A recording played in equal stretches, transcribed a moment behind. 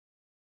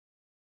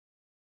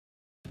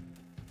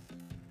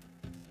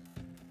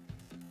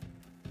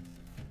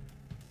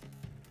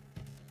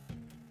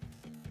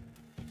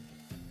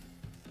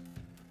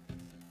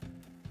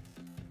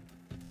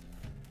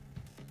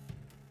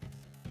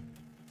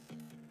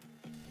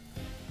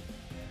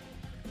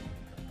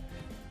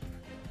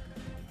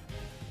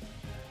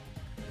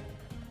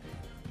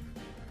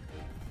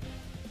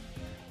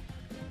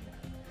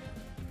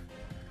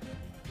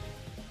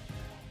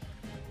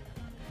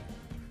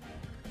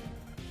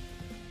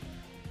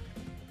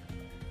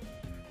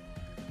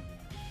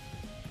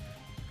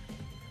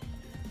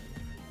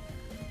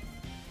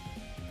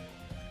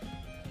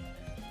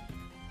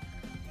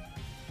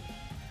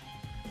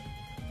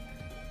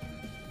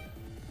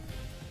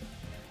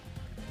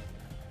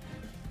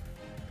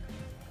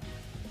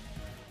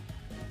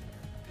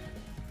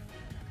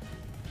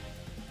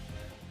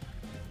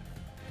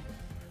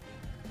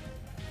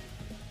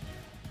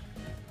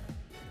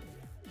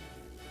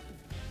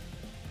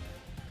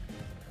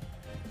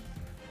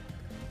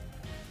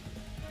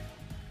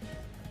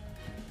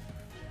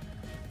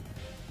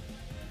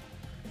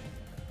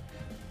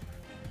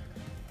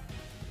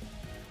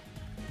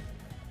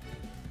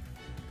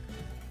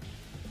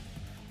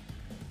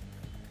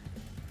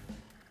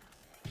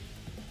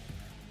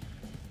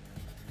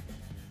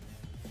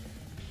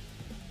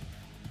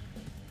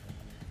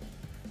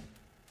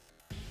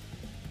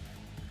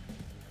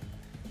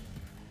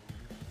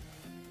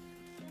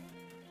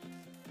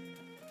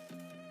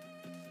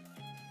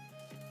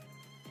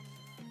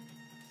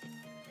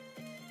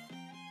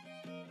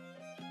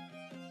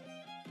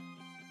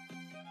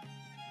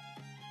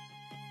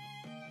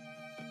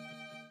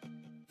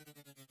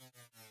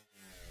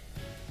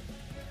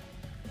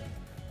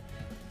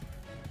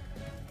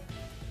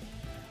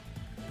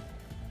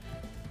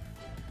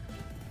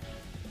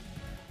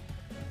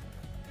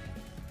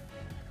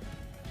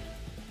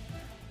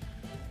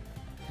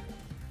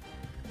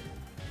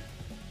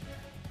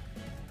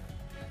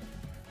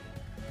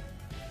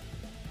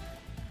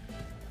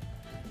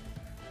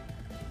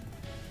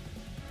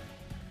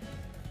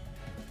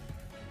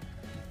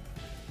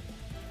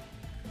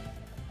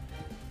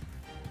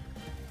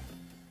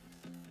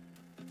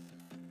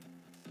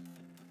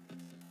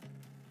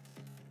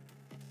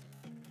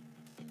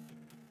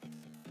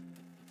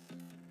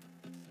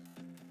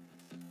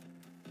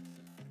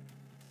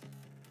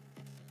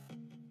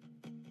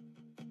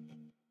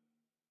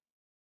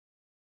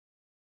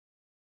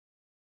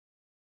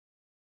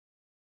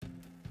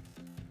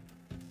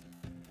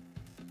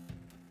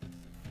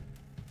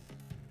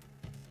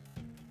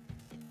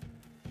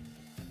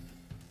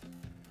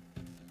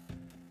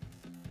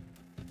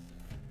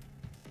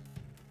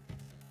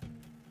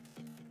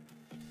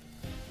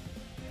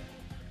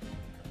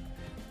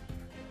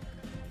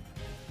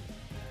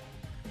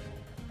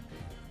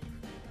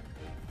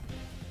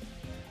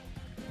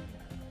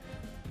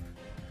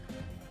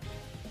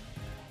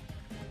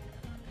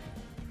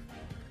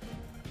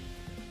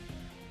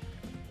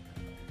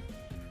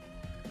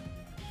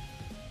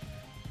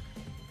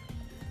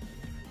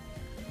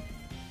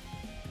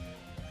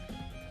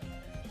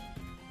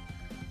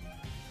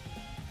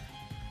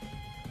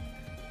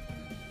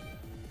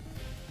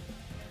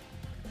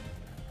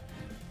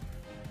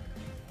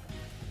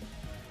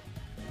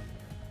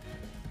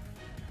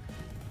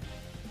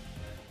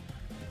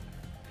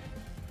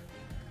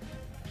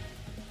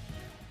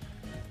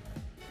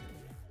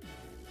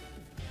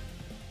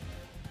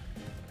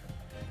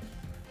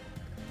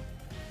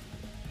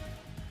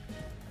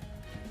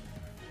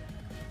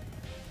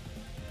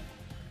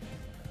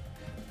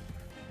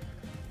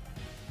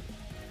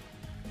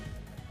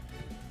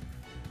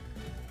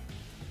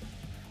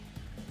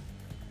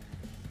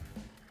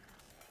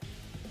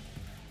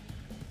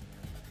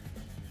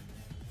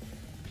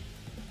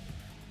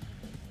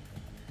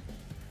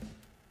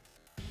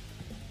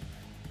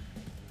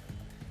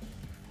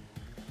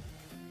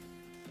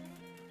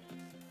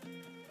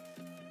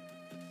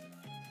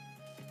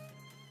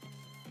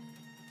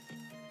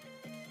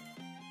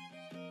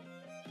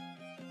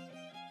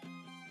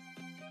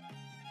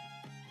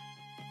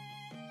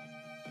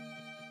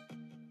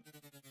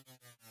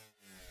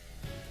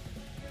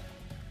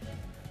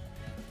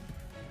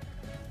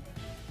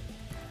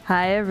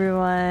Hi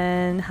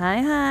everyone.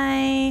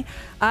 Hi.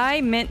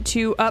 I meant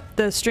to up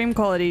the stream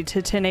quality to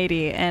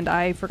 1080 and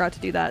I forgot to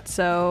do that.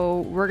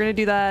 So we're gonna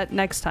do that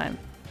next time.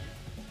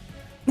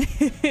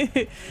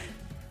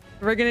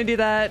 We're gonna do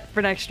that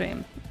for next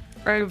stream.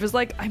 Or it was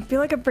like, I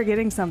feel like I'm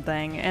forgetting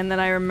something and then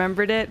I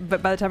remembered it,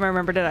 but by the time I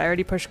remembered it, I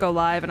already pushed go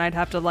live and I'd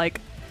have to like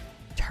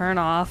turn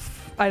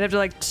off. I'd have to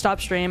like stop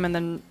stream and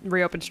then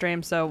reopen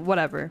stream, so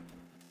whatever.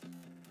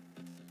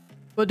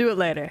 We'll do it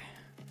later.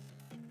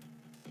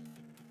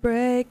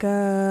 Break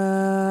away.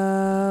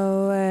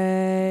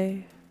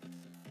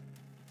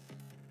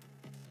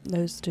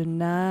 Those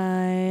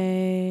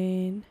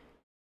tonight.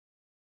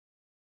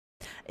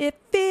 It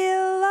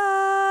feel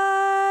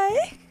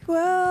like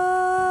war.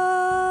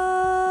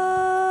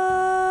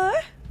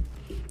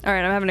 All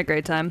right, I'm having a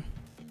great time.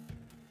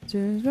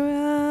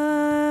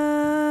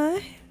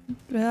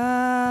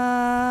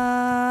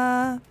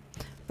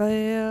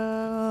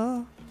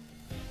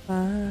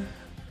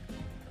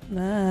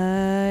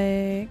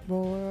 Like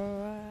war.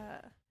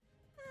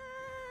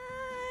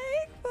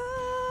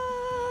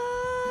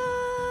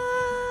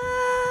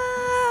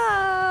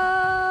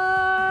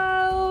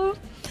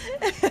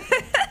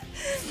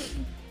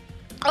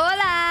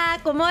 Hola,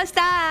 ¿cómo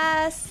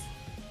estás?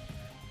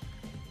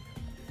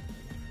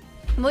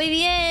 Muy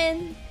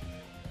bien.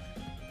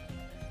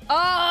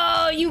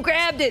 Oh, you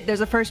grabbed it. There's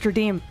a first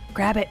redeem.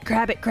 Grab it.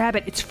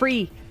 It's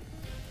free.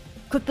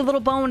 Click the little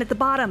bone at the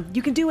bottom.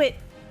 You can do it.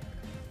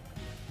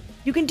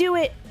 You can do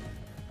it.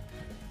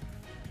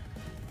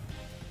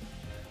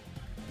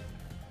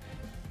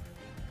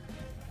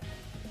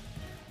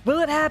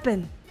 Will it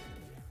happen?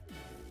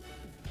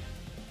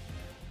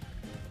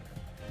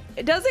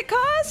 Does it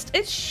cost?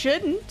 It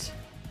shouldn't.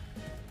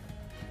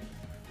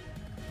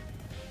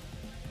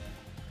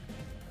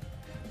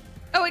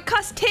 Oh, it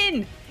costs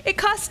 10. It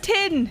costs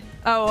 10.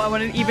 Oh, I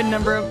want an even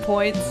number of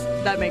points.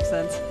 That makes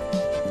sense.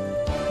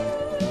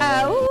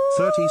 Ow.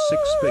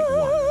 36 big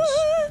ones.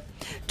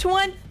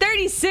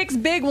 36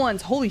 big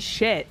ones. Holy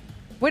shit.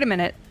 Wait a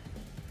minute.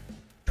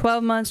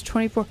 12 months,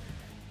 24.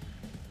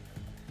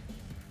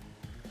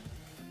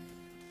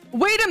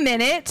 Wait a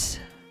minute.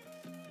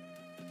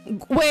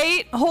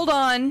 Wait, hold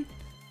on.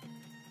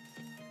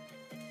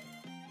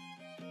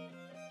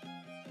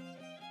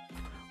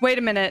 Wait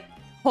a minute.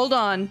 Hold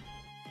on.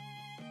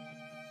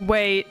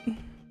 Wait.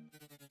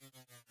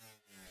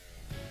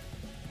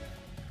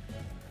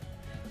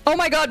 Oh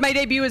my god, my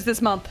debut is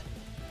this month.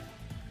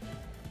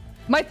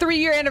 My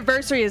 3-year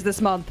anniversary is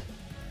this month.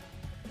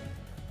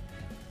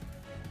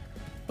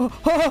 My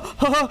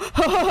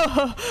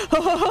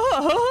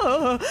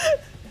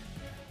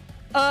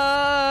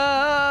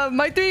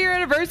 3-year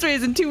anniversary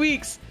is in 2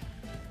 weeks.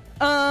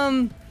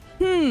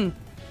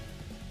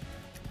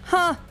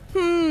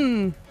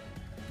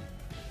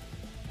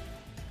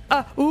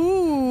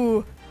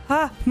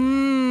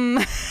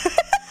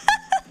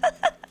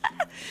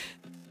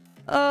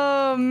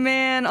 Oh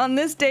man, on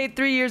this date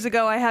 3 years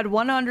ago, I had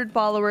 100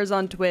 followers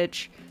on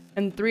Twitch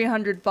and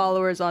 300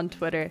 followers on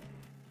Twitter.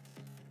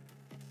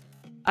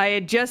 I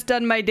had just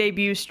done my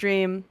debut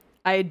stream.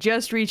 I had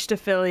just reached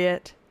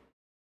affiliate.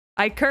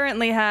 I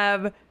currently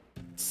have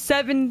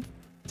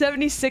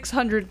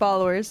 7,600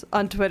 followers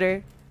on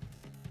Twitter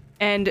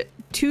and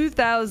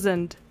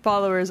 2,000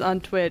 followers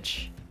on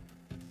Twitch.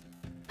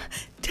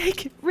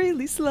 Take it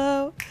really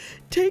slow.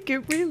 Take it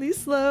really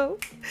slow.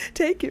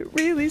 Take it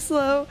really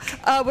slow.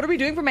 What are we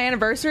doing for my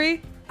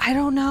anniversary? I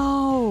don't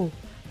know.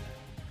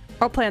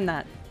 I'll plan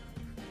that.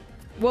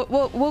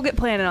 We'll get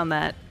planning on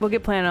that. We'll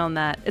get planning on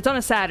that. It's on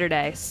a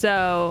Saturday,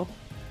 so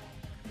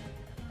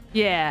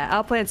yeah,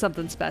 I'll plan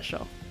something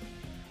special.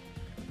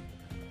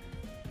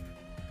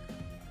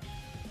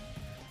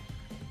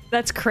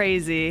 That's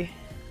crazy.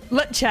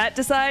 Let chat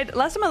decide.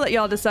 Last time I let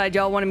y'all decide,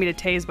 y'all wanted me to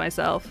tase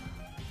myself.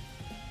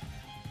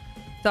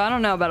 So I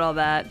don't know about all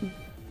that.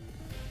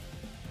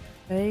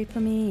 Wait for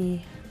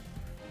me.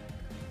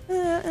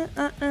 Sorry,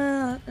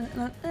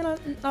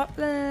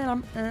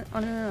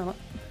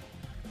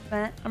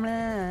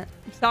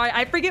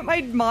 I forget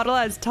my model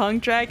has tongue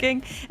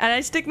tracking, and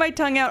I stick my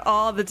tongue out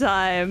all the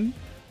time.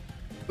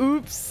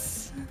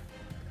 Oops.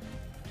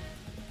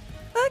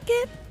 Fuck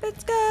it,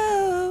 let's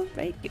go.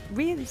 Break it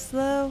really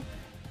slow.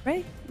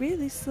 Break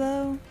really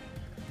slow.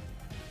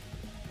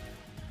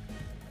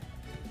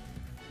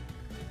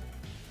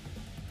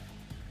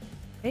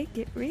 Take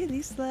it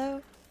really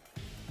slow.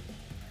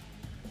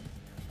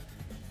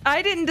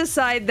 I didn't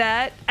decide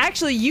that.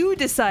 Actually, you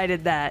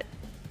decided that.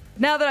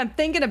 Now that I'm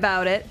thinking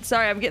about it.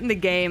 Sorry, I'm getting the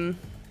game.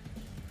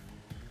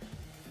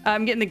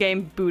 I'm getting the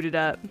game booted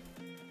up.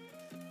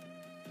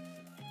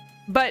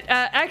 But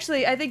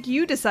actually, I think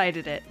you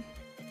decided it.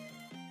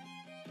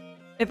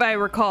 If I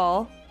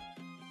recall.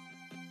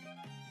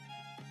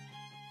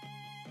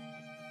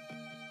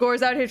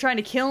 Gore's out here trying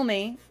to kill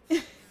me.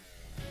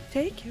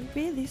 Take it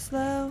really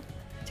slow.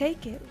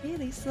 Take it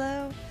really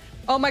slow.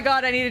 Oh my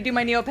god, I need to do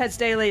my Neopets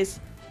dailies.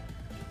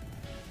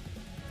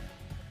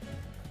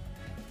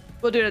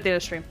 We'll do it at the other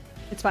stream.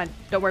 It's fine.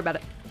 Don't worry about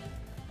it.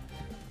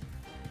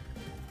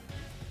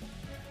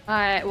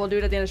 Alright, we'll do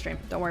it at the end of the stream.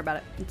 Don't worry about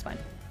it. It's fine.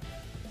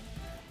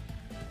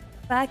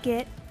 Fuck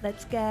it.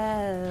 Let's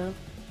go.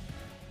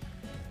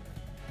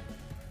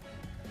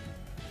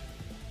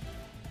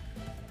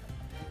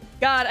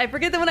 God, I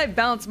forget that when I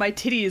bounce, my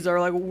titties are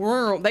like,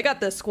 whirr. They got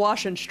the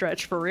squash and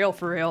stretch for real,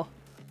 for real.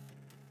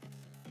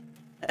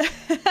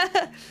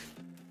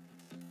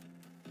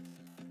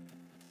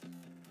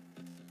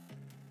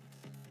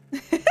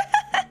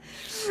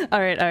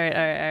 Alright.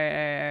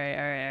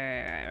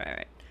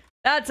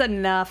 That's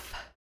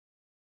enough.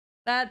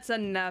 That's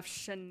enough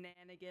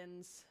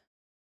shenanigans.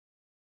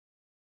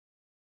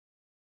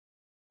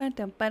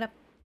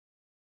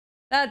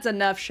 That's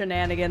enough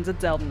shenanigans.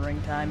 It's Elden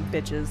Ring time,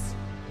 bitches.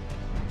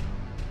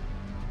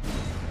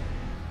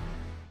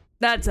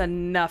 That's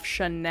enough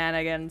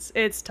shenanigans.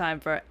 It's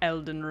time for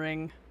Elden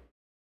Ring.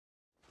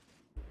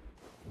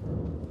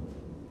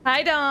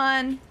 Hi,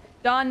 Dawn.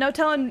 Dawn, no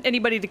telling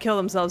anybody to kill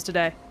themselves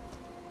today.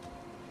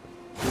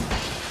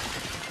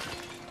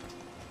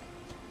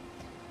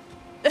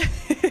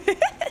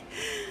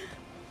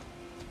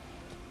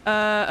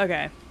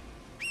 Okay.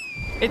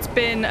 It's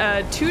been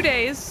 2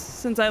 days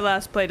since I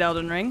last played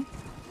Elden Ring.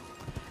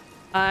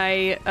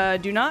 I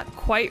do not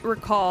quite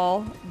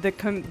recall the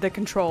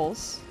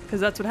controls, because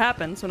that's what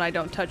happens when I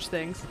don't touch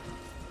things.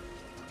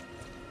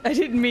 I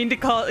didn't mean to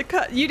call it.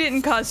 You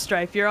didn't cause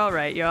strife. You're all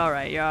right. You're all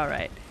right. You're all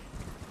right.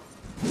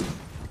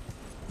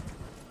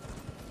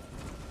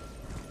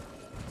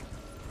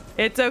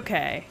 It's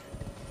okay.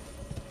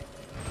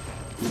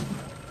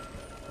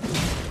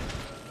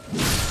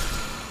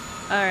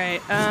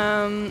 Alright,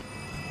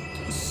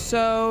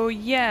 so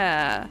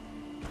yeah.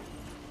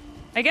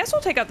 I guess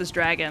we'll take out this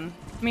dragon.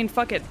 I mean,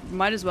 fuck it.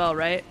 Might as well,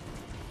 right?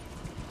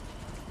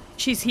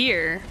 She's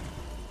here.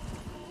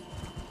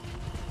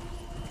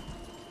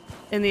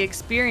 And the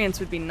experience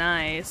would be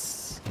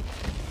nice.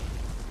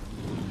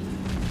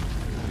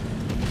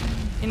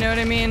 You know what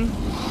I mean?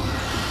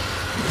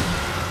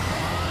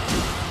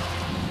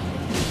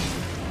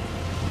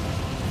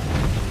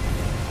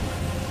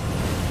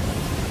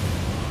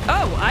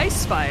 Oh,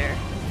 ice fire.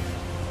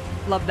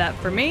 Love that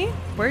for me.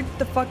 Where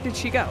the fuck did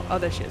she go? Oh,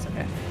 there she is.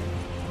 Okay.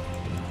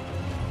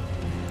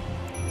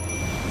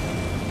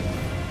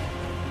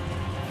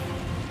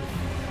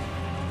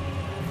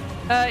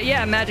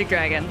 Yeah, magic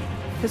dragon.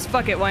 Cause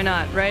fuck it, why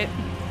not, right?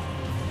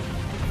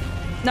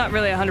 Not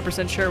really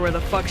 100% sure where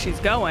the fuck she's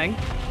going.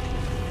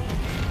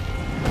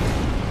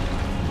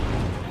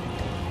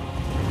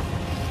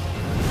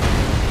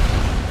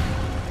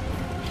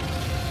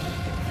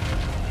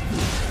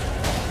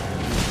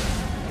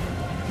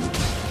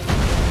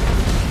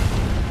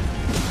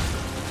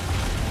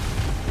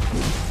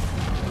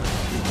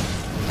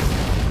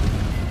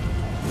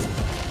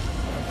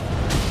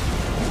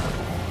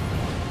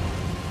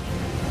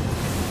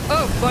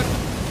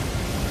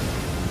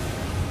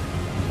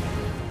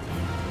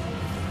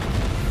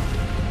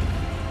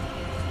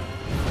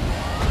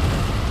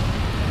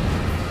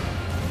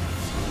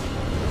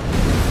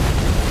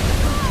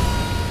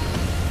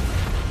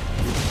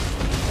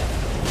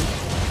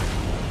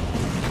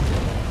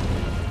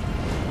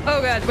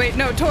 Wait,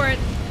 no, torrent.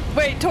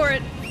 Wait,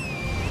 torrent.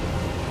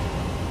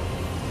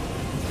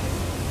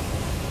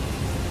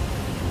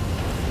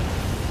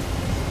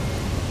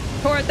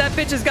 Torrent, that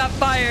bitch has got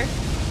fire.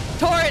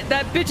 Torrent,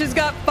 that bitch has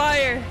got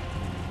fire.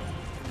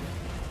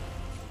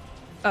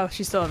 Oh,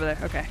 she's still over there.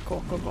 Okay,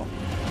 cool.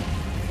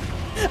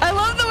 I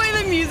love the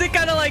way the music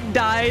kind of like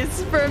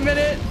dies for a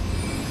minute.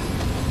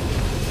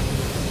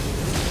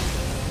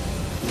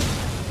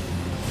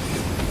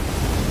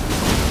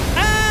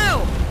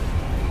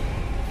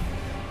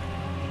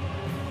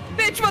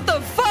 What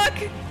the fuck?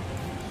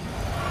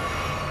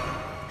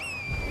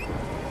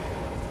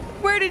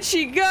 Where did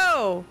she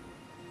go?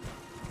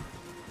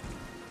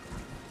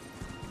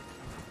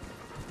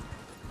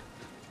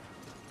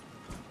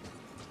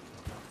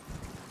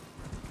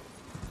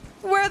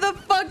 Where the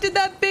fuck did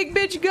that big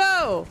bitch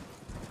go?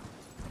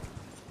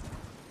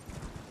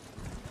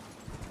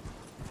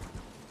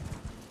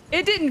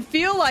 It didn't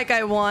feel like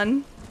I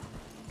won.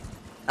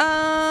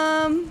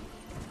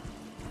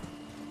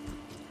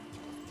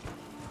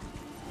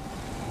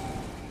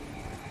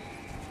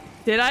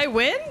 Did I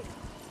win?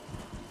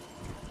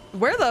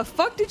 Where the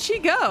fuck did she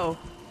go?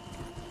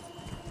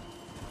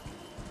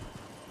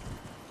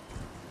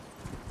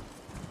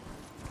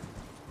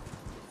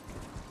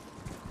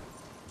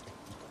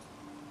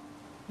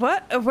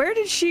 What? Where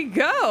did she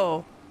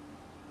go?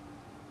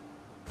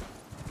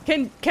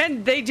 Can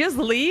they just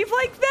leave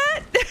like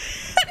that?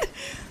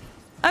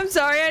 I'm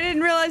sorry, I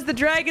didn't realize the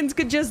dragons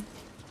could just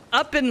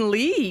up and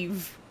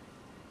leave.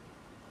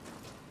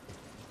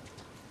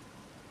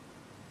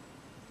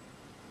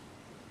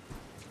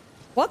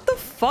 What the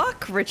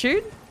fuck,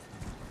 Richard?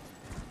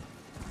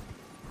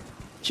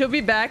 She'll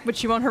be back, but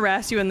she won't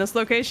harass you in this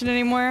location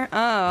anymore? Oh,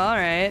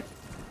 alright.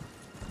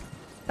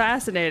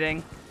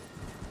 Fascinating.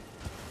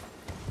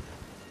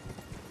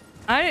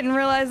 I didn't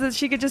realize that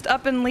she could just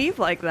up and leave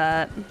like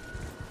that.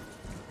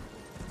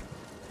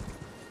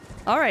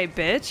 Alright,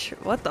 bitch.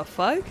 What the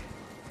fuck?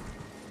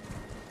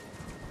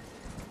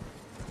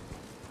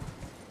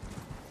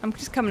 I'm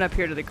just coming up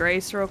here to the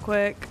Grace real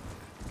quick.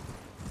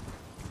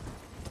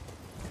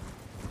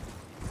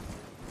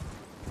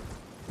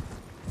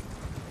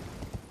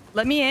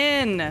 Let me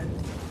in.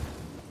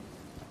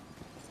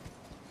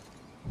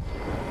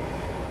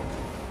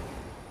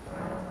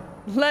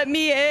 Let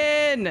me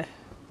in.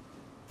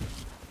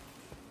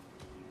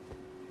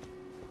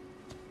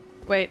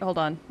 Wait, hold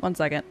on. 1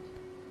 second.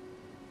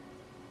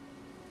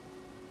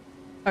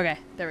 Okay,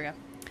 there we go.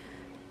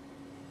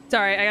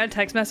 Sorry, I got a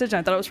text message and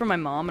I thought it was from my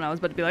mom and I was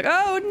about to be like,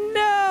 oh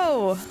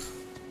no!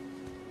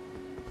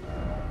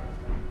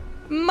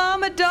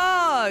 Mama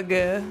dog!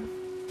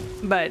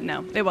 But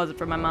no, it wasn't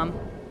from my mom.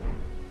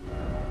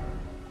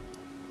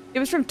 It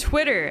was from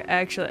Twitter,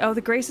 actually. Oh,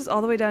 the Grace is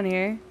all the way down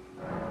here.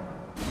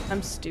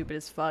 I'm stupid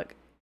as fuck.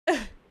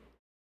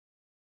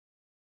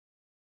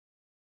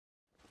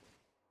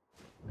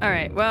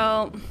 Alright,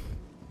 well...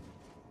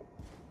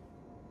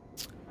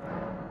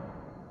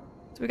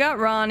 So we got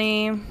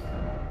Ronnie.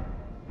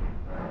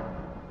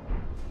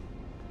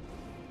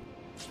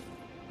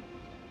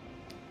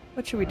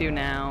 What should we do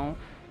now?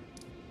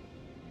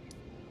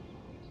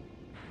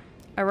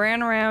 I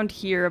ran around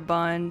here a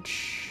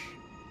bunch.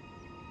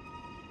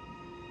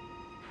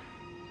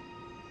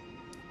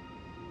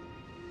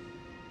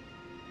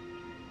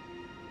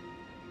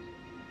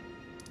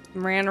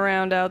 Ran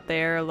around out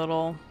there a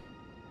little.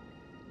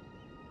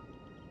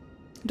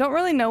 Don't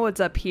really know what's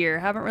up here.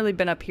 Haven't really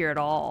been up here at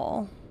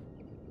all.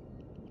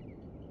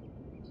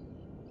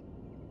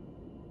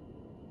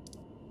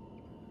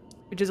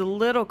 Which is a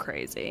little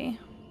crazy.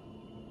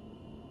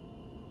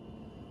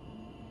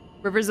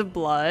 Rivers of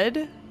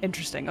Blood?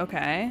 Interesting,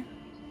 okay.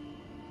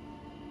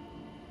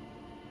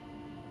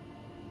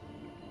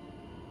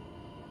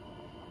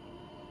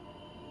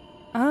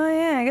 Oh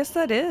yeah, I guess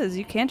that is.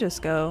 You can't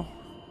just go.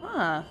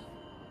 Huh.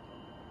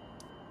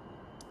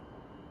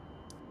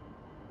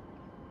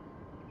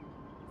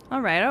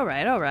 Alright,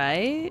 alright,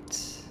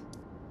 alright.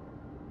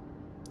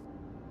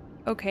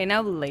 Okay,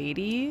 now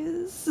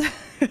ladies.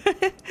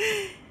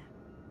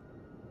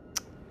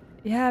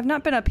 Yeah, I've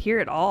not been up here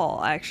at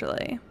all,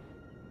 actually.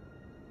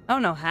 I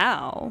don't know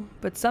how,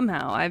 but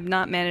somehow I've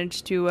not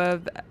managed to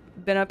have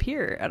been up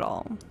here at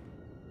all.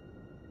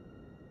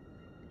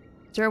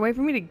 Is there a way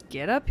for me to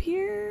get up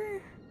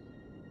here?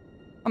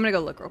 I'm gonna go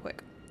look real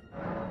quick.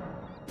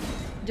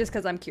 Just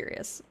because I'm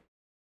curious.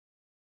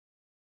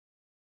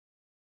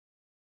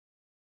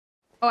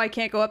 Oh, I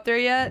can't go up there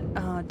yet?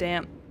 Oh,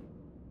 damn.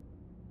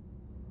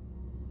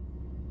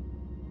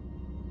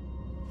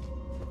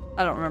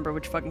 I don't remember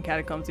which fucking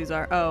catacombs these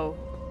are. Oh.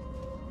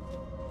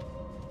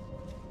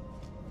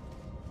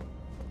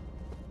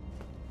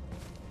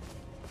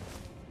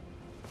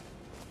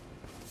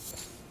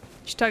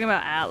 She's talking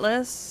about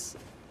Atlas?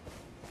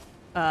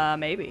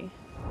 Maybe.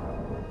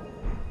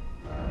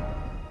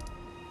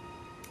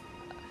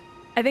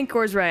 I think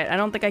Gore's right. I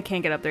don't think I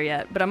can get up there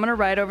yet, but I'm gonna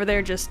ride over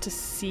there just to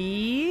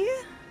see.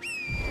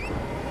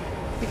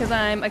 Because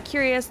I'm a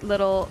curious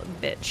little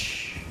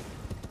bitch.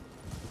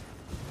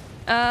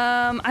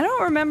 I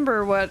don't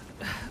remember what...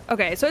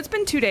 Okay, so it's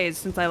been 2 days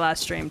since I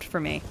last streamed for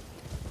me.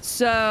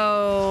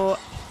 So...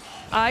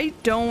 I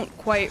don't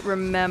quite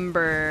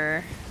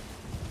remember...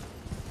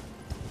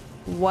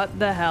 what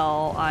the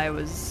hell I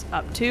was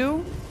up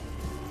to.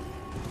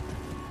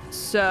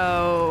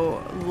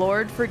 So...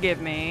 Lord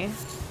forgive me.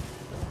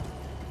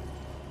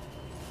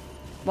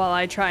 While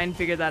I try and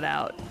figure that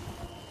out.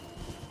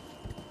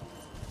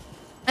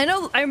 I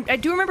know, I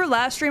do remember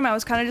last stream I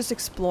was kind of just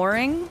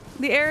exploring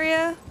the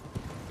area.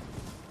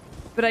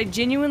 But I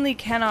genuinely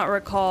cannot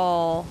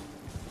recall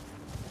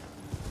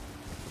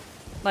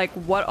like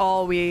what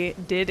all we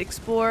did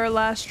explore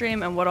last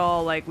stream and what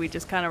all like we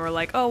just kind of were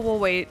like, oh, we'll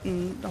wait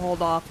and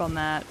hold off on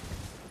that.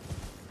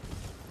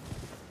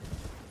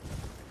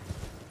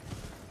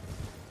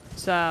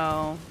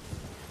 So...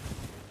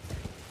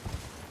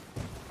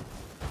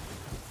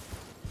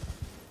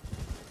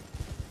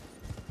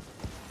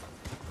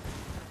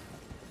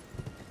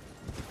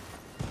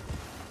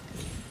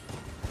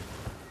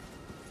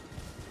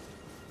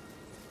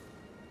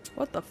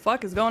 What the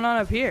fuck is going on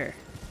up here?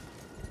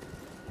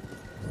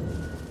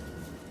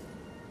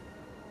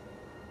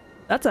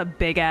 That's a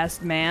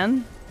big-ass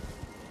man.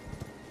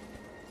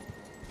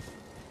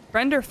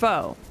 Friend or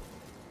foe?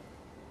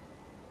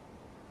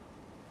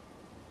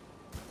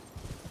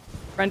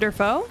 Friend or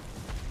foe?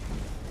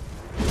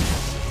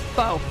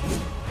 Foe.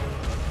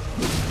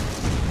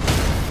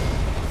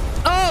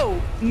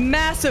 Oh!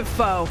 Massive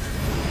foe.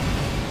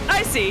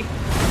 I see.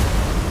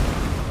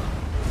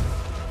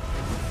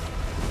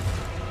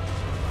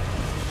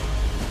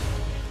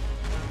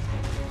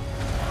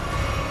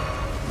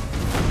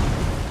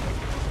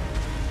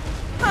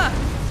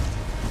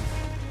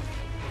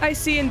 I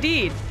see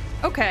indeed.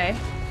 Okay.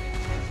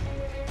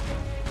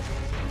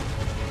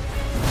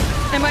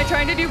 Am I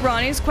trying to do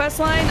Ronnie's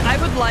questline?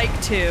 I would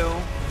like to.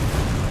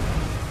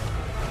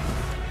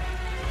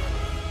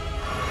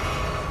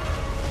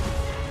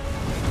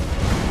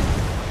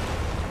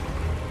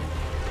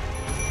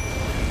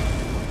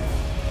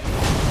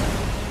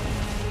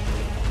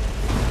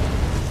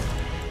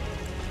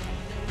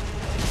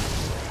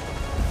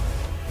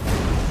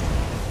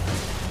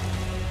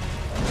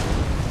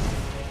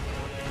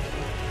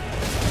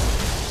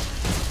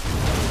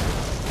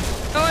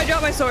 I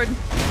dropped my sword.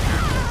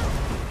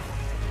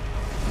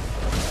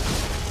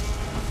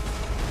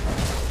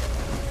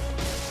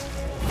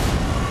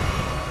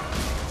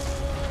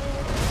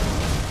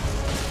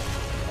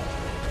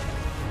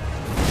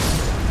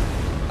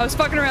 I was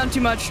fucking around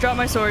too much. Drop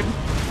my sword.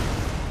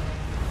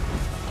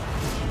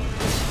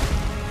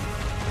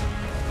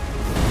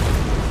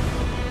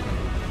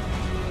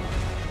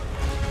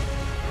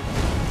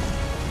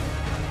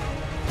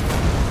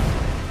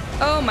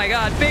 Oh my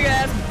god, big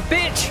ass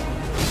bitch!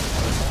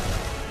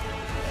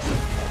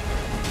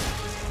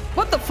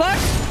 What the fuck?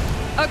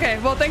 Okay,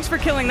 well thanks for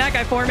killing that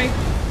guy for me.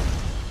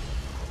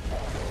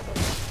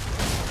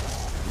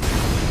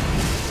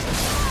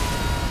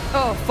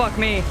 Oh, fuck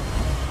me.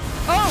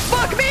 Oh,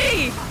 fuck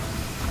me!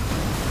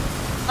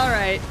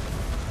 Alright.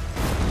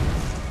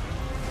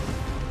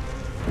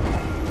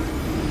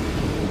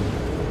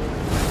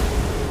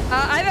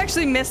 I've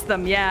actually missed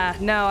them, yeah.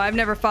 No, I've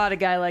never fought a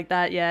guy like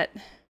that yet.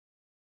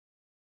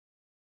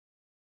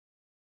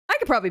 I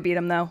could probably beat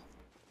him, though.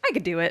 I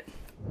could do it.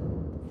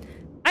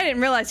 I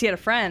didn't realize he had a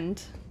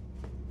friend.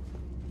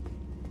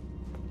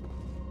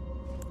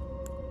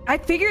 I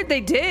figured they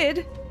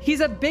did.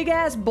 He's a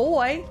big-ass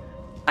boy.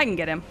 I can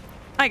get him.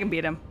 I can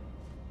beat him.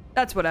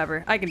 That's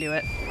whatever. I can do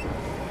it.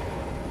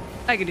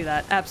 I can do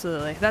that.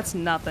 Absolutely. That's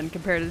nothing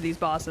compared to these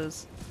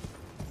bosses.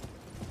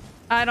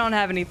 I don't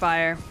have any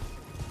fire.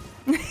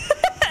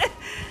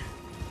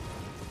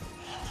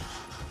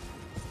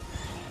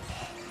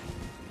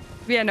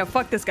 Yeah, no,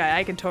 fuck this guy.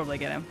 I can totally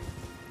get him.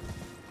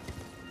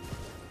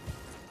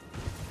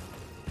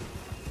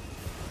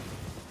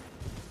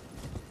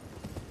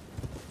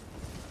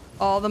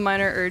 All the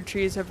minor Erd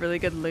trees have really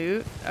good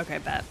loot. Okay,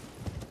 bet.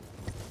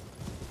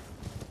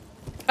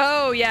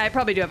 Oh, yeah, I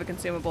probably do have a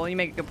consumable. You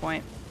make a good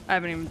point. I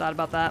haven't even thought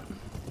about that.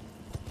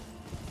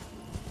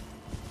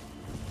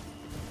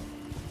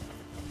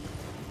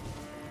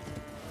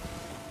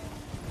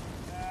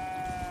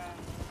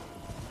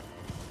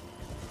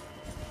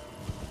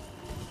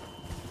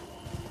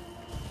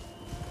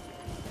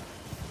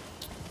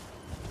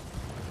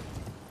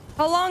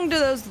 How long do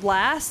those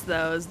last,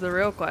 though, is the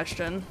real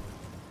question.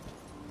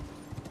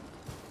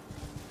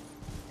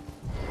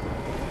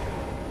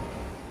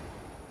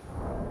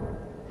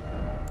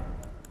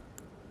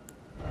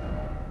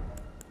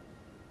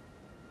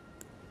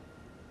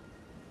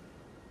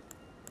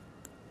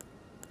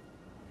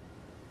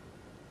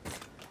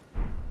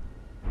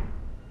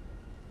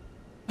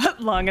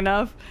 Long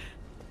enough.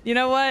 You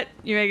know what?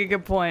 You make a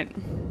good point.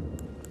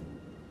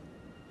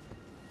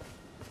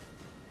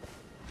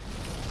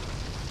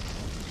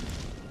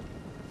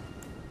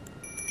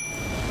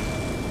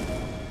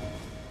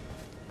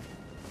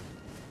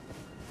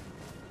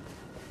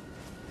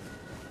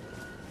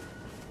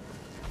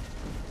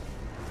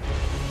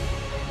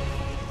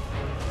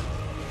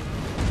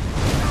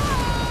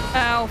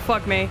 Ow,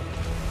 fuck me.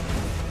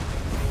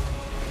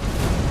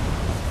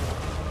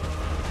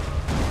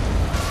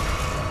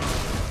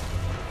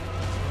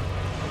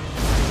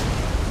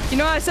 You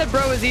know how I said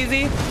bro was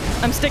easy?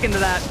 I'm sticking to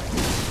that.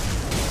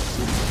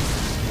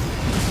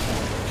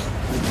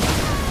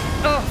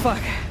 Oh,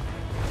 fuck.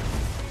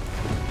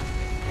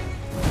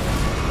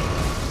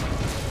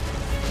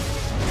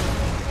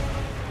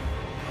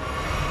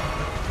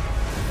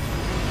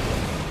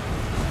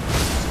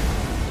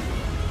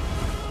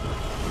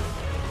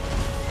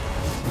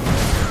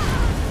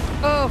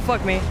 Oh,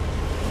 fuck me.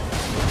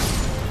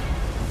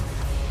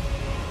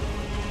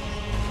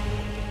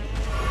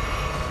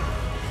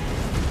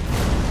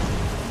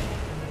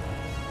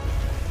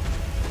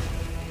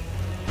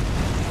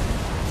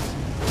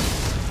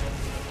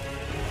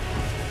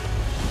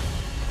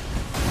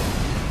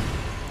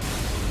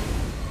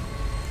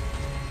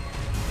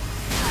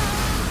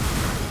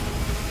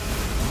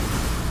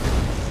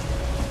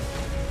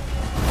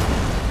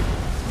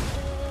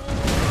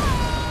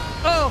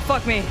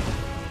 Fuck me.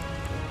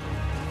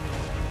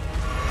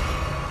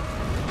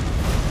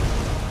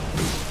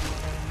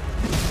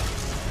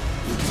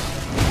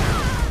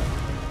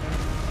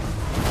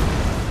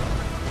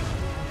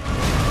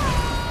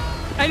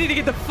 I need to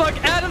get the fuck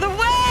out of the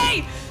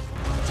way!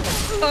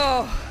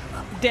 Oh,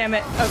 damn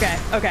it. Okay,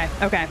 okay,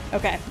 okay,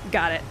 okay.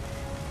 Got it.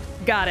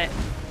 Got it.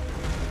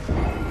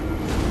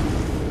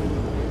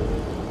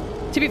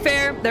 To be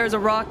fair, there's a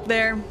rock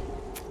there.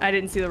 I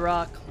didn't see the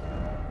rock.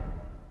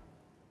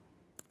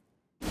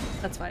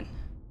 That's fine.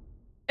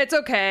 It's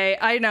okay.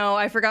 I know.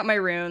 I forgot my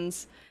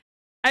runes.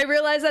 I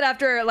realized that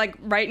after, like,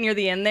 right near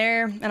the end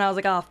there, and I was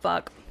like, oh,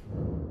 fuck.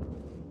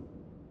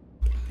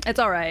 It's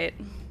alright.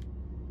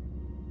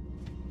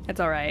 It's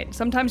alright.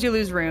 Sometimes you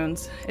lose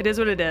runes. It is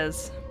what it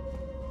is.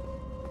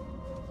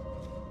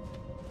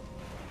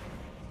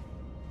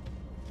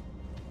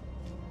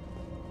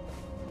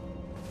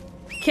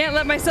 Can't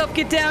let myself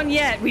get down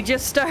yet. We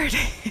just started.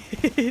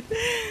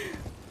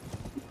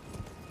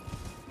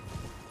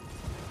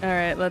 All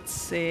right, let's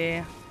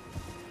see.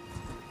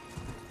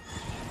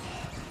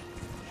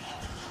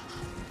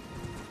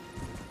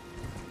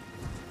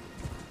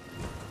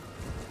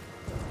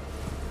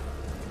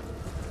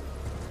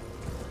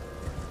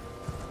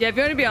 Yeah, if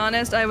you want to be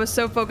honest, I was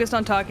so focused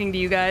on talking to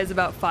you guys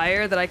about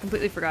fire that I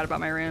completely forgot about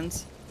my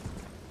runes.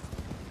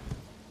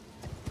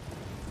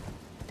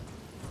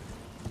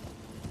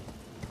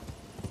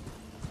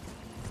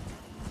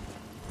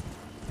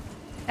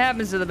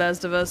 Happens to the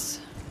best of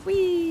us.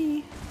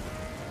 Whee!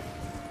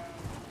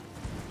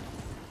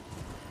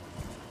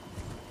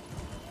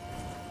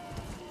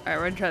 Alright,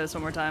 we're gonna try this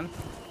one more time.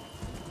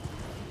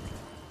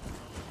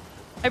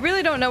 I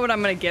really don't know what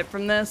I'm gonna get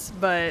from this,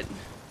 but...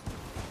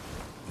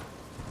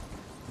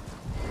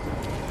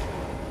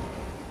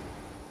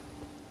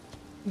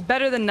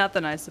 better than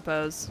nothing, I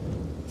suppose.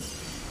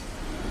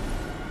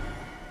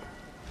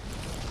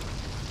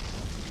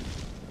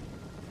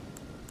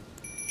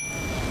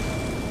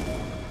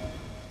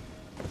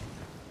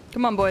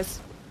 Come on, boys.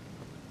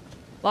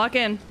 Lock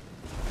in.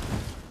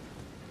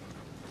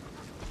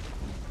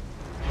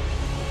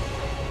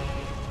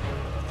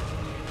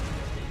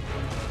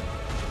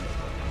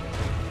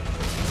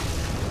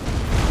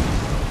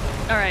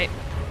 All right.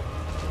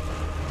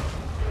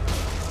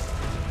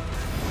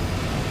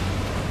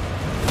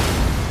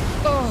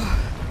 Oh.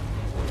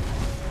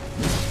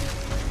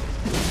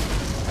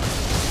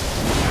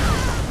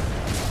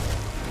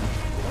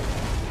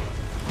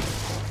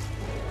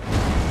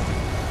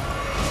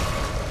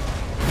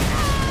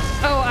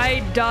 Oh, I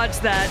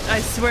dodged that.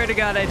 I swear to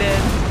God I did.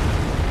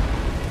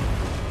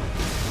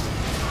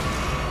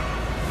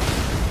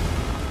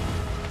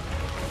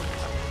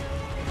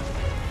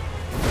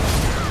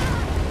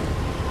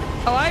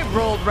 Oh, I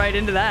rolled right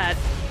into that.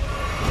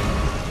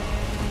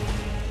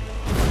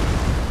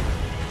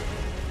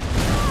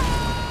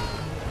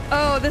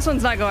 Oh, this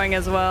one's not going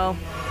as well.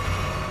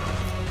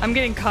 I'm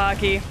getting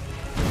cocky.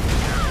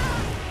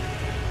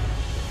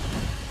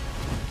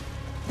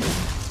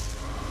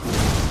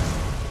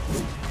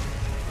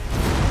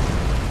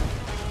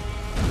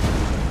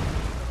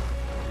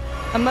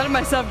 I'm letting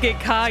myself get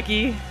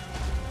cocky.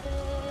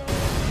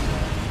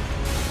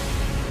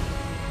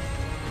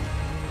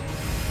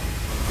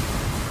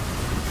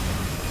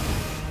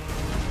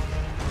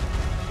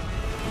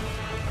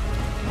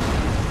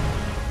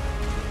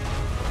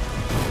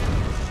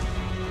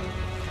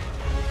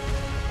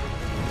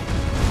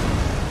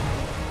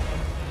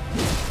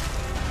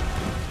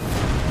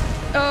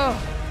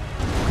 Oh.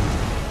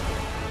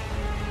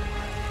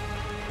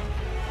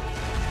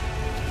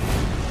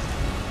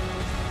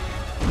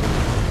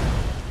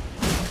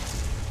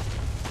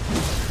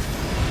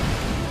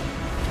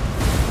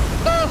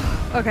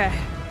 Oh, okay.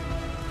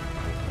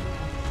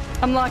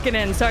 I'm locking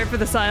in. Sorry for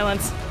the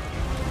silence.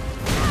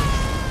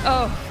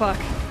 Oh, fuck.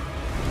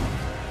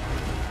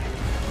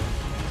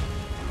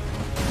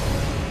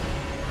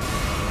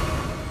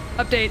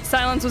 Update.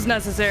 Silence was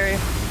necessary.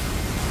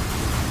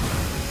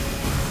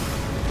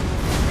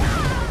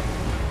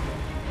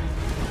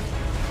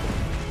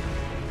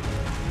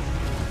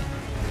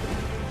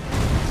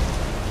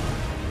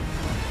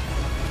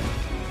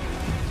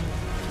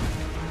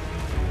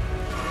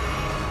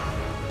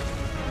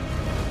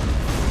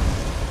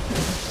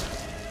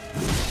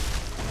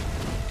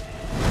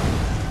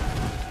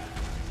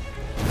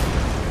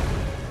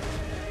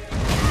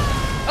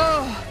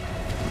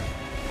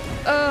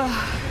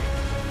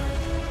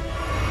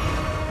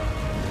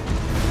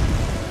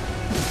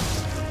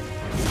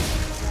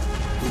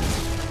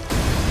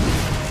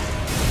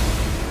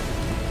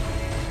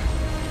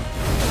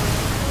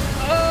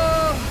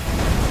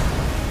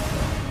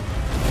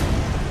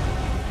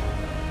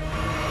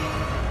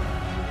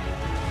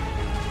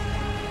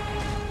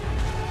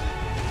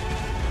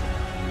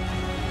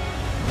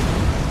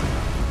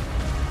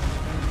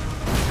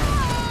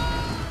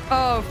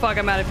 Oh, fuck,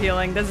 I'm out of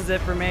healing. This is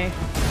it for me.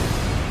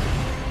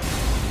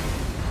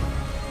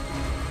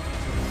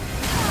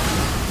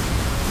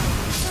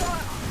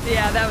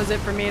 Yeah, that was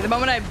it for me. The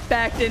moment I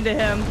backed into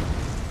him.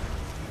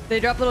 They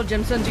drop little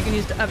gemstones you can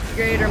use to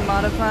upgrade or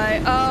modify.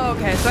 Oh,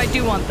 okay, so I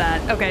do want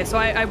that. Okay, so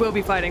I will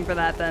be fighting for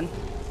that then.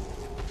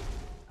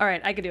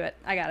 Alright, I can do it.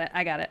 I got it,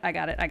 I got it, I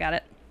got it, I got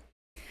it.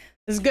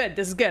 This is good,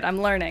 this is good.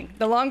 I'm learning.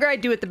 The longer I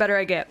do it, the better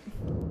I get.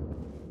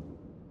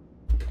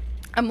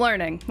 I'm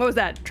learning. What was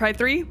that? Try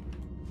 3?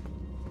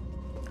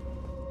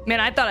 Man,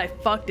 I thought I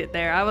fucked it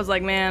there. I was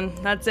like, man,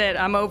 that's it.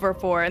 I'm over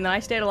 4. And then I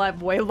stayed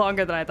alive way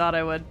longer than I thought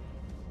I would.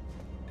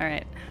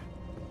 Alright.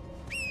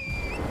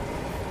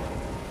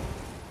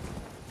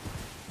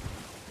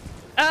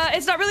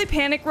 It's not really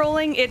panic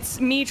rolling. It's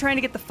me trying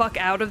to get the fuck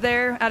out of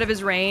there, out of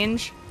his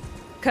range.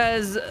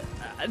 Because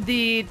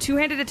the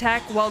two-handed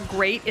attack, while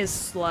great, is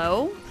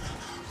slow.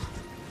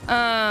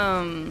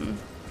 And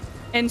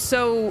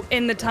so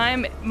in the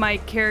time my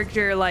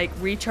character, like,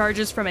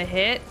 recharges from a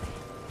hit,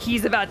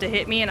 he's about to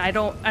hit me, and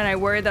I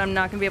worry that I'm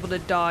not gonna be able to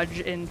dodge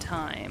in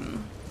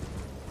time.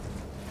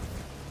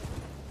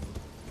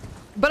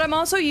 But I'm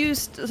also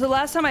used, so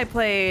last time I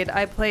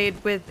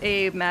played with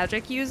a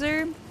magic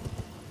user.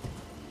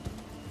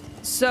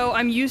 So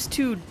I'm used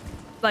to,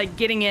 like,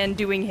 getting in,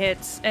 doing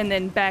hits, and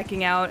then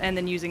backing out, and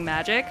then using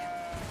magic.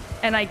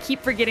 And I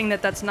keep forgetting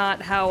that that's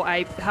not how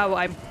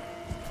I'm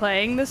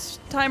playing this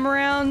time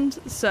around,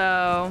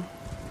 so...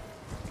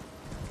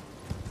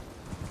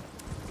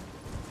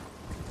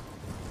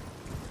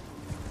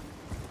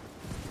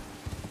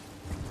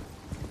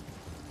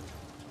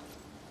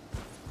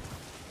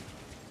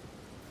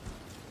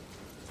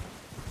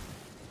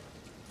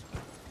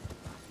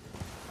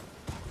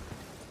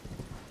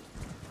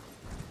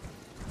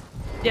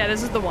 Yeah,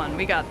 this is the one.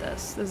 We got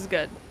this. This is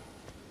good.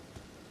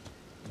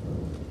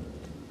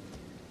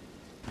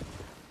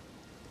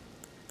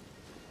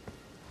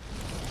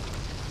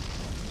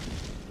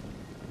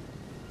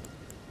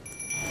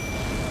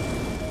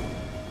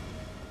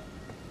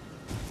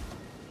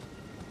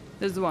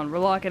 This is the one. We're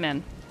locking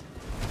in.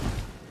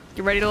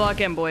 Get ready to lock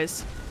in,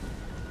 boys.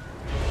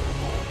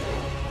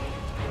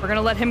 We're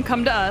gonna let him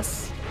come to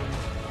us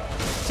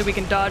so we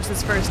can dodge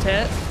this first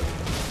hit.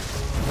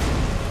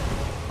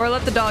 Or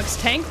let the dogs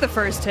tank the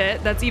first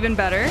hit. That's even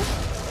better.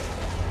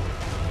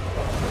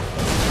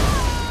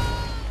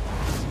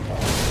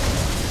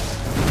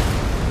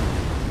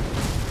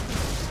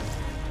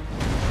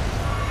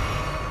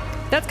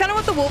 That's kind of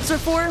what the wolves are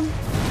for,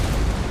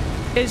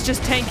 is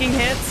just tanking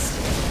hits.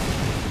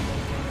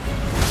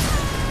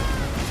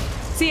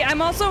 See,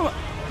 I'm also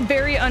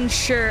very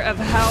unsure of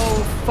how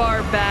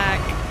far back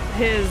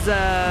his,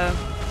 that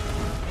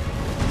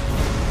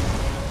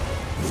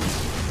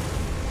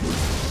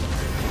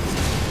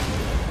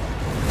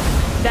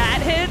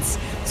hits,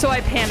 so I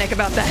panic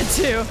about that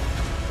too.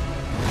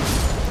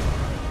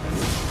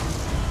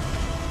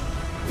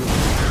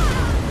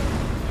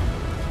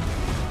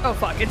 Oh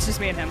fuck, it's just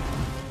me and him.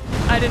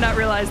 I did not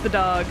realize the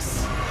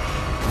dogs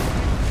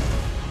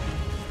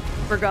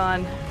were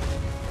gone.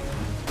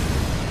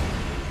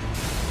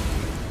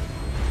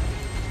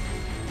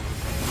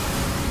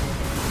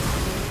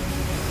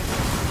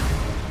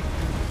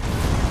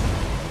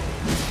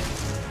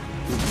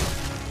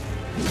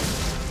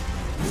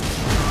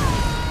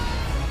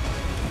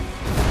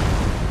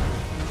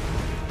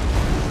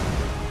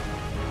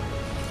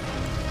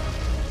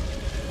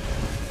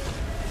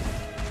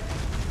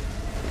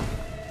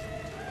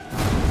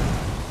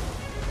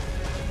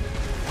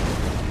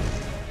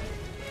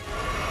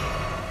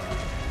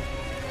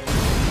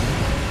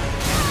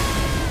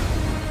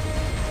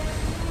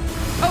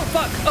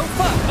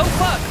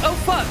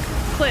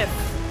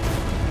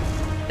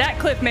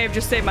 May have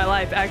just saved my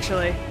life,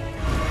 actually.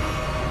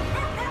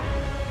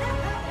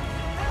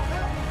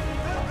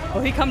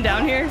 Will he come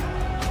down here?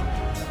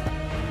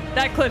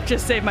 That cliff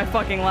just saved my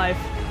fucking life.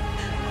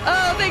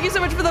 Oh, thank you so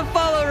much for the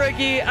follow,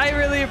 Rookie. I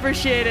really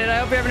appreciate it. I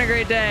hope you're having a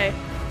great day.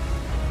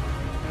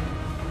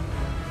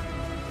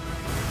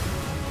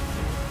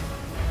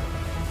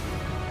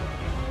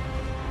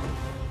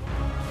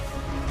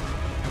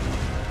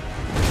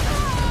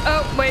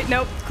 Oh, wait,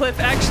 nope. Cliff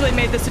actually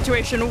made the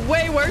situation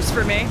way worse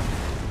for me.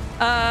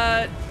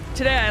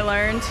 Today I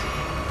learned.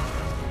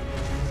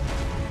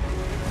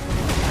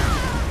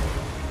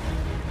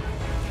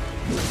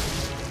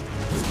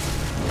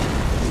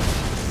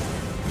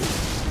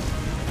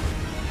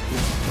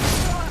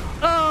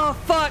 Oh,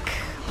 fuck.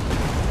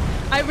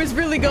 I was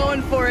really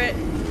going for it.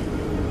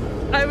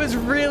 I was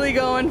really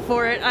going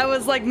for it. I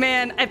was like,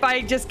 man, if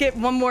I just get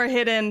one more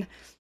hit in.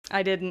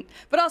 I didn't.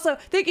 But also,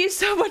 thank you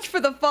so much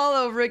for the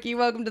follow, Rookie.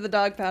 Welcome to the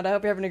Dog Pound. I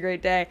hope you're having a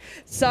great day.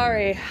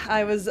 Sorry,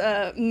 I was,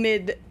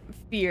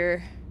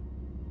 mid-fear.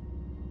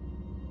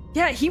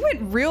 Yeah, he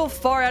went real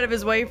far out of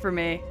his way for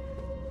me.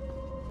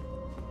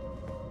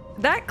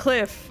 That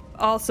cliff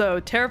also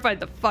terrified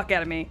the fuck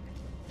out of me.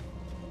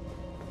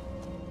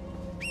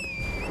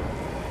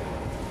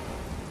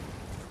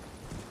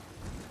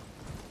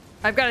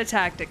 I've got a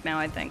tactic now,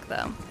 I think,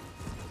 though.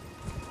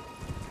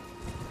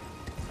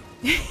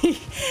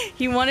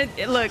 He wanted...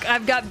 Look,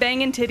 I've got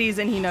banging titties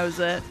and he knows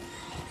it.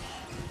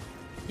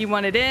 He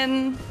wanted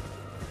in.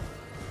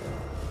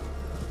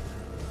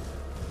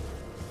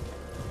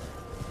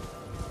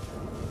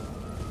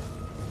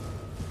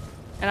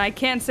 And I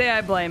can't say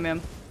I blame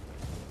him.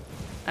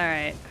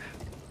 Alright.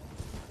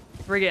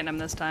 We're getting him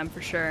this time,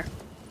 for sure.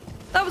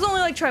 That was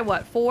only like, try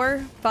what,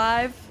 4?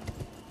 5?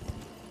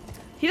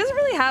 He doesn't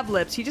really have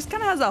lips. He just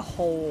kind of has a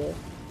hole.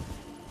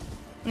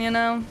 You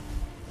know?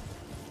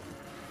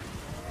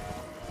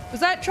 Was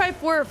that try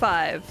 4 or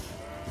 5?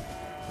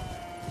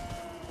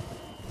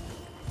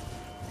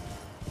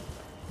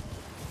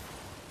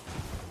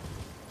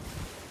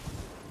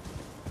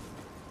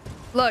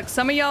 Look,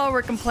 some of y'all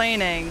were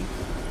complaining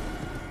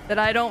that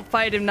I don't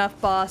fight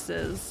enough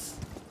bosses.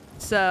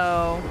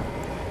 So...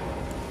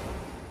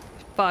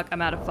 Fuck,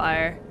 I'm out of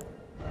fire.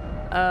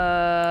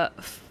 I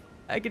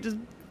could just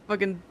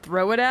fucking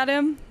throw it at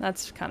him?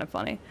 That's kind of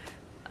funny.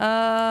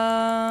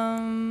 I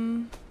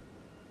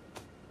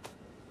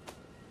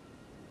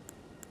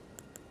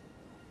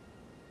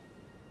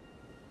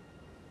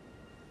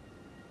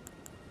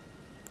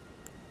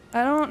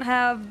don't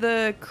have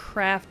the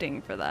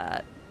crafting for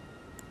that.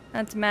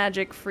 That's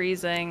magic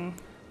freezing.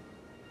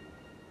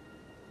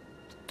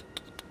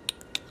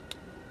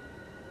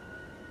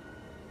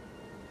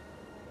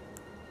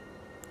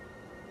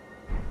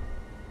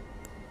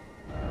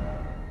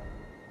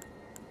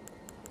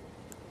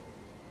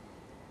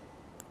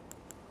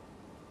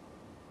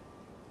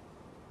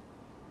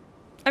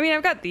 I mean,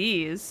 I've got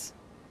these.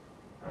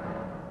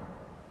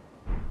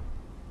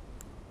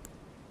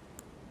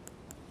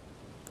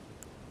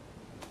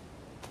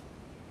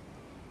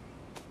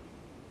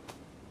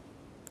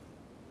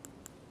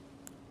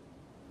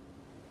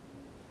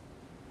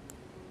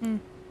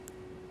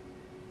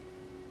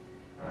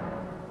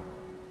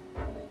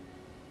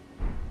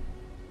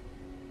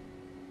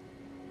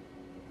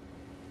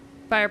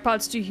 Fire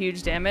pods do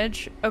huge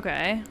damage.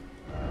 Okay.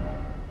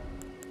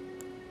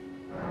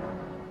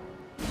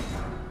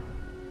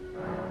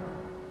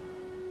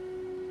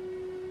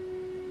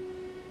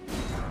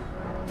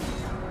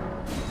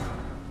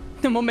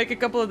 Then we'll make a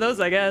couple of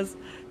those, I guess.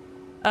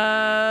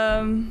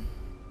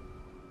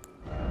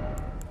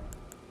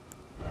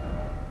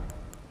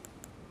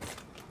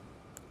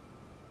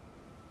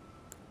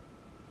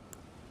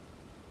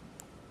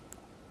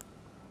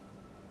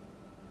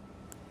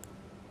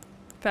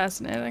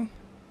 Fascinating.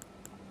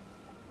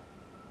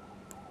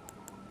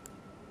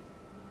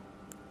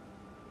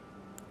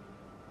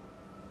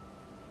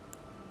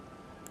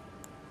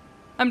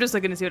 I'm just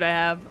looking to see what I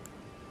have.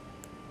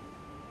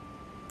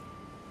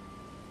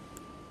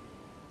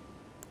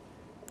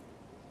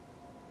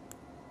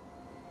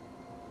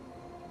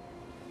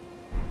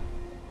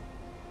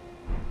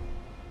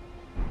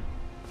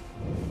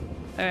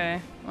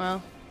 Okay,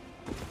 well.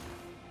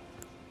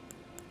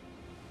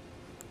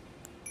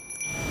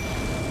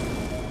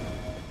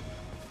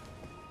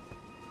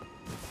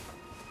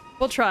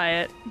 We'll try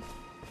it.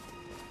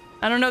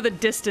 I don't know the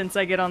distance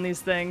I get on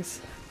these things.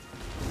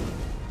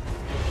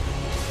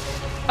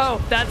 Oh,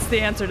 that's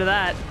the answer to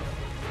that.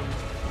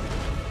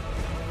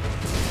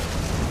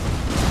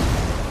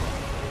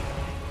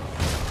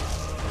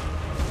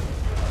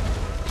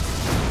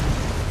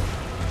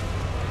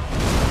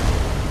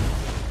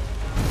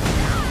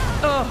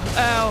 Oh,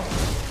 ow.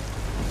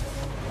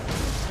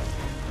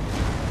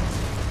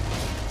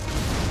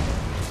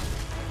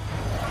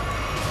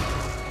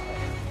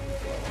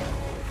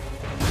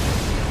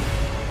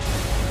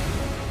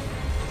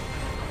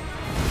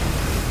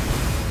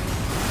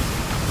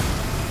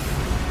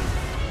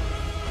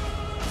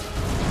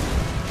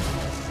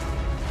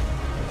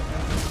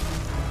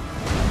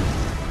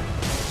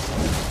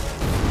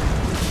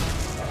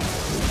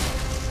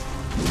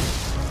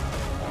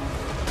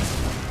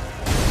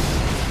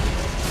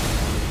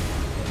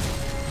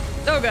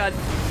 Oh god.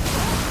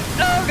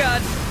 Oh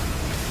god.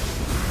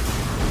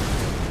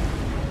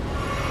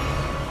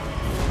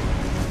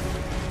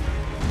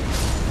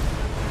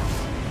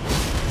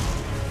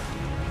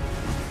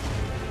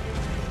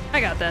 I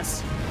got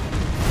this.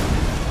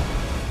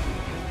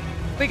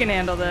 We can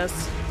handle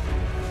this.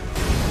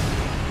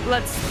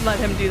 Let's let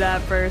him do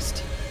that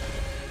first.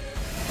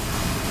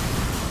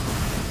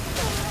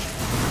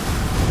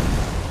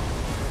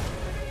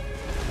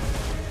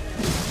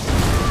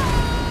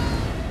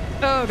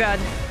 Oh god.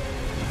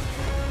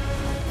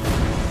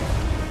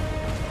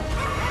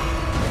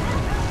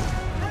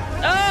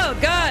 Oh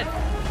god!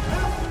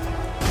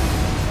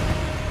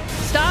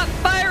 Stop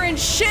firing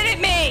shit at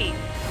me!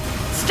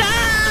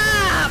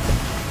 Stop!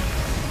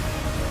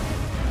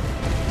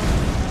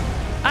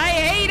 I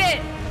hate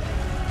it!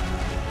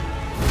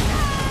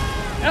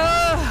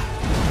 Ugh!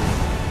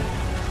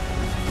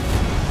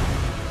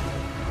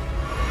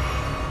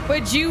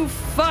 Would you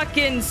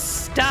fucking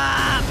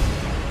stop?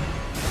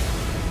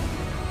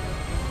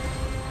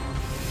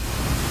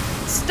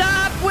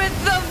 Stop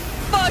with the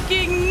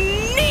fucking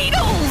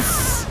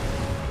needles!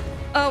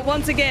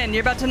 Once again,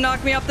 you're about to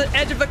knock me off the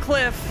edge of a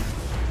cliff.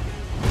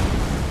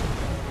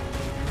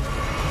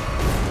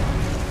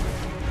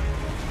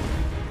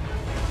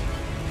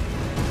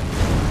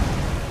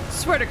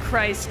 Swear to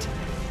Christ.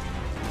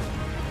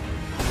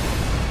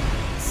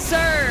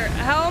 Sir,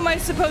 how am I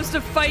supposed to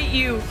fight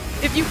you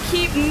if you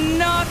keep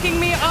knocking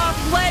me off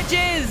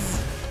ledges?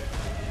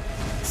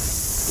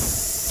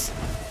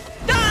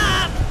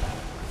 Stop!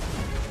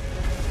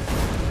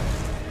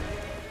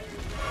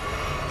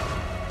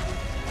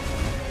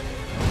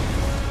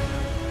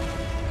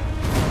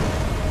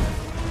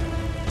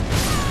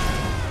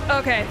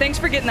 Okay, thanks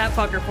for getting that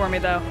fucker for me,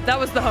 though. That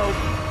was the hope.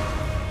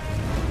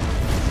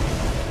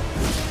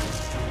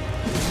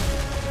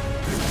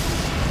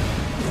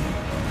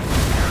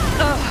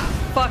 Ugh,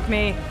 fuck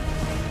me.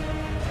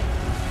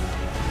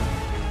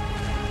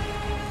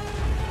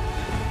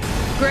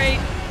 Great.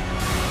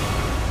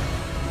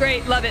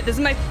 Great, love it. This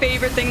is my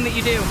favorite thing that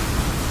you do.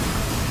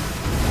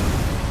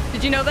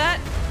 Did you know that?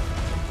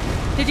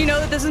 Did you know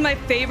that this is my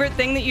favorite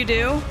thing that you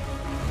do?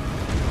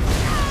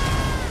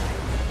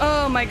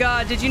 Oh my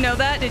god, did you know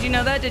that? Did you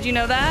know that? Did you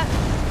know that?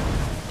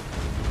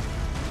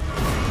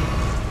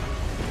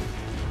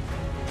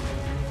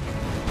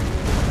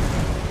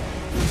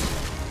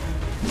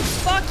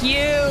 Fuck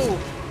you!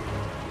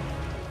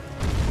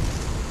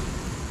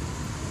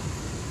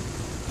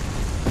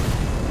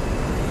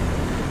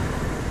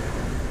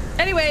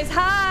 Anyways,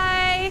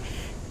 hi!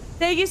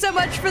 Thank you so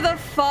much for the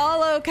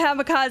follow,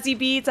 Kamikaze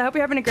Beats. I hope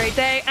you're having a great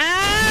day.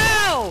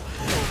 Ow!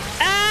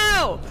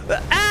 Ow!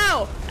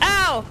 Ow!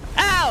 Ow!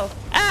 Ow!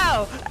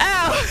 Ow!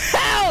 Ow!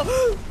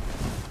 Ow!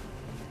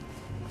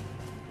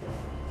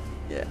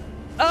 Yeah.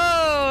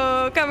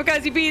 Oh,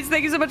 Kamikaze Beats,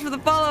 thank you so much for the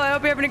follow. I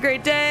hope you're having a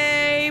great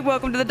day.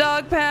 Welcome to the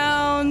dog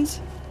pound.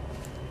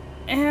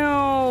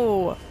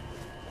 Ow.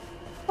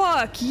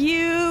 Fuck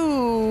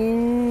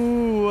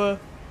you.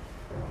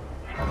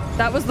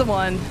 That was the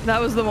one.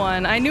 That was the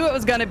one. I knew it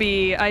was gonna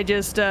be. I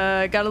just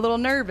got a little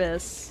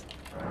nervous.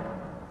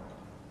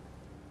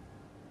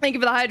 Thank you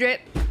for the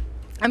hydrate.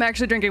 I'm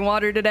actually drinking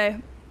water today.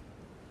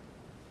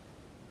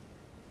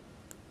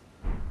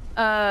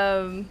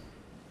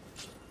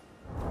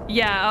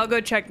 Yeah, I'll go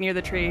check near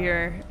the tree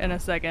here in a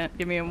second.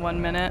 Give me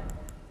 1 minute.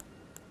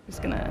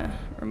 Just gonna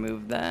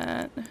remove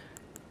that.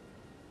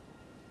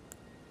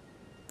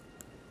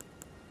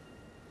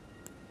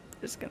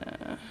 Just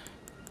gonna...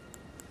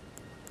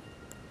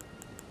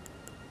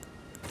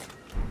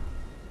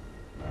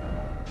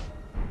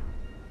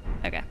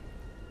 Okay.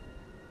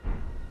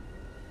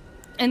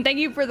 And thank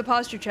you for the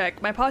posture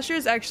check. My posture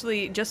is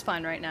actually just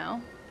fine right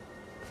now.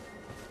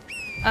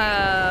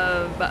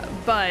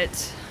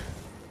 But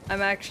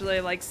I'm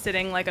actually like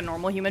sitting like a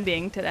normal human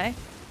being today.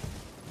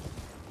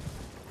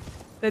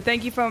 But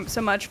thank you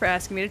so much for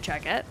asking me to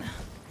check it.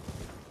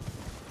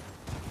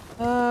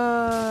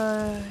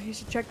 You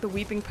should check the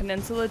Weeping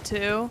Peninsula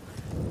too.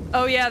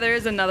 Oh yeah, there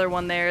is another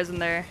one there, isn't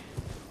there?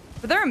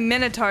 But there are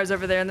minotaurs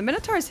over there, and the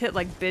minotaurs hit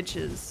like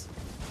bitches.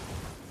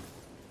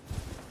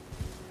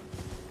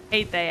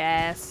 Hate they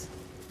ass.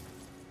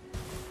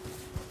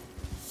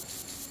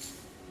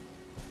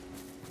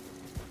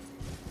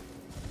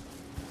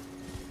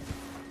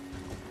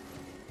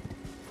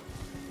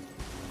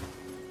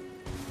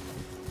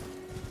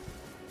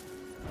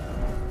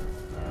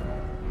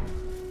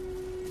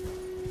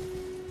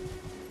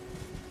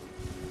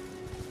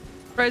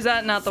 Or is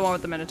that not the one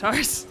with the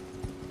minotaurs?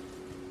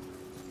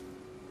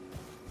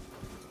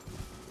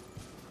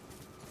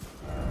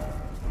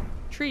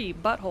 Tree,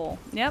 butthole.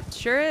 Yep,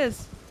 sure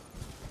is.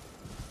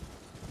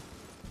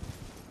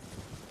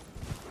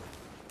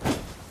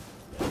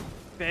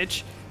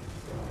 Bitch.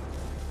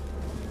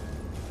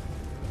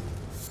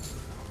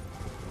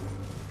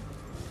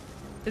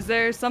 Is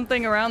there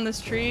something around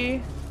this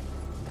tree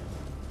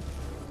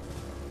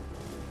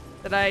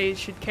that I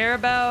should care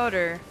about,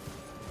 or?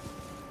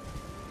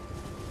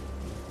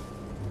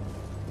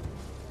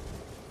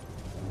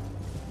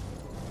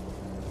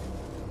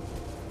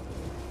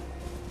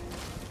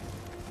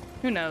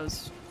 Who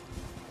knows?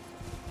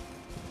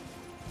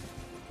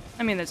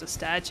 I mean, there's a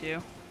statue.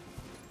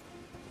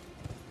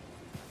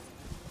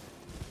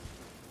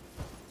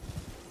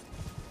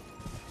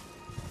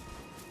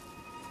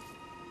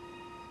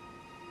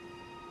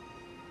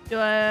 You'll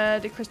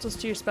add crystals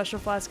to your special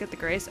flask at the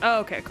Grace.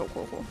 Oh, okay, cool,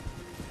 cool, cool.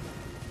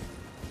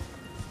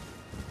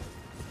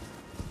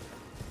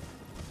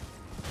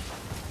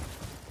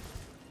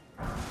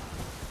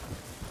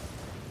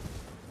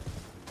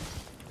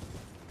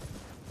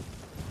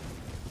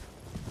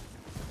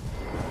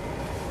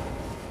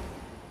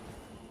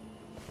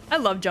 I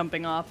love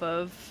jumping off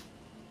of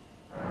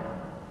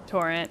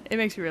Torrent. It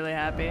makes me really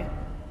happy.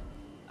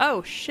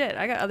 Oh shit,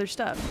 I got other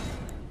stuff.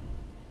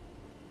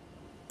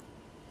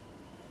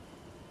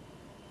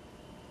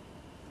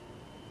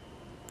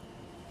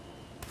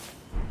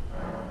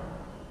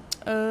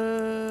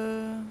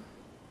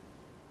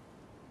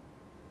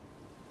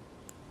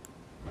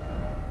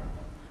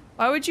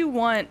 Why would you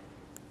want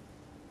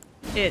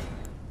it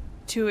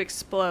to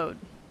explode?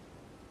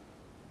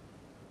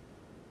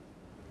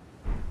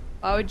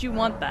 Why would you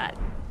want that?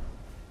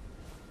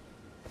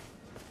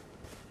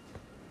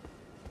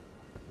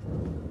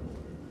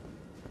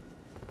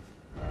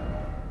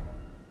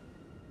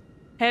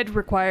 Head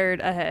required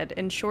ahead.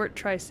 In short,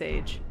 try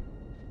Sage.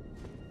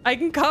 I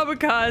can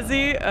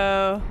kamikaze.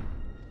 Oh.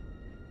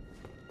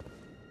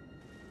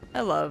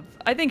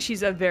 I think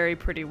she's a very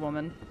pretty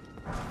woman.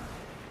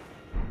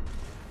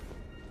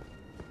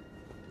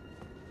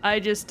 I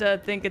just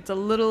think it's a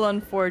little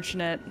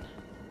unfortunate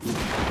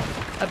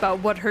about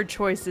what her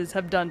choices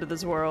have done to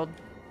this world.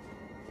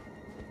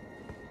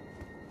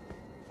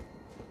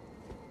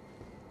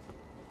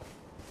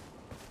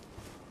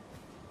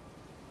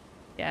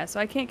 Yeah, so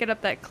I can't get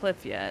up that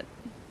cliff yet.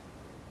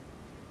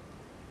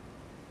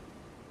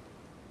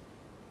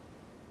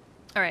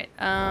 Alright,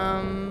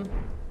 well,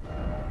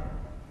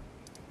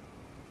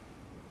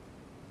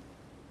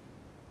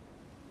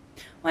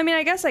 I mean,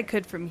 I guess I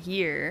could from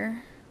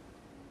here.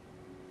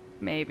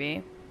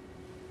 Maybe.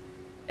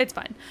 It's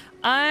fine.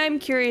 I'm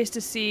curious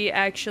to see,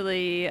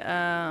 actually,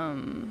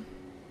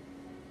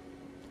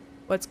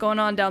 what's going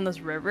on down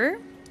this river.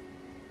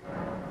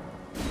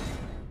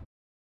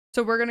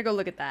 So we're gonna go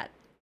look at that,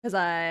 because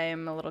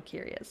I'm a little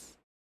curious.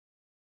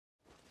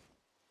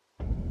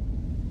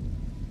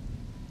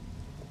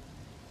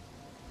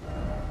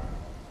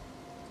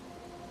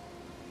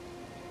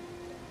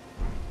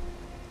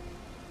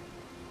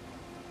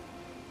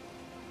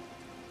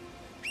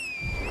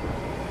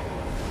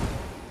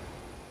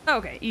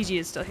 Okay, EG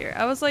is still here.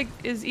 I was like,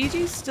 is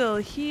EG still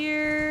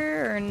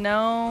here or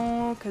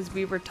no? Because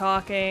we were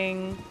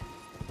talking.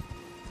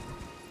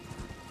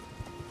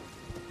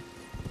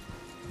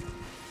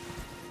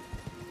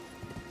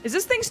 Is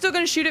this thing still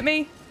gonna shoot at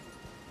me?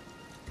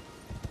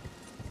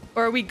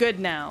 Or are we good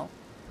now?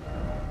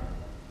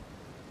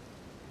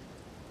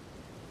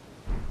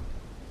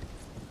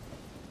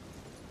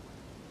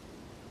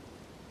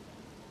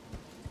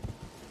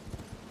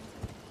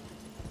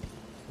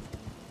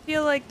 I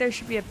feel like there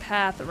should be a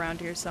path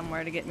around here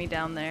somewhere to get me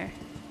down there.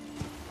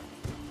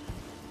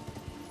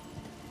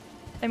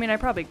 I mean, I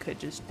probably could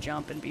just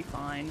jump and be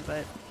fine,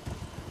 but...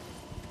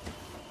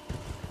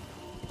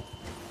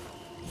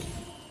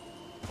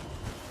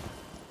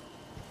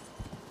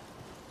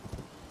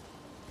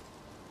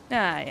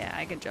 Ah, yeah,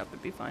 I can jump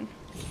and be fine.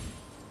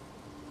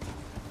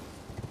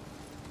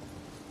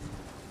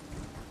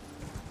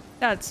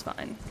 That's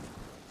fine.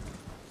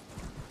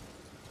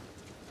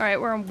 Alright,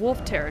 we're in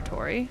wolf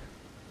territory.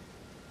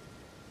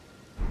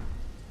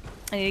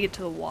 I need to get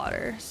to the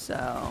water,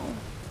 so...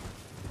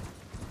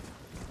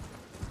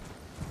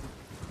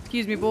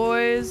 Excuse me,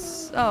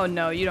 boys. Oh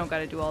no, you don't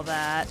gotta do all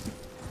that.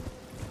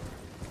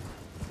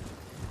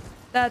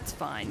 That's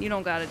fine. You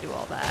don't gotta do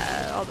all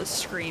that. All the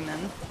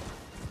screaming.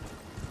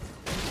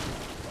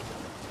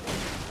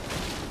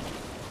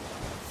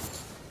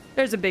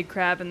 There's a big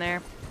crab in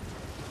there.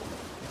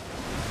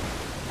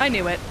 I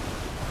knew it.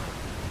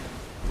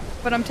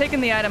 But I'm taking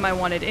the item I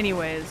wanted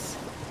anyways.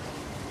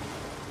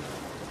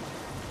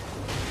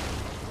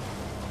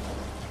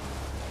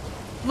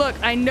 Look,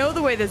 I know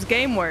the way this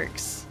game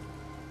works.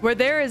 Where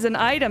there is an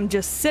item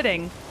just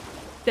sitting,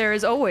 there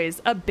is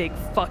always a big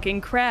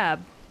fucking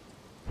crab.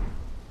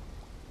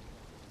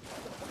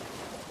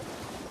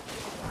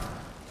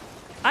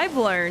 I've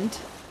learned.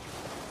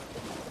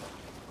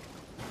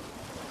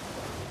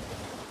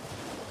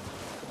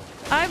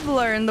 I've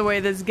learned the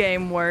way this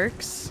game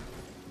works.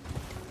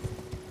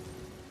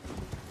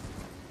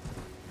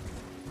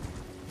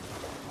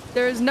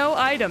 There is no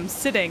item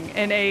sitting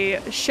in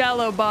a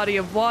shallow body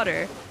of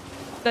water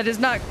that is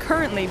not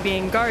currently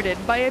being guarded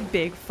by a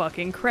big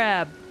fucking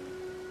crab.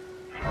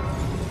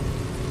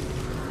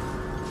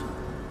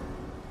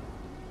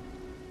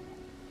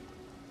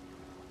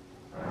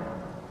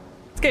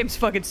 This game's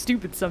fucking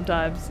stupid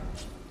sometimes.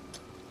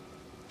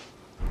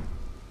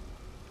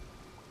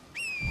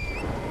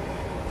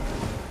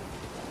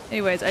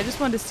 Anyways, I just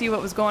wanted to see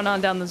what was going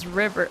on down this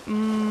river.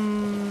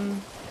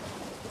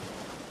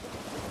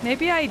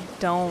 Maybe I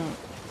don't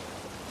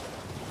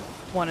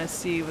want to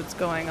see what's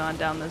going on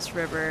down this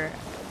river.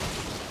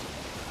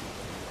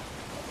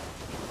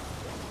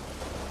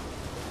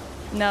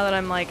 Now that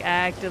I'm like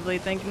actively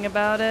thinking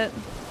about it.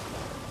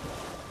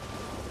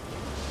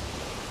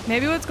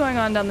 Maybe what's going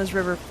on down this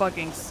river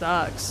fucking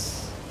sucks.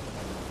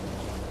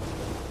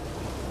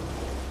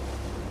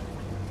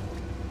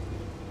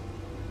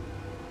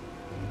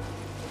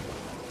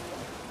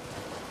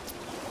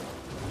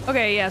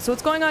 Okay, yeah, so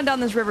what's going on down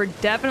this river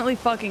definitely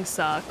fucking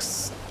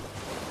sucks.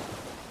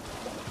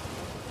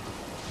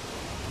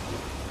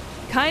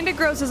 Kinda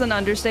gross is an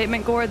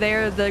understatement, Gore. They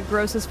are the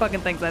grossest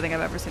fucking things I think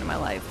I've ever seen in my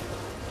life.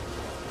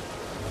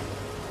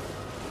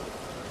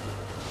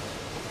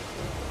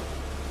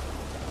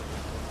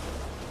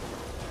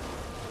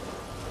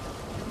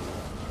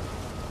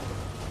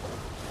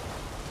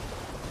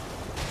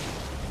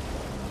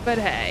 But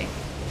hey.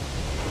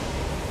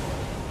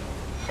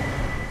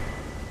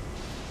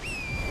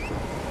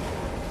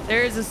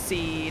 There's a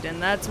seed,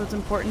 and that's what's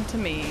important to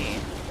me.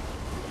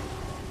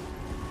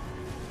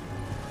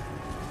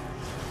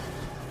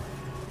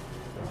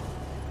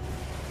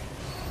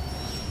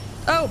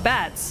 Oh,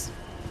 bats.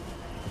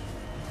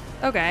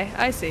 Okay,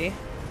 I see.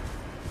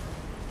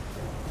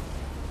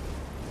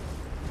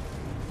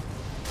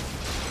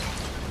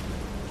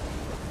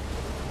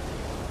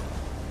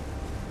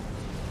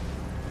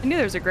 I knew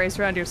there was a grace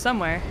around here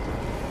somewhere.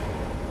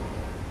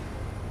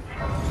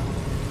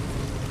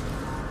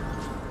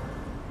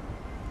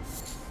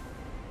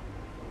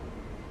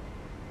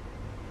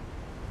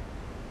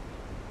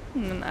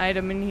 An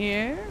item in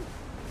here.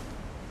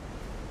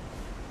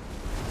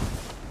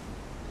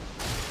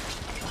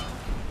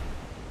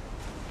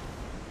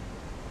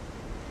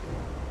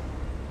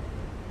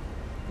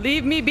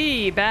 Leave me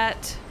be,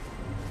 bat.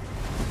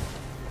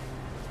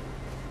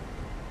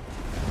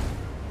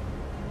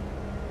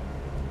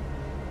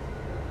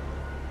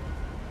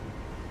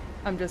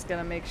 I'm just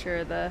gonna make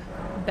sure the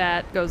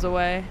bat goes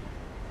away.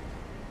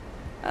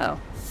 Oh.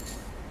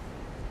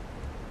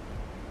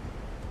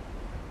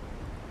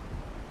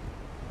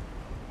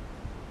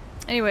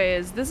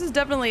 Anyways, this is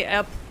definitely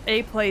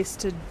a place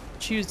to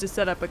choose to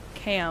set up a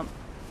camp.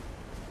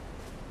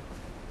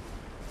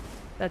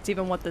 That's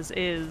even what this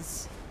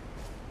is.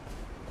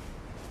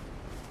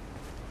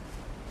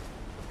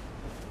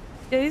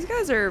 Yeah, these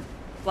guys are,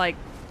 like,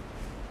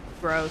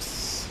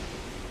 gross.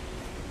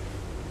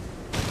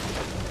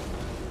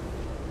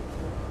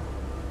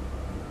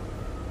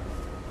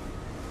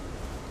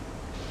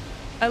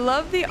 I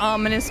love the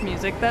ominous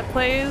music that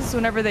plays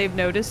whenever they've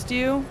noticed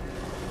you.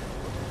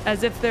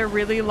 As if they're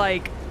really,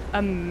 like,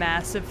 a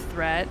massive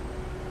threat.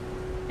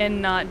 And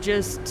not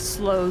just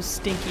slow,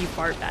 stinky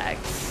fart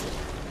bags.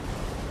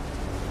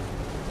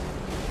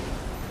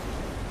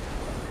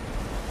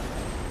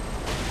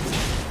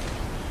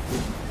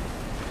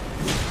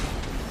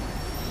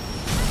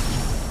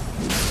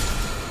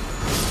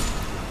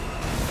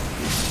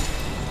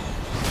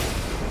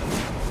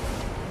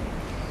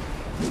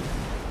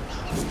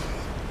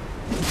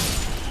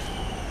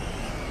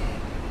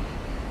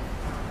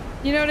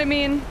 You know what I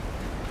mean?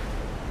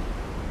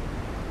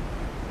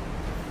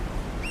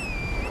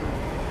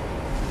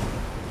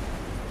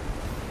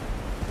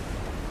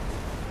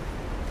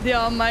 The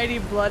almighty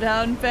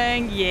Bloodhound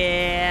Fang?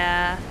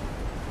 Yeah.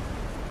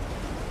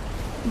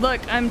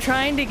 Look, I'm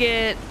trying to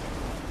get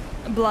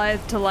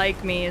Blythe to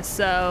like me,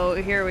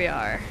 so here we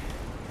are.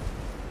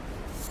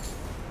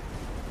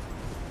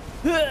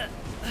 I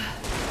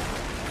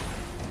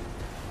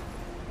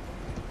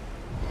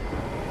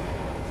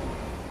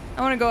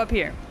want to go up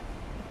here.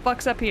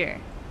 Fuck's up here.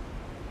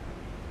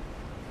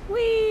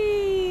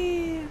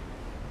 Whee!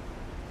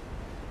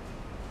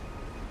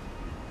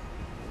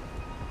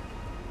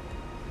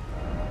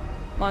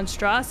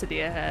 Monstrosity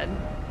ahead.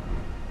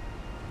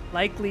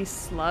 Likely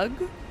slug?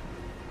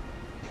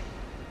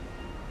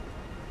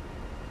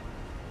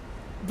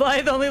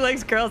 Blythe only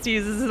likes girls who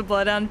uses the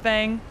Bloodhound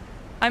Fang.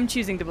 I'm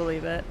choosing to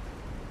believe it.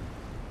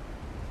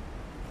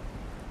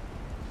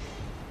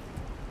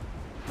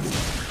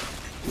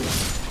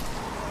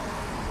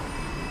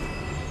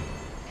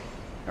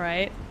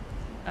 Alright.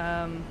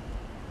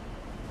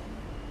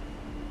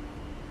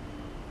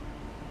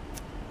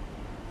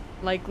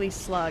 Likely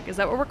slug. Is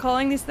that what we're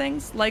calling these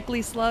things?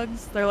 Likely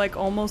slugs? They're like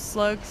almost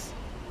slugs.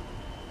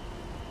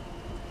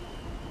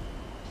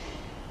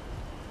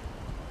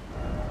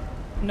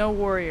 No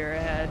warrior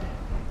ahead.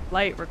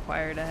 Light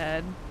required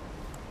ahead.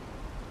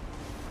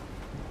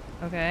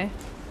 Okay.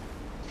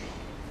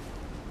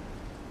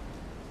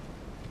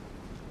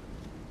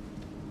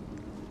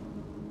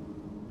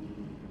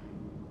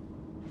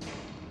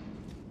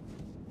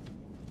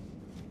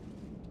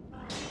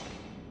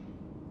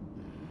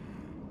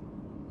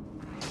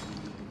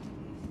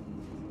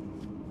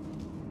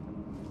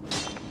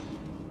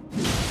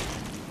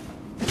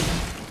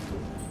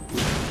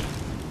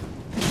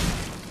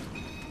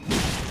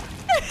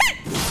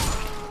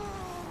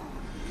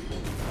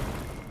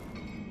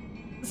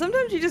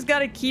 Sometimes you just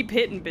gotta keep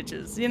hitting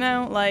bitches, you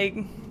know? Like,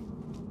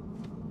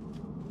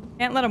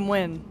 can't let them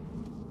win.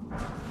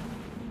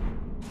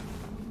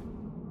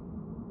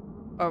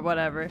 Or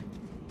whatever.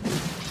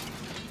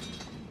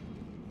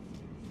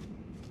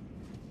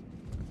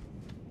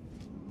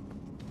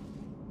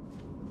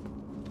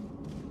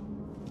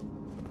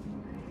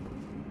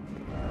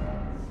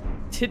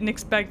 Didn't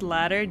expect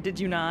ladder, did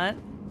you not?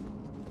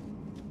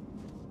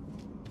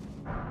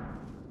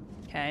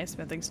 Okay,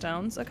 smithing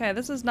stones. Okay,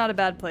 this is not a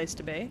bad place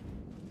to be.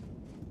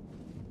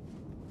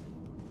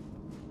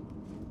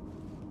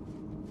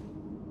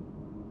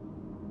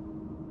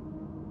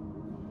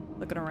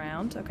 Looking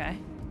around, okay.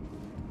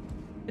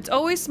 It's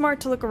always smart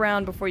to look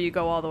around before you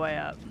go all the way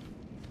up.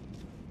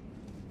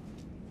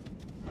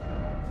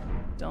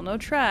 Still no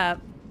trap.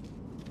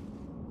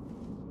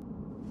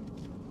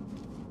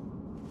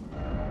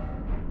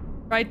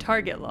 Try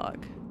target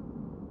log.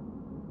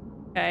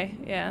 Okay,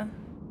 yeah.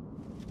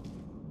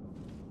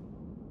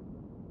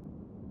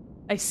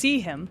 I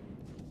see him.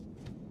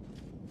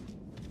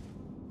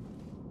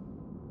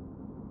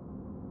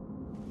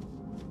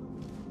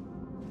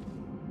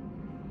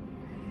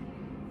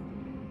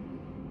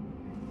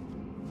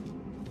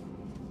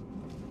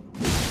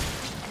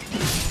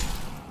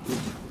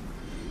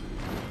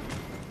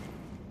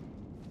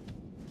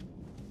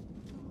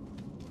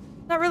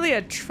 Not really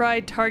a try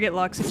target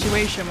lock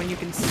situation when you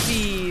can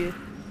see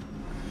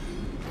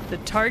the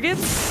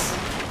targets,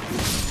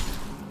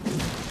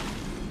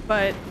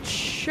 but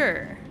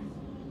sure.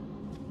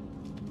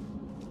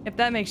 If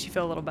that makes you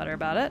feel a little better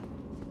about it.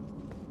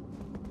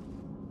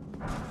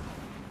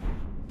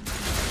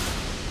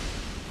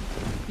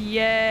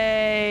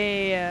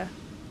 Yay!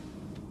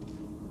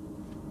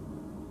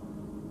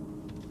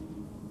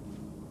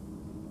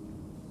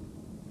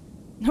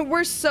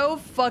 We're so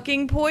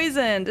fucking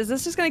poisoned. Is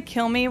this just gonna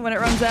kill me when it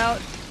runs out?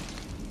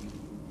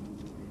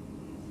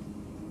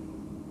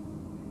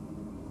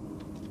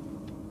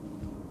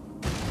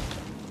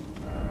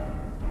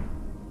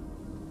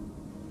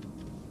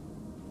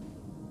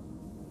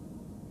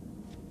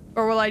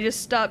 Or will I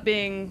just stop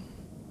being...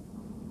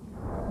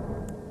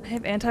 I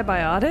have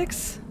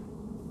antibiotics?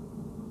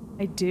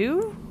 I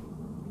do?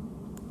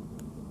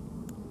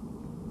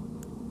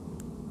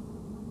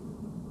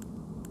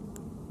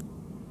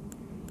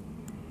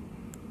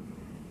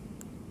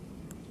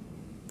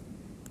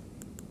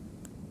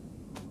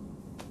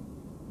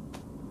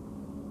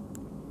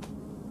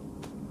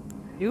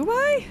 Do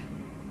I?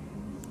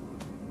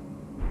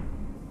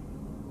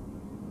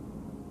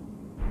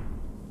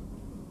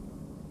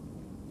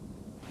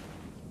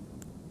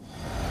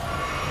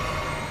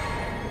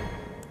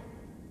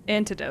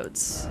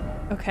 Antidotes.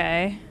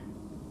 Okay.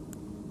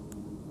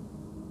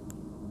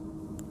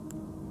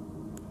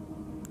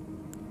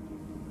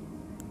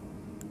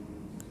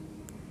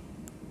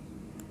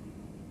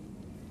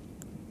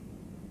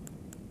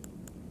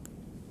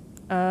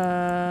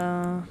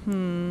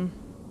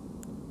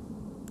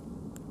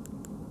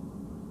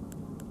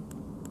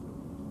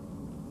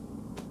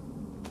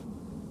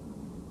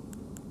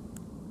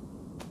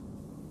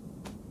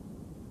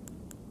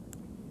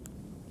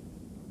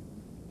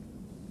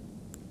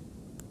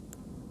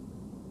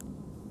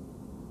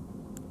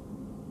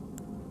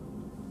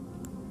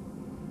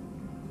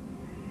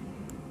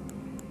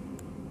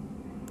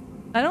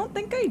 I don't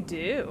think I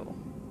do.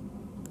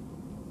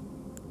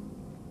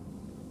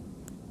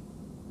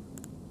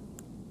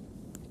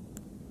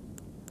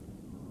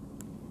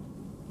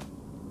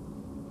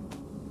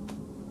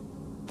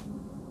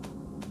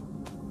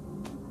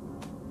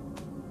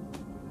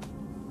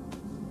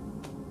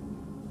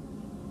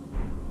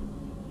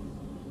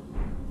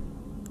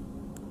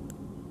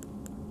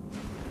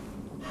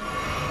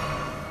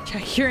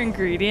 Check your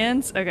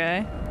ingredients.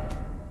 Okay.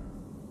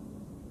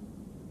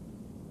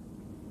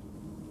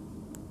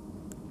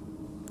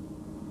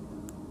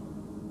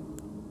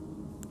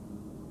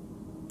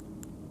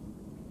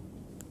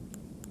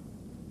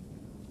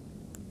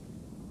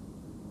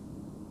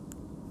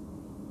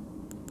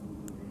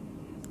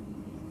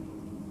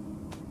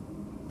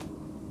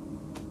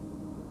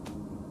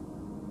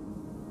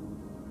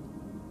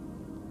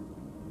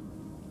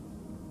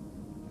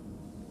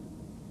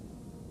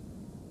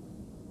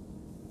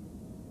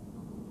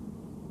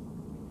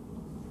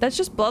 That's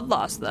just blood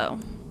loss, though.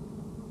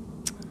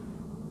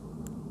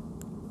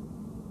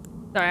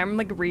 Sorry, I'm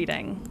like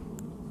reading.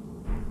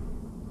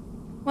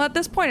 Well, at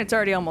this point, it's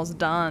already almost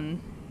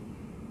done.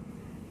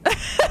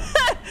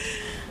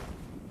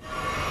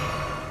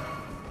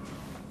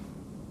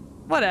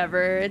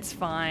 Whatever, it's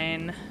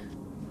fine.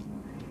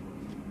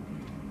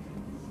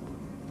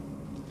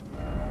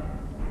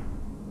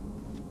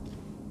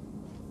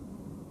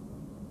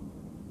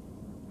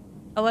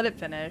 I'll let it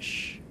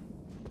finish.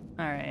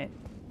 All right.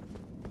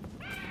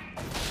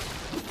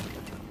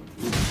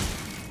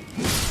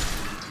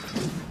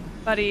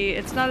 Buddy,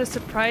 it's not a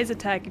surprise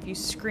attack if you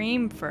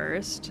scream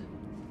first.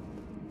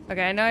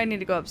 Okay, I know I need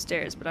to go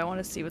upstairs, but I want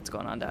to see what's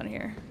going on down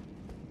here.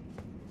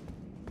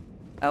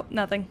 Oh,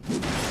 nothing.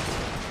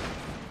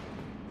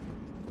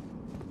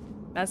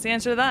 That's the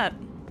answer to that.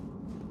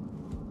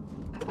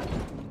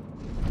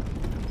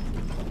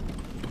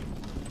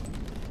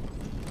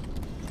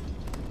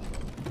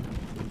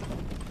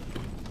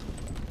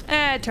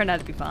 It turned out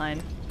to be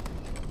fine.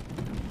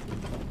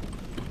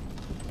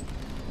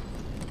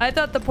 I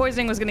thought the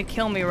poisoning was gonna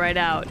kill me right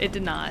out. It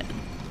did not.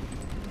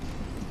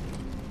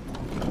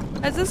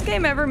 Has this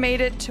game ever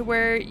made it to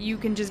where you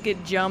can just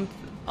get jumped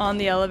on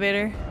the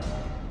elevator?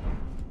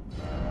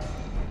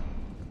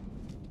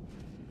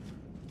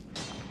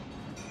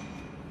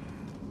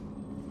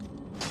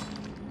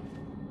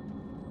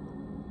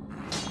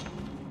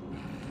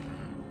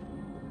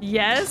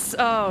 Yes?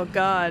 Oh,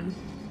 God.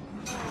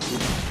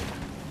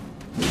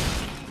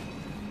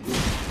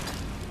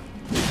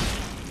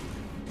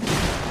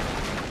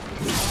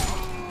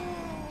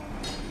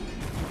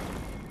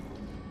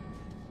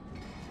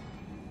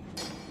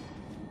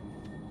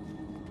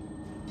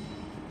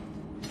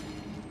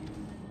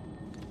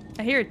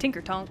 I hear a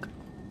tinker tonk.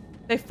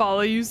 They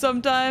follow you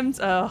sometimes?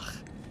 Ugh.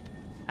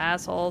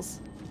 Assholes.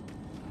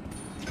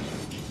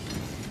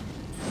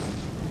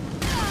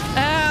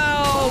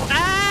 Ow!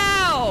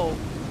 Ow!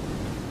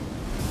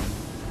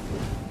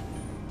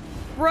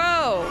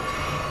 Bro!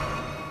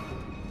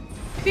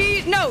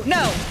 No,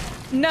 no!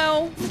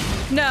 No!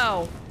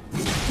 No!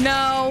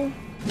 No!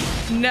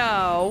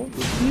 No!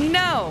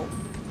 No!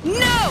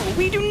 No!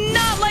 We do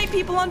not light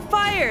people on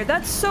fire!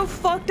 That's so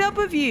fucked up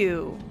of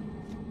you!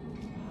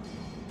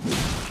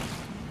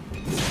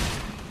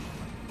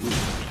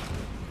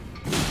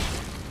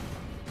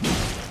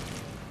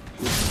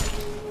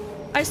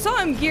 I saw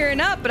him gearing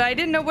up, but I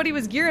didn't know what he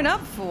was gearing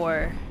up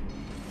for.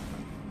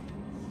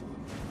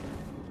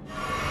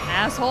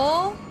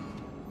 Asshole.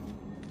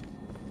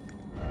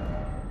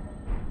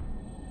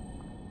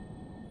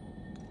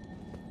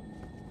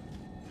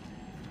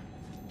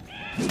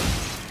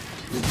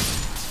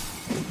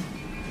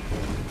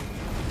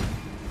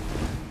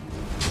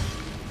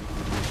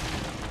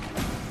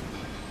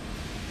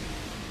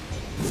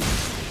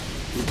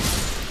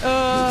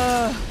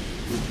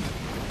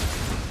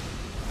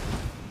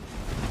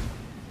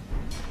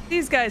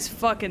 These guys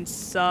fucking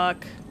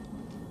suck.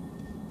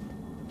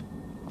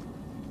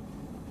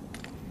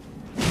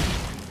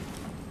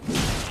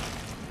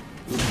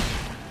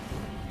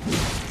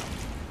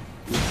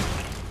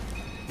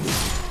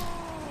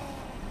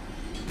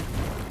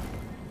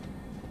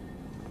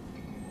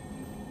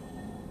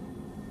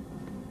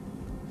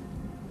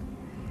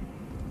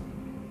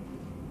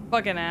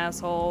 Fucking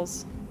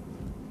assholes.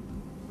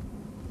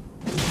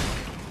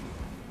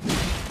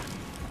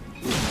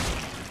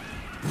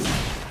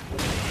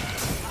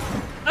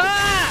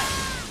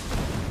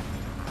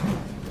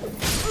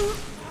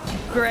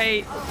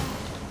 Great.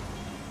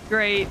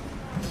 Great.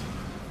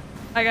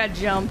 I got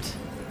jumped.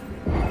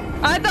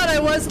 I thought I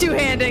was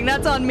two-handing.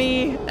 That's on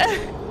me.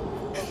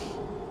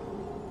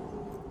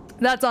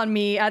 That's on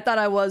me. I thought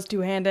I was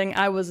two-handing.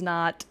 I was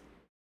not.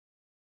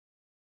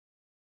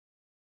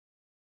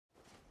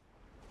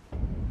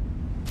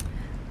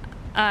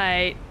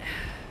 Alright.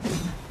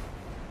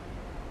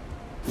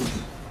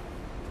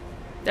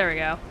 There we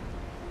go.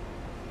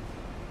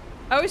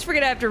 I always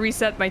forget I have to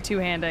reset my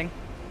two-handing.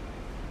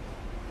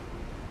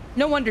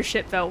 No wonder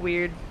shit felt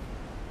weird.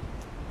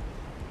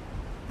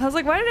 I was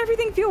like, why did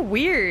everything feel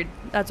weird?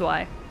 That's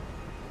why.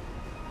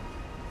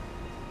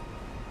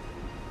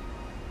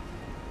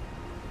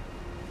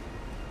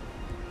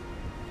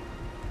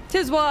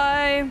 Tis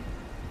why.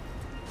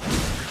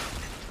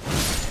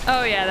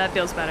 Oh yeah, that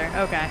feels better.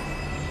 Okay.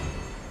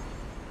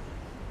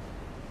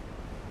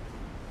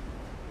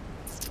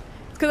 It's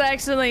because I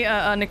accidentally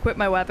unequipped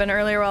my weapon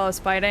earlier while I was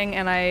fighting,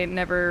 and I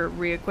never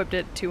re-equipped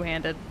it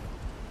two-handed.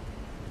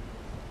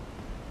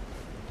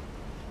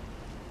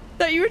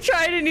 thought you were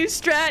trying a new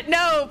strat.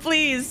 No,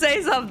 please,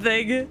 say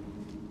something.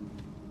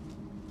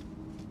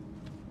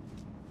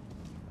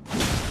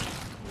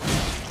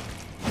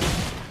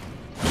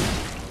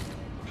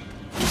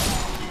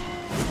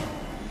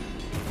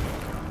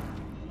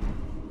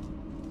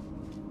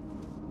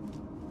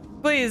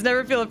 Please,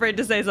 never feel afraid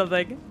to say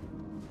something.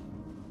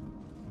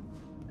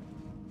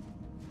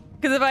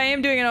 Because if I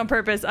am doing it on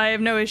purpose, I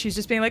have no issues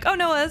just being like, oh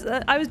no,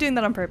 I was doing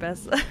that on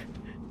purpose.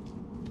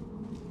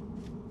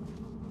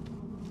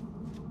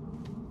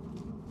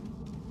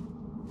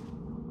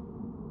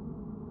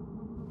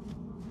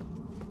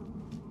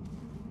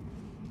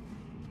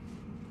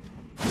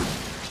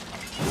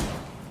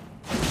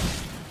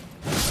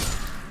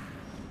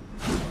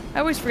 I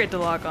always forget to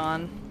lock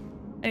on.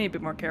 I need to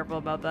be more careful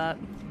about that.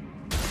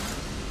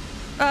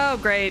 Oh,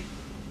 great.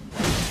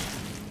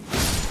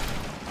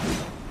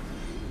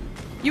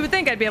 You would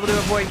think I'd be able to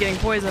avoid getting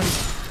poisoned.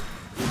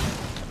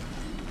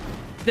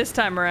 This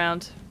time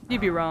around. You'd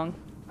be wrong.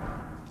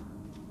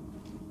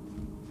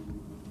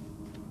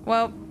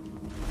 Well.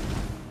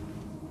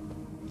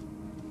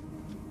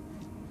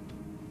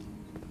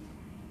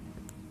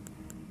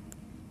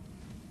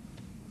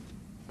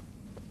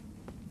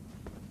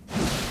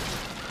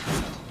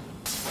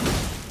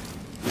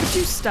 Would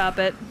you stop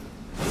it?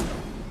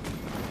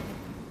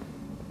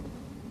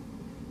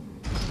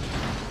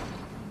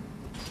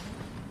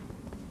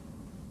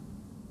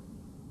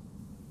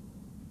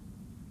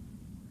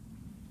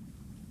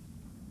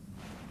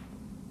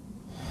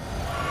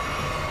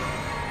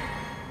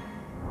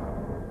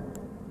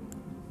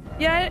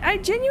 Yeah, I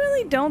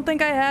genuinely don't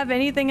think I have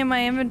anything in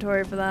my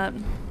inventory for that.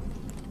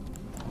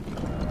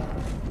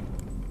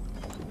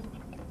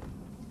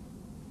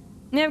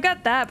 Yeah, I've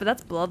got that, but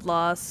that's blood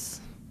loss.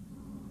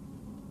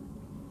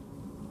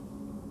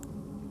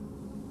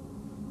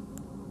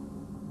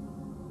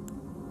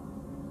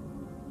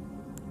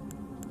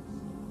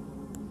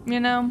 You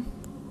know?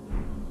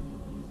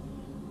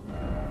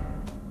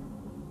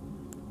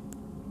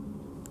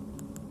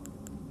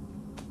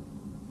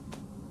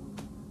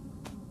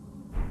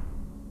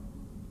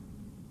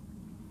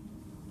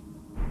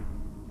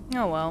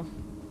 Oh well.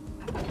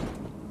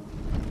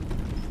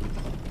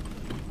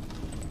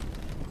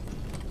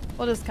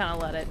 We'll just kind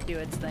of let it do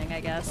its thing,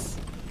 I guess.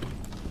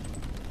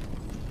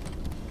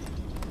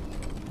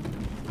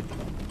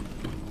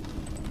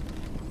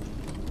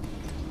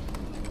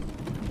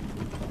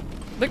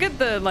 Look at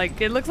the,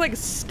 like, it looks like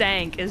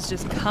stank is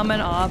just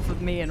coming off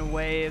of me in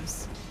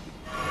waves.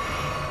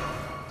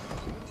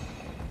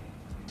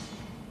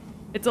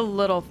 It's a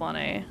little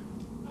funny.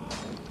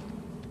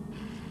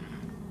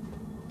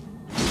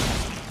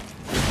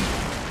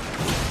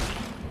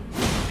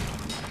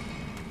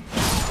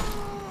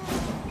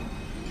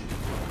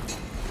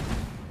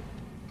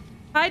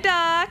 Hi,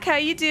 Doc. How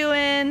you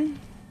doing?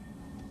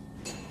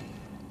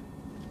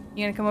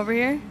 You gonna come over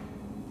here?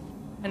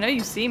 I know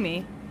you see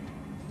me.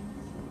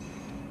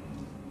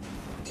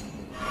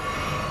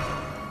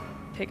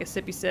 Take a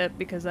sippy sip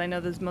because I know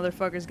this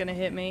motherfucker's gonna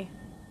hit me.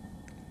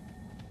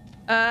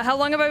 How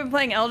long have I been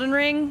playing Elden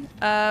Ring?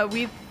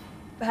 We've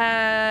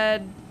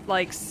had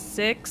like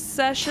 6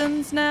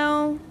 sessions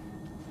now.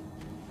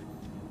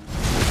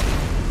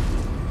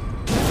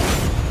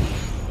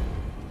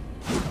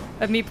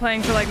 Of me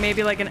playing for like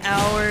maybe like an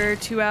hour,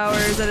 2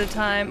 hours at a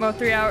time. Well,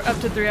 3 hours, up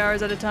to 3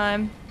 hours at a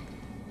time.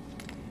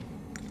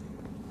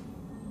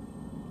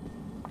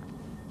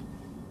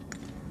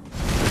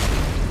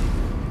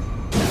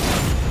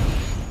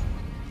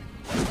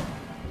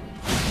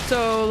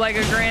 So like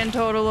a grand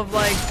total of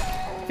like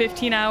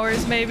 15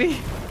 hours maybe.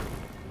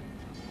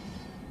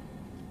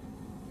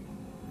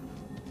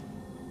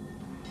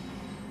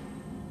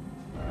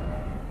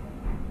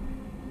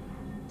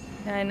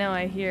 And I know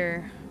I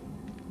hear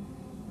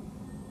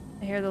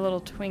the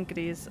little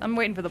twinkities. I'm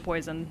waiting for the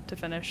poison to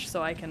finish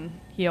so I can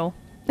heal.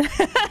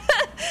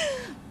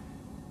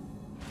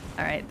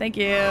 Alright, thank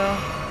you.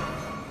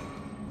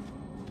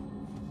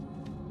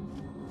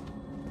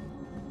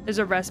 There's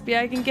a recipe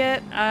I can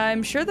get?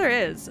 I'm sure there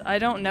is. I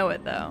don't know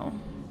it though.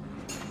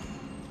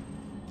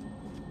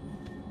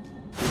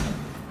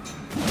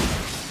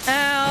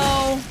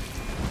 Ow!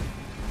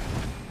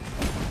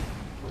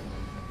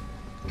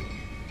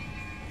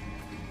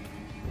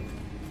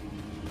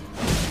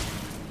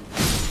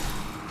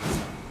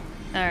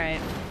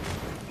 Alright.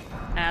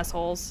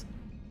 Assholes.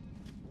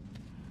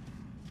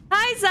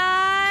 Hi,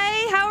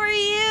 Zai! How are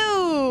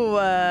you?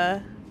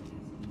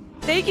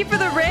 Thank you for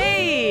the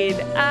raid!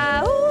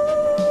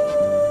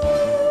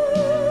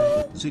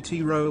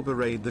 ZT Robo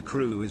raid, the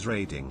crew is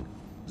raiding.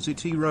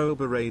 ZT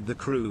Robo raid, the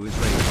crew is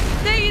raiding.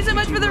 Thank you so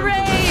much for the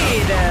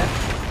raid!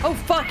 Oh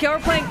fuck, y'all are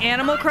playing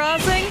Animal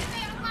Crossing?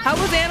 How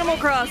was Animal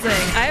Crossing?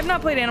 I have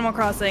not played Animal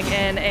Crossing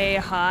in a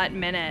hot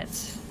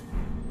minute.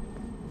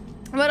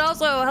 But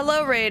also,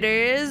 hello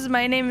Raiders,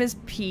 my name is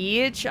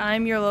Peach,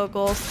 I'm your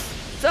local...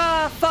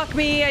 Ah, fuck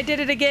me, I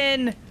did it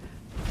again!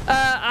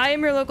 I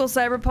am your local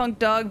cyberpunk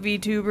dog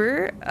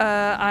VTuber.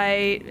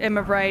 I am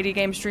a variety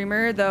game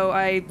streamer, though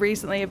I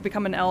recently have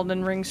become an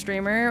Elden Ring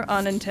streamer,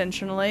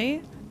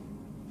 unintentionally.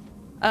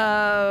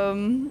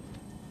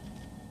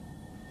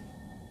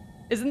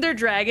 Isn't there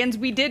dragons?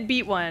 We did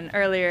beat one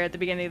earlier at the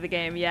beginning of the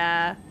game,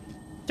 yeah.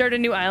 Start a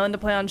new island to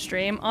play on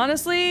stream.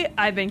 Honestly,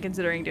 I've been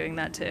considering doing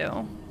that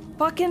too.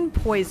 Fucking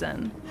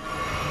poison.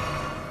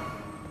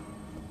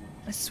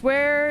 I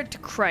swear to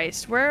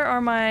Christ, where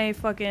are my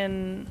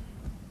fucking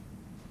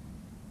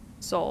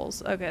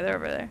souls? Okay, they're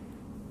over there.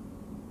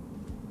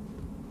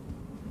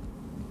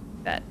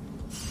 Bet.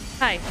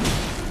 Hi.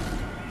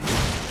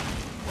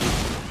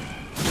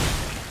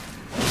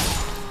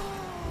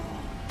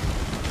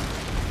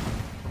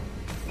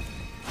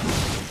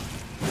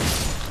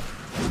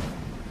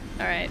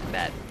 Alright,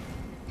 bet.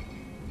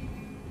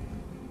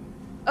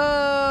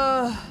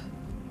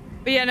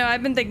 But yeah, no,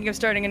 I've been thinking of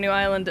starting a new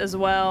island as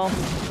well.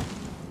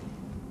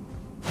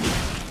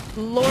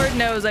 Lord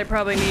knows I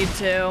probably need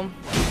to.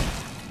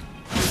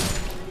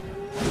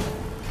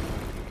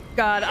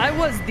 God, I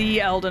was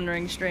the Elden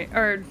Ring stream,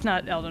 or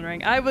not Elden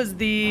Ring. I was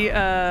the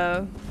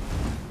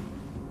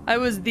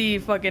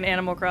fucking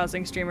Animal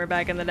Crossing streamer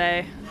back in the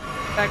day.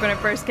 Back when it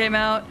first came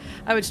out,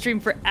 I would stream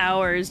for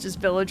hours just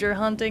villager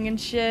hunting and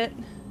shit.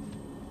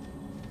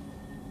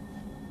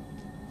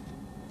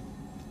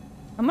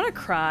 I'm gonna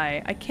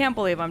cry. I can't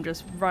believe I'm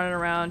just running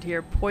around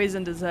here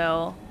poisoned as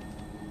hell.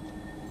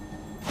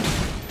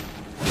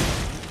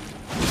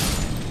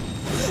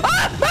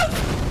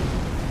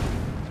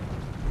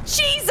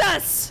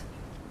 Jesus!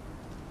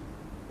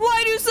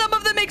 Why do some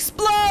of them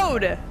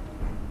explode?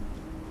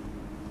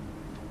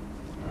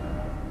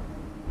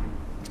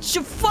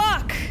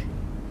 Fuck!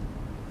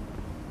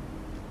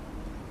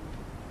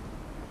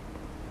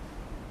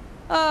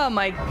 Oh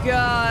my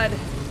god.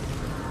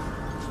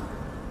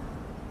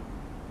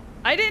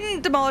 I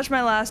didn't demolish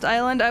my last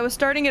island. I was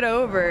starting it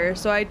over,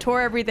 so I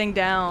tore everything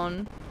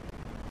down.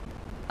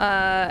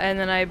 And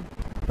then I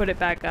put it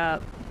back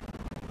up.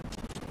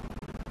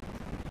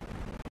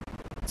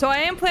 So I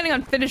am planning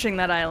on finishing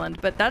that island,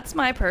 but that's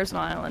my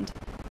personal island.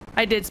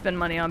 I did spend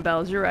money on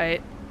bells, you're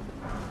right.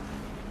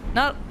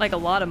 Not like a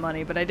lot of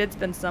money, but I did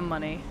spend some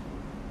money.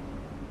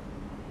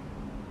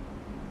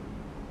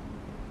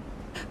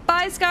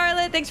 Bye,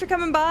 Scarlett. Thanks for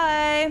coming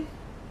by.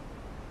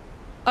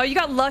 Oh, you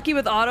got lucky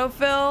with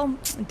autofill?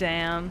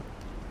 Damn.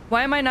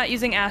 Why am I not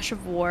using Ash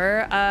of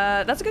War?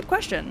 That's a good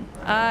question.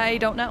 I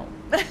don't know.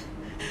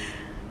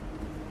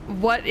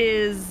 What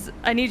is...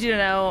 I need you to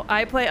know,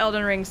 I play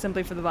Elden Ring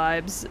simply for the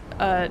vibes,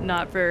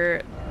 not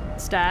for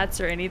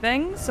stats or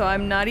anything, so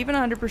I'm not even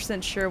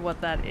 100% sure what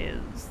that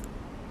is.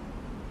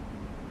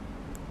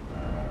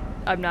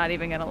 I'm not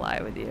even gonna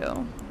lie with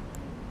you.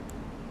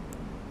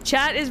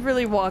 Chat is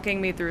really walking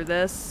me through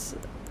this,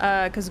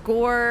 because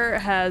Gore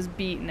has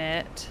beaten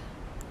it.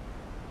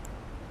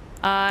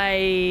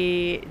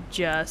 I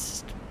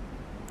just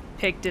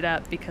picked it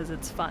up because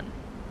it's fun.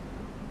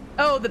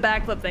 Oh, the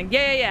backflip thing.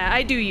 Yeah,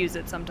 I do use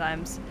it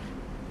sometimes.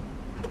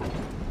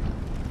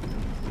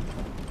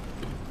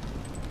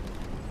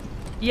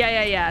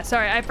 Yeah.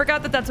 Sorry, I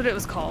forgot that that's what it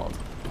was called.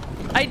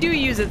 I do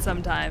use it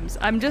sometimes.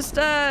 I'm just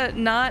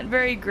not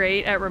very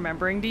great at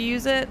remembering to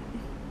use it.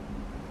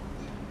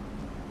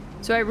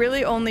 So I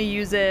really only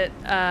use it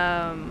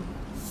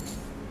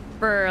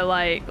for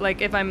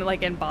like if I'm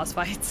like in boss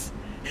fights.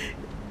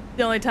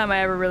 The only time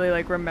I ever really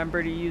like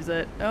remember to use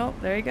it. Oh,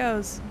 there he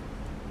goes.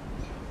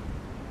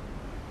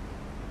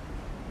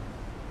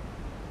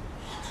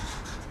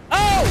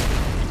 Oh!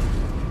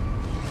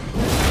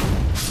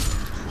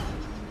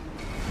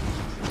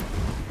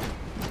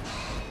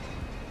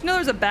 You know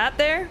there's a bat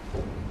there?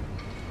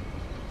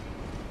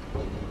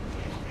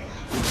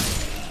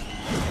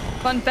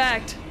 Fun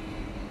fact.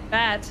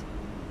 Bat.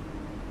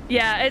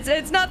 Yeah,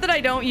 it's not that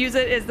I don't use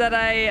it, it's that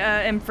I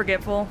am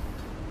forgetful.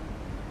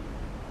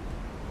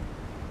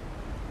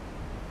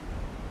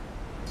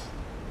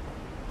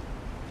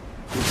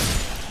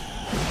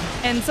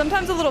 And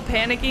sometimes a little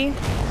panicky.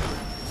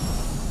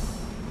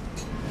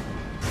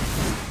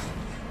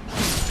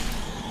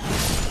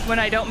 When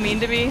I don't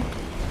mean to be.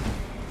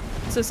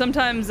 So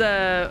sometimes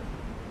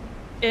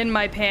in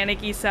my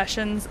panicky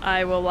sessions,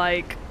 I will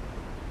like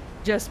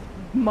just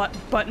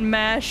button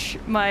mash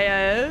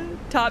my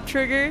top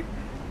trigger.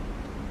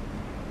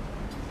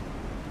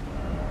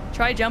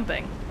 Try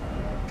jumping.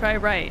 Try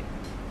right.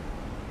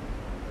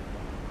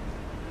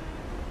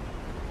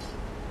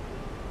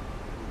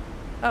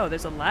 Oh,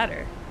 there's a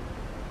ladder.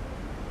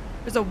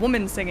 There's a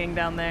woman singing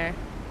down there.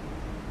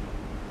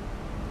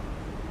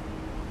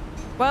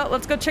 Well,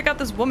 let's go check out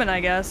this woman, I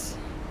guess.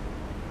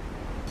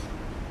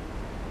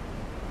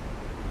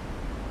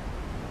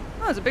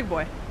 Oh, it's a big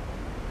boy.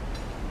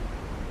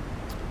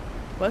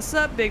 What's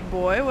up, big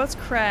boy? What's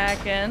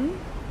crackin'?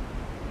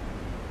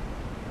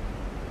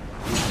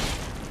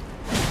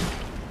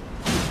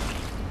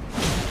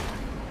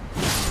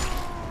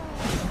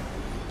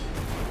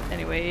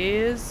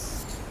 Anyways.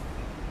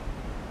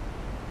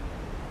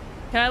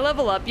 Can I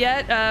level up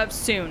yet?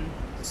 Soon.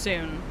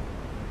 Soon.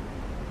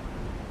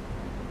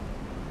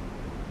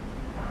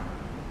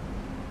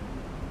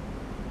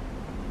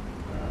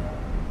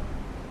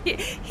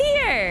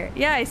 Here!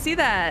 Yeah, I see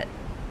that.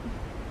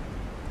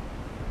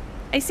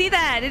 I see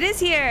that. It is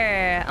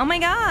here. Oh my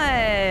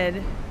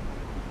god.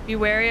 Be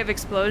wary of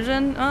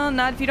explosion? Oh,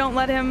 not if you don't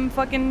let him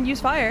fucking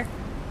use fire.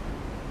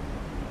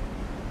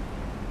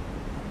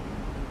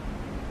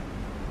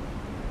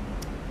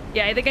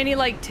 Yeah, I think I need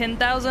like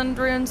 10,000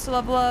 runes to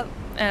level up,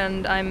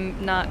 and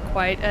I'm not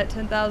quite at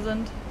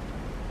 10,000.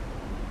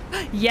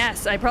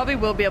 Yes, I probably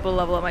will be able to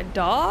level up my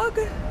dog.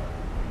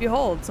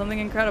 Behold, something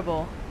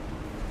incredible.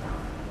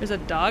 There's a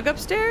dog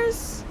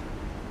upstairs?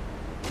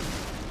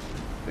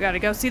 We gotta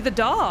go see the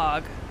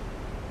dog.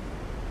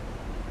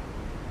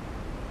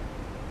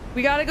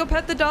 We gotta go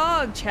pet the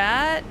dog,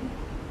 chat.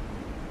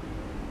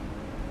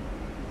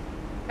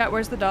 Chat,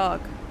 where's the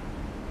dog?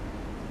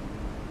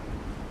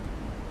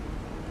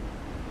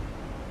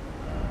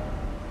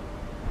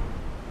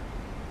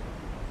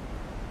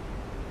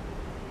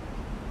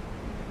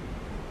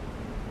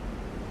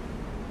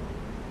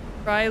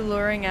 Try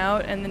luring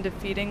out and then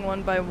defeating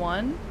one by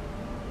one.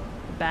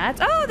 Bats?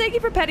 Oh, thank you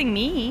for petting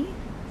me.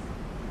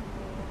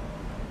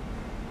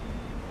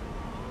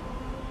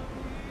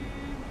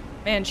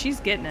 Man,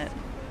 she's getting it.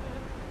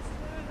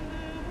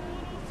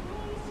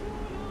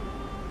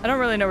 I don't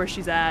really know where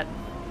she's at.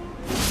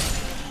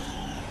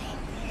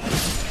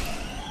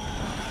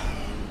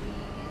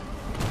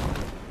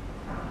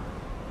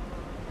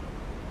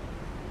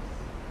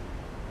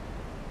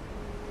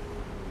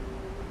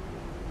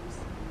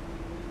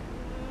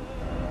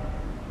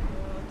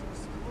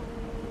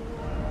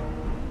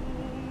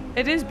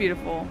 It is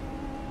beautiful.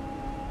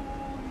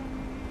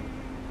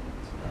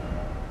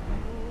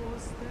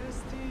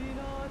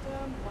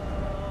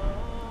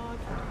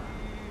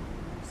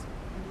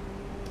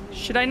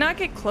 Should I not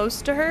get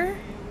close to her?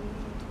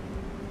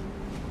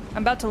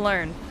 I'm about to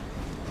learn.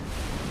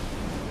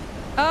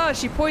 Oh,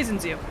 she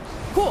poisons you.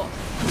 Cool.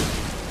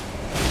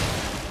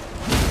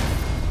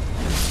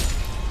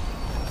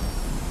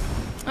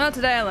 Well,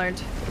 today I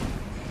learned.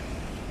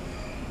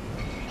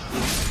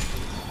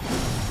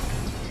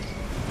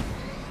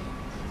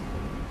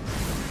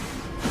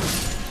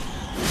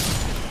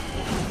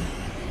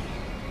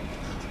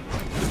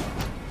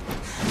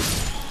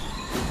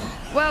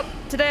 Well,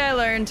 today I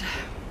learned.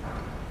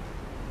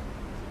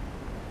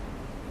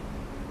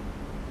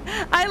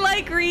 I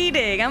like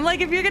reading. I'm like,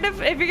 if you're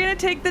gonna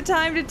take the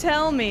time to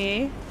tell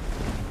me,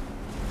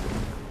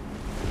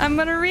 I'm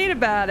gonna read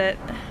about it.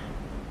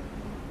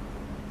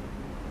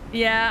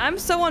 Yeah, I'm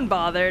so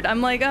unbothered.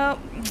 I'm like, oh,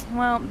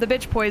 well, the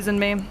bitch poisoned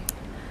me.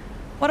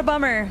 What a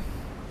bummer.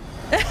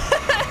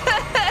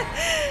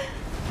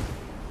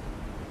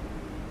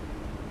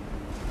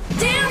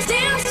 Dance,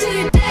 dance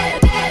to the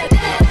dead.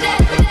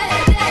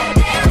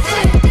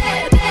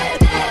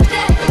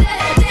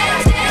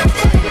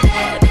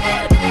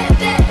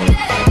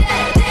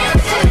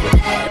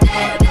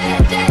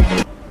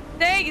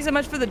 Thank you so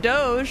much for the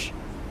doge.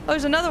 Oh,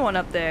 there's another one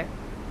up there.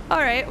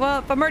 Alright, well,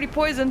 if I'm already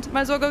poisoned,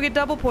 might as well go get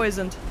double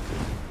poisoned.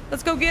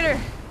 Let's go get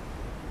her.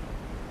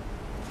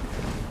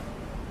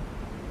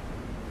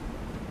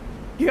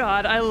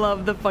 God, I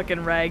love the fucking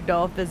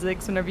ragdoll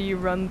physics whenever you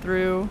run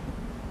through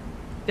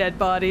dead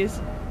bodies.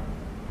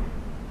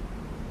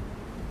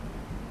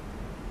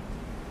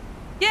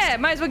 Yeah,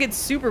 might as well get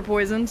super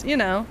poisoned, you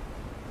know.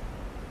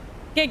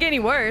 Can't get any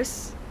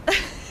worse.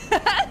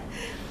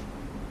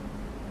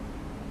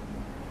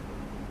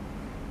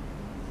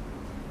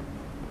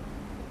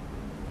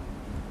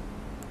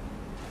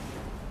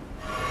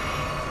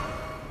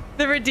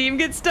 The redeem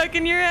gets stuck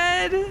in your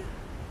head?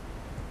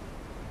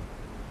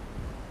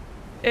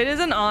 It is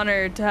an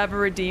honor to have a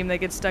redeem that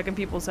gets stuck in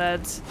people's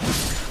heads.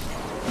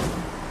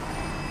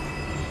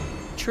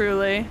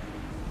 Truly.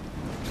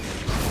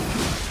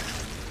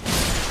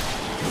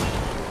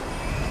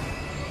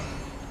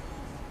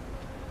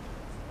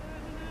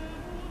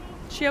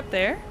 Is she up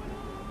there?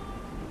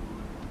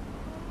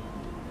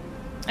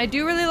 I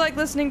do really like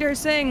listening to her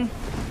sing.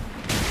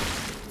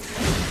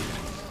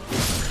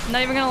 I'm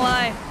not even gonna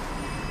lie.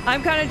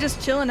 I'm kind of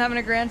just chilling, having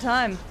a grand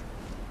time.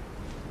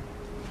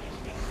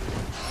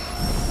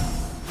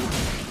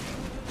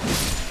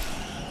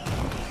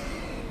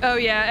 Oh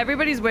yeah,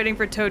 everybody's waiting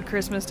for Toad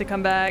Christmas to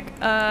come back.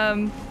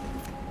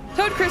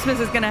 Toad Christmas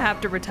is gonna have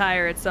to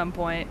retire at some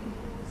point.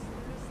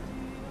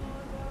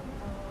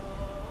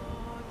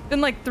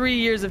 Been like 3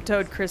 years of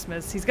Toad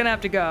Christmas. He's gonna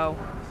have to go.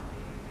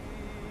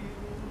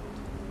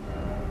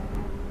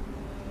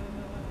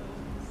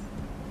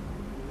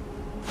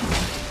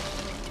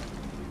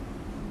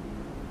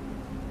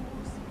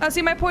 Oh,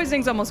 see, my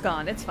poisoning's almost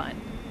gone. It's fine.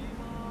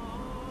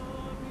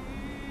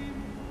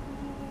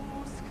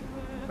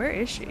 Where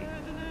is she?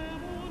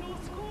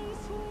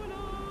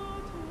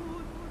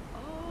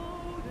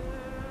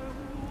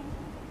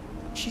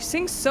 She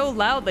sings so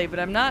loudly, but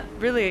I'm not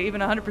really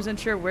even 100%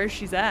 sure where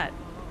she's at.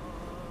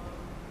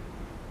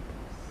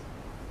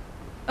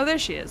 Oh, there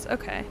she is.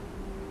 Okay.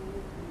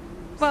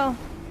 Well.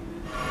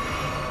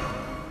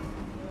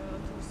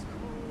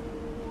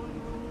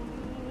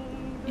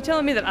 You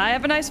telling me that I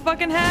have a nice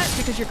fucking hat?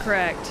 Because you're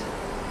correct.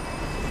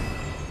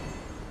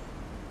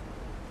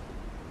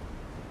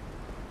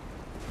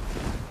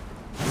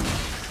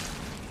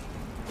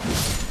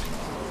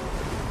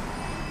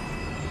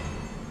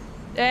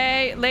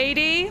 Hey,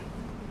 lady.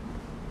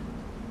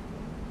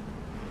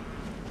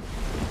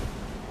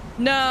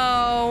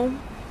 No.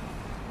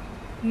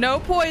 No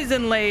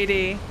poison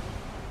lady.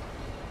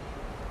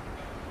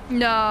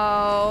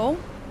 No.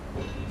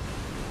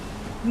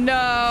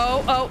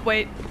 No. Oh,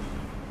 wait.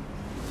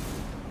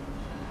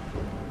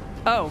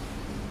 Oh.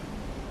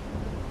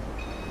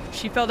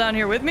 She fell down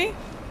here with me?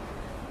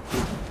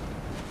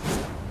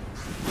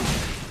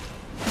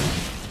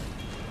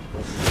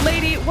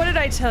 Lady, what did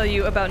I tell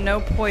you about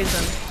no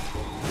poison?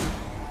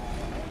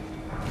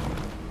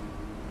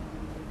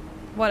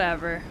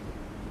 Whatever.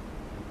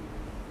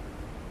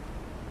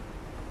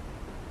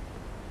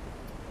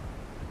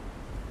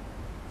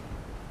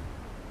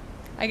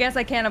 I guess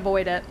I can't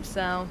avoid it,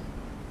 so...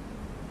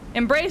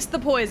 Embrace the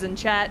poison,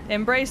 chat.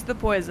 Embrace the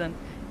poison.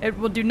 It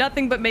will do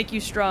nothing but make you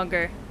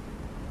stronger.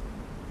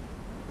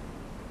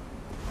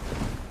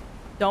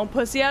 Don't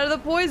pussy out of the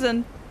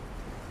poison.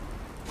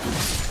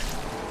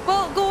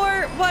 Well,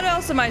 Gore, what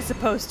else am I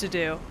supposed to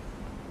do?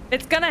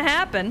 It's gonna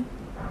happen.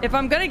 If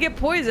I'm gonna get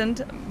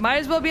poisoned, might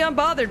as well be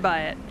unbothered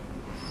by it.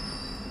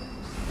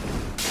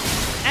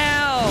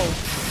 Ow!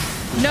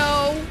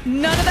 No,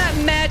 none of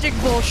that magic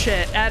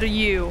bullshit out of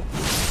you.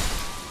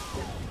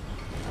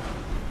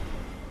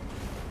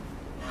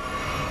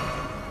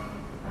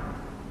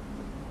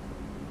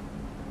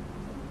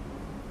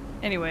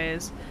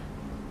 Anyways.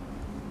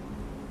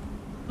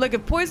 Look,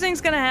 if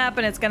poisoning's gonna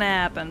happen, it's gonna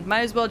happen.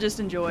 Might as well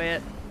just enjoy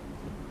it.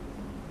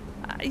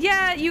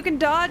 Yeah, you can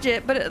dodge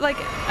it, but like,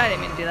 I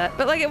didn't mean to do that.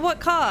 But like, at what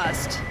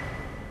cost?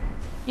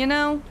 You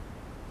know?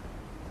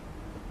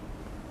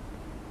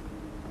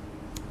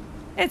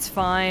 It's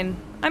fine.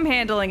 I'm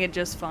handling it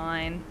just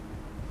fine.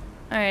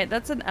 Alright,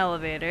 that's an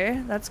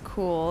elevator. That's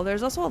cool.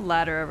 There's also a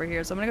ladder over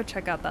here, so I'm gonna go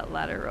check out that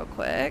ladder real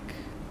quick.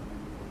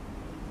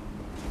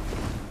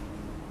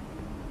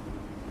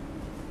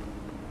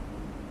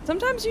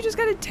 Sometimes you just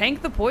gotta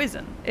tank the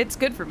poison. It's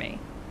good for me.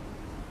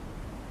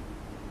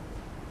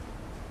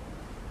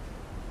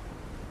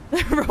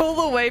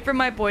 Roll away from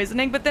my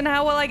poisoning, but then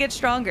how will I get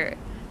stronger?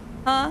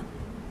 Huh?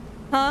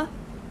 Huh?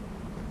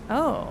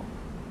 Oh.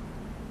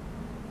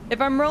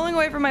 If I'm rolling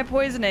away from my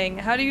poisoning,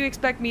 how do you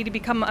expect me to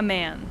become a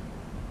man?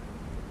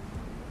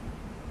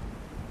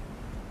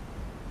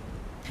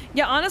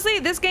 Yeah, honestly,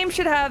 this game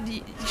should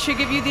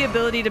give you the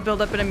ability to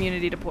build up an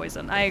immunity to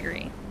poison. I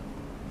agree.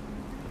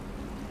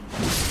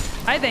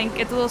 I think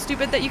it's a little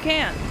stupid that you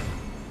can't.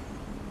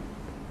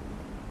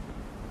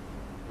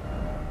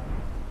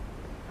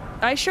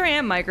 I sure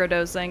am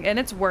microdosing, and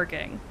it's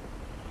working.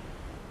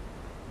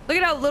 Look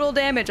at how little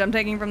damage I'm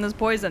taking from this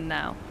poison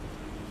now.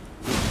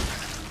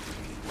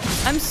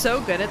 I'm so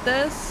good at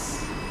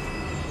this.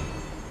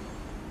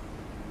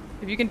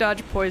 If you can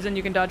dodge poison,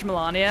 you can dodge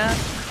Melania.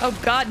 Oh,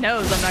 God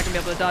knows I'm not gonna be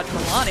able to dodge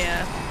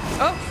Melania.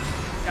 Oh,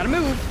 gotta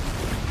move.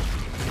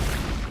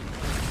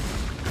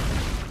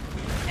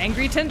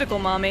 Angry tentacle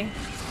mommy.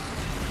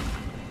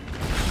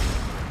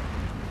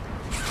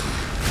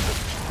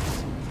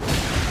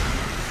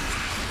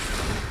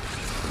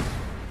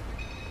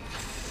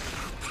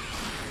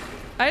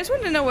 I just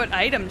wanted to know what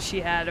items she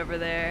had over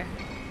there.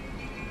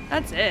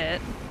 That's it.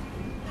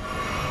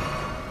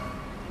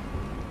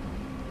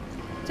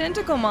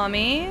 Tentacle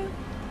mommy.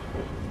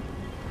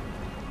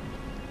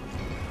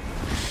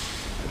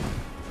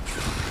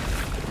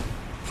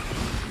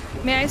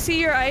 May I see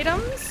your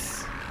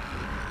items?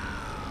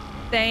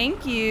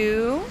 Thank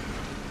you.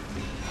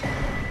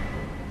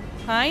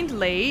 Kind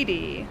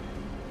lady.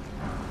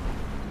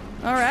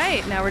 All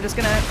right, now we're just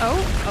gonna,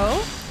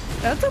 oh.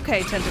 That's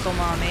okay, tentacle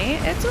mommy.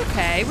 It's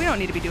okay. We don't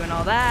need to be doing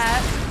all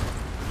that.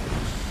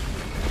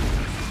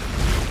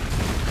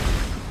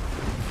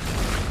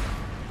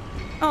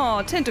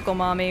 Oh, tentacle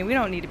mommy. We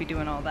don't need to be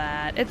doing all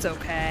that. It's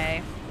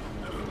okay.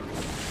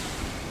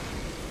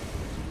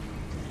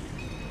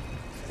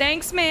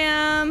 Thanks,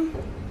 ma'am.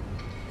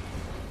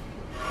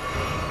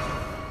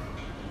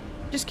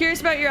 Just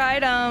curious about your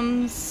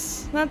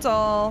items. That's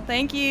all.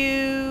 Thank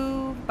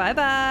you.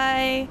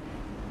 Bye-bye.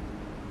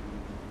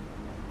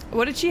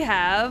 What did she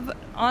have?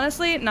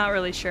 Honestly, not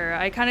really sure.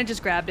 I kind of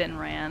just grabbed it and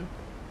ran.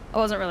 I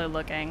wasn't really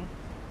looking.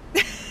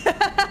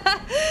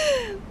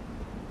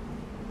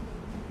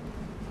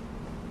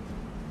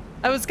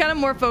 I was kind of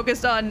more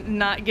focused on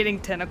not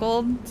getting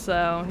tentacled,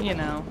 so, you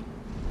know.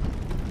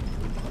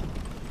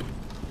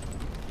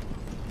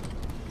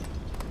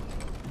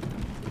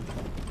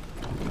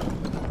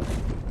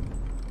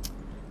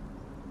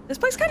 This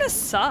place kind of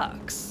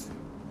sucks.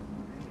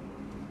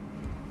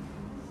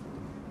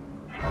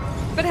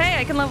 But hey,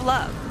 I can level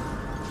up.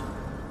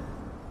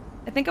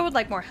 I think I would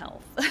like more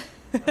health.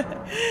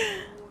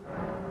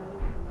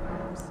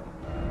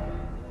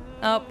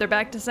 Oh, they're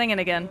back to singing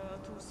again.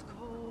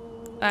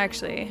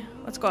 Actually,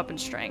 let's go up in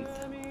strength.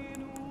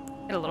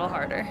 Get a little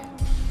harder.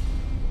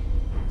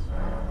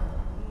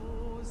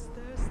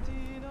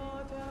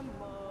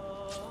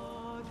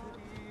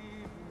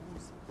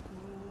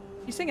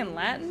 You singing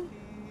Latin?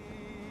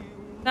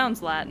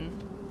 Sounds Latin.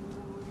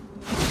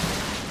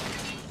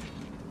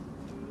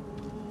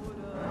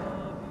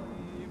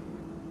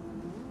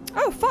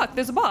 Oh fuck,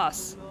 there's a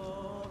boss.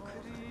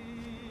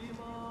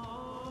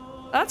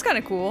 That's kind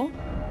of cool.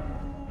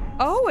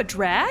 Oh, a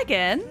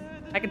dragon?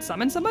 I can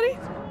summon somebody?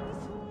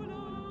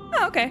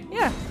 Oh, okay,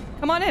 yeah.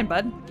 Come on in,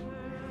 bud.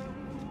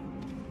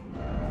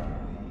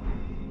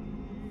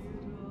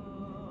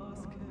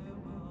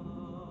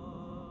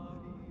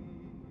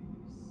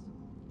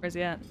 Where's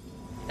he at?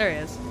 There he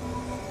is.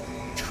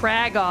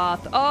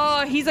 Tragoth.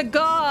 Oh, he's a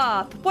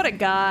goth. What a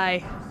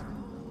guy.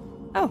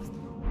 Oh,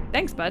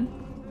 thanks, bud.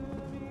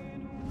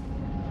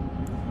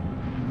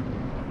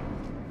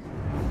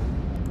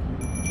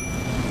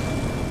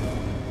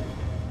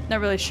 Not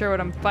really sure what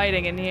I'm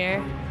fighting in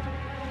here.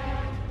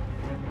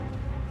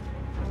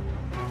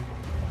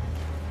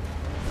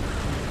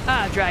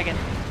 Ah, dragon.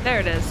 There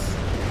it is.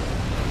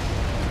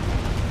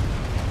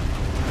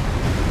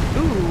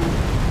 Ooh.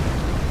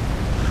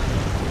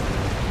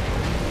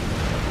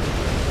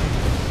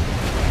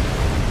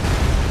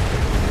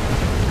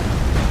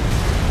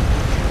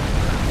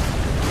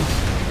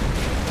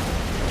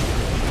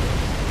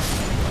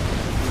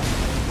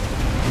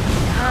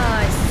 Ah,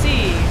 I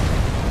see.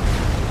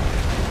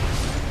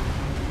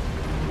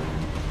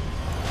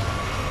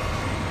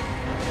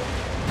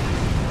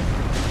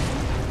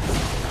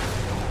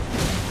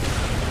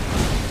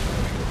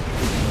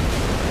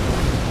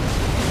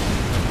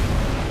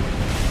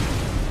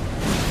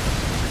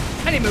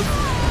 I need to move.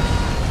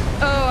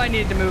 Oh, I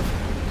needed to move.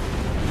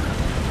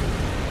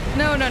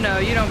 No, no, no,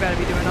 you don't gotta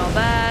be doing all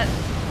that.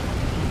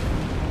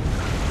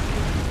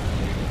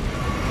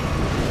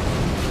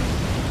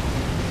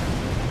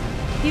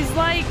 He's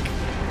like...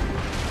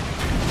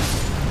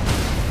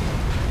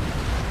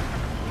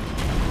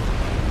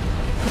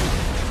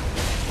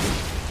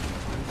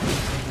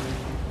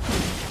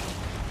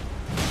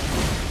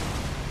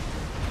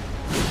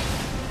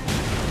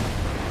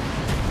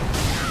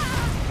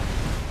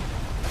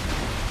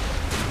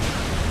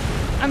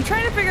 I'm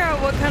trying to figure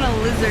out what kind of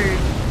lizard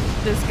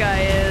this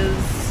guy is.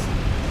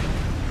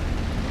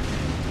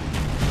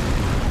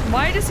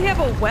 Why does he have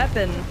a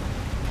weapon?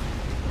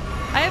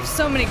 I have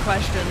so many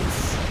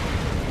questions.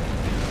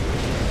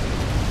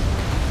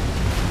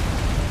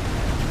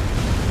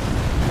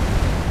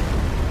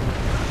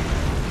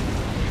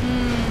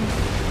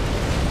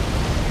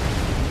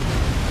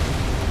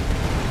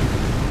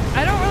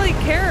 I don't really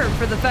care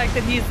for the fact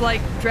that he's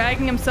like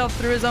dragging himself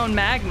through his own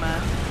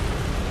magma.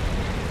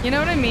 You know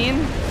what I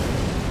mean?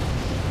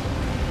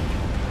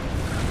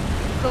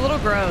 It's a little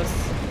gross.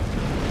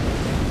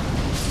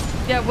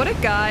 Yeah, what a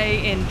guy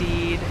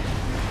indeed.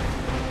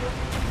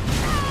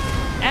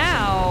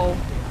 Ow.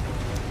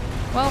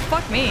 Well,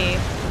 fuck me.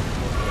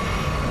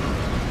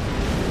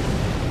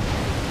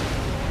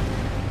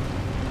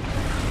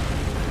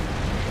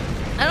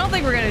 I don't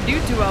think we're gonna do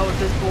too well with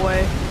this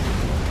boy.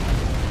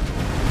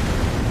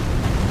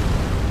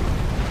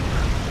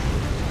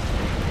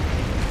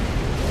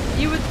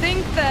 You would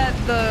think that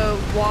the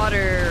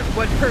water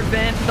would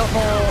prevent the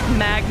whole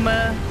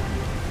magma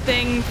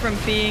thing from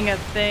being a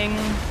thing.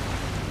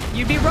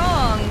 You'd be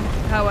wrong,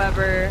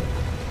 however.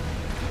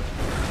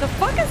 The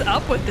fuck is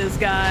up with this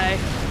guy?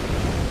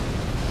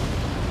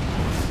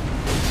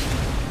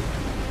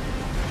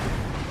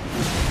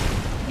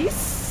 He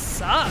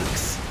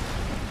sucks.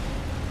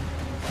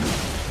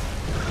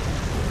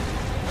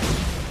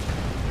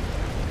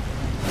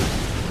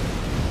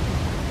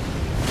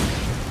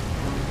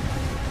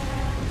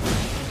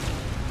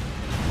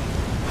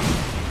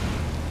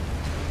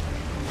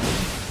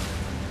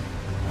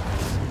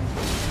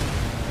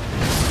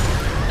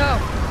 Oh,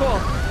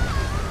 cool.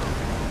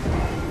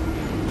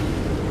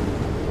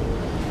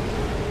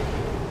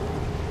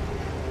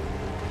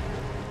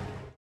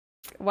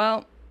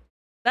 Well,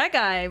 that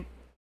guy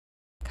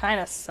kind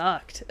of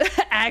sucked,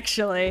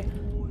 actually.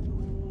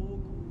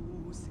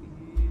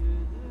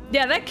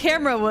 Yeah, that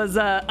camera was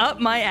up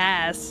my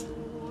ass.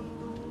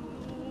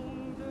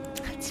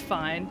 That's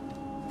fine.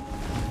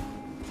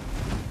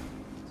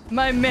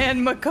 My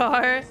man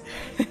Makar.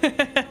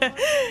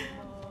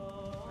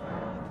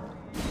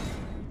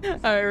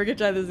 Alright, we're gonna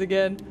try this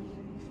again.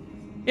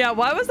 Yeah,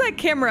 why was that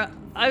camera?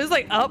 I was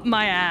like up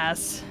my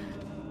ass.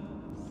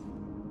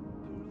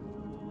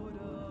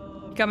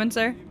 Coming,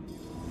 sir?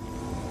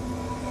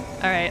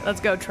 Alright, let's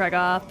go,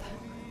 Tregoth.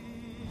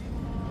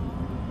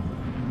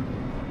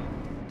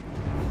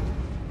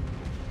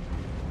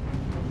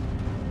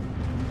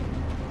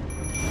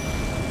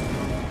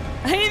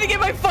 I need to get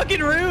my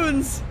fucking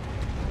runes!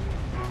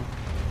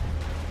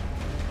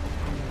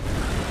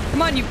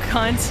 Come on, you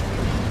cunt.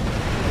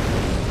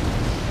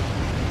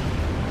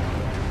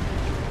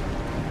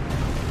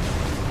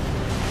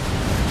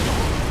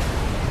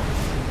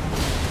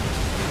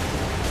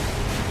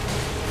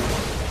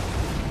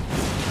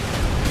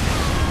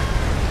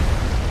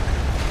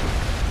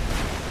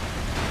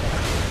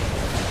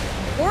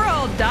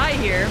 Die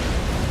here.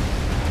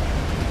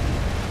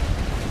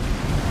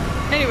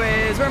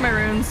 Anyways, where are my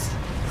runes?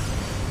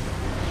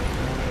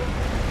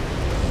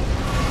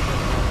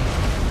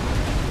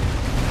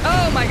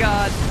 Oh my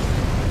god.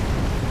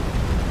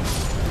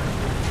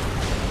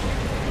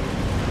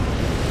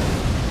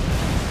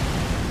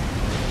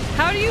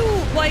 How do you,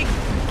 like,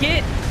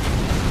 get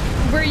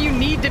where you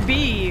need to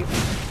be?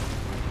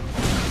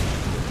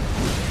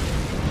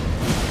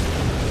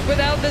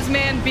 without this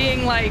man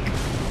being like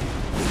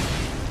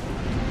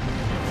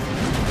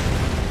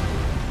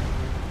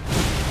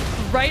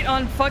right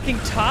on fucking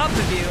top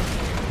of you.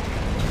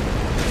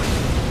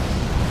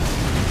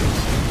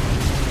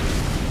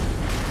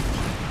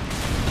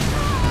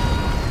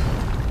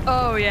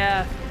 Oh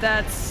yeah,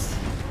 that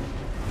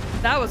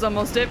was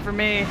almost it for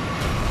me.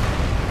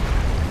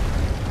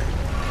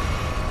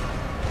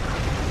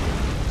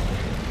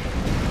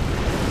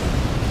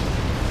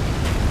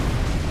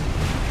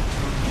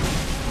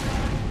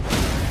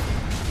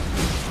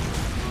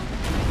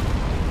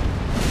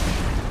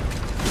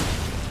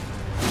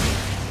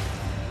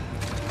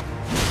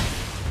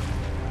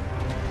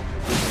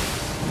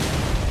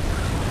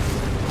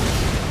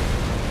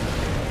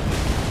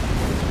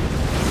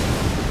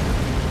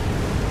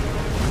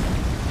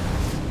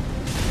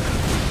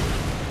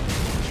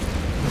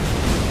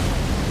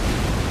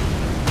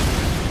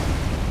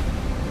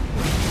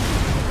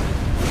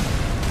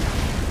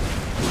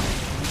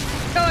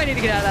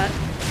 Get out of that.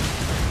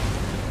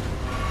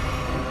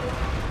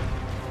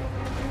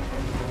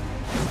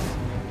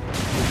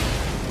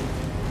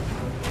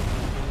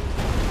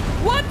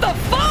 What the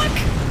fuck?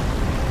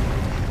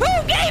 Who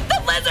gave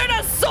the lizard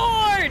a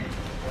sword?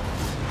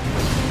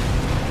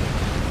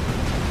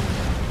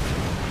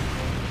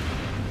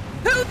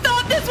 Who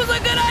thought this was a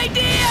good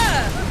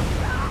idea?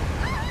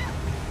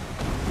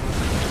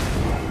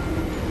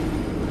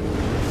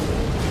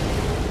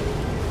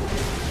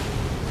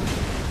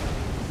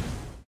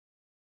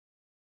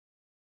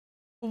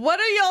 What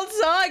are y'all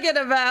talking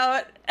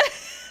about?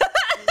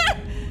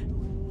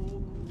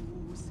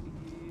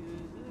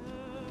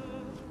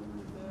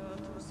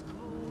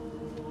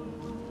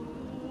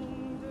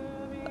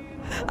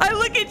 I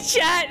look at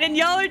chat and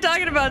y'all are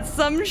talking about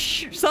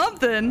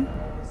something.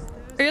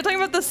 Are you talking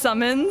about the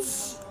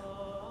summons?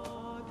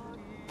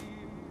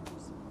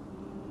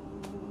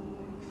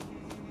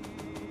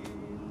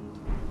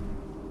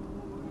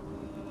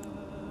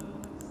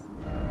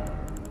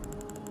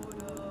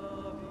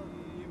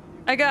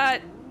 I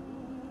got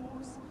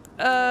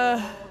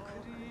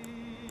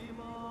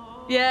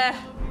yeah.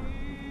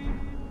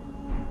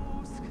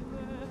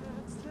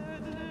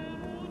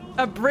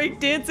 A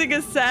breakdancing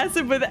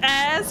assassin with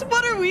ass?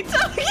 What are we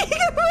talking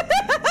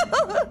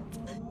about?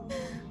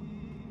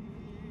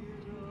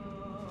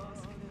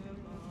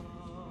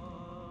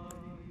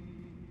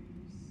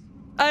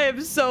 I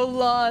am so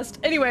lost.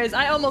 Anyways,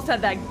 I almost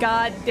had that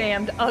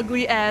goddamned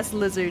ugly ass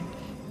lizard.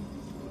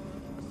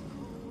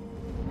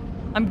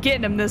 I'm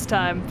getting him this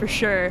time, for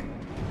sure.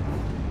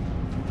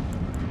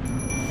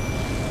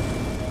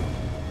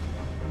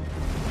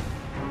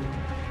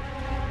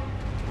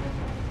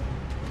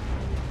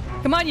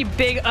 Come on, you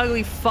big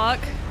ugly fuck.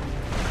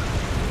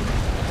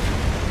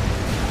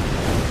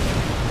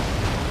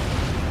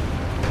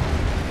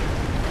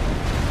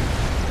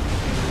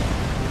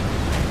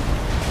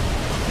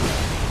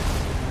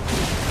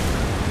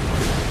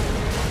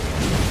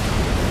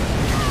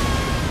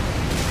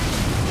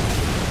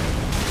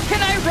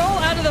 Can I roll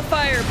out of the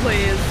fire,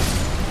 please?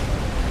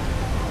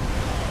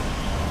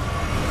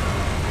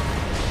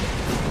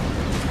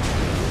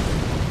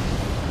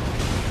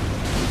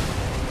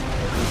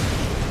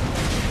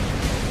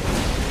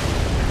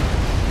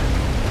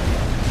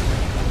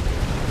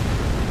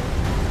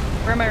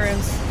 Where are my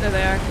runes? There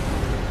they are.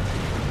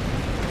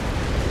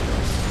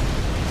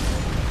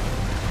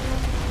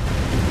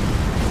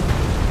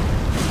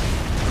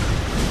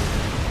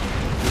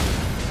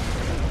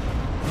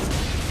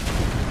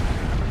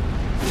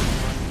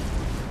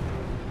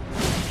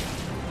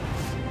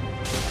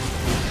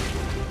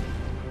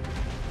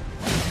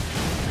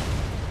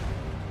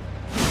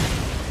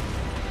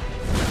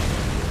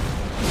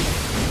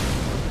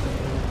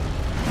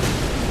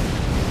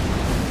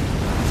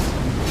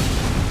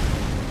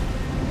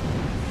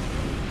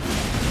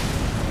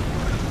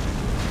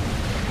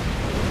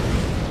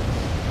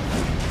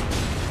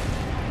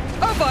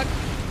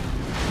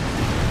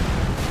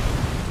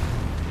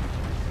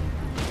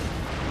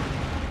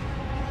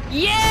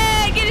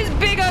 Yeah! Get his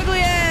big ugly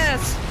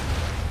ass!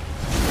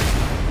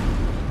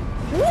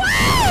 Woo!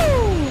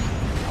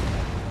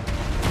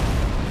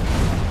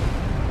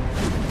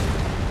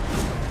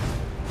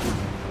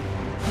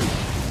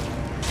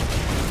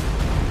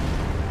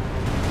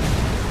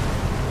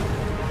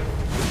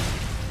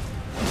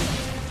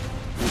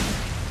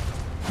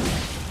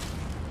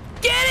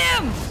 Get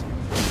him!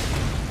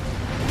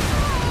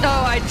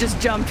 Oh, I just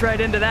jumped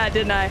right into that,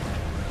 didn't I?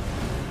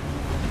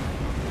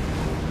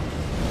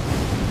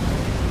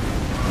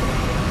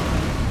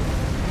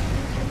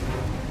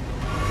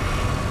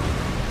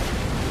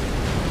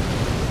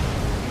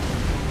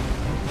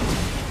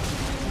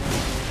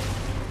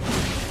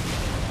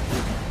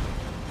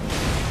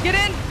 Get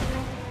in!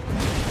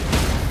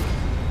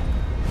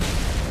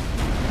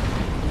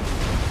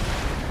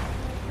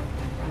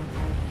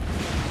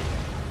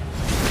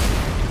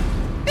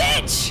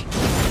 Bitch!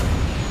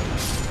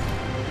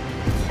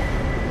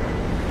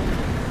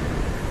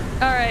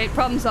 Alright,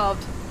 problem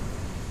solved.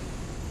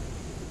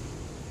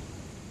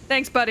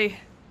 Thanks, buddy.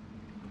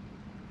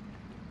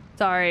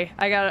 Sorry,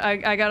 I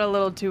got a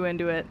little too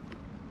into it.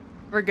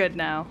 We're good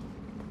now.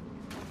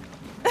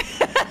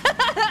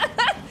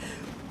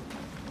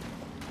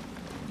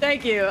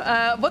 Thank you.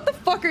 What the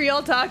fuck are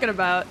y'all talking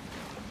about?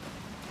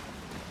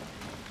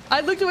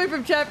 I looked away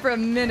from chat for a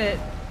minute.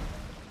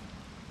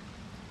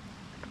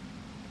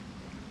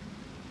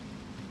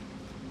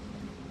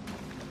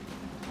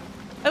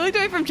 I looked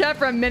away from chat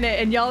for a minute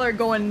and y'all are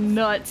going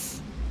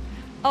nuts.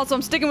 Also,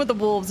 I'm sticking with the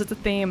wolves. It's a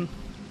theme.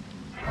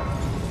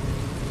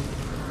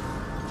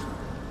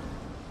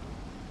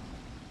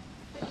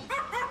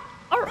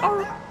 Arr,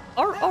 arr,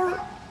 arr, arr,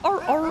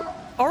 arr, arr,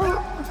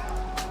 arr.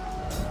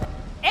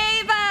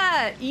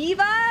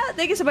 Eva!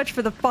 Thank you so much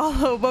for the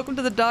follow. Welcome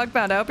to the dog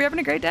pound. I hope you're having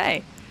a great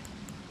day.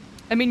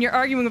 I mean, you're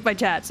arguing with my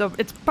chat, so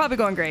it's probably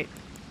going great.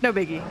 No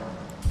biggie.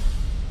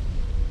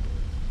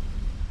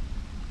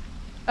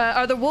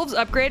 Are the wolves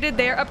upgraded?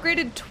 They are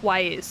upgraded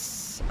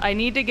twice. I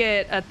need to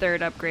get a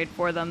third upgrade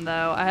for them,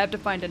 though. I have to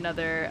find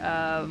another,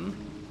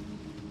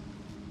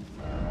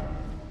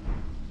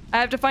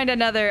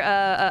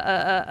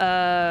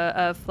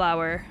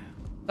 flower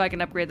so I can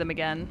upgrade them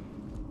again.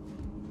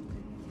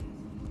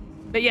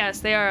 But yes,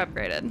 they are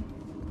upgraded.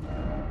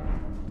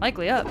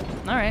 Likely up.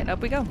 All right,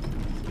 up we go.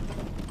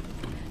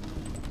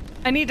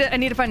 I need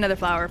to find another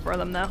flower for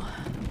them, though.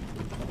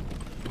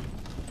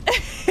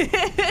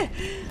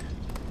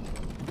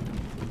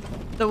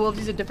 The wolves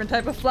use a different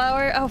type of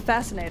flower? Oh,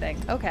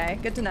 fascinating. Okay,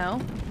 good to know.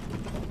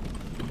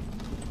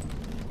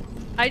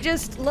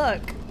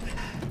 Look.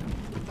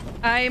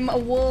 I'm a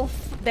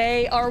wolf.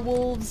 They are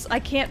wolves. I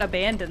can't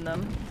abandon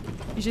them.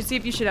 You should see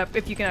if you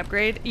can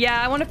upgrade.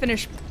 Yeah, I want to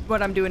finish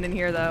what I'm doing in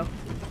here, though.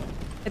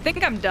 I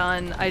think I'm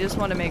done. I just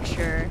want to make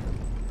sure.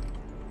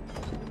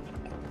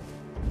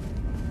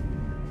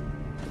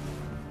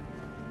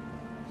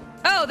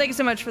 Oh, thank you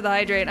so much for the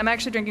hydrate. I'm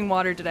actually drinking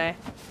water today.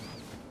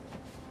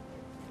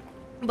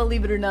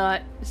 Believe it or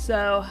not.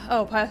 So,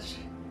 oh, Pash.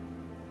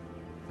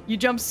 You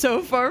jumped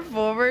so far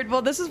forward.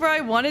 Well, this is where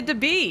I wanted to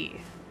be.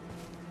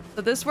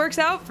 So this works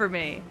out for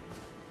me.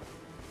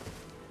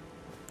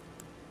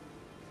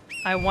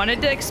 I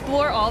wanted to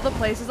explore all the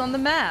places on the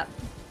map.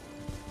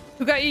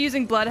 Who got you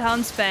using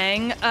Bloodhound's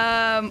Fang?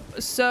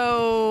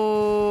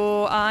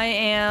 So I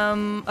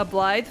am a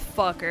blithe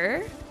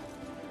fucker.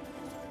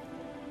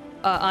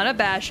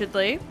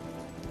 Unabashedly.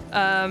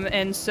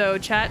 And so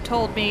chat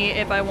told me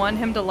if I want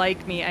him to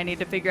like me, I need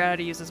to figure out how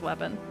to use his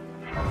weapon.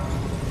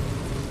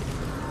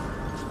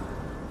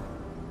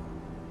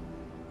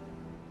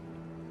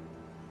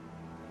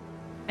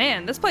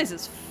 Man, this place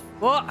is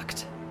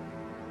fucked.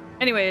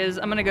 Anyways,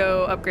 I'm gonna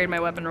go upgrade my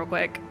weapon real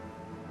quick.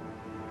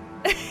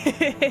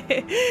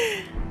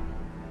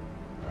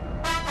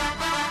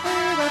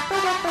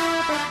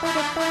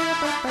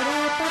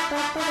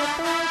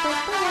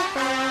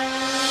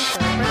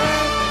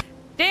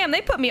 Damn,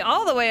 they put me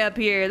all the way up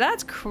here.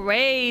 That's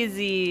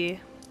crazy.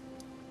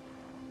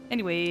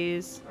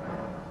 Anyways.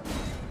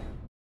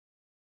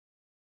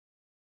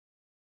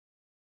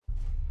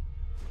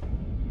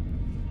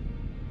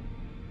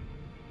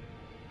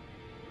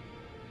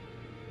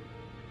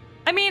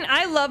 I mean,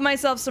 I love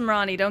myself some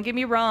Ronnie, don't get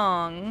me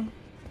wrong.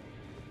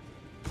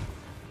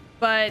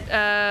 But,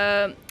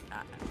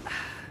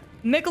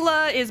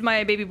 Mikola is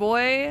my baby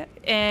boy,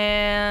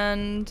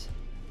 and,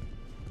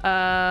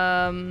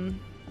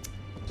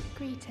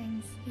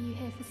 Greetings. Are you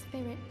here for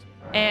Spirit?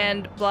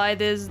 and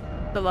Blythe is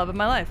the love of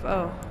my life.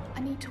 Oh. I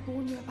need to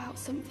warn you about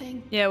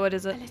something. Yeah, what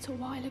is A it? little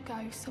while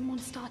ago, someone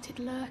started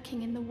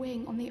lurking in the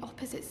wing on the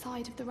opposite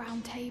side of the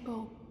round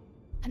table.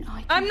 And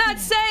I'm not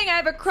saying I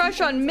have a crush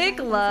on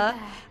Mikola.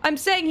 I'm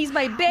saying he's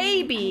my And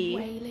baby.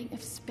 wailing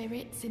of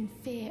spirits in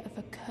fear of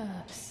a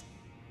curse.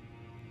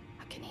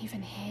 I can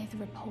even hear the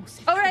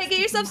repulsive. All right, get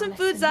twisted yourself some malice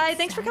food, in Zai. its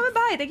Thanks for sense. coming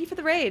by. Thank you for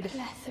the raid.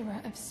 Plethora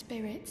of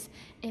spirits.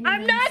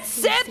 I'm not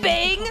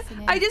sipping.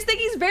 I just think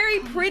he's very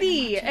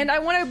pretty, and I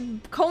want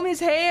to comb his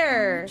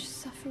hair. Much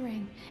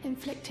suffering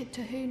inflicted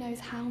to who knows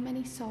how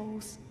many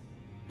souls.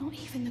 Not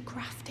even the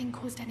grafting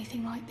caused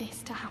anything like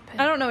this to happen.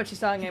 I don't know what she's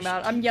talking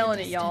about. I'm yelling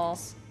at y'all.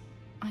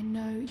 I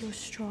know you're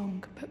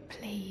strong, but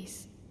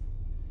please.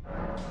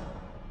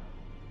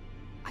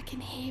 I can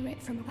hear it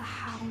from the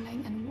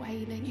howling and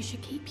wailing. You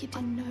should keep your.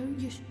 I know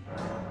you.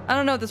 I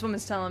don't know what this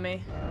woman's telling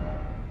me.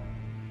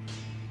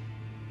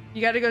 You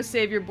gotta go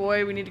save your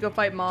boy. We need to go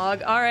fight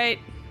Mog. All right.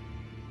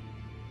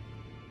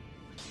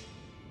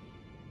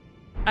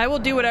 I will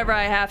do whatever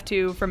I have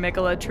to for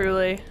Mikola,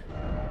 truly.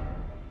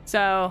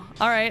 So,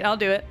 all right, I'll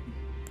do it.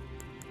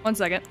 1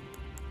 second.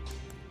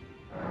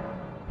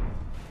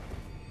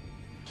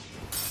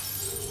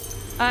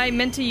 I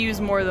meant to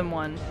use more than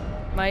one.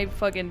 My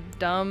fucking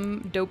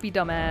dumb, dopey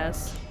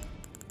dumbass.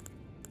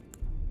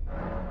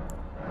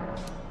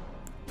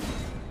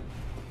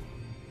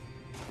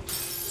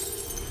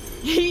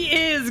 He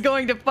is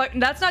going to fuck.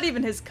 That's not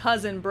even his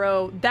cousin,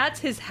 bro. That's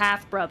his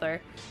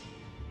half-brother.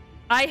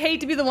 I hate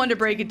to be the one to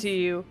break it to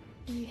you.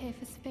 Are you here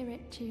for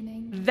spirit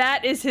tuning?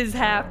 That is his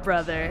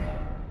half-brother.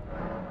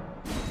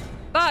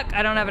 Fuck,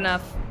 I don't have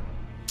enough.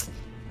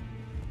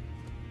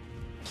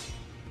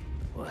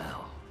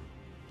 Well,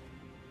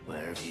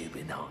 where have you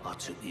Maybe not. I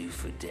took you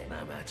for dead.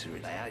 No matter,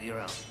 lay out your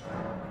own.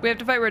 We have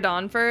to fight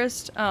Radon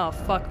first? Oh,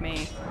 fuck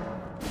me.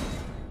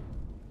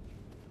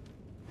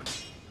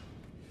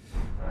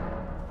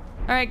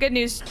 Alright, good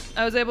news.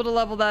 I was able to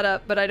level that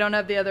up, but I don't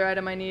have the other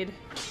item I need.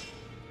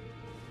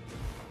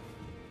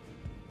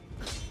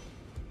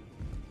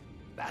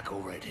 Back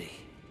already.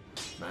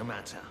 No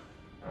matter.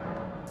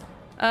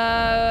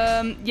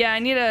 Yeah, I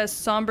need a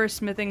Somber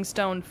Smithing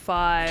Stone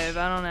 5.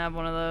 I don't have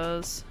one of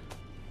those.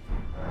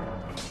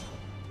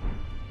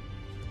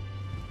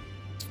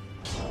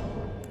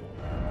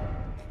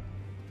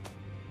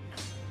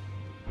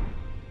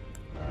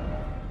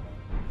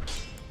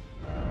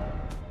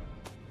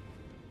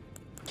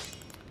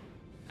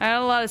 I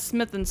got a lot of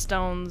smithing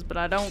stones, but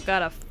I don't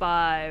got a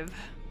 5.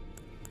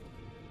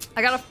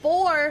 I got a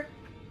 4!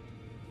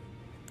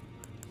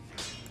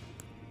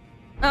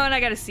 Oh, and I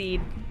got a seed.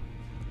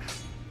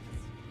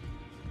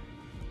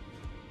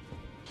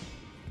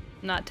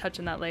 I'm not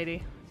touching that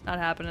lady. It's not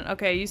happening.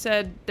 Okay, you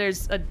said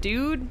there's a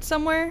dude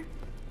somewhere?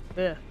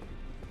 Ugh.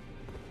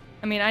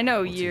 I mean, I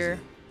know you're...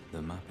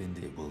 The map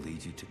indeed will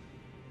lead you to...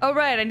 Oh,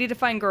 right, I need to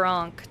find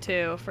Gronk,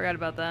 too. Forgot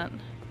about that.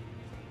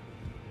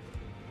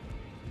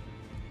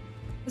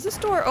 Has this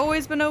door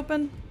always been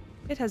open?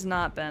 It has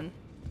not been.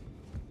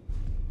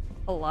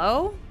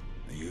 Hello?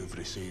 You've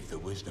received the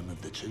wisdom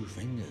of the two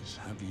fingers,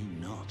 have you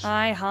not?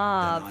 I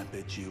have. Then I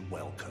bid you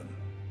welcome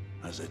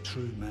as a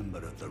true member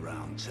of the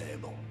Round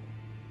Table.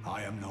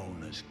 I am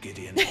known as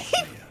Gideon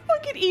Hoffmeyer.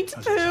 Fucking eats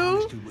as poo. a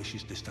psalmist who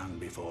wishes to stand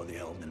before the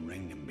Elden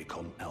Ring and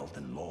become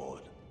Elden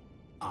Lord.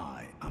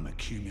 I am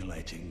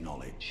accumulating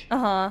knowledge.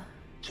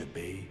 To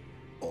be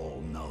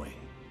all-knowing.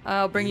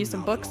 I'll bring you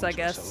some books, I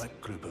guess. A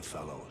select group of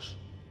fellows.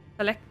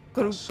 Select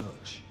group. As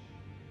such,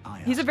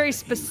 He's a very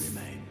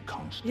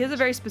He has a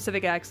very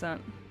specific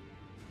accent.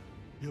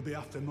 You'll be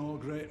after more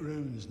great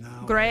runes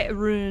now. Great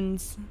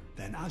runes.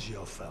 Then, as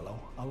your fellow,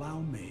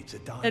 allow me to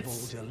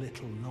divulge a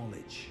little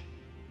knowledge.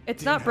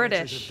 It's The not inheritors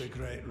British. Of the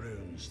great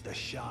runes, the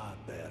shard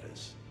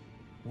bearers.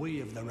 We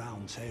of the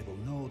Round Table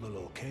know the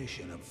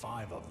location of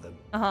 5 of them.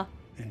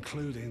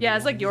 Including Yeah, the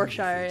it's like one you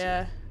Yorkshire, defeated.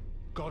 yeah.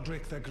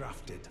 Godric the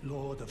Grafted,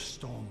 Lord of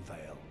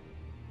Stormvale.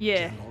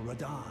 Yeah. General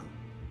Radahn,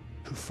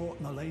 who fought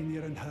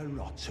Melania and her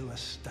rot to a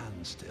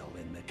standstill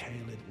in the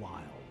CAELID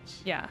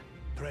wilds. Yeah.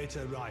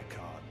 Praetor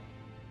Rykard,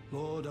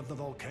 Lord of the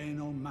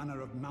volcano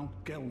manor of Mount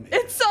Gelmir.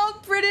 It's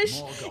all British.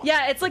 Morgoth,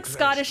 Yeah, it's like the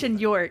Scottish and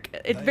York.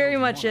 It Veiled very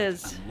much Monarch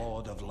is. And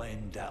Lord of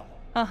Leyndell.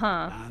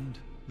 And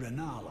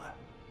Renala.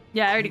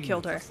 yeah, I already Queen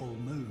killed of her. the Full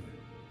Moon,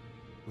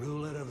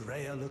 ruler of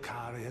Rhea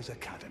Lucaria's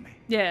academy.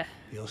 Yeah.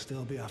 You'll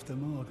still be after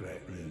more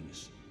great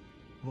runes,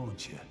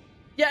 won't you?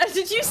 Yeah,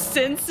 did you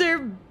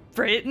censor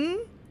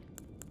Britain?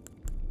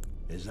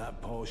 Is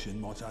that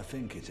potion what I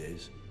think it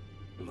is?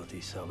 Bloody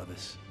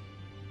Celovus.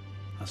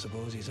 I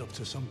suppose he's up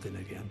to something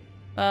again.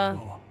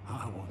 Oh,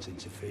 I won't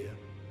interfere.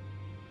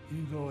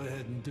 You go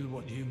ahead and do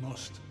what you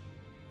must.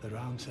 The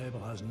Round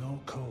Table has no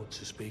code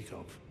to speak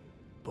of.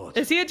 But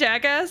Is he a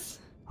jackass?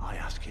 I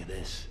ask you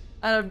this.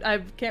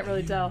 I can't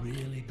really tell. Are you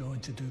really going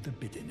to do the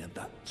bidding of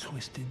that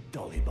twisted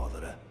dolly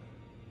botherer?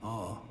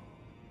 Or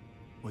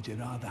would you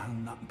rather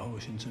hand that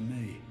potion to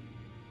me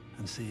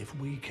and see if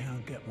we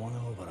can't get one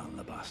over on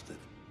the bastard?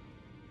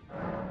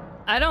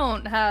 I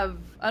don't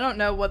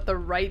know what the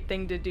right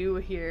thing to do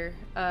here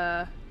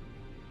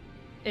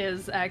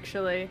is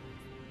actually.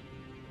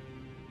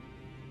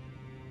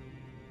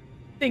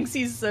 Thinks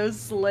he's so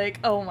slick.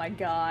 Oh my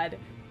god.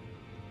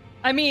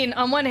 I mean,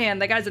 on one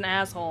hand, that guy's an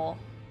asshole.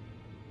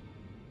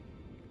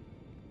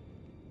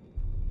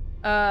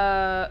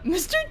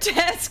 Mr.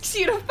 asks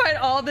you to fight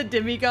all the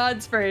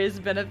demigods for his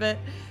benefit.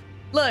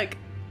 Look,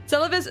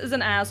 Celovus is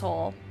an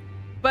asshole.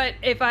 But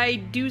if I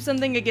do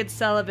something against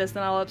Celovus,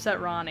 then I'll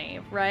upset Ronnie,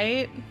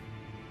 right?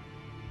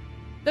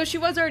 Though she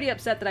was already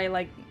upset that I,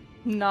 like,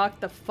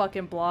 knocked the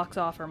fucking blocks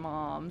off her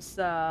mom,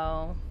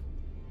 so...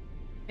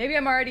 Maybe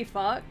I'm already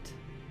fucked?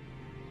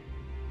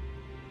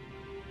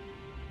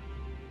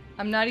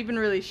 I'm not even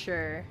really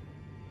sure.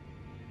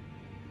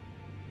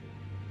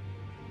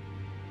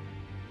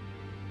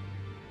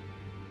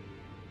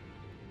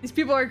 These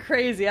people are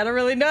crazy, I don't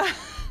really know.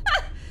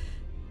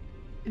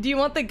 Do you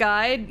want the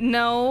guide?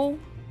 No.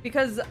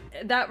 Because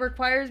that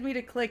requires me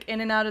to click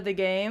in and out of the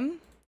game.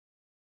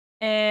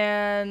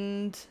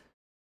 And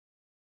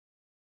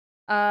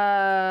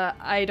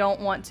I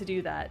don't want to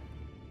do that.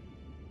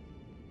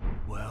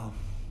 Well,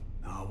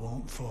 I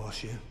won't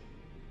force you.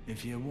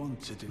 If you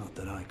want to do, not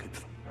that I could.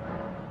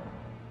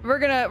 We're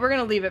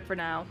gonna leave it for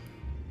now.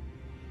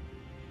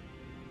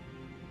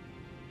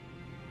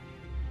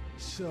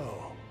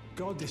 So,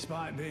 God,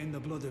 despite being the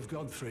blood of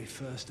Godfrey,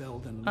 first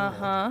Elden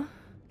Lord,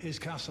 his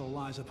castle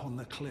lies upon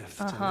the cliff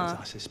to which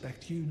I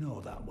suspect you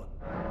know that one.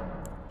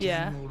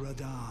 Yeah. General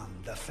Radahn,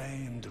 the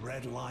famed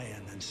Red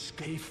Lion, and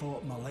he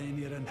fought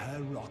Melania and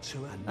her rot,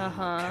 and now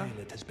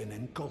CAELID has been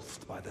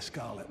engulfed by the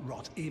Scarlet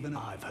Rot. Even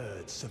I've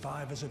heard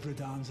survivors of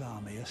Radahn's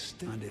army are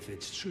still. And if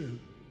it's true,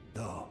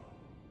 though,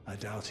 I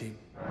doubt he...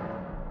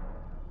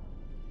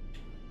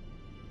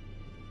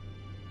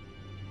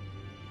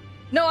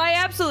 No, I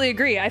absolutely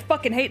agree. I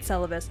fucking hate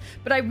Celivis,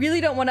 but I really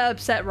don't want to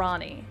upset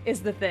Ronnie,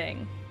 is the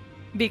thing.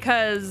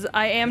 Because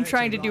I am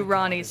trying to do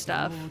Ronnie's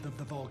stuff. Lord of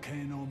the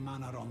Volcano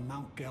Manor on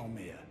Mount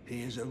Gelmir.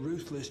 He is a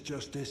ruthless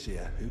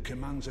justiciar who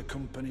commands a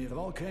company of the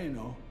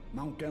volcano,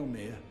 Mount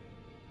Gelmir.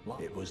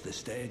 It was the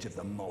stage of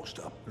the most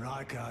up.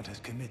 Rykard has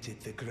committed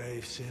the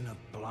grave sin of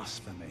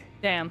blasphemy.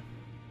 Damn.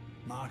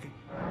 Mark it.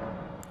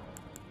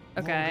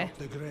 Okay. Lord of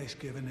the grace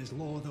given is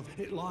Lord of...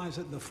 It lies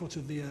at the foot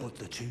of the earth, but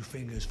the two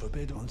fingers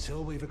forbid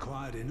until we've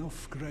acquired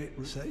enough great...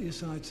 Set your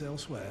sights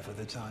elsewhere for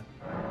the time.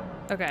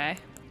 Okay.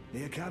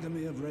 The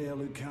Academy of Rhea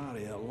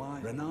Lucaria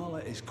lies.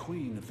 Renala is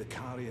queen of the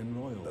Carian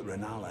royal, but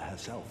Renala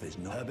herself is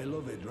not. Her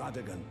beloved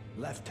Radagon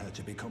left her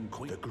to become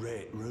queen. The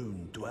great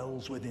rune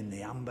dwells within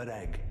the amber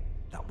egg.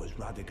 That was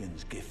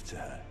Radagon's gift to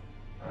her.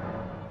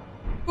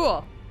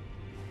 Cool.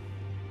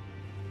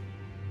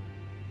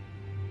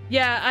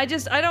 Yeah, I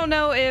don't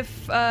know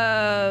if,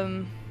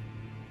 I'm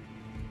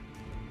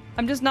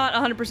just not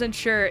 100%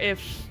 sure if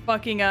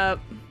fucking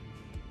up...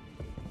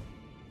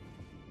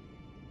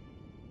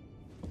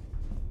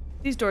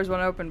 These doors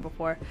weren't open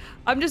before.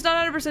 I'm just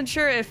not 100%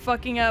 sure if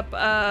fucking up,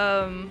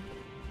 I'm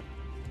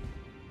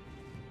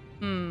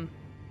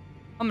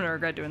gonna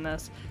regret doing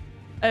this.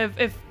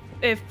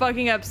 If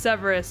fucking up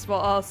Severus will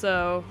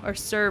also, or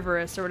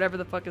Cerberus, or whatever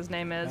the fuck his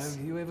name is.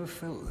 Have you ever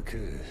felt the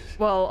curse?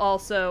 Will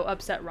also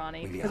upset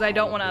Ronnie, because I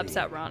don't want to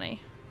upset Ronnie.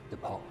 The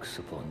pox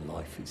upon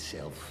life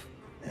itself.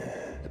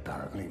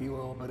 Apparently you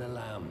are but a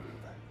lamb.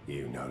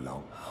 You no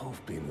longer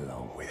have been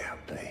long without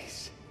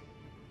peace.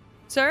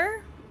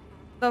 Sir?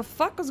 The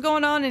fuck was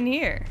going on in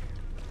here?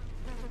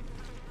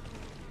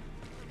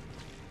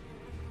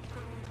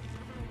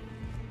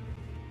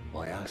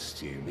 I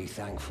asked you, be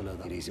thankful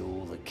that it is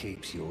all that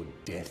keeps your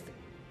death.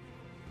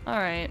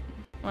 Alright,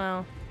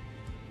 well.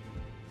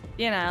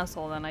 Be an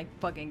asshole then, I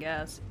fucking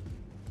guess.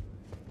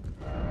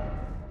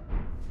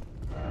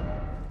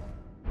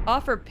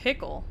 Offer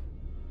pickle.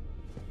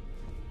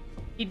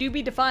 You do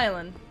be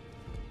defiling.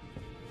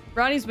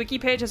 Ronnie's wiki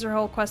page has her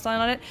whole questline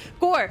on it.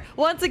 Gore,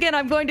 once again,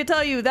 I'm going to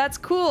tell you, that's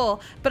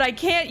cool, but I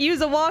can't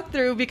use a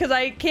walkthrough because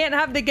I can't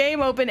have the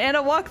game open and a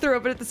walkthrough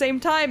open at the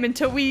same time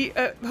until we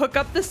hook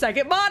up the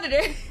second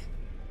monitor.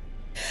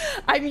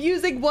 I'm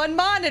using one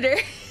monitor.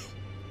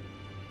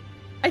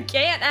 I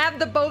can't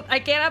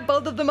have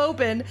both of them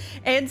open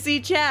and see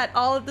chat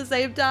all at the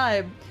same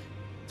time.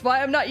 That's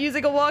why I'm not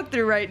using a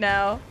walkthrough right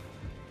now.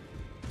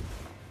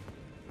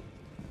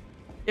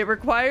 It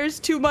requires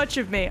too much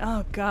of me.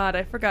 Oh god,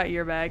 I forgot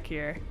you're back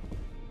here.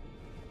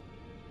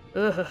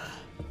 Ugh.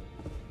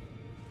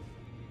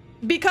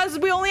 Because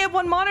we only have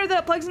one monitor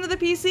that plugs into the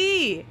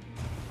PC.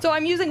 So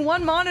I'm using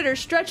one monitor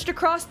stretched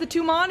across the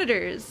two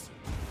monitors.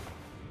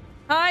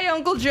 Hi,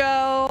 Uncle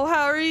Joe.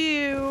 How are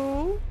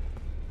you?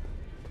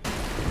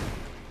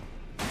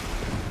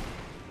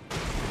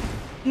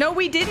 No,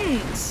 we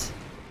didn't.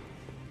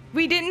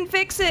 We didn't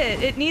fix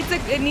it. It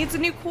needs a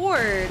new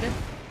cord.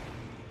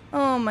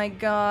 Oh my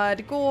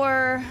god,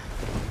 Gore.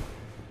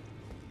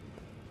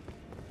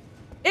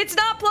 It's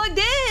not plugged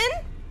in!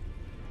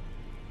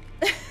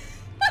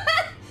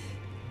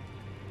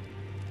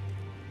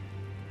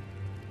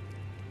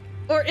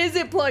 Or is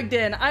it plugged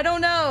in? I don't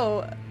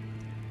know.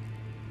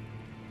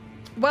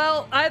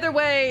 Well, either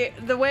way,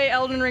 the way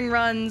Elden Ring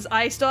runs,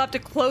 I still have to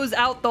close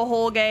out the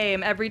whole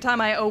game every time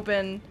I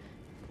open.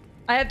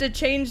 I have to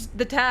change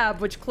the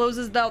tab, which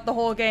closes out the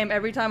whole game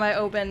every time I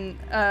open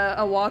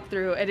a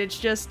walkthrough, and it's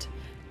just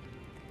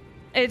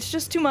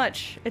too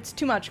much. It's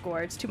too much,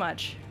 Gore. It's too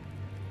much.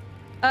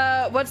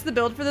 What's the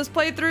build for this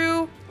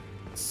playthrough?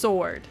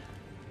 Sword.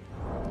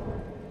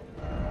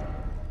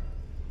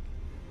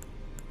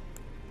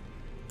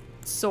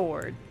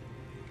 Sword.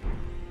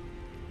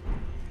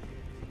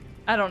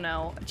 I don't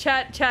know.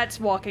 Chat's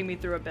walking me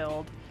through a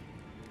build.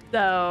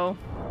 So,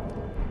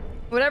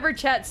 whatever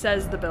chat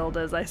says the build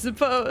is, I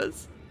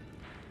suppose.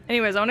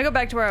 Anyways, I want to go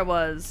back to where I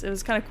was. It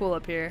was kind of cool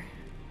up here.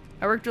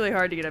 I worked really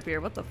hard to get up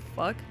here. What the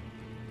fuck?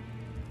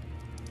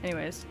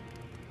 Anyways.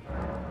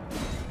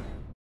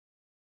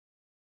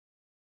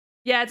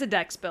 Yeah, it's a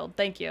dex build.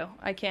 Thank you.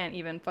 I can't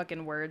even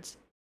fucking words.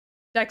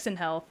 Dex and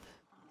health.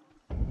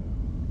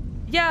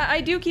 Yeah,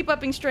 I do keep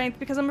upping strength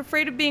because I'm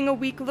afraid of being a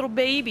weak little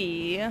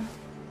baby.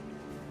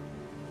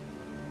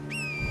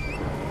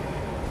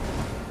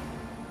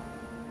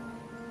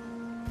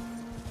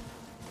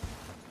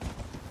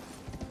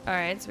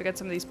 Alright, so we got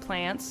some of these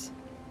plants.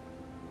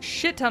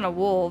 Shit ton of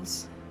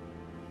wolves.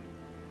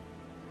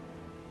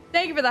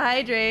 Thank you for the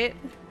hydrate.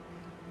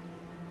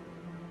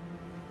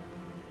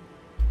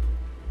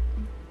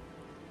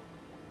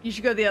 You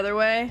should go the other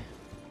way.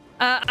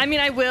 I mean,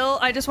 I will.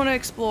 I just want to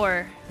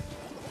explore.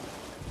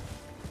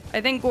 I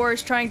think Gore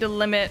is trying to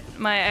limit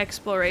my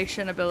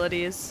exploration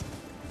abilities.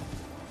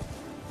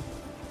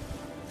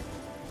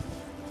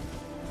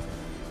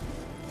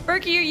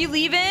 Berkey, are you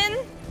leaving?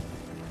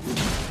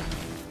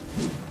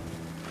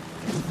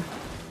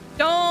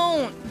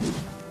 Don't!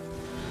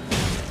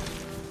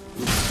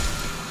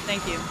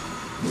 Thank you.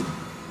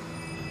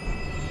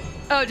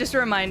 Oh, just a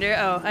reminder.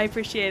 Oh, I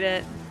appreciate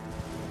it.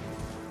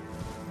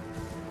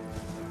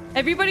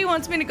 Everybody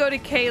wants me to go to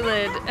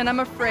CAELID, and I'm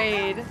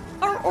afraid.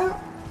 Or.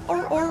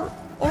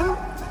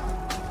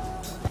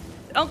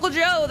 Uncle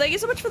Joe, thank you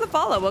so much for the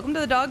follow. Welcome to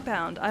the Dog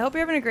Pound. I hope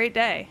you're having a great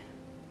day.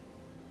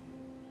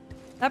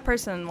 That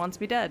person wants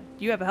me dead.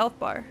 You have a health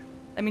bar.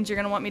 That means you're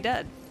gonna want me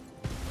dead.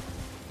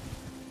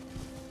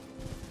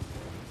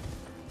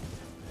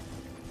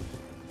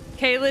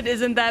 CAELID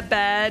isn't that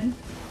bad.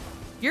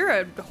 You're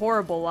a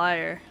horrible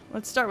liar.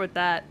 Let's start with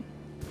that.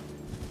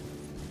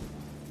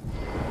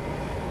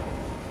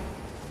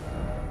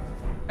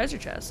 Treasure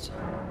chest.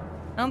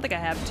 I don't think I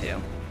have two.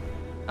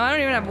 Oh, I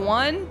don't even have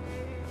one?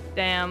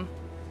 Damn.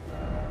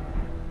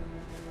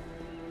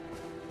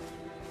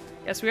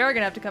 Guess we are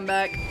gonna have to come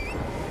back.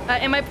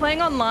 Am I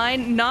playing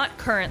online? Not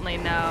currently,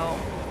 no.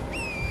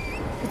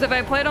 Because if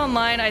I played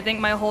online, I think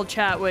my whole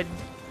chat would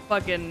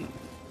fucking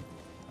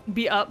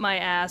be up my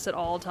ass at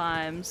all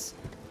times.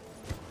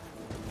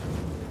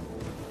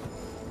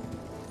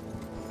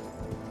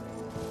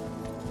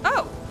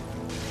 Oh!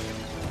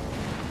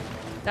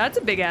 That's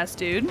a big ass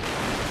dude.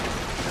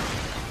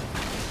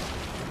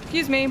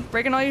 Excuse me,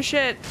 breaking all your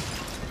shit.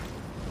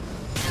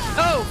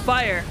 Oh,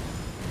 fire.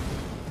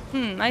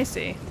 I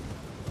see.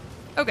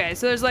 Okay,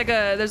 so there's like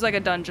a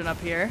dungeon up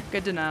here.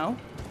 Good to know.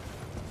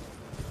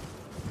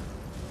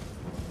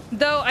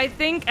 Though I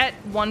think at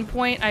one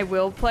point I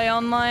will play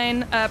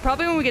online.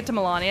 Probably when we get to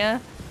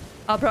Melania.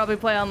 I'll probably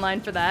play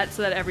online for that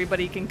so that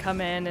everybody can come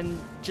in and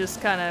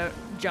just kind of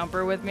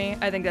jumper with me.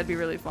 I think that'd be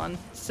really fun.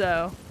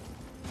 So.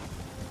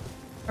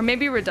 Or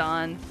maybe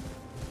Radon.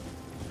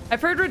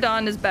 I've heard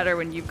Radon is better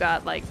when you've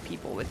got like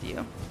people with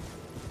you.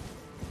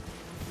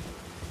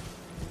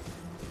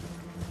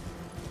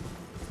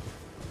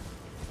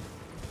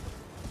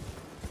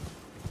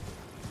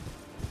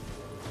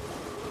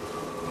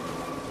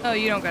 Oh,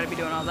 you don't gotta be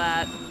doing all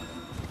that.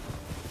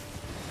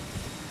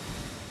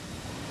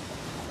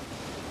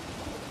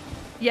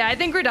 Yeah, I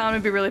think Radon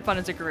would be really fun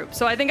as a group.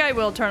 So I think I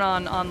will turn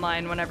on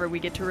online whenever we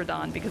get to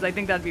Radon because I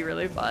think that'd be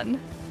really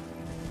fun.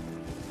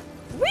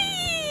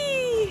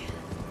 Whee!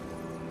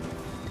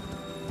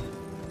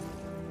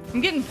 I'm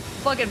getting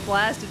fucking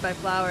blasted by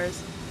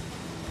flowers.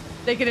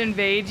 They could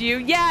invade you.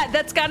 Yeah,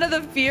 that's kind of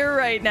the fear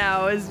right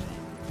now is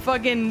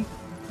fucking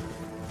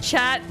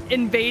chat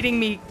invading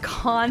me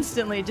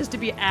constantly just to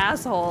be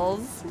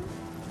assholes.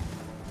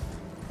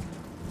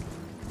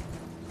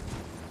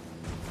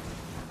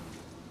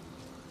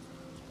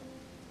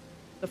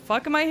 The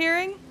fuck am I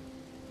hearing?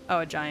 Oh,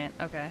 a giant.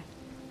 Okay.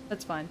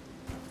 That's fine.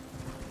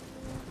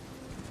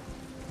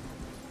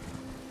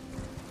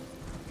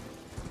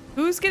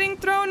 Who's getting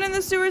thrown in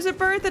the sewers at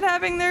birth and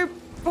having their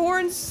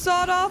horns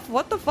sawed off?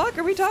 What the fuck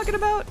are we talking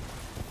about?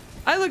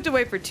 I looked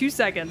away for 2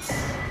 seconds.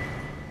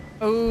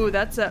 Oh,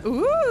 that's a...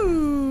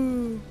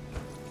 Ooh!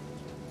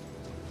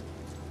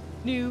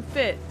 New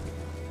fit.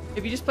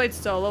 If you just played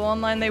solo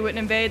online, they wouldn't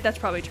invade? That's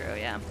probably true,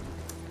 yeah.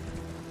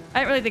 I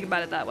didn't really think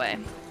about it that way.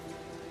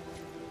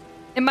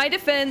 In my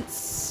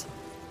defense...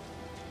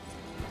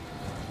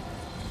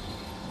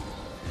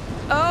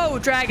 Oh,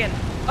 dragon.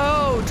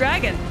 Oh,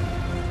 dragon.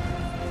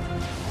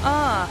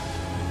 Ah.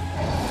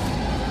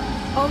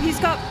 Oh,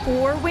 he's got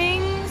 4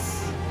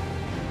 wings?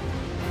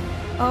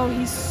 Oh,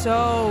 he's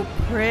so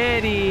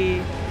pretty.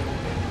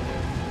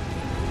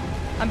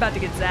 I'm about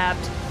to get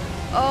zapped.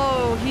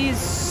 Oh, he's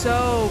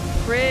so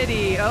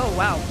pretty. Oh,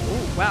 wow.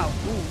 Ooh, wow.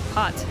 Ooh,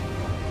 hot.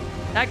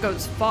 That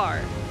goes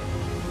far.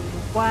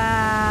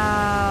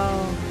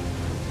 Wow.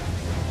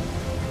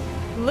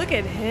 Look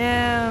at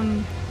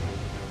him.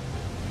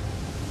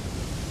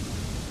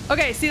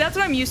 Okay, see, that's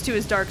what I'm used to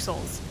is Dark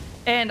Souls.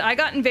 And I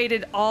got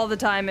invaded all the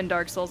time in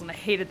Dark Souls, and I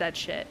hated that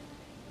shit.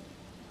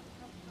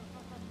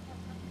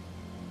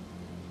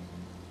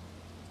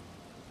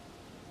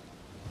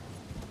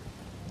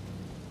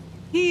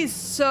 He's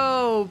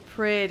so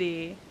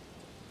pretty.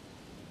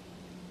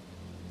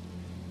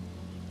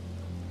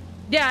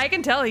 Yeah, I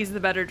can tell he's the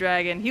better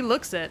dragon. He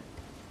looks it.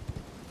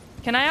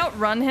 Can I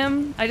outrun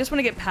him? I just want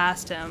to get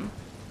past him.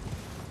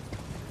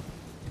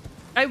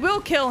 I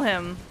will kill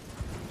him,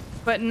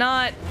 but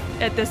not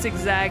at this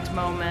exact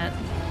moment.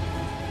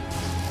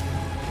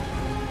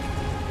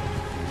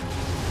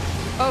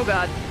 Oh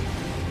god.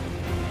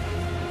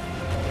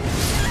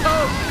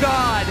 Oh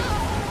god.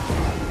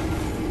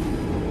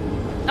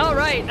 All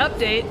right,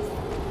 update.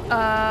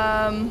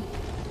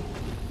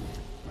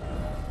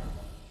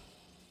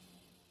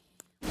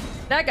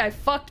 That guy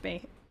fucked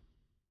me.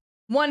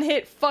 One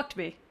hit fucked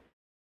me.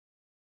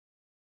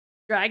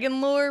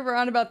 Dragon lore? We're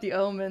on about the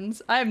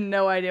omens. I have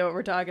no idea what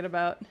we're talking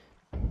about.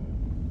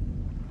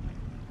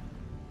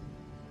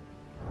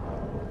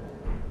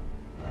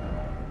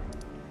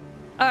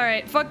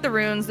 Alright, fuck the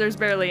runes. There's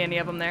barely any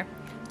of them there.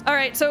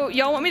 Alright, so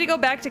y'all want me to go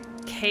back to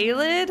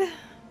CAELID?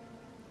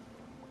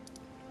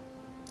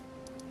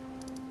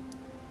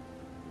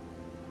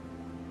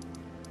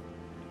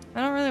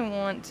 I don't really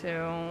want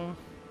to.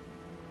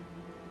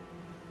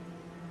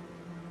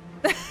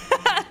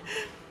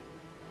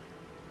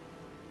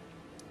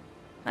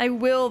 I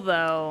will,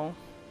 though.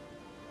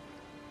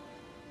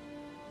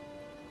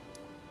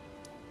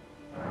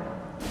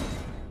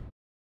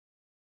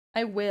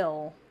 I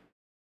will.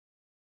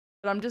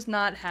 But I'm just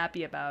not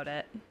happy about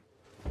it.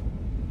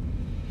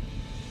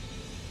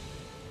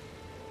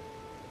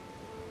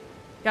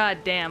 God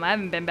damn, I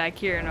haven't been back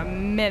here in a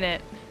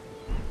minute.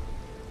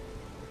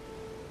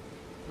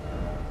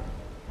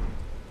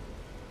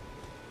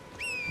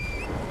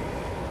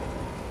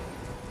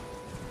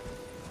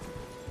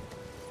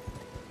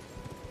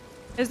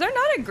 Is there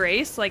not a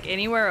grace, like,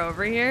 anywhere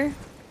over here?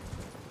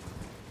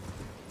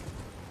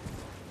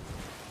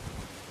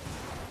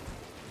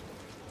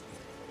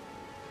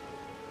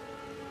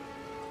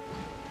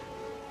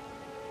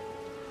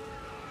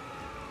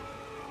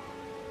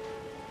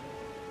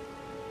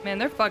 Man,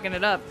 they're fucking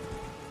it up.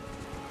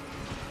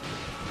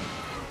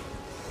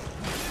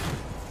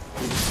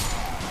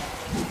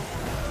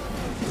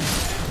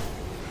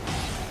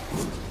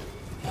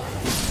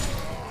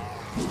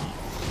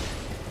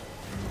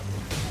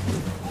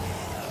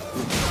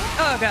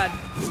 Oh god.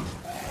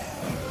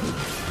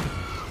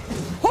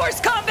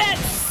 Horse combat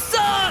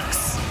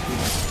sucks!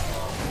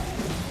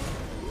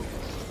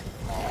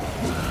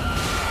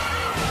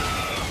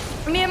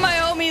 Me and my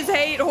homies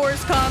hate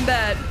horse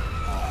combat.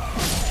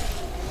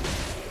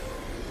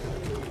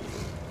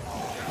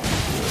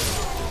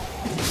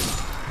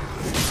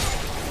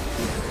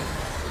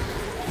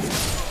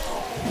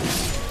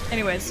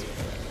 Anyways.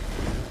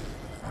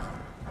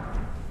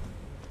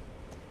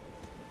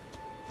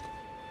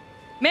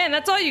 Man,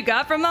 that's all you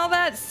got from all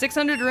that?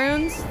 600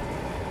 runes?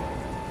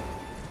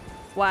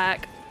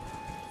 Whack.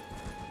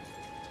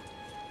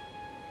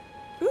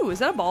 Ooh, is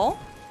that a ball?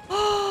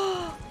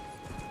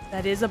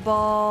 That is a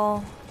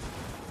ball.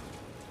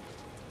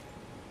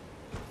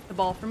 The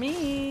ball for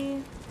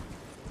me.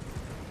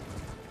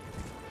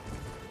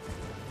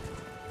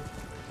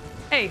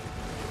 Hey.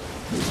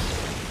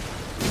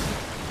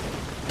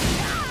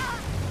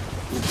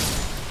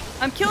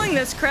 I'm killing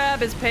this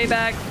crab as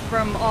payback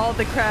from all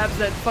the crabs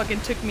that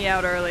fucking took me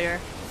out earlier.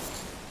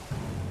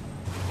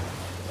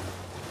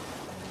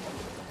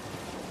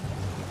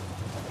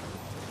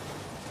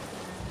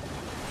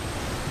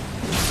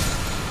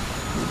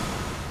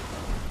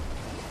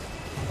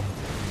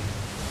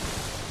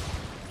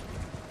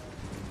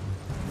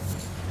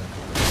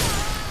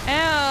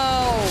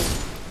 Ow!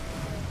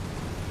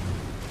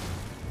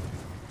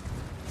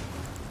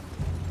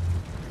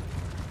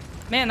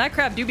 Man, that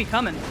crab do be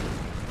coming.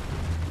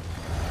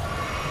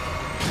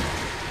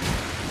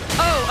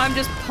 Oh, I'm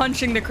just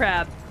punching the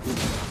crab.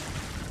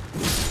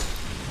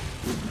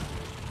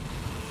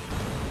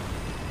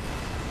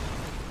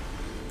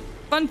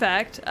 Fun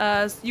fact,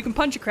 you can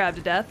punch a crab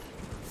to death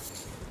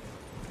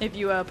if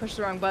you push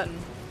the wrong button.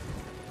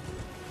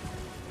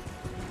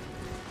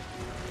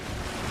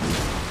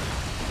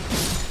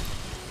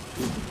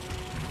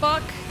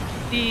 Fuck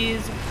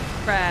these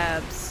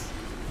crabs.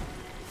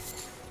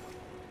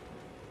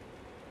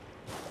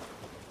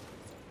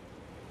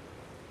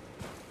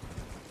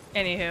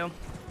 Anywho.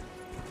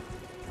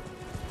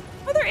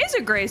 Oh, there is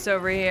a grace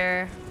over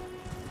here.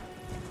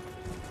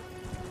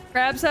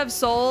 Crabs have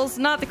souls?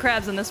 Not the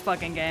crabs in this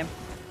fucking game.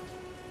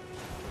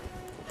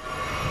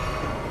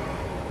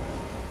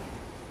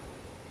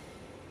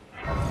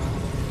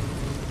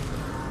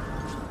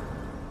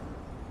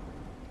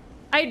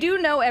 I do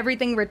know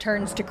everything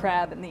returns to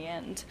crab in the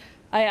end.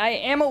 I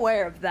am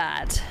aware of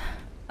that.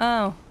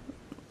 Oh,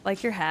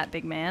 like your hat,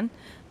 big man.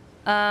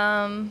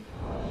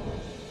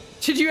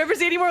 Did you ever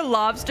see any more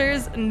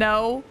lobsters?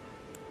 No.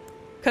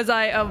 Because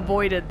I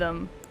avoided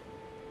them.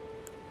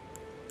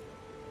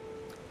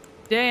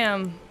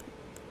 Damn.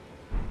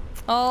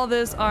 All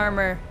this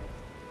armor.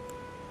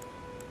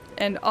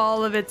 And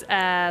all of its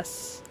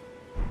ass.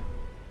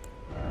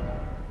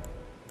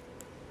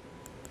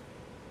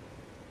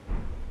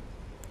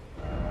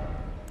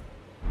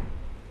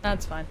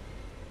 That's fine.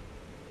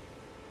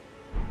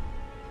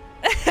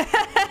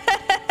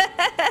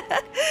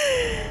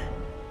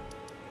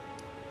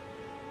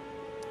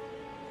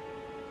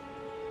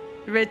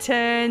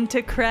 Return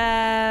to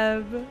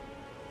crab.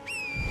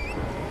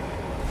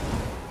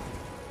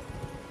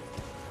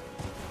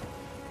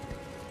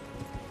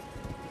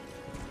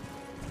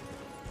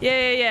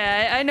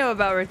 Yeah, I know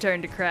about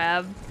return to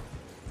crab.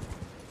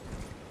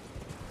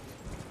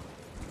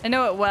 I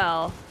know it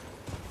well.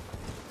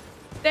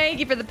 Thank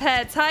you for the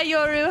pets. Hi,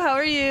 Yoru. How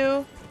are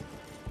you?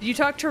 Did you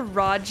talk to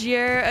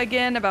Rogier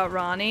again about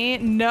Ronnie?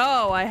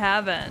 No, I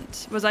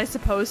haven't. Was I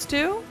supposed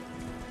to?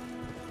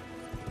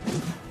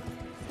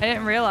 I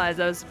didn't realize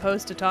I was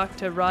supposed to talk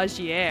to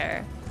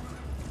Rogier.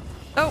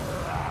 Oh.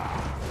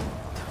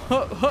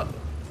 Huh, huh.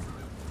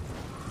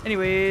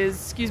 Anyways,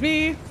 excuse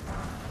me.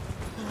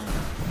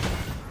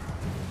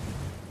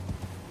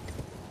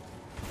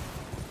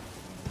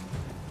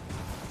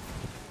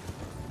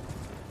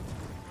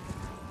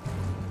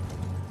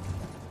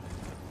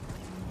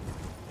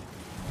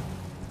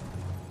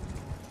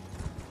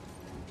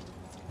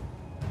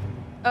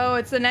 Oh,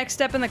 it's the next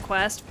step in the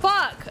quest?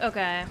 Fuck!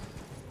 Okay.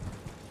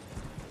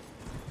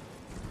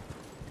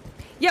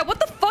 Yeah,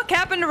 what the fuck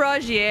happened to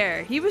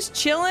Rogier? He was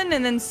chilling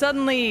and then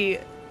suddenly...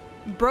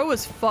 Bro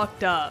was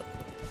fucked up.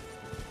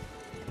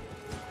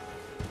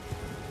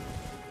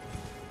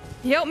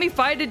 He helped me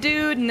fight a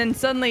dude, and then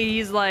suddenly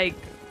he's like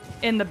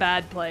in the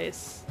bad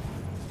place.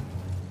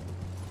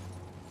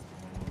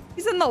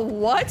 He's in the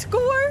what,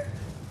 Gore?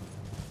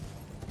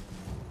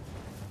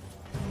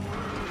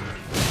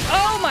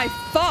 Oh my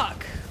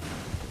fuck!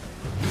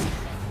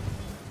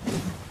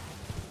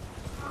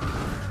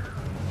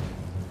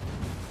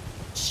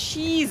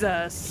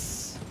 Jesus.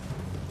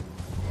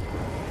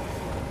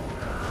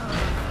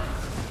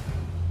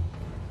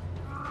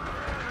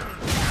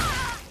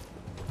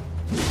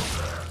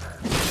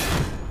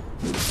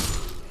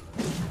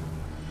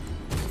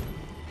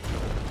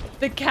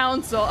 The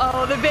council.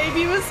 Oh, the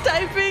baby was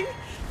typing.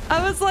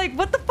 I was like,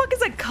 what the fuck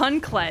is a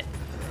cunclet?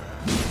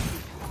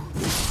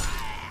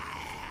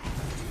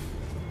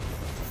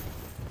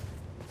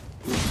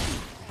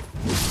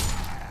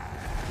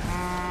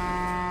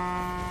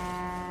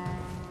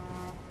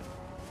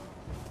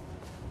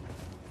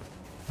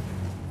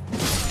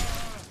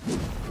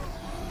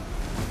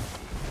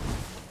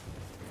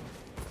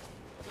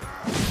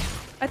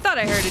 I thought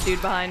I heard a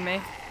dude behind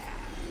me.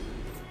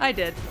 I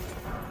did.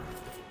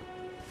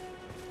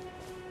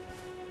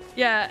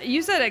 Yeah,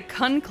 you said a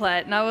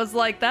cunclet, and I was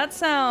like, that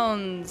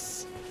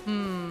sounds...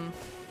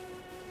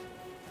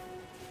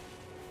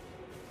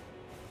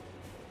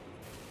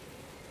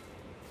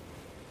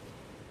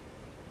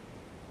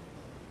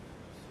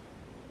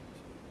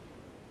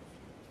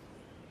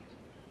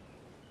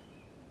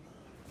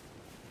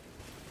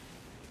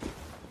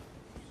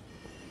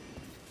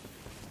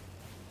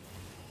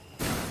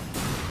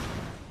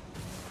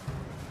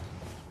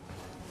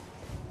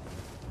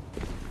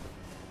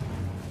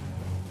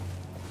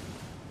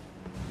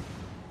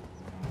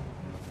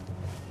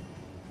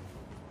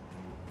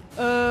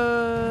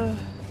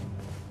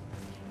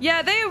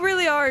 Yeah, they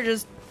really are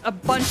just a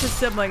bunch of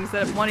siblings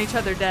that want each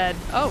other dead.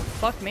 Oh,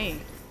 fuck me.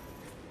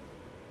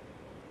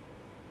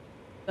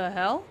 The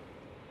hell?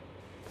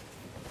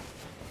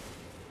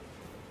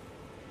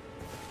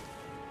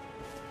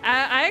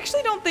 I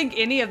actually don't think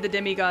any of the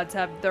demigods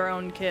have their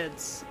own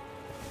kids.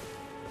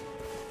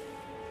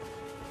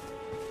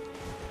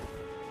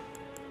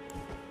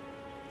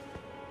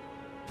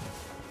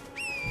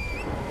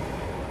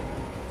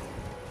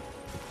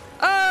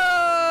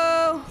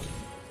 Oh!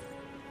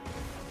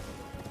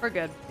 We're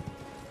good.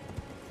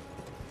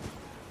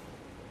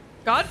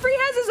 Godfrey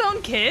has his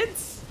own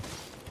kids?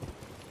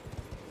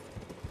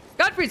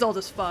 Godfrey's old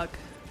as fuck.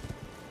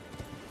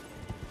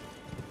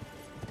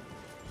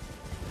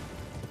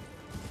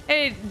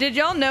 Hey, did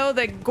y'all know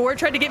that Gore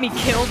tried to get me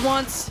killed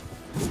once?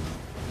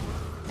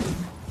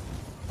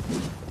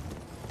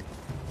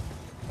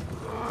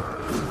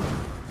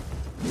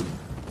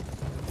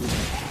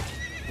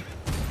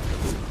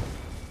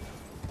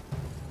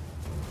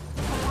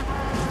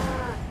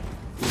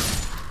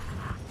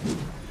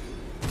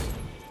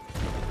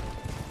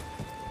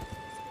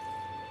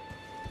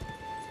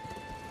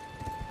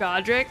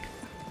 Godric?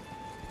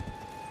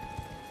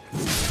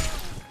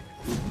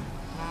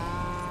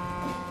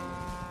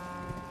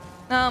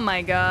 Oh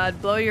my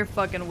god, blow your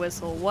fucking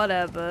whistle,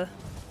 whatever.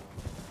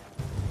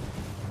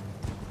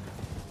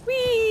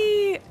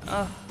 Whee!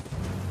 Ugh.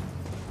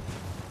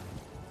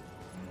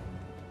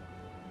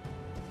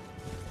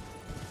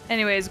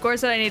 Anyways, Gore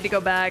said I need to go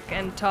back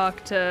and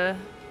talk to...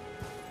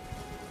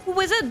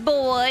 Wizard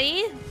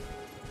boy?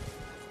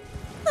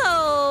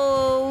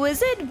 Oh,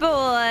 wizard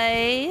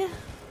boy.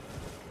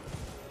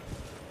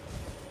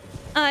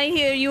 I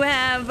hear you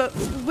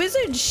have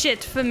wizard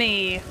shit for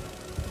me.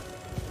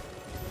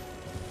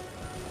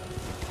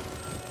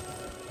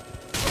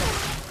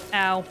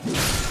 Ow.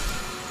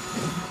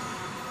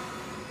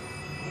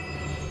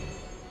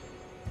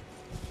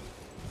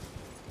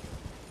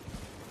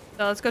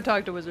 So let's go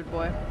talk to Wizard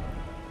Boy.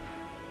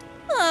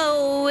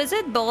 Oh,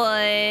 Wizard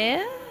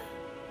boy.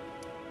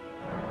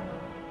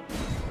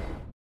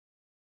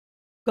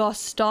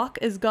 Gostok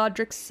is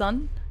Godric's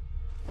son?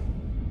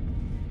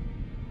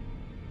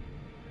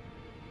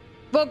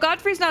 Well,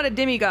 Godfrey's not a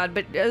demigod,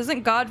 but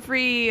isn't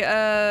Godfrey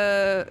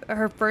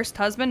her first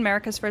husband,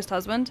 Marika's first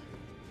husband?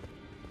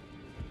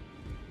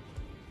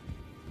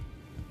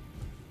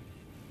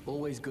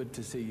 Always good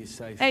to see you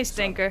safe. Hey,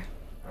 Stinker.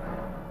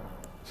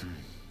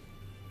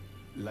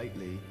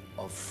 Lately,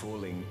 of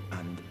falling,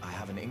 and I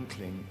have an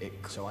inkling,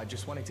 so I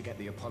just wanted to get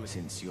the apology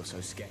since you're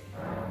so scared.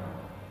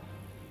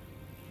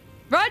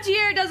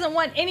 Rogier doesn't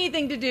want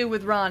anything to do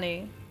with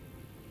Ronnie.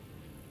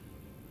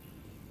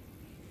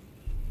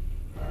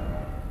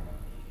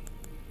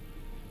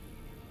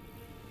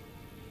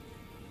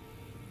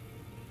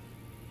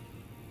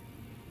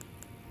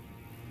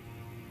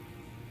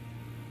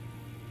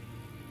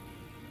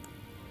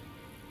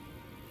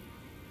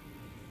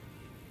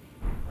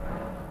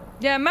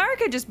 Yeah,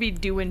 Marika just be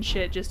doing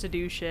shit just to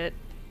do shit.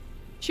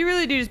 She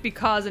really do just be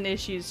causing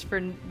issues for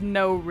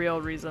no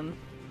real reason.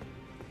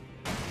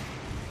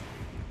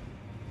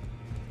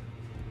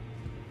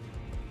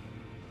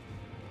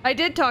 I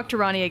did talk to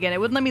Ronnie again.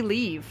 It wouldn't let me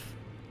leave.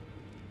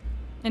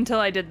 Until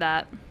I did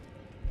that.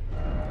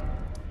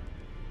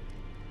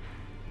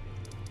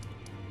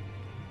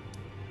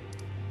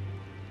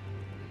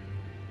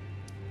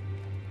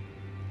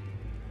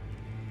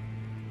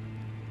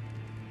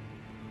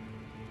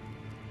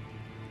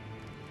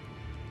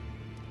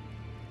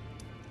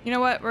 You know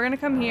what? We're gonna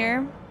come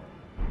here.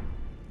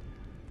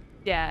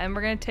 Yeah, and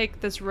we're gonna take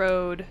this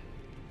road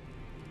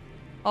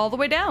all the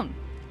way down.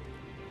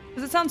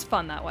 Because it sounds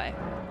fun that way.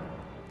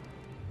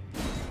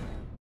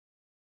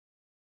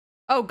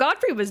 Oh,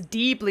 Godfrey was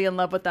deeply in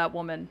love with that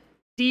woman.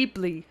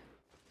 Deeply.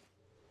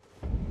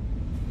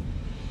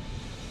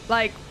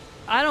 Like,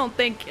 I don't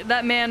think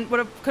that man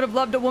could have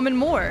loved a woman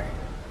more.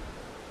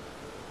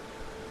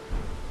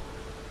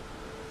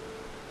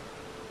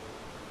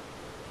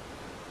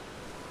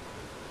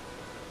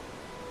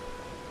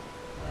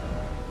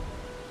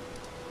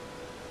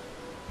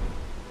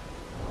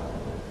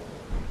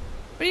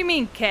 What do you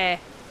mean, K?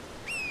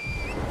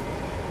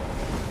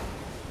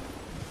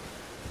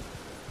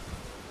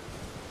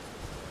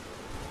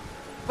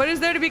 What is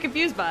there to be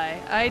confused by?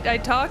 I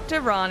talked to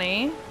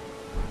Ronnie.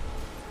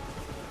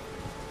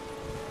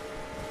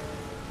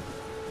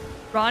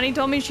 Ronnie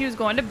told me she was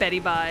going to Betty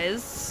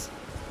Buys.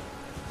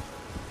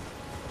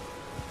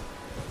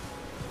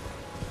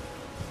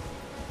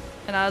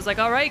 And I was like,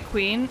 alright,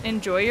 Queen,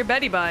 enjoy your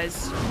Betty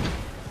Buys.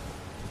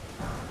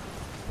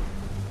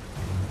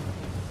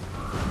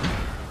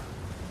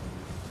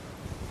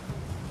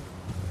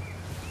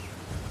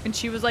 And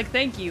she was like,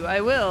 thank you,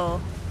 I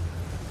will.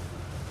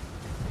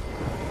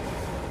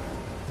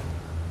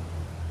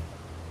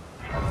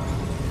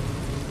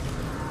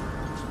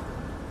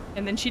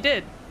 And then she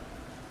did.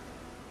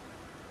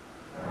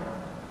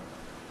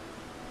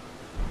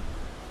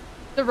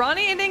 The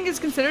Ronnie ending is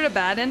considered a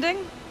bad ending?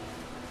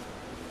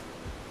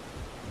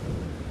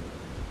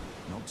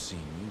 Not seen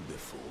you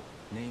before.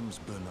 Name's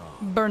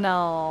Bernard.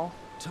 Bernal.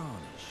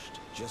 Tarnished,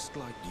 just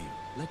like you.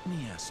 Let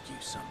me ask you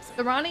something.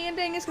 The Ronnie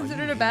ending is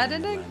considered Are a bad you here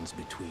in ending? the lands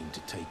between to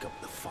take up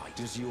the fight?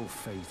 Does your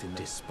faith in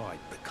despite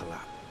the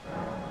collapse?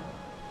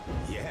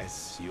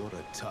 Yes, you're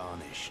a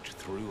tarnished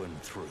through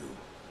and through.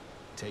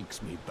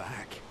 Takes me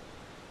back.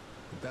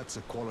 But that's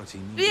a quality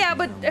needed. Yeah,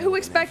 but now who more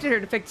expected than her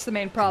to fix the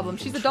main problem?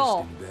 ever. She's a Any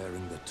doll. interest in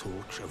bearing the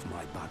torch of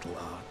my battle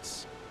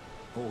arts.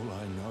 All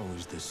I know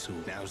is the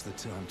sword. Now's the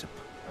time to.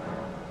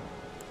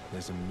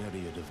 There's a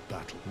myriad of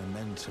battle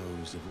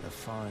mementos of a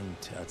fine.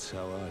 That's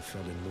how I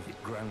fell in love.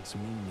 It grants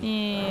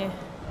meaning. Yeah.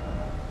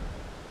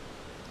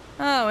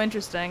 Oh,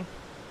 interesting.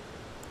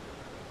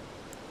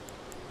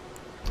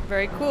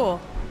 Very cool.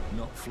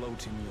 Not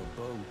floating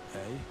your boat,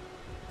 eh?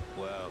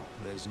 Well,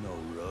 there's no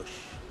rush.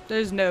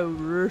 There's no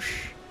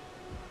rush.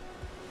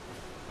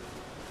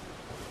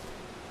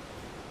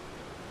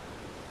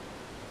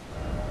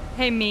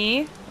 Hey,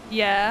 me?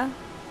 Yeah?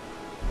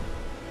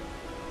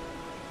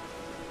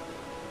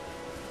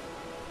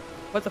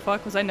 What the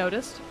fuck? Was I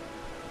noticed?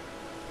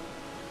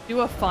 Do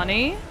a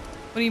funny?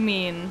 What do you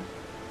mean?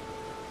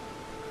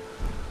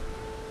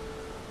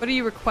 What are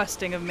you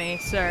requesting of me,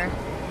 sir?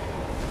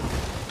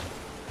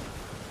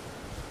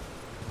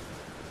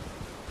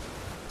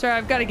 Sir,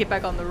 I've got to get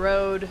back on the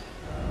road.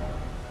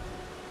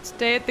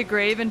 Stay at the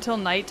grave until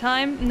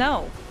nighttime?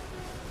 No.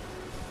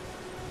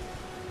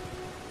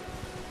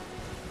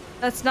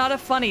 That's not a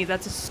funny,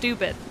 that's a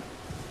stupid.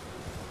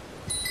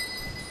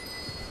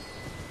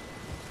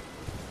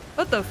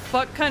 What the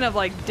fuck kind of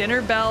like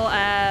dinner bell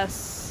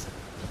ass?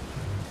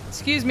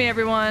 Excuse me,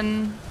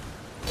 everyone.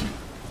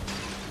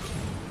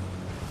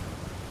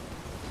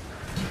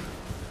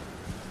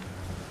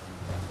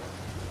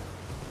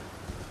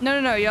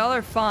 No, y'all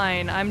are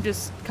fine. I'm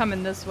just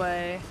coming this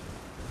way.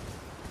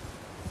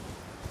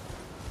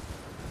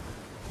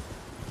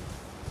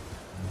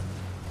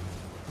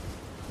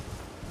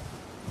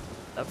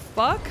 The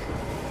fuck?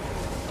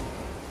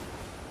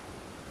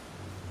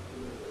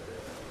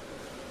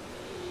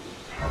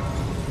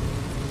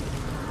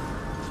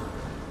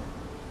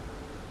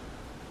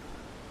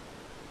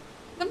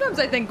 Sometimes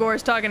I think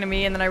Gore's talking to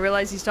me and then I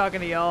realize he's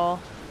talking to y'all.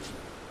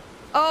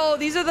 Oh,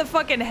 these are the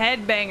fucking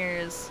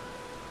headbangers.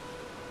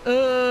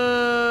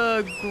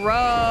 Ugh,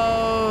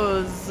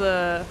 gross.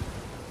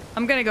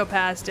 I'm gonna go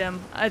past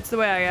him. It's the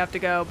way I have to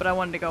go, but I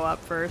wanted to go up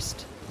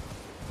first.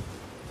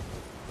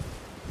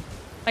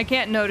 I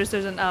can't notice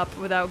there's an up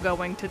without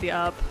going to the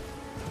up.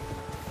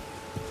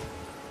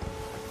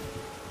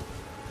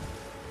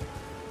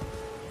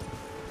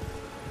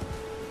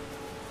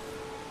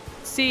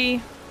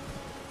 See?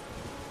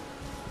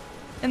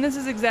 And this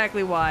is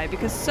exactly why,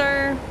 because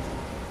sir...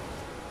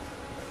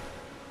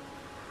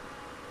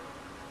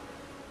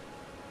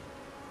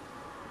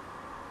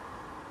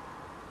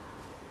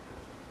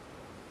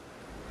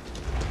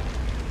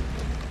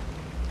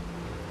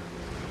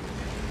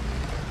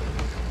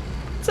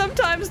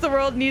 Sometimes the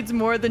world needs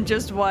more than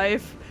just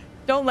wife.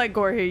 Don't let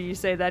Gore hear you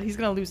say that. He's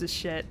gonna lose his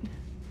shit.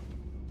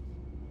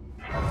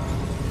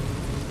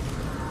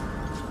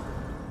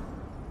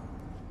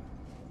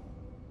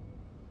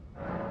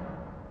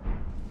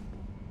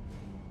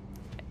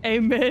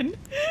 Amen.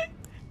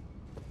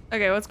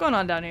 Okay, what's going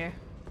on down here?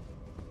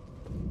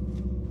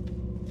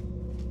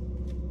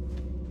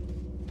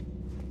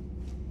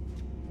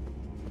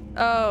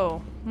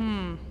 Oh,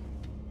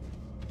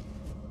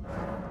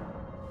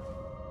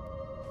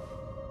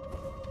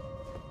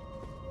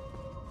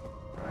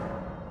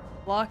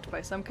 Blocked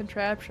by some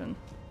contraption.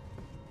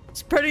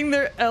 Spreading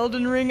their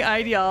Elden Ring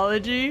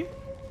ideology.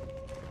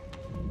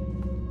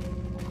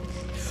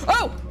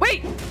 Oh,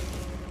 wait!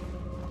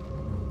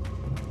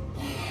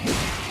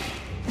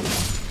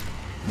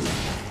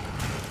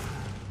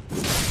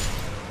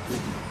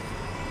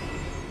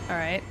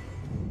 Alright.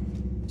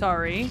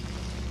 Sorry.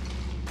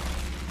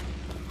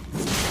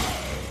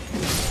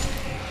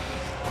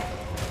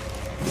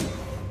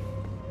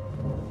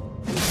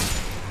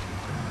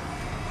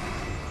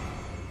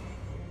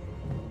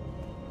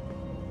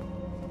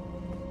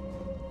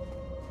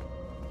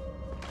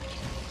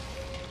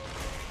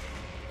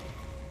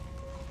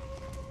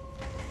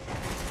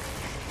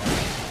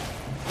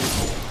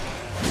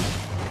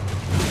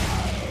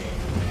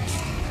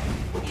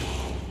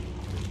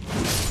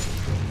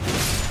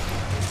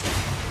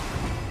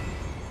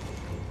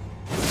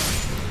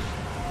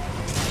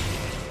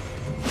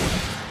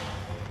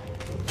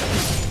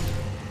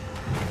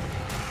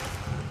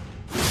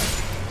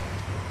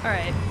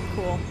 Alright,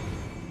 cool.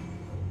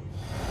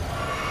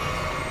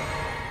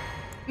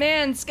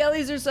 Man,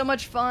 skellies are so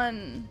much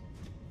fun.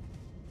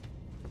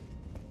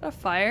 A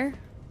fire?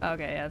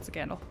 Okay, yeah, it's a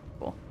candle.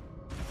 Cool.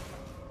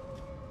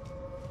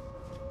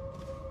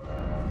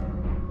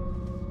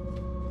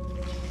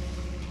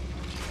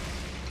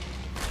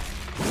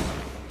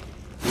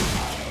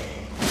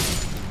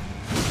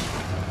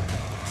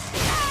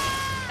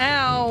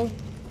 Ow!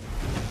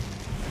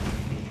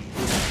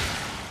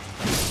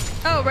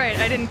 Oh, right,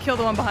 I didn't kill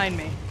the one behind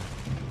me.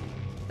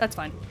 That's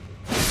fine.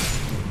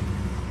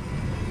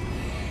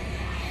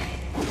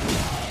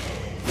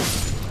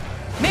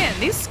 Man,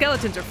 these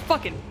skeletons are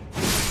fucking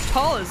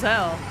tall as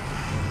hell.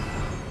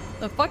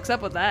 The fuck's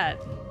up with that?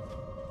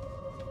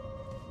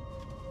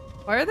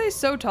 Why are they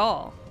so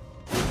tall?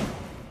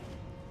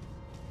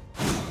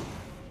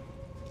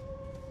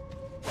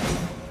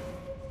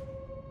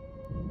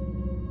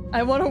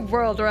 I want a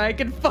world where I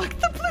can fuck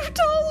the blue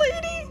tall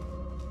lady.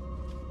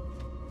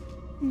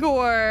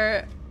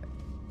 Gore.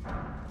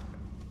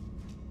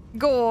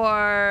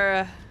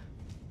 Gore.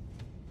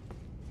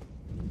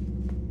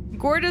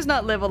 Gore does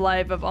not live a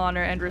life of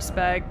honor and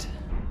respect.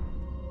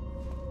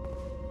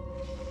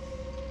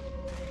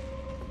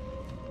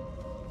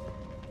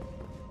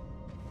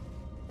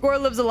 Gore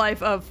lives a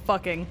life of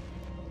fucking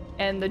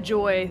and the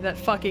joy that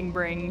fucking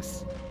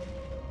brings.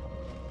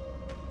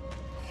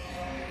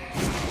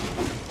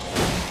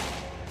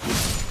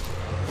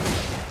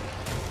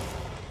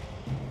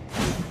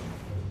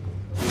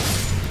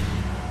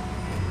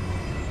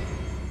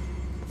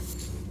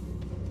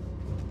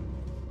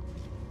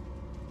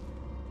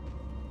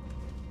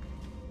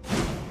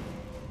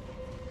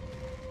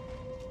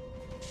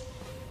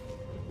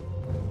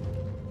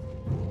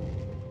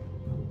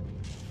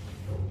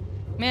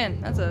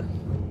 Man, that's a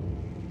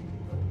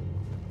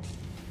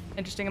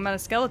interesting amount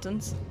of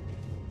skeletons.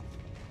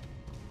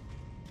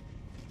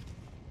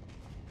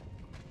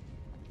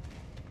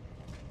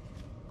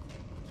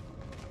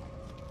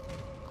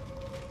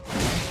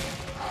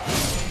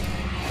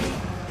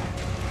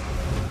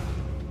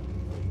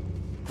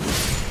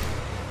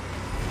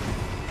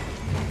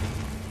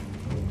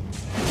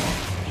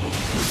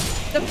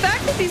 The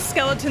fact that these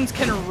skeletons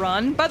can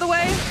run, by the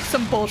way,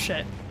 some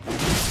bullshit.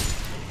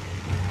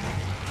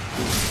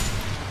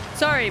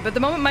 Sorry, but the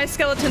moment my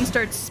skeleton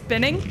starts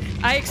spinning,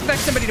 I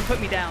expect somebody to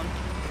put me down.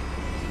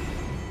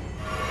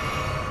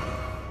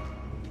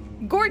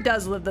 Gore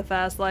does live the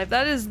fast life.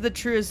 That is the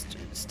truest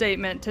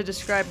statement to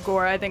describe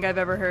Gore I think I've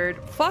ever heard.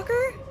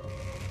 Fucker?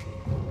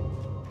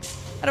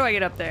 How do I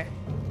get up there?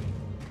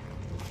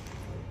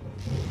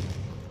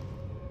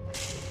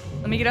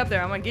 Let me get up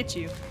there. I'm gonna get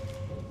you.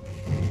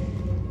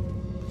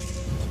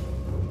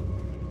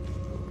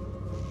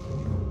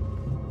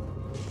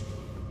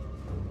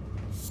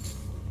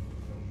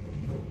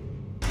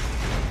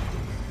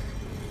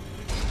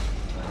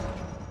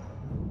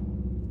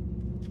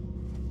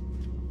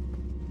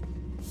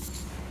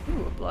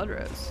 Ooh, a blood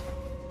rose.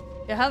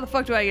 Yeah, how the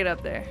fuck do I get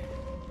up there?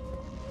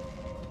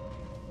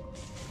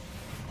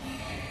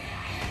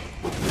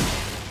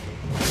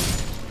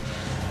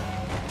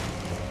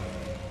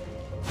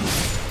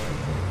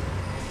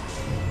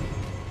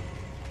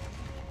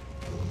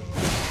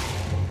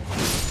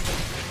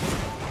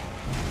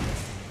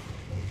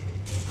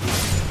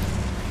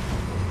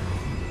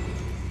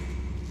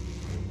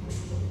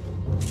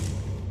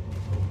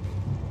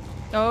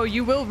 Oh,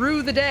 you will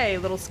rue the day,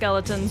 little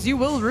skeletons. You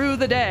will rue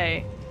the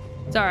day.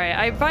 Sorry,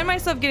 I find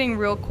myself getting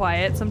real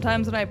quiet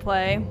sometimes when I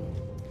play.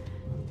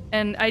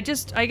 And I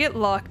get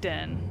locked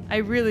in. I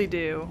really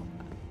do.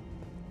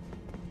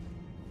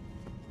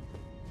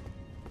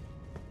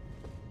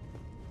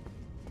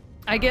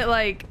 I get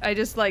like, I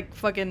just like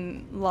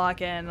fucking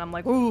lock in. I'm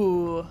like,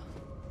 ooh.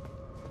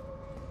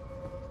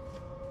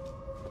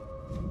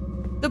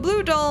 The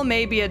blue doll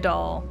may be a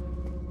doll.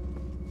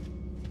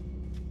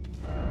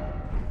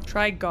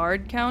 Try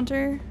guard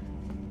counter?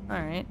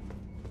 Alright.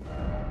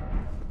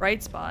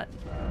 Right spot.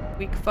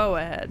 Weak foe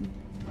ahead.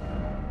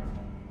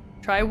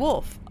 Try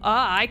wolf.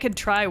 Ah, I could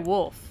try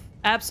wolf.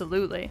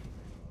 Absolutely.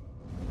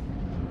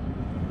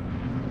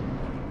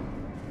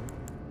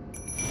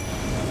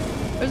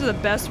 Those are the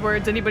best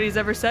words anybody's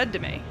ever said to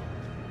me.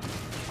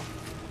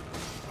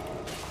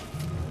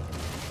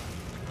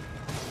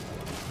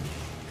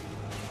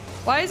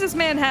 Why is this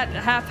man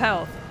half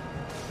health?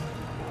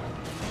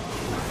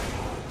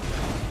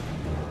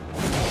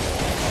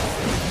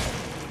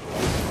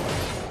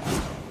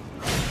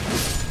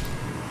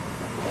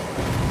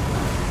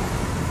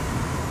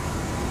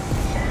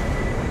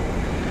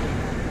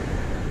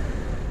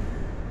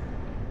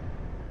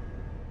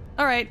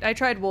 All right, I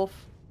tried wolf.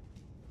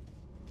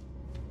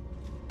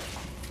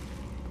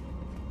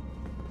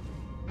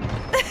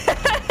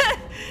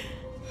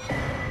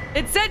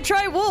 It said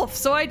try wolf,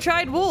 so I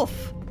tried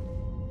wolf.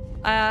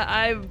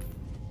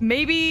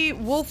 Maybe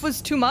wolf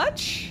was too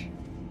much?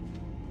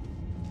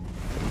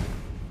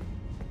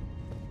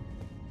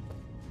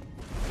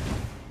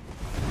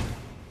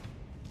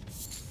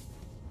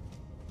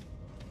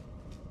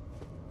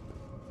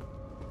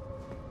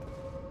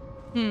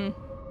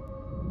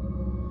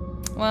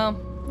 Well,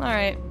 all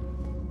right.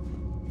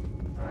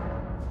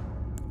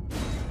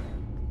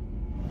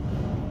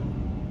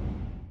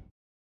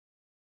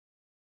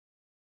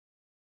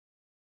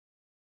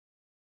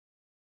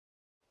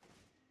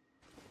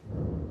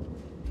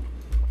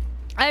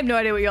 I have no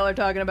idea what y'all are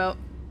talking about.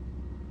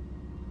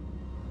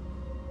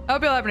 I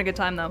hope y'all are having a good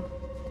time, though.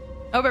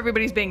 I hope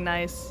everybody's being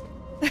nice.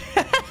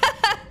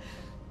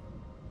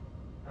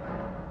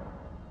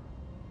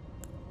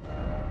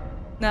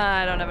 Nah,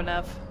 I don't have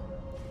enough.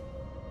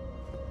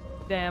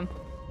 Damn.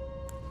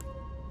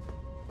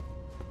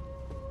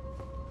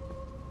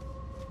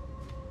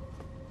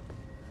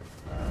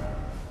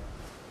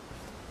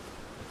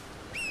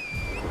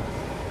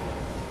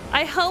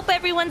 I hope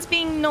everyone's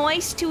being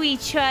nice to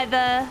each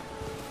other.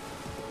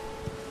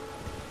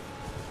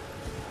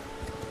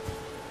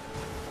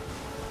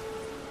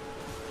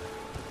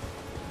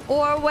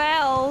 Or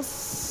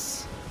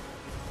else.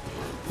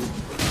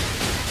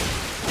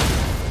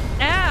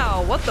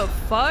 Ow, what the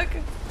fuck?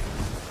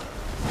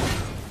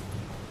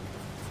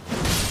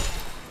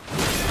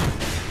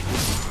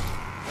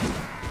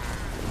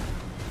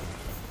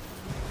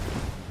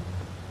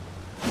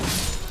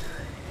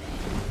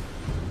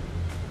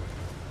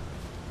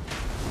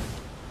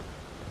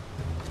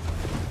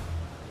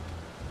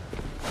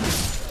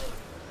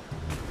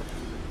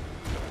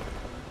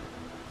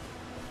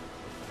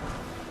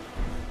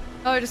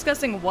 Oh,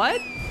 discussing what?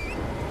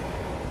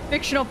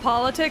 Fictional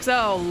politics?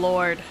 Oh,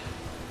 Lord.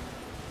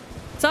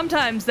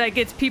 Sometimes that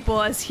gets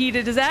people as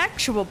heated as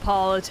actual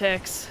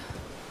politics.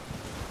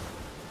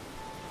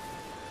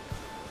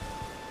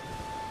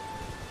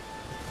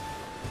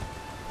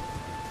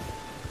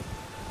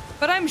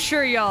 But I'm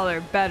sure y'all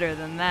are better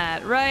than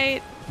that,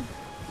 right?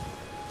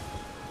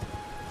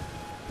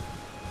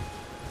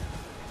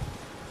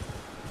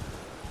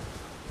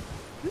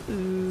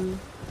 Ooh.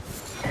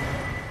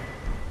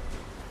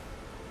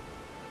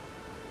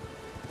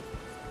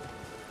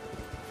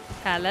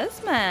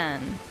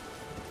 Talisman.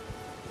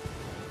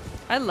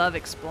 I love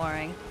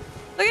exploring.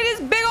 Look at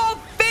his big old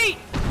feet!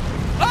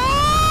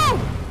 Oh!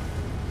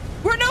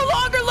 We're no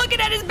longer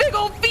looking at his big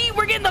old feet!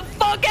 We're getting the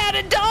fuck out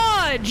of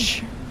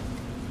Dodge!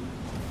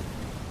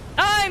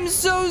 I'm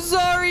so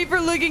sorry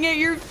for looking at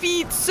your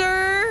feet,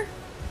 sir!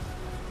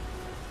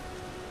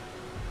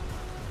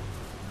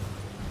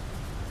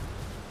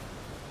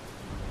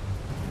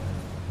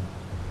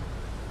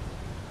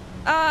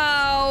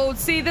 Oh,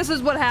 see, this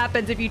is what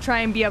happens if you try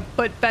and be a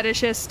foot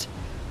fetishist.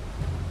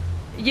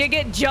 You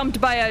get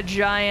jumped by a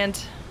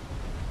giant.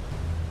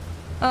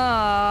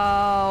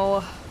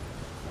 Oh.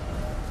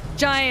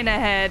 Giant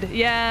ahead,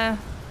 yeah.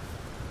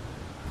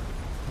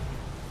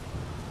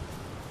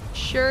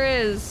 Sure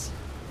is.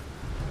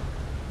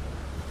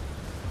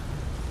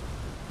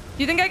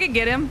 Do you think I could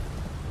get him?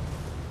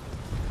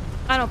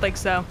 I don't think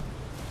so.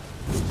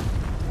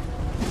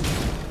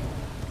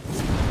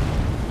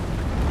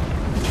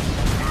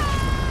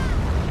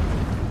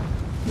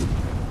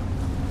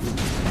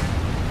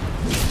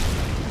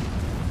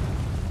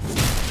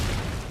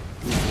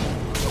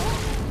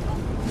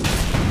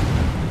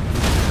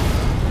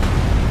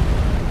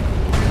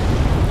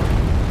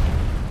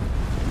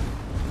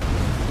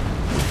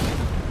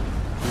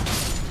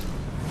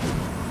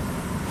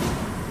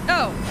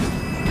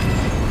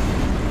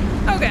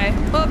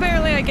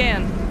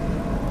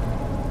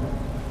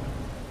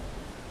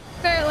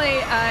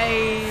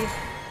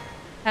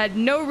 Had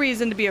no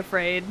reason to be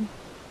afraid.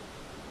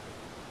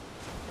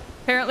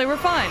 Apparently we're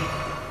fine.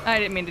 I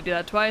didn't mean to do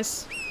that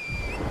twice.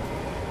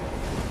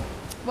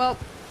 Well,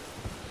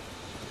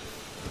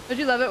 don't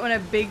you love it when a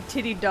big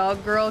titty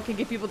dog girl can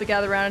get people to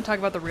gather around and talk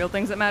about the real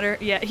things that matter?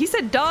 Yeah, he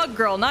said dog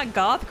girl, not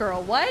goth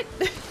girl. What?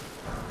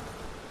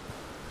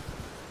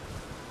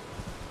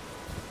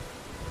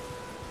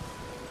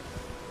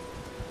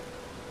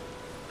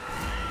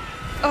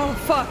 Oh,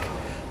 fuck.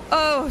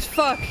 Oh,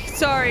 fuck.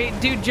 Sorry,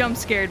 dude jump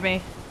scared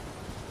me.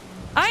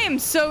 I am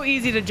so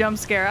easy to jump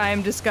scare, I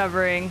am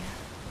discovering.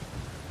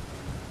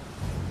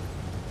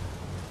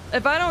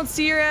 If I don't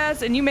see your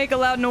ass and you make a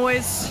loud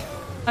noise,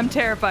 I'm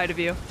terrified of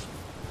you.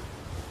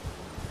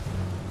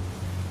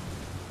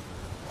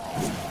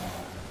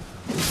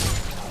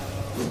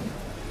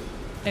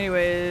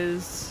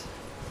 Anyways.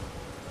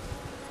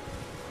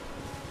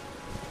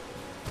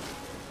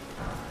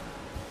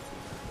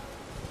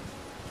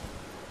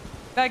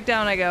 Back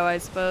down I go, I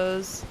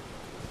suppose.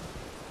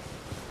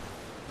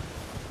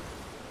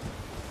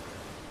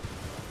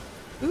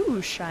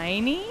 Ooh,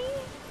 shiny?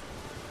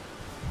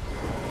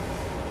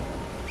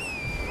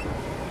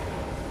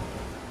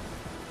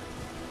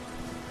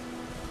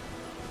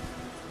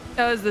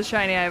 That was the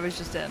shiny I was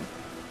just in.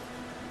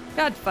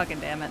 God fucking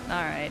damn it.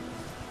 Alright.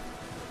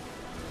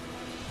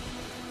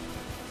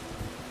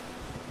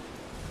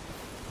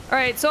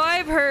 Alright, so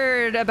I've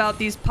heard about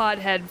these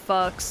pothead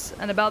fucks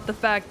and about the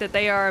fact that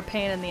they are a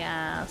pain in the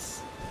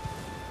ass.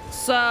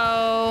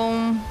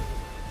 So...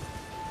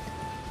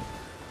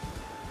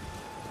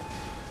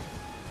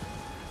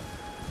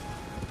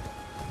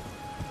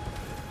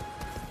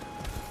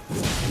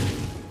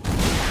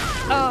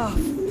 Oh.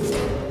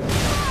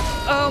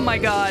 Oh my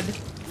god.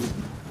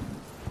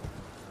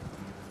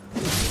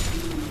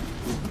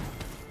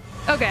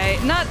 Okay,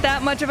 not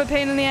that much of a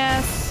pain in the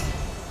ass,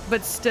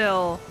 but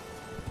still.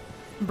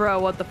 Bro,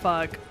 what the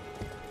fuck?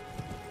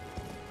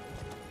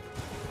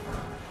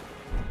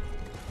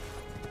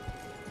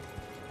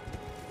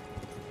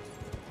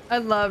 I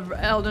love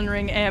Elden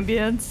Ring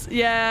ambience.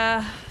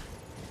 Yeah,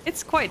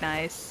 it's quite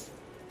nice.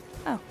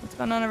 Oh, what's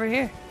going on over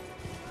here?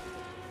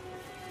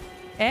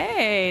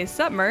 Hey,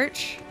 sup,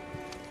 merch?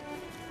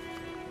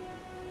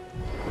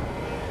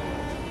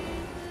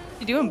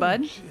 You doing,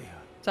 bud?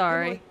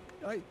 Sorry.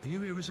 Are you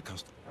here as a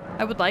customer?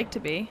 I would like to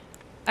be.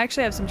 I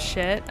actually have some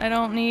shit I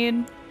don't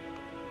need.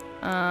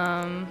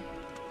 I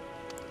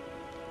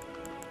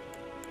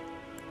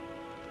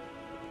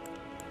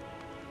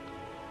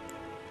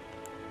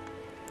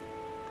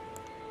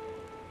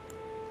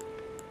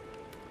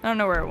don't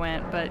know where it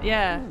went, but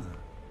yeah.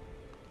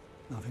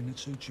 Nothing that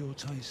suits your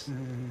taste.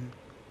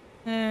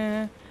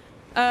 Did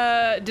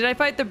I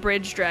fight the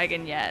bridge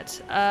dragon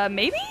yet?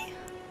 Maybe?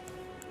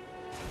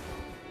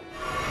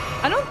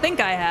 I don't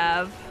think I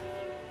have.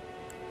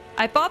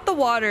 I fought the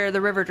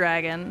river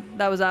dragon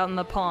that was out in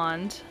the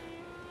pond.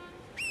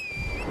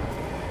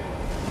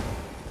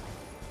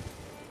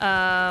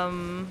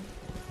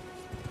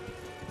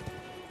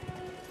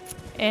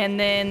 And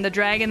then the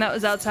dragon that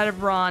was outside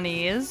of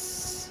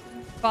Ronnie's.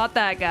 Fought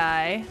that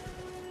guy.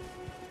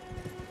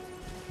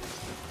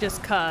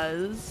 Just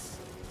cuz.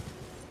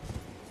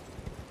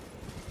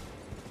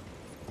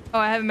 Oh,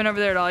 I haven't been over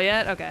there at all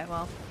yet? Okay,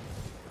 well.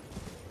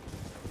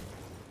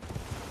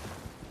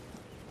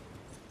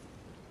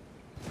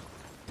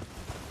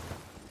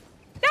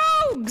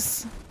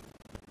 Dogs!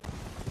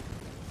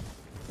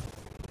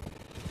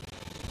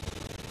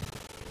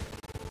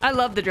 I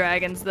love the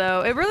dragons,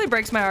 though. It really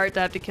breaks my heart to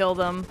have to kill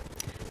them.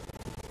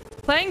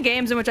 Playing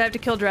games in which I have to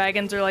kill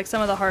dragons are like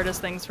some of the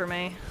hardest things for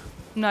me.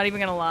 I'm not even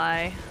gonna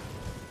lie.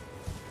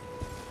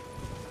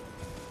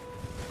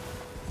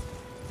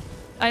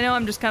 I know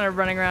I'm just kind of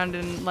running around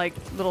in like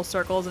little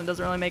circles and it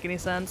doesn't really make any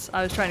sense.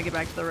 I was trying to get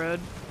back to the road.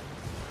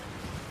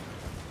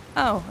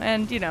 Oh,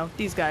 and you know,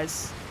 these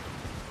guys.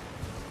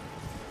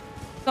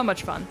 So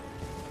much fun.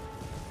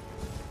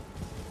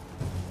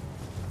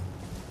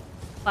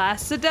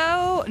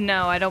 Placido?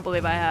 No, I don't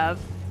believe I have.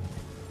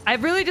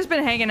 I've really just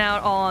been hanging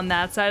out all on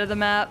that side of the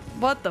map.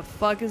 What the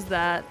fuck is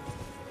that?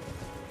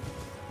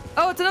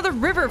 Oh, it's another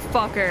river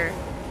fucker.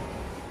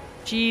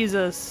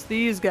 Jesus,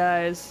 these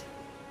guys.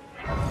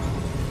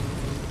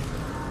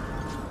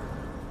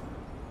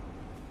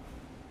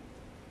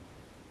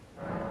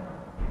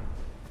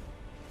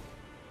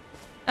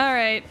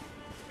 Alright.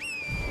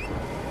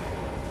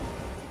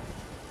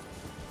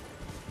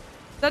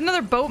 Is that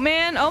another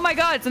boatman? Oh my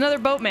god, it's another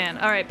boatman.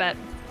 Alright, bet.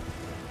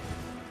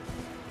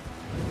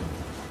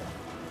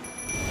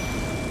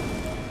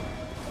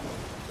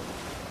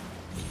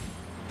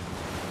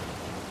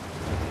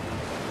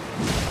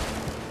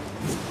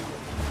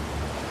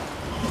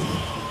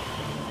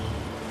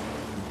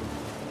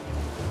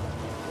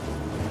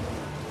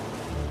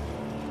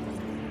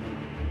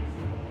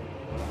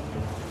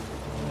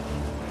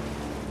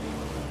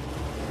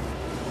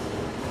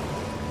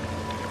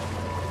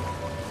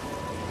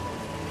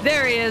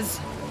 There he is.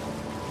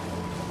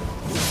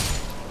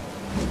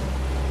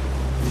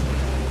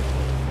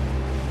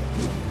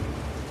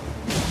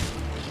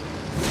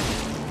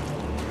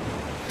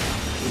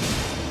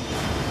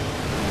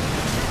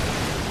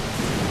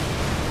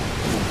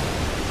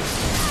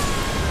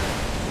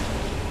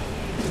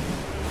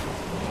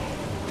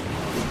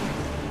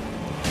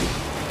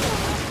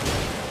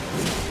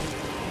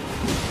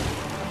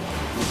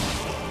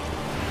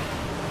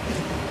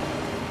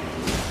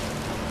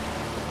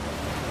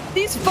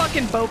 These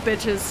fucking boat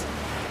bitches.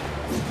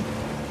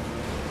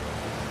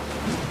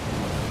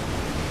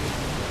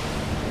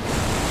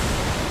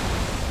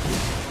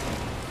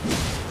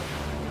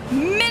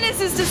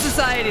 Menaces to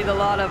society, the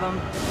lot of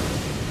them.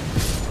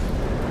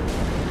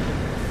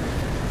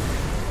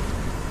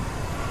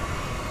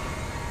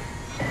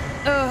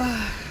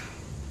 Ugh.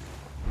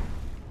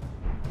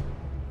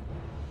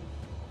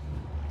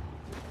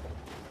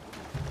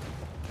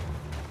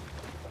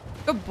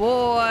 Good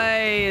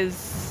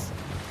boys.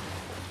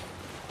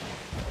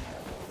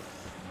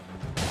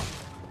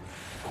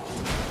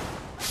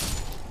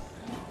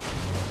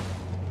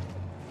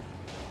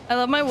 I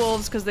love my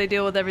wolves because they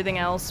deal with everything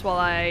else while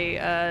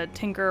I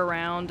tinker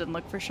around and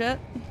look for shit.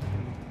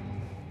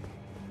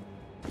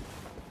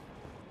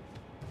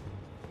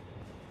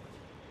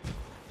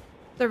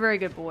 They're very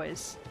good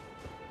boys.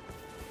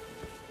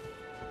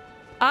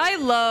 I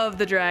love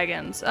the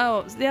dragons.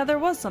 Oh, yeah, there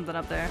was something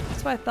up there.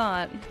 That's what I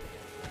thought.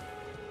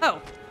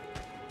 Oh.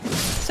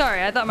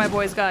 Sorry, I thought my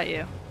boys got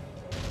you.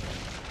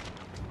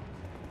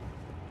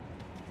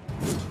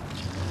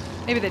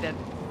 Maybe they did.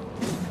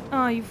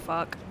 Oh, you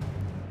fuck.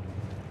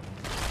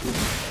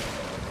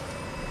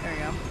 There we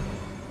go.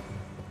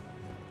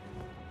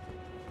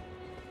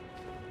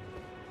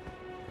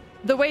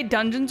 The way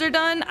dungeons are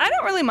done, I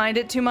don't really mind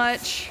it too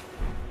much.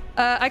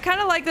 I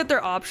kind of like that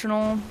they're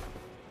optional.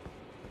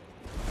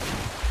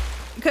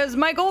 Because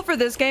my goal for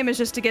this game is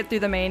just to get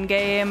through the main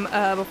game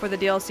before the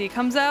DLC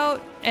comes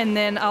out. And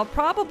then I'll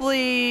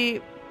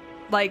probably,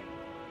 like,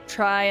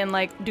 try and,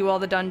 like, do all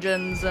the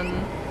dungeons and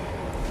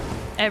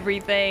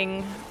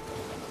everything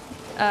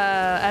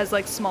as,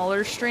 like,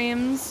 smaller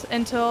streams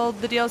until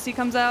the DLC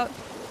comes out.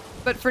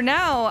 But for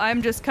now,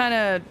 I'm just kind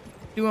of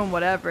doing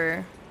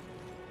whatever.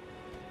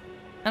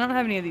 I don't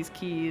have any of these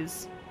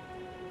keys.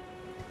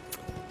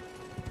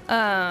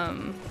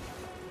 But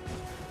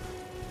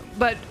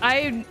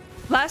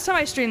last time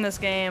I streamed this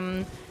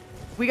game,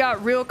 we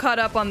got real caught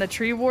up on the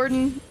tree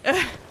warden.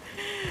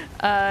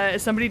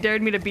 Somebody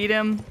dared me to beat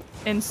him,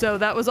 and so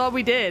that was all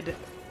we did,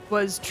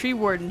 was tree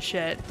warden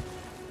shit.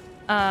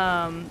 We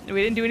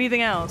didn't do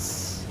anything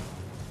else.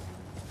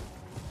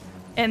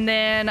 And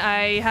then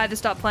I had to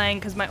stop playing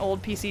because my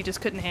old PC just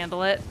couldn't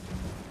handle it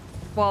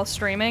while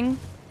streaming.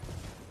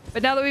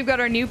 But now that we've got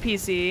our new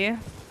PC,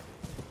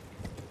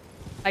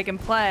 I can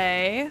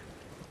play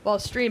while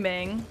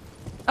streaming.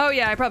 Oh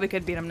yeah, I probably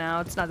could beat him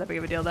now. It's not that big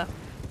of a deal though.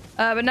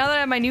 But now that I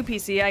have my new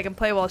PC, I can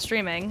play while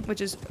streaming,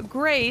 which is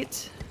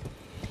great.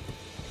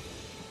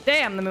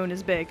 Damn, the moon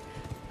is big.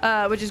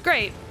 Which is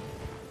great.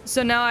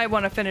 So now I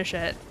want to finish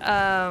it.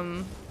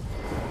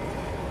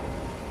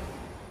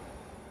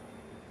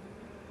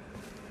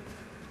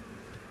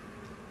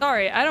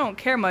 Sorry, I don't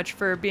care much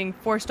for being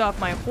forced off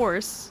my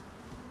horse.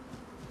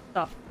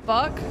 The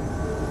fuck?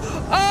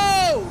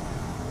 Oh!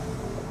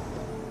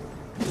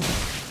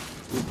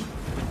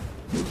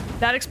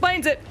 That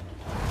explains it.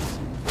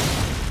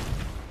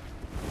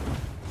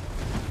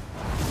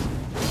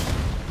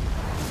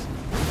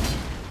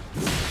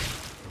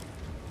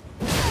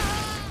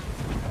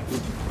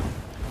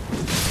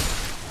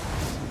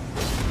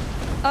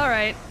 All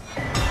right.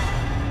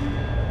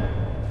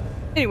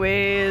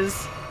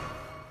 Anyways,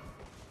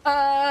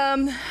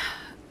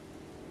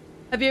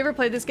 have you ever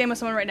played this game with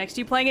someone right next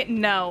to you playing it?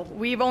 No,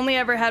 we've only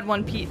ever had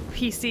one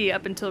PC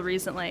up until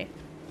recently.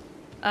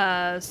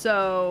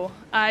 So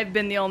I've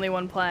been the only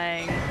one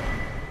playing.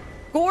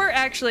 Gore,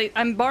 actually,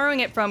 I'm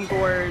borrowing it from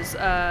Gore's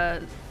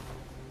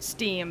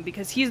Steam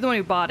because he's the one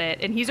who bought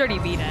it and he's already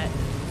beat it.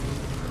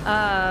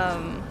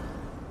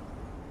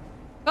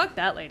 Fuck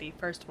that lady,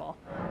 first of all.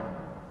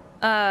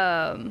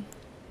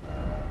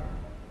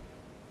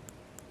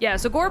 Yeah,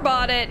 so Gore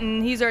bought it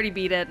and he's already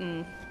beat it,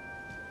 and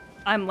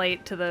I'm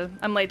late to the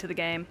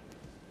game.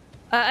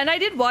 And I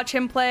did watch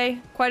him play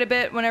quite a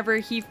bit whenever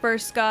he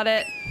first got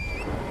it.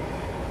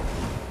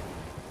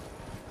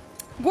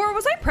 Gore,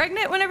 was I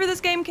pregnant whenever this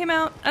game came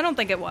out? I don't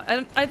think it was.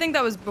 I think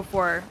that was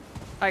before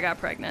I got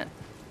pregnant.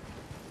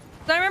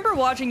 I remember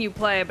watching you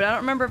play, but I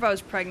don't remember if I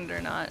was pregnant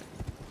or not.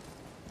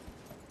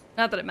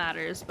 Not that it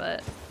matters,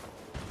 but...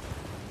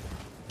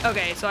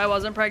 Okay, so I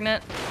wasn't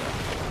pregnant.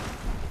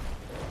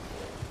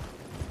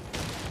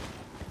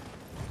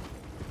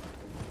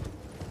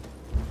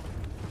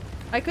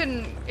 I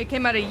couldn't... It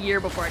came out a year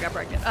before I got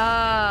pregnant.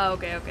 Ah,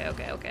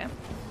 okay.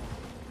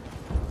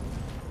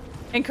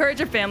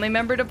 Encourage a family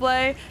member to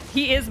play?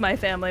 He is my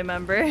family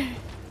member. And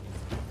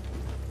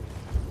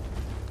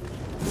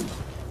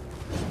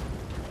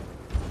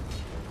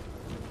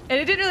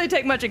it didn't really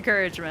take much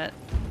encouragement.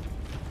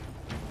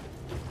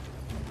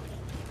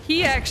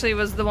 He actually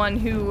was the one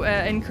who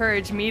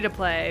encouraged me to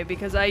play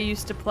because I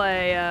used to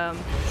play,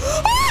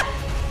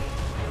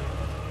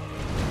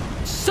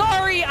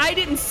 Sorry, I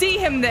didn't see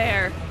him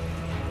there.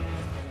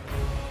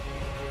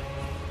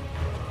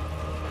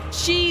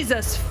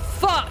 Jesus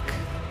fuck.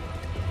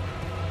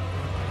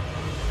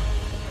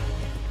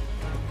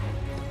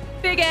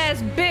 Big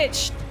ass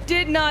bitch.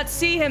 Did not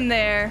see him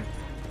there.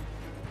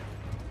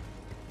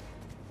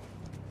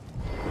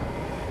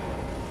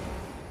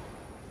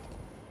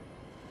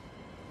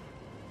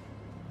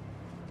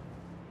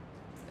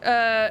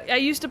 I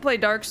used to play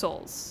Dark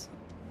Souls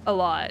a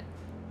lot.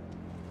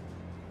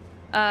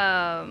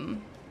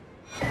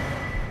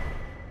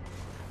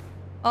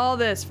 All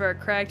this for a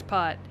cracked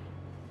pot.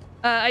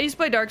 I used to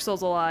play Dark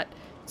Souls a lot.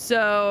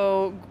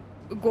 So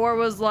Gore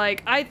was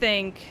like, I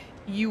think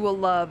you will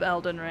love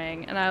Elden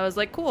Ring. And I was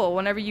like, cool,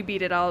 whenever you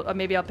beat it,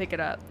 maybe I'll pick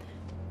it up.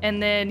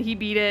 And then he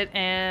beat it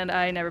and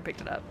I never picked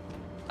it up.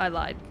 I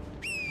lied.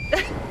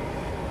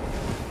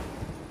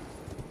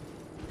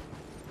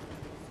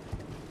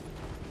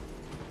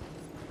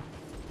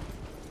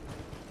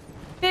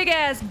 Big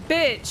ass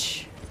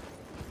bitch.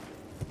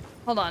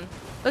 Hold on.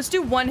 Let's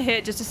do one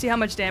hit just to see how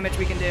much damage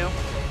we can do.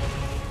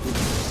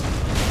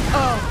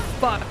 Oh,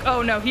 fuck.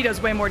 Oh, no. He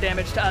does way more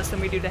damage to us than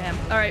we do to him.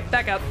 All right,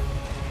 back up.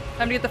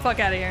 Time to get the fuck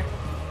out of here.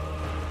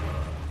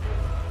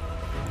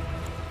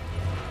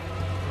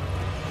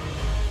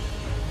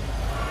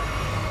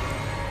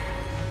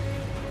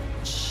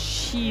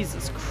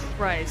 Jesus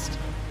Christ.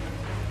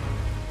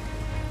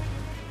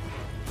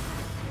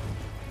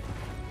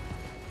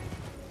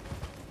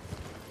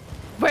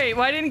 Wait,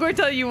 why didn't Gore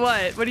tell you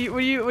what? What are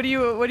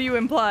you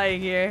implying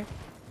here?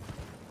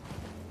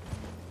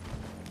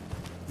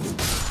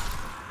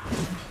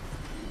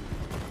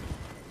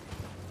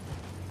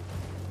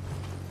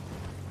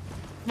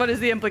 What is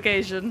the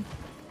implication?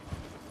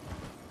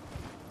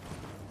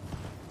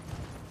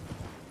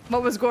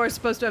 What was Gore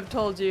supposed to have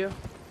told you?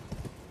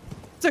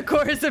 So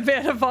Gore is a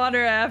man of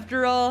honor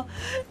after all?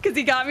 Because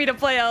he got me to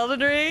play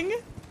Elden Ring?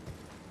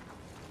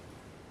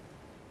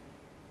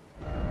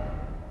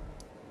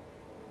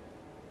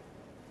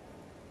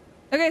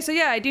 Okay, so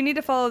yeah, I do need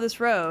to follow this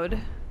road.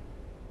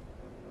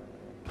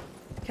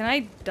 Can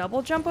I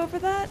double jump over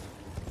that?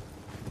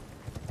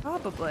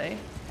 Probably.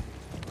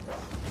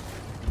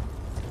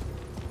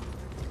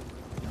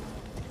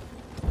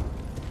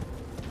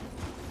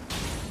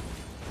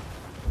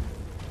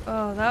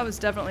 Oh, that was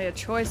definitely a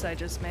choice I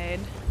just made.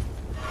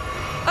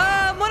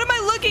 What am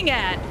I looking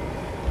at?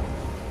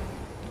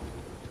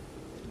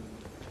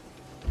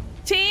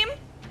 Team?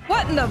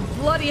 What in the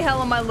bloody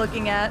hell am I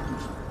looking at?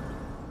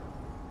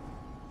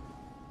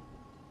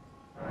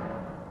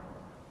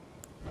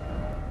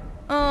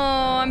 Oh,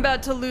 I'm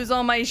about to lose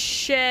all my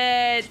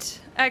shit.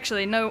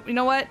 Actually, no, you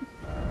know what?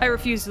 I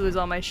refuse to lose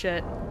all my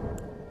shit.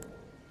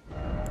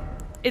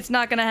 It's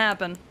not gonna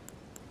happen.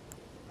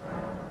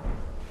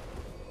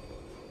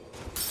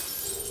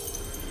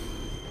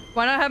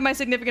 Why not have my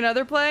significant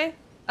other play?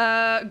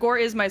 Gore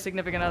is my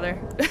significant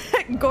other.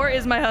 Gore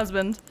is my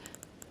husband.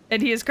 And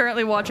he is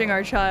currently watching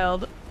our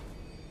child.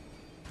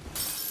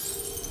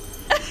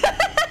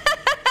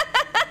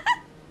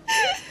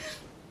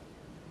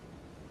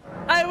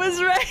 I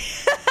was right.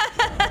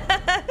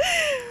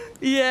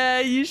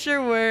 Yeah, you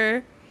sure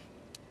were.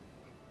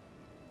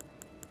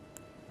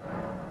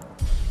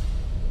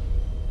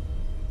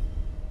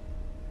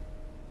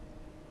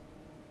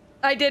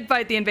 I did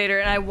fight the invader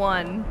and I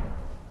won.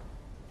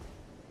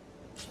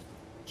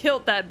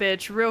 Killed that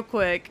bitch real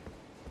quick.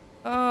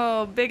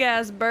 Oh, big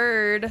ass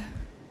bird.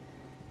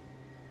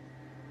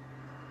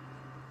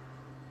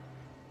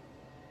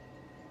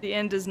 The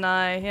end is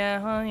nigh.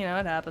 Yeah, well, you know,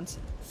 it happens.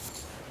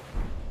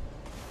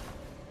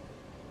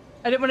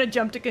 I didn't want to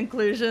jump to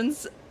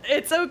conclusions.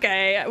 It's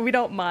okay. We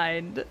don't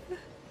mind.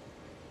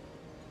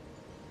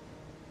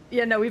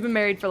 Yeah, no, we've been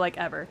married for like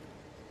ever.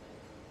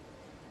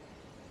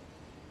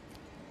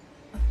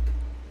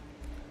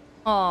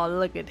 Oh,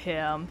 look at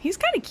him. He's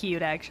kind of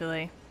cute,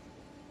 actually.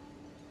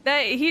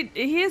 That he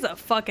is a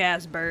fuck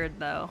ass bird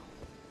though.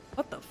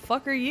 What the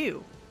fuck are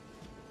you?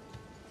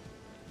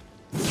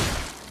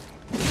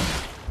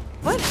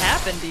 What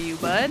happened to you,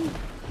 bud?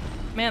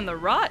 Man, the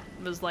rot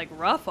was like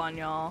rough on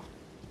y'all.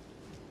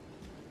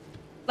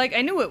 Like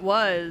I knew it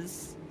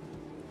was.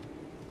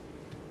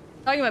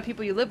 Talking about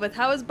people you live with,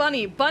 how is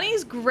Bunny?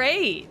 Bunny's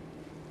great.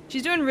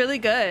 She's doing really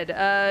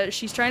good.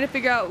 She's trying to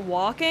figure out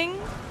walking.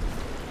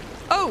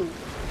 Oh.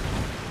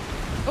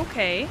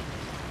 Okay.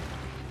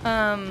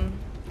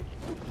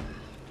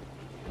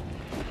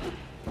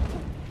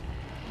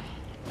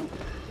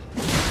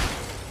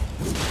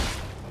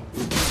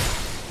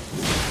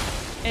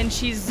 And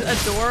she's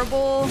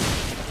adorable.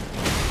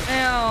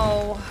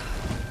 Ow.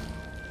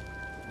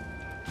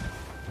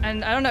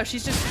 And I don't know,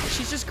 she's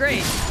just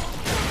great.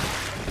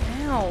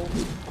 Ow.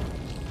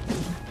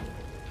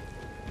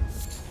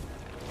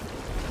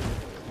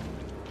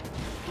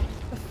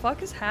 The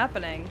fuck is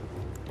happening?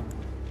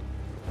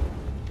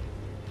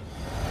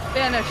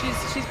 Yeah, no,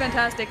 she's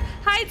fantastic.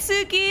 Hi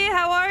Tsuki,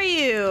 how are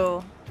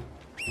you?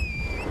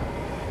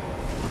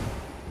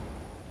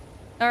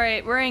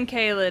 Alright, we're in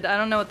CAELID. I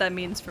don't know what that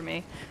means for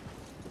me.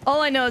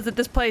 All I know is that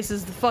this place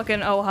is the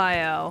fucking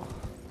Ohio.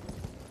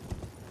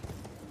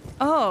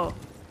 Oh.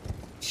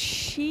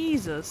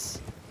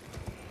 Jesus.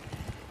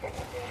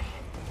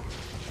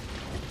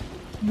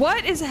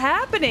 What is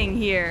happening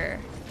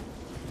here?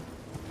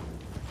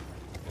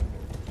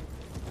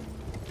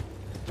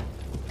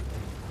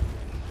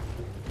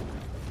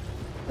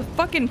 The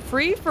fucking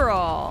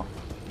free-for-all.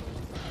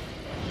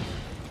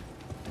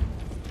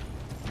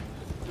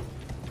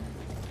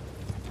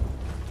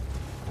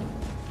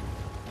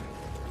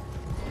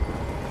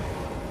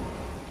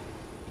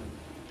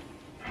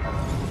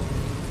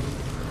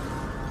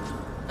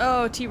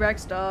 Oh,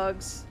 T-Rex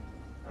dogs.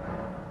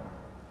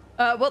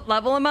 What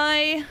level am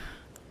I?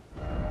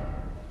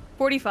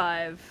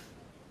 45.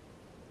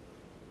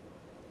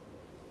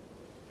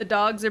 The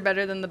dogs are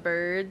better than the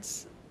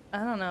birds.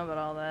 I don't know about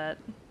all that.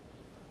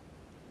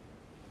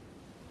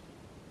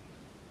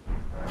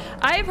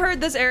 I've heard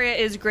this area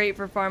is great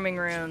for farming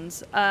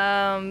runes.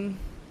 Because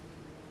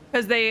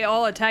they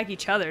all attack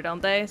each other,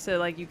 don't they? So,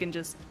 like, you can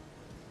just...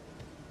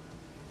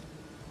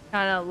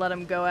 Kind of let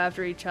them go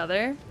after each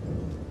other.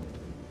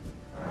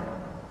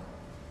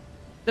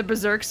 The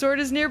berserk sword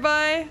is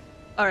nearby.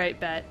 All right,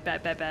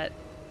 bet.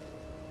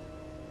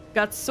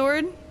 Guts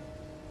sword.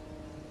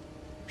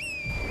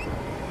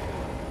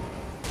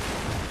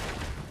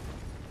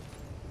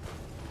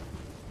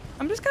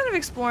 I'm just kind of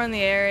exploring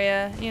the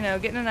area, you know,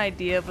 getting an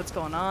idea of what's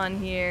going on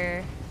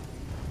here.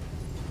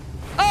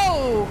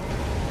 Oh!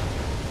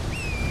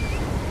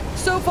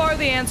 So far,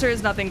 the answer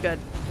is nothing good.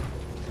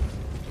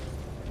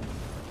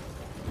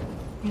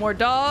 More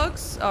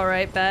dogs. All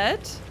right,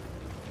 bet.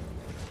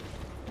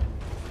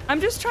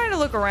 I'm just trying to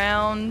look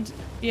around,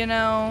 you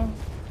know.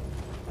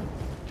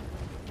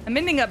 I'm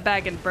ending up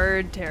back in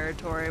bird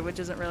territory, which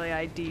isn't really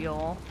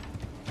ideal.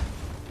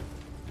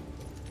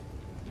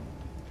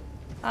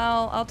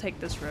 I'll take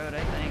this road, I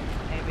think,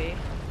 maybe.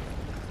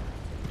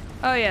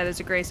 Oh yeah,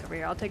 there's a grace over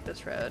here. I'll take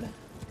this road.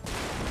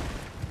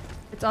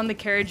 It's on the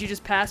carriage you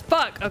just passed.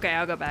 Fuck! Okay,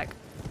 I'll go back.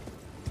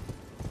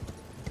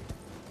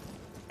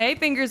 Hey,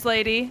 fingers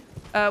lady.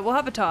 We'll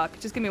have a talk.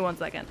 Just give me 1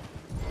 second.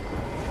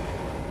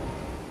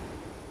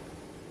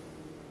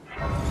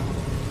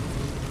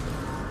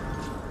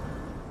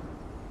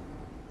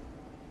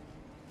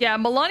 Yeah,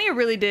 Melania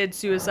really did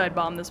suicide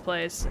bomb this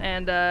place,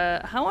 and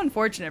how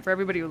unfortunate for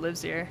everybody who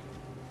lives here.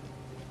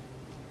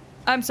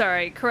 I'm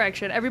sorry,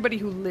 correction, everybody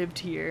who lived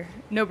here.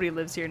 Nobody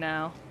lives here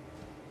now.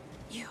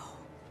 You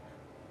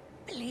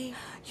believe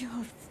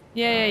you're...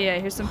 Yeah,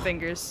 here's some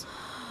fingers.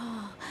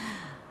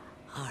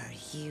 Are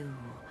you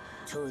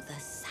to the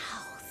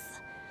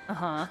south?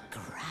 Uh-huh.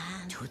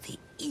 Grand to the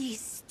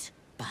east,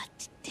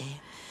 but dim.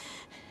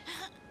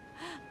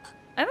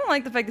 I don't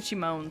like the fact that she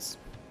moans.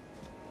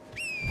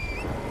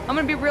 I'm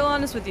gonna be real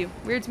honest with you.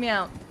 Weirds me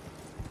out.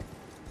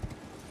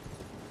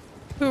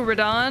 Who,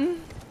 Radon?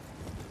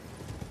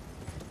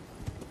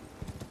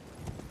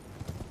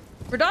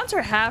 Radon's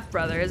her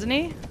half-brother, isn't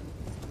he?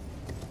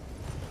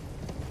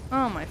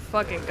 Oh my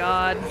fucking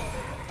god.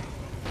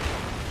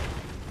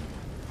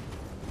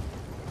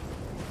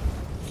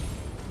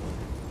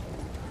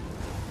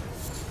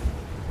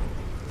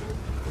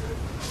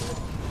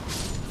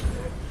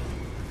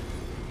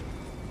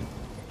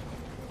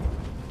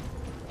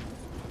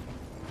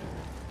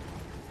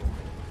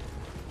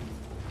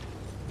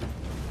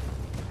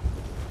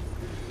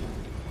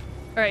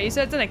 Alright, you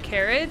said it's in a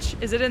carriage?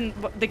 Is it in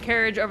the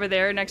carriage over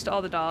there next to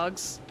all the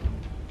dogs?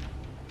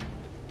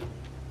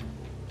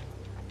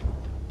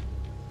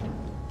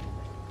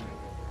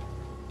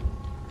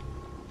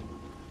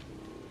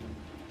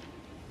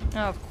 Oh,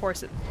 of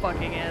course it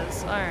fucking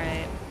is.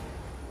 Alright.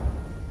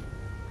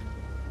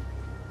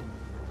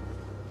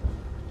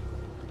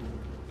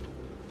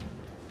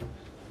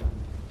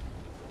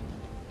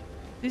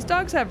 These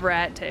dogs have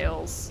rat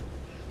tails.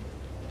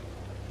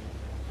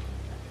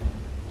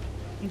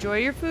 Enjoy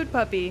your food,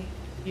 puppy.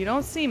 You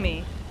don't see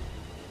me.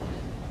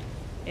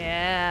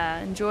 Yeah,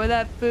 enjoy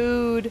that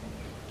food.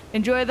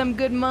 Enjoy them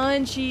good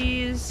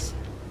munchies.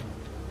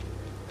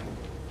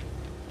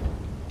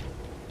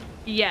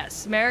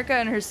 Yes, America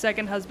and her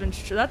second husband.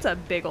 That's a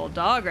big old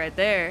dog right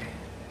there.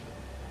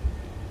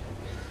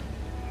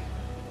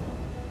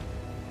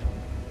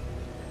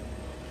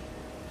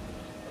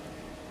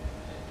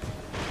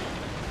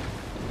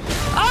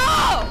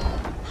 Oh!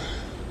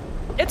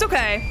 It's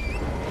okay.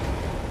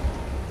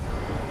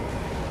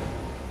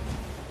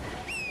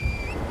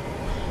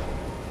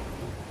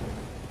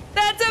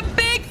 That's a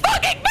big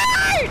fucking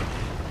bird!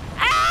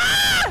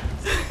 Ah!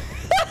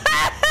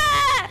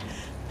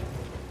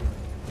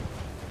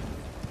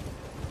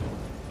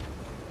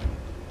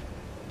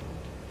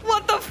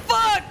 What the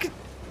fuck?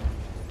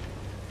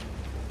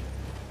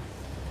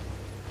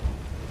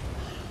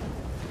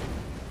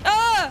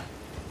 Ah!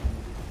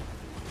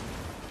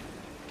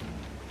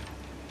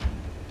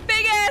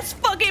 Big ass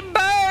fucking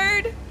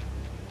bird!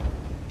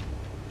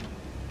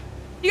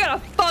 You got a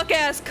fuck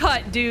ass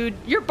cut, dude.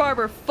 Your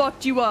barber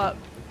fucked you up.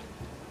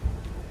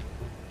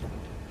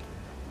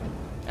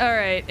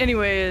 Alright,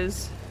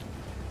 anyways.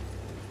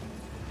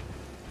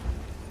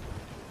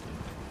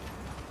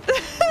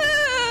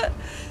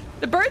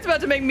 The bird's about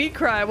to make me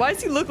cry. Why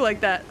does he look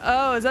like that?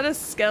 Oh, is that a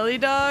skelly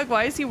dog?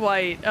 Why is he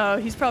white? Oh,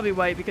 he's probably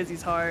white because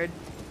he's hard.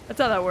 That's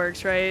how that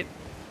works, right?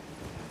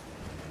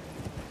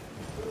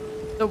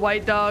 The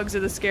white dogs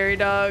are the scary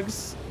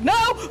dogs. No!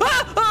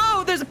 Ah!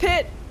 Oh, there's a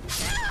pit!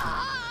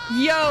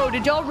 Yo,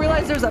 did y'all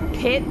realize there's a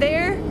pit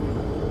there?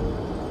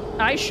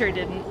 I sure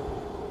didn't.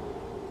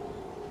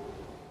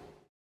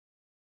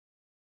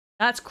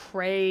 That's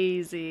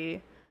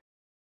crazy.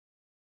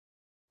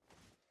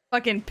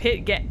 Fucking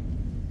pit get.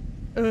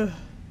 Ugh.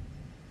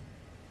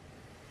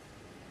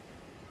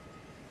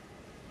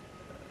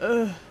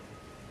 Ugh.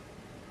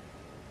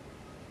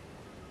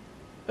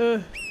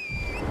 Ugh.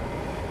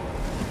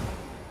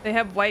 They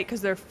have white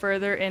because they're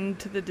further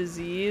into the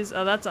disease.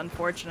 Oh, that's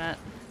unfortunate.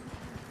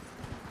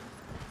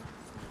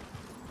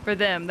 For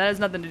them, that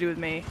has nothing to do with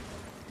me.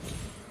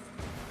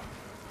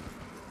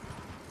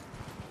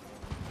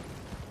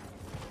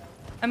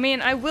 I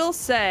mean, I will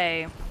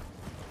say,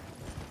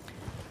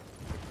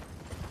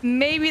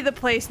 maybe the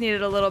place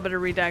needed a little bit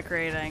of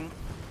redecorating.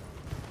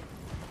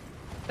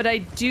 But I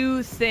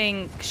do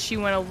think she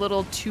went a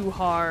little too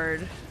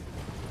hard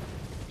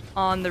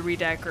on the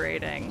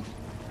redecorating.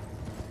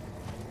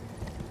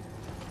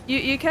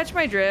 You catch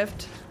my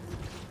drift?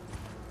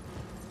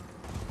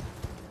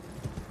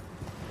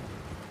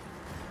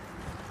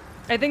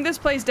 I think this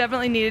place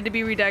definitely needed to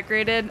be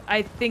redecorated.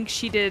 I think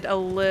she did a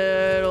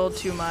little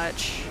too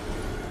much.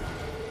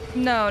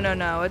 No, no,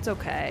 no. It's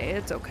okay.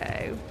 It's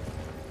okay.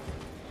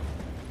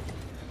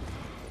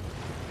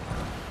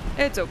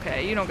 It's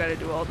okay. You don't gotta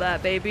do all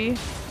that, baby.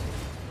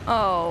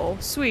 Oh,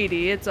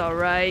 sweetie, it's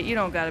alright. You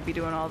don't gotta be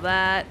doing all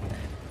that.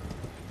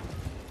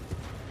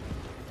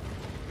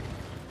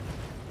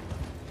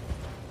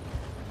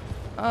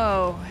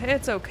 Oh,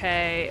 it's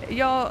okay.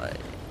 Y'all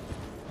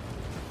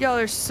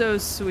are so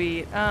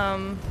sweet.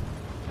 Oh,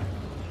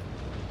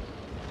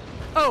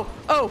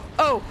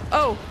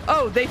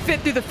 they fit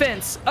through the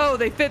fence. Oh,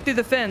 they fit through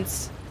the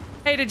fence.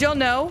 Hey, did y'all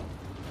know?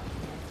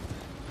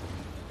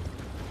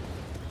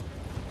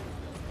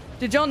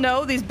 Did y'all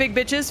know these big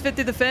bitches fit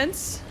through the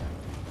fence?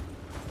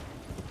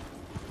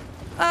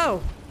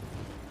 Oh.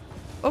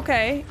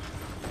 Okay.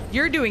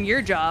 You're doing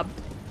your job.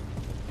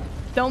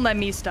 Don't let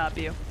me stop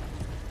you.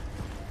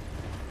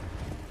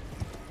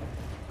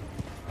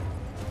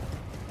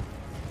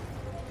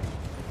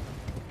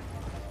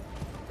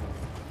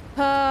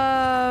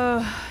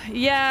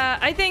 Yeah,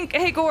 I think,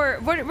 hey Gore,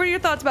 what are your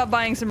thoughts about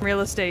buying some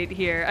real estate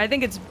here? I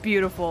think it's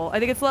beautiful. I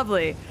think it's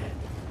lovely.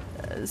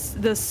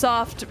 The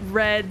soft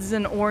reds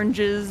and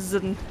oranges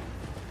and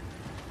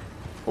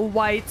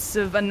whites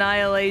of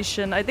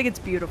annihilation. I think it's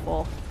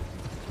beautiful.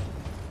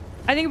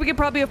 I think we could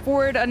probably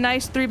afford a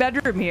nice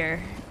 3-bedroom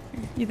here.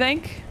 You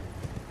think?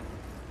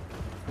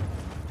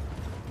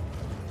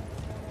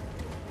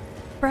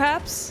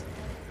 Perhaps?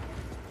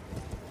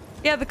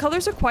 Yeah, the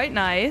colors are quite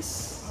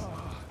nice.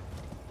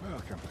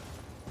 Welcome,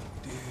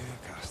 dear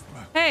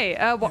customer. Hey,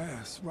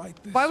 Yes, right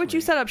this why would you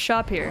way. set up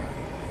shop here?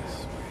 Right this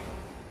way.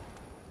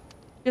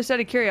 Just out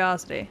of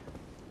curiosity.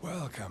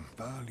 Welcome,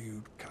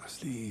 valued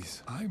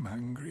customers. I'm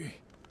hungry.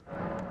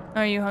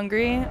 Are you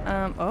hungry?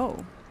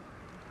 Oh.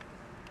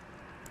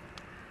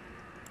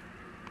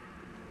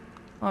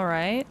 All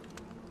right.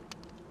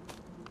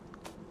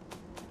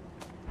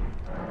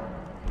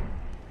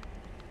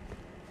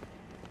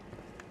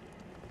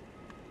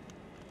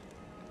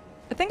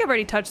 I think I've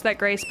already touched that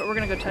Grace, but we're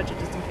gonna go touch it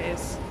just in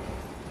case.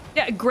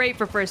 Yeah, great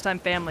for first-time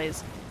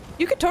families.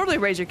 You could totally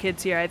raise your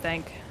kids here, I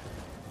think.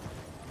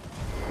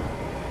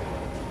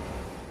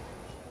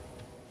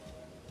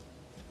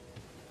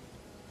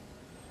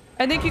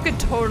 I think you could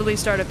totally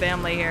start a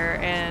family here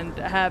and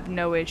have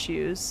no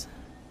issues.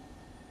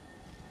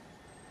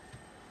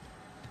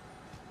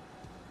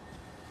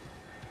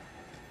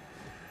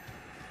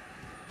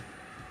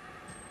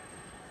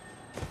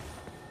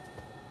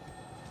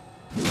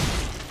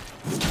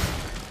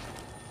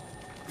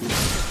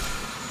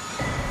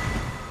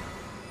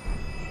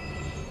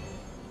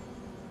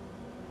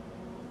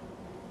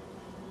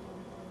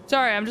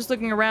 Sorry, I'm just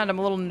looking around. I'm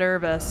a little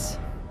nervous.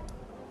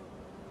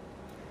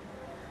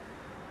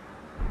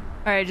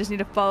 Alright, just need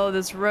to follow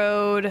this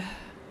road.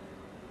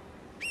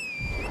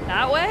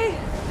 That way?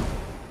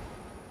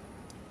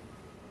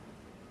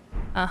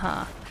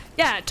 Uh-huh.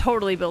 Yeah, it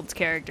totally builds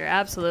character.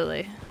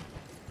 Absolutely.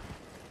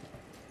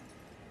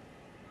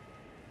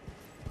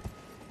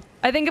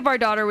 I think if our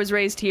daughter was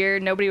raised here,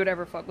 nobody would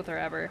ever fuck with her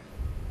ever.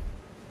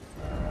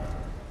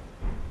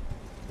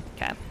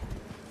 Okay.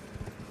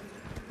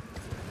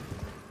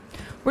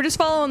 We're just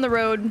following the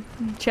road,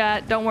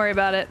 chat. Don't worry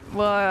about it.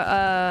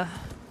 Well,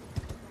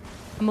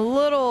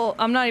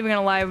 I'm not even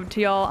gonna lie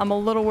to y'all. I'm a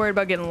little worried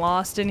about getting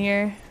lost in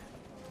here.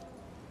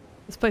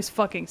 This place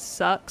fucking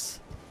sucks.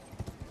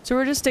 So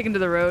we're just sticking to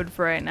the road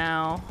for right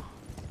now.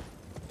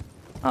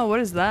 Oh, what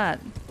is that?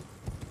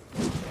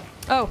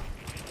 Oh.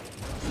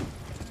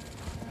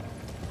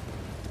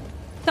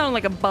 Sounded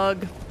like a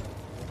bug.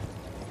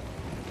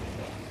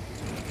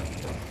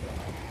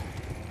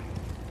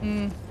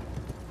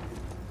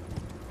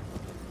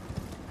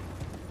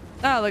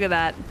 Oh, look at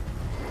that.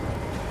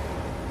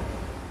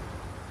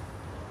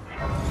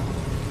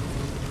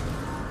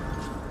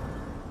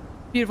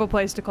 Beautiful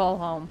place to call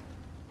home.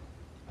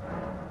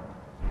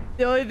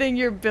 The only thing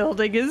you're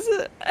building is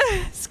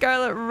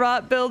Scarlet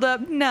Rot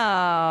buildup?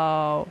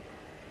 No.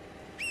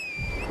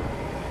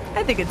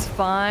 I think it's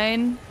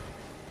fine.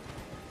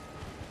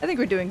 I think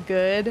we're doing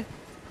good.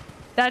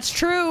 That's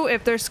true.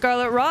 If there's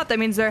Scarlet Rot, that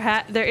means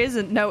there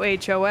isn't no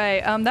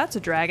HOA. That's a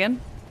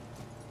dragon.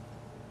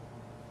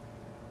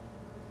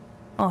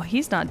 Oh,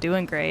 he's not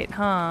doing great,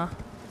 huh?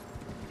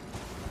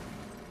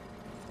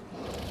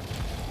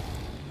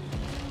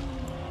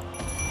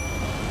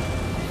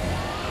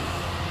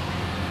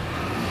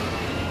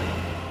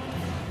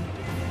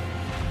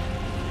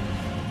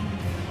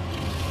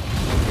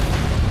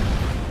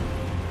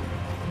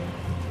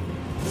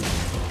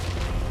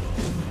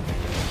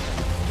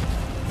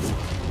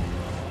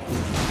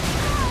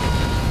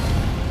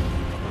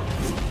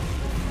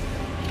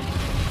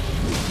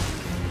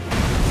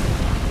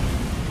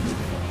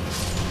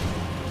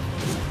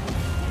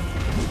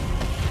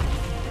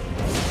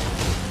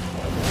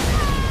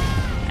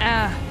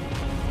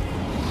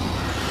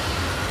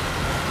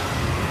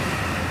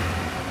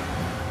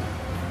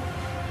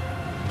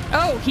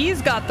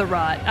 he's got the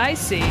rot. I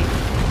see.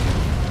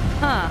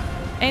 Huh.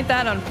 Ain't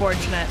that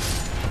unfortunate.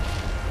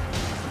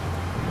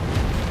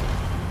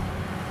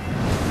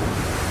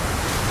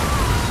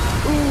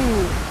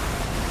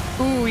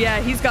 Ooh. Ooh, yeah,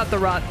 he's got the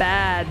rot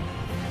bad.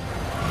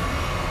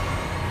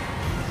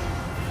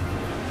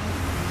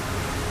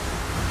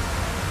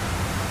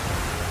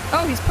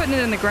 Oh, he's putting it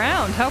in the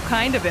ground. How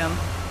kind of him.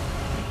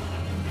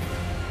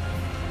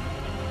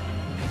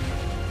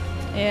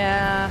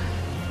 Yeah.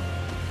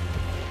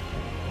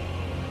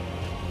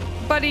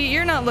 Buddy,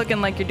 you're not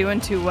looking like you're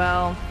doing too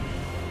well.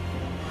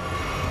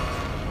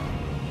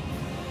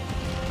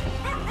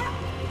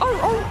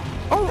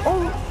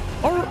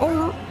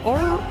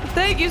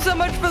 Thank you so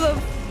much for the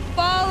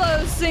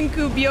follow,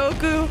 Sinku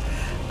Byoku.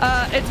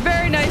 It's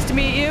very nice to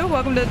meet you.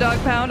 Welcome to the Dog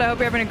Pound. I hope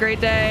you're having a great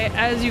day.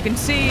 As you can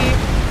see,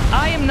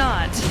 I am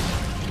not.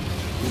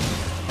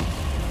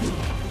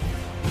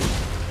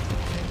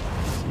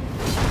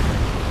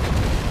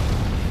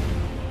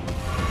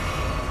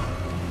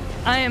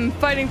 I am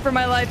fighting for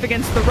my life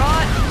against the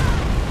rot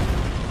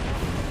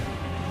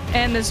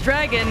and this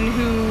dragon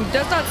who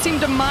does not seem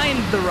to mind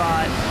the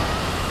rot.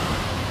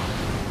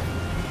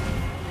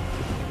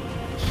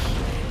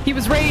 He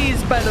was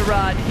raised by the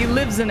rot. He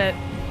lives in it.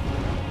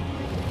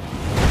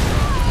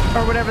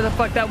 Or whatever the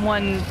fuck that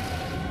one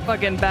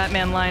fucking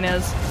Batman line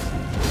is.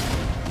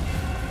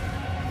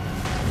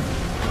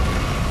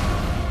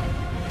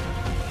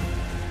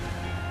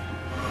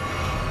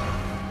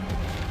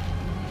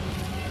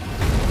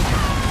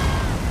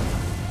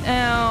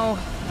 Ow.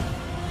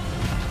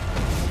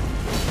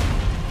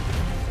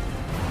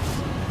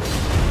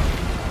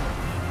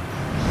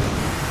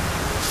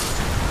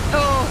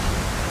 Oh.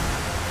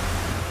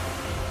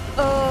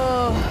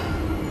 Oh.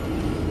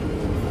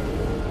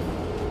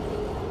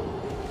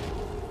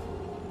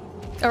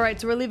 All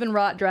right, so we're leaving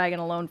Rot Dragon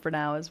alone for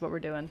now is what we're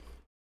doing.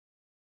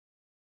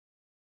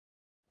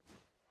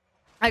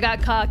 I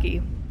got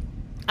cocky.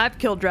 I've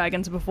killed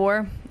dragons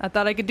before. I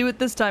thought I could do it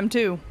this time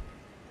too.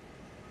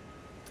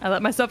 I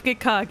let myself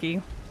get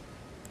cocky.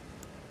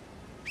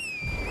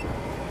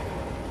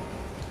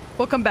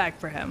 We'll come back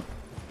for him.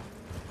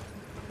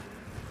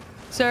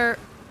 Sir.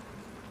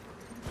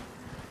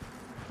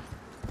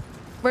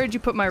 Where did you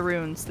put my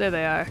runes? There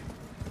they are.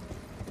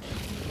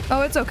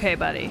 Oh, it's okay,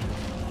 buddy.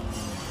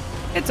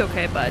 It's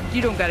okay, bud.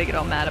 You don't gotta get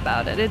all mad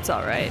about it. It's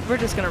alright. We're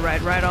just gonna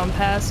ride right on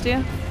past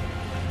you.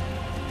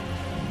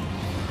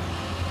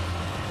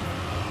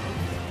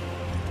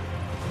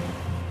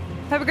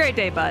 Have a great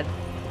day, bud.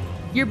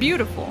 You're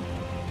beautiful.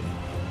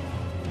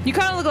 You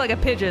kind of look like a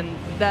pigeon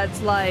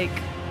that's like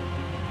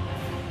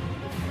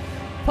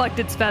plucked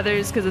its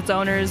feathers because its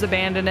owners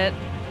abandoned it.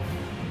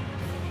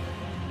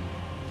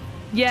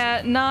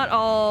 Yeah, not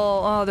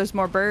all... Oh, there's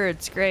more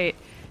birds. Great.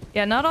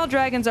 Yeah, not all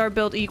dragons are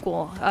built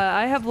equal.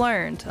 I have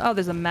learned. Oh,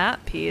 there's a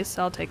map piece.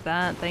 I'll take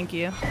that. Thank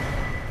you.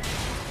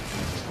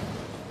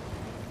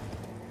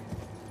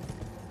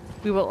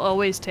 We will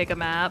always take a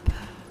map.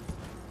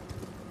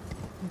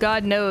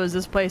 God knows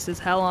this place is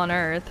hell on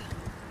earth.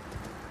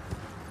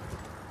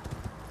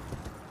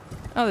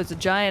 Oh, there's a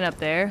giant up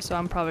there, so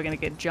I'm probably gonna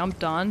get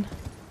jumped on.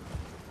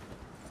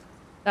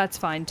 That's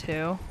fine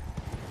too.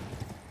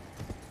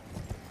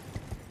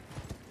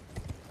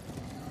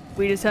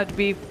 We just have to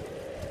be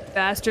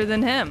faster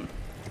than him.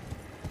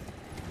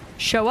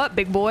 Show up,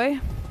 big boy.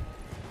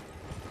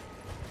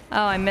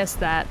 Oh, I missed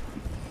that.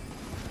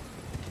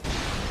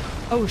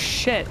 Oh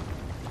shit.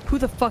 Who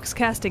the fuck's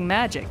casting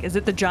magic? Is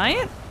it the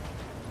giant?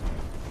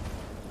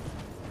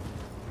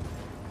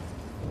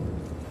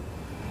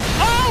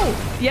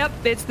 Oh! Yep,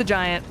 it's the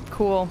giant.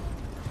 Cool.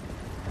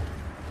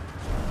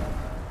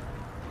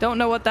 Don't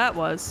know what that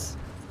was.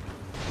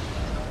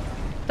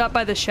 Stop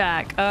by the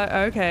shack.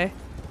 Okay.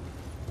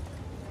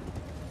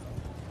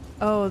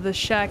 Oh, the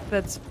shack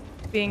that's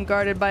being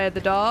guarded by the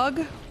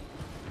dog?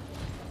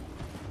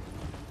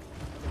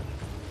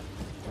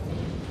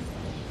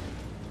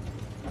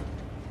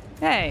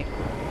 Hey.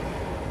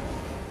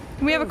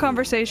 Can we have a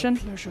conversation?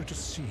 Pleasure to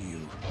see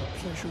you.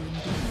 Pleasure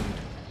indeed.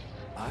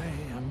 I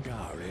am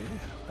Gary,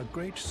 a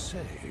great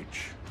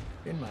sage.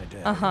 In my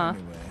day, anyway.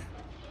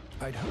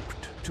 I'd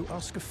hoped to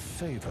ask a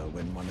favor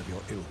when one of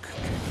your ilk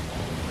came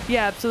along.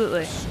 Yeah,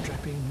 absolutely.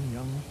 Strapping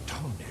young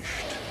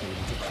tarnished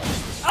moved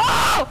across the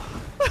Oh!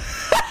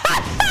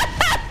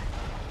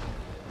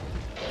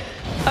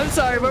 I'm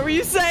sorry, what were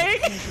you saying?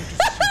 Pleasure to see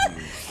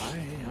you. I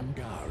am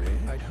Gary.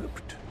 I'd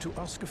hoped to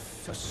ask a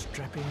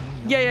strapping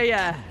young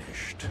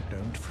tarnished.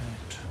 Don't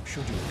fret.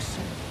 Should you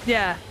accept?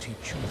 Yeah.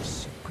 Teach you a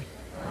secret.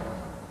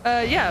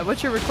 Yeah,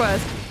 what's your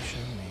request? We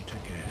shall meet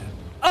again.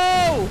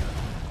 Oh!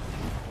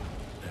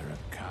 There are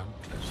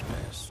countless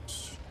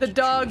bests. The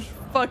dog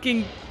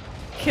fucking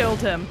killed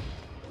him.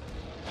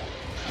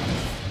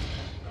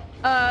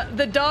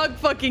 The dog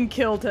fucking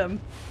killed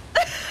him.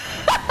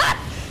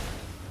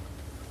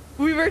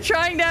 We were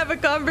trying to have a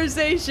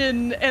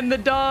conversation and the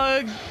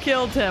dog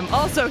killed him.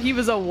 Also, he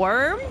was a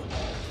worm?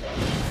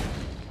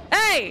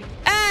 Hey!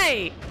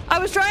 Hey! I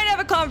was trying to have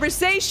a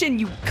conversation,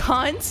 you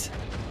cunt!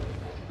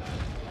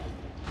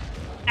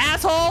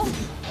 Asshole!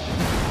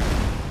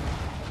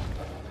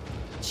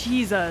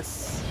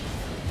 Jesus.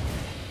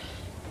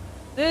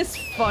 This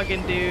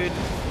fucking dude.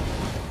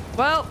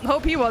 Well,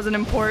 hope he wasn't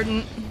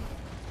important.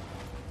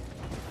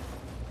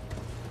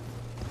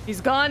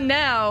 He's gone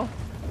now.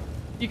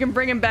 You can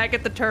bring him back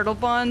at the turtle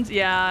ponds?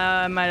 Yeah,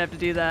 I might have to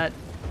do that.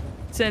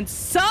 Since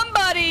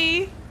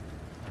somebody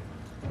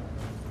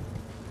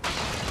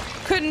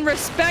couldn't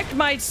respect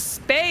my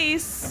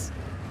space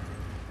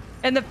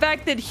and the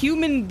fact that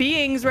human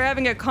beings were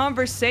having a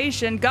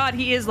conversation. God,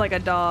 he is like a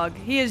dog.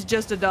 He is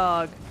just a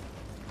dog.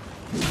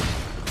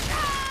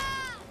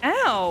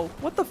 Ow!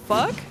 What the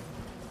fuck?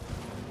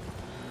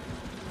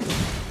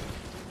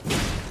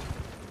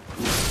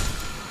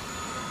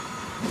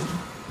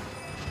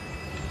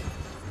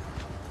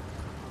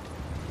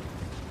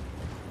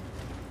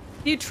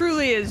 He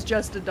truly is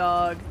just a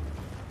dog.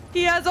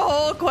 He has a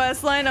whole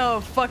quest line.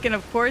 Oh, fucking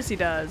of course he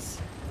does.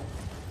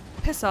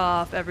 Piss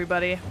off,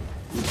 everybody.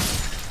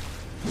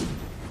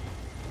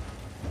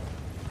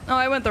 Oh,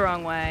 I went the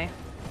wrong way.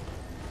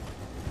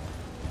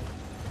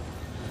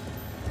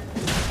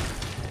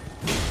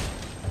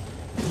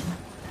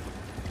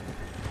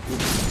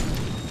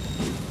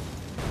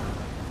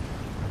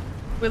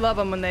 We love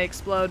them when they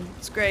explode.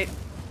 It's great.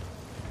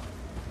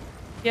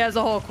 He has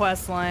a whole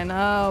quest line.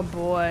 Oh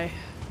boy.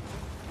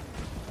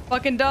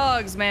 Fucking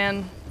dogs,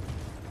 man.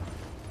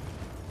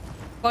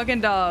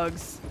 Fucking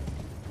dogs.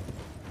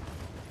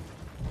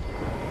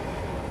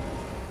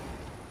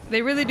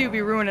 They really do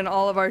be ruining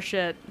all of our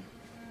shit.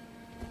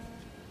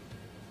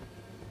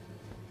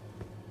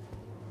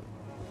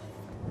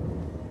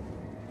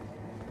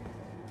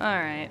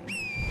 Alright.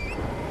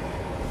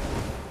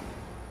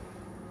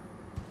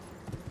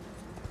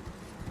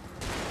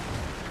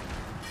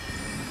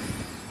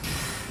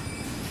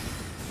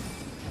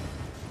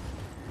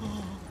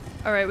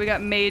 Alright, we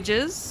got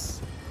mages.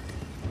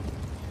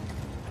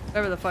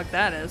 Whatever the fuck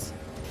that is.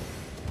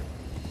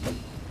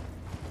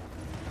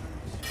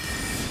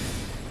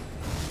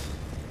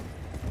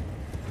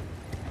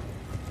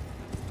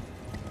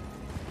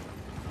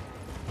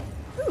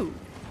 Ooh.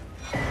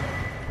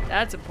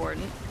 That's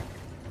important.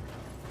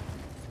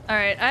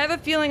 Alright, I have a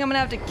feeling I'm gonna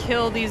have to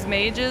kill these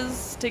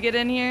mages to get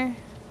in here.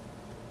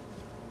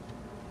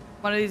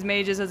 One of these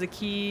mages has a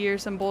key or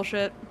some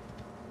bullshit.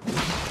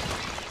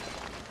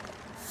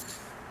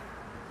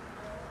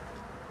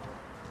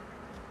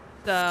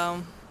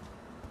 So...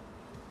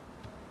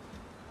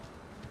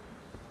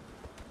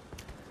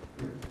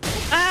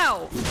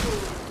 Ow!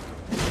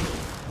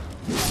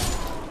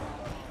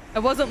 I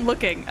wasn't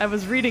looking. I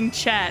was reading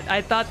chat.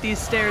 I thought these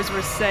stairs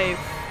were safe.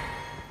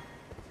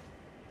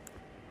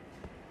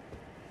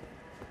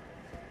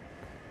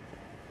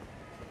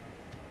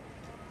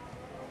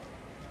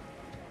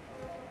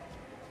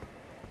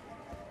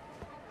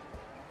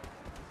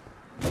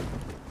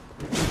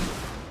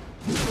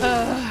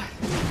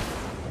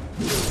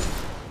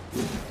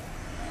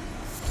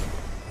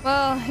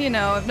 Well, you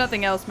know, if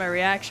nothing else, my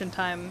reaction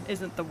time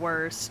isn't the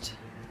worst.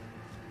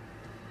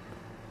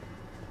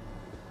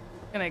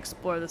 I'm gonna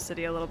explore the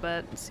city a little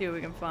bit and see what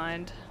we can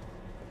find.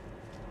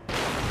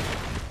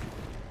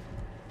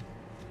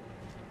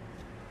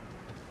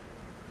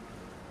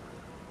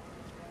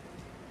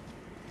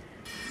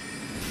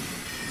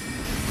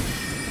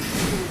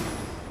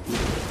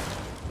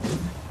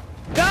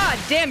 God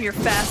damn, you're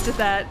fast at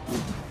that.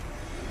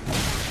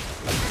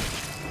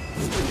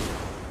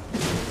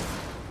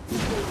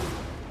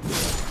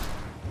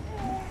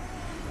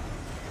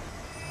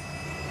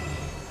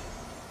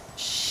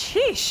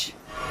 Sheesh.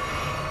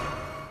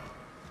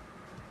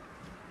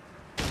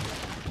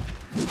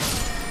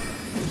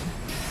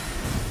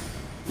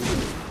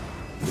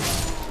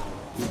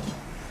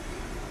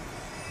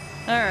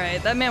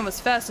 Alright, that man was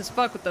fast as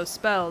fuck with those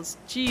spells.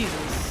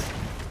 Jesus.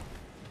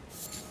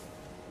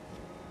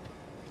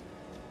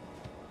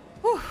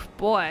 Whew,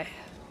 boy.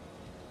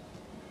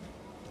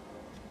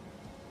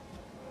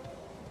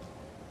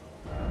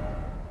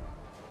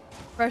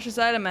 Precious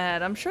item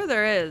ahead. I'm sure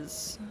there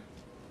is.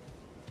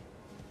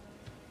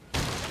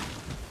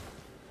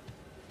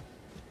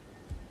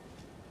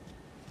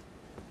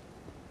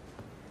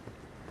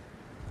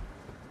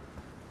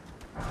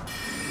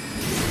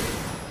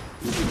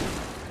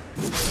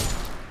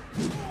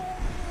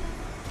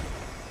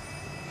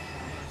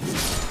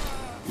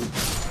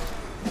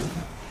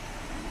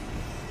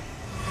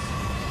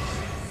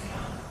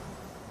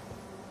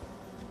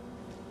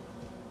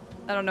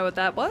 I don't know what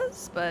that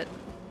was, but...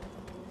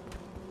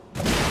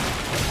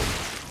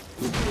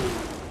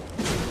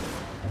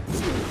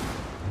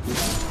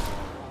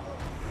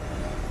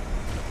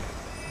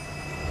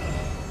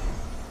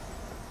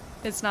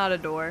 It's not a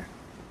door.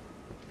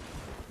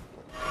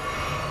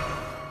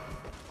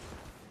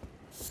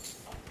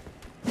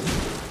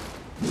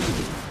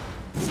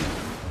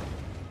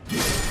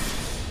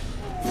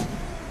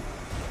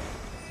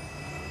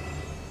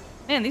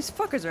 Man, these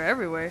fuckers are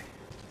everywhere.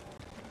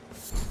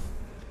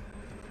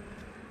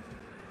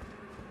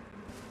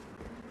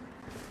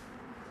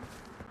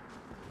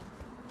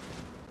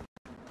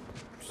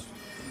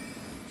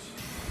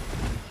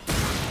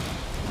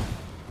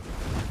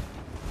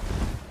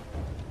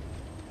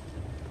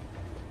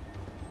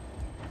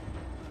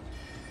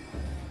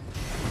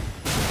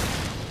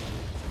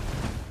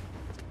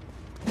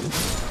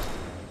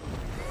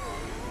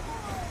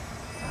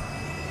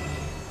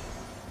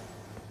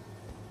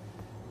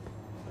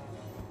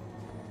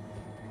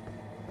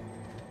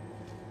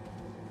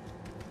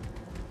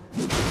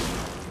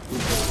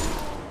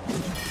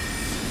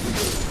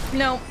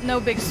 No, no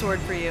big sword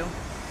for you.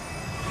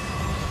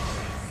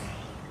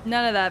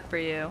 None of that for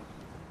you.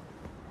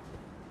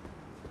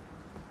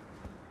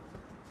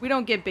 We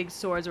don't get big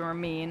swords when we're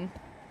mean.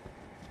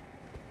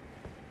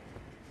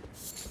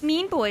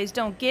 Mean boys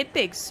don't get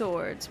big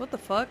swords. What the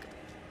fuck?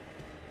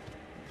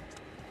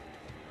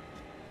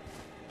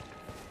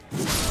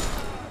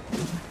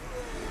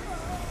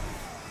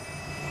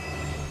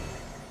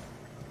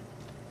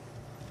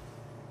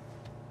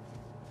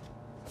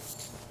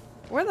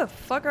 Where the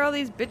fuck are all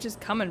these bitches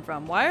coming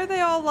from? Why are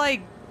they all like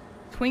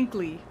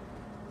twinkly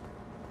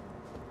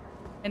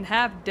and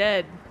half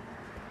dead?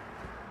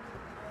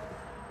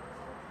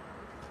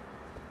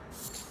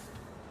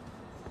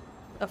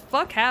 The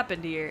fuck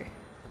happened here?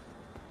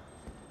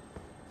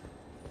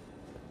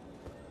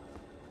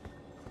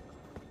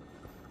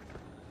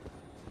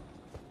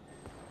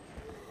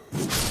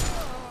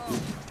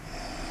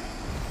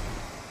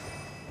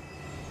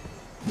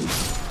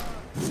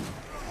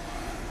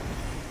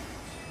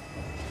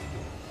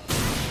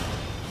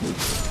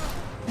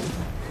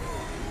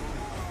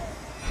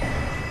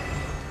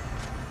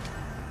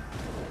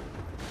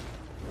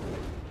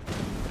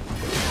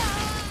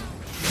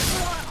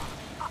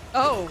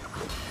 Oh.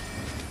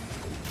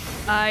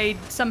 I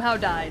somehow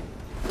died.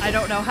 I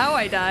don't know how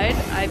I died.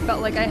 I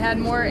felt like I had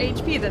more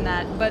HP than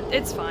that, but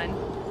it's fine.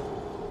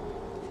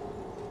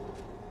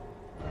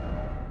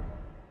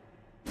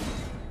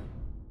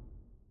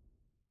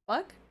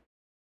 Fuck?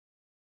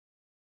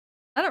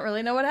 I don't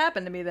really know what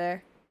happened to me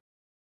there.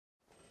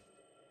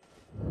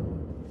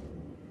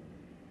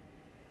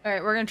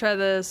 Alright, we're gonna try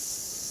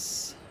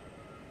this.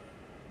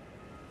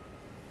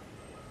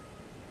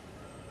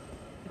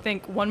 I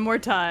think one more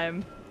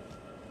time.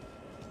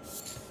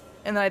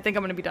 And then I think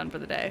I'm gonna be done for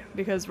the day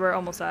because we're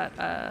almost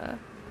at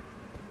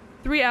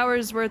 3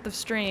 hours worth of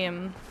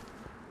stream.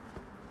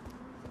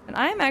 And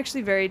I am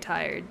actually very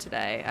tired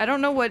today. I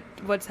don't know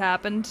what's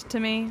happened to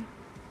me,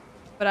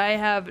 but I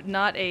have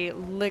not a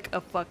lick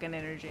of fucking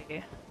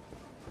energy.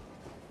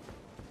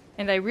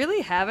 And I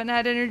really haven't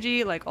had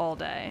energy like all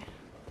day.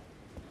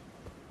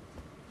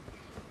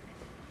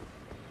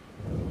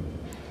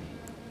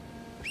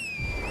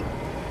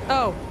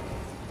 Oh.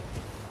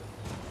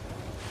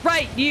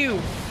 Right, you!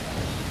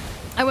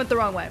 I went the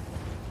wrong way.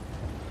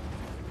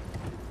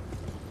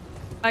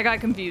 I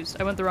got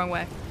confused. I went the wrong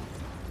way.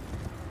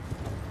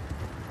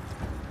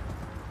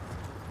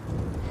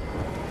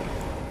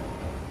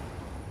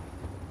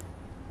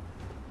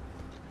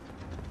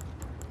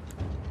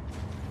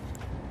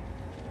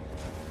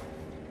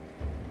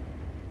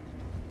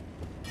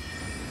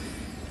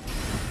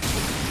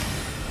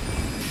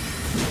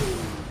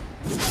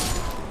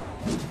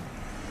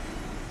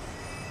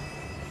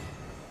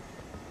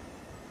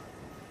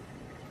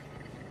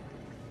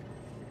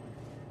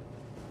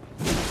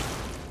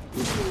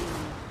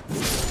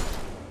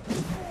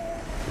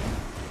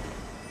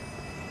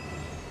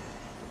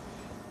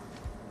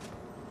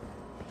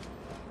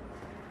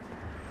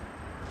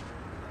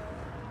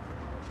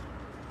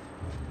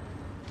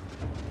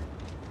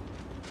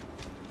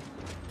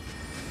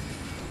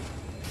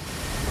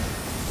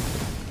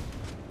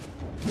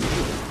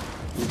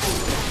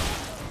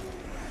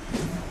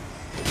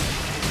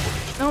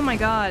 Oh my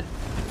god.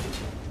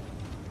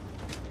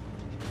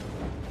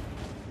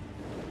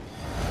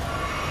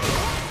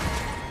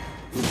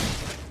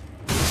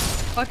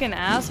 Fucking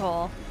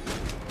asshole.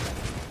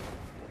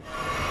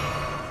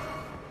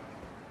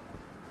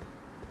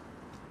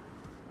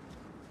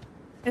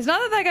 It's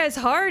not that guy's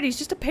hard, he's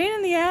just a pain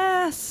in the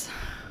ass.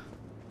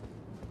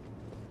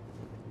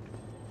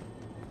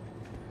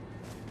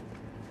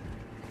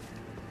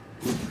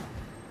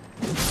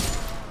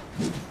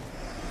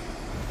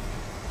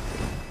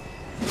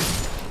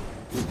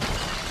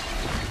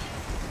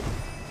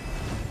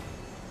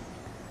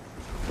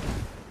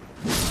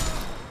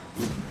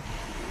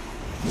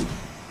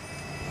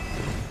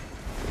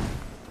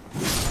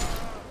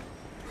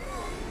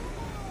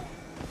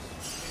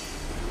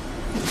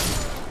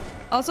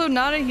 Also,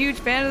 not a huge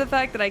fan of the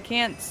fact that I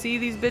can't see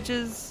these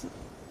bitches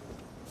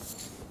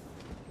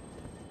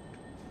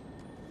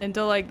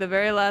until like the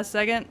very last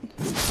second.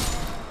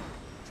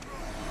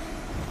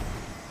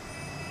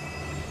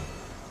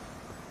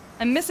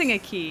 I'm missing a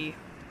key.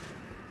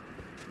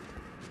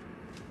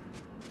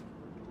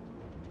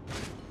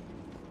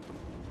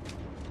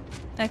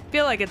 I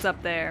feel like it's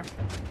up there.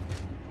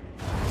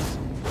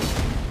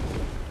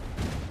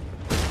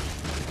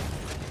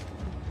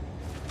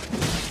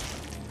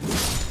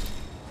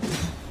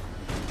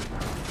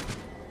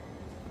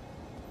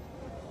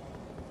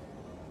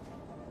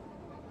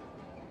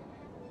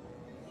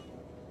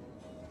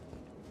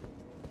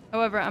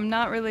 However, I'm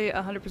not really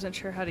 100%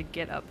 sure how to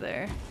get up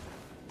there.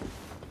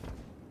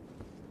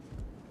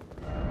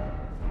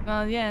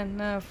 Well, yeah,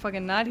 no,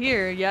 fucking not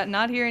here. Yeah,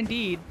 not here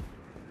indeed.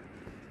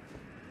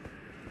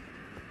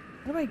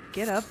 How do I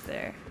get up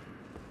there?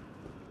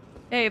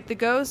 Hey, if the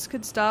ghosts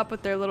could stop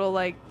with their little,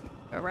 like,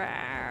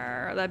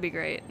 rawr, that'd be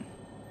great.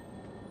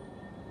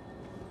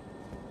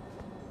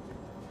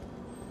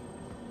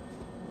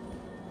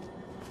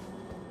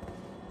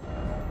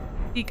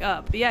 Speak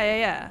up.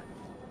 Yeah.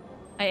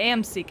 I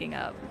am seeking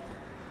up.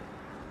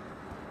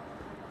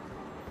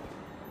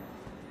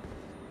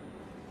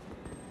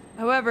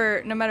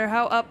 However, no matter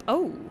how up...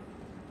 Oh!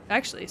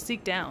 Actually,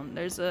 seek down.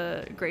 There's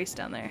a grace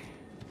down there.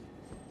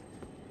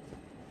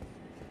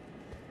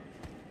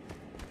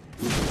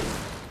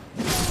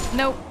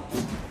 Nope.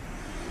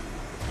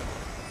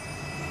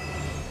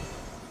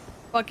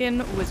 Fucking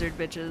wizard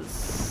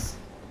bitches.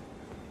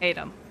 Hate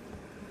them.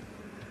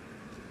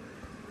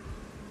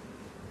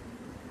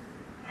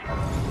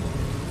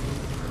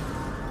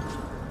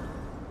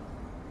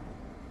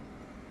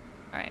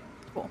 Alright,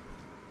 cool.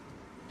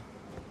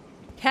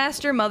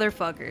 Caster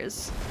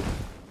motherfuckers.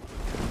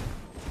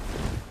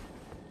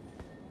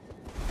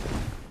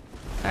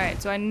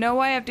 Alright, so I know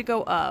I have to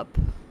go up.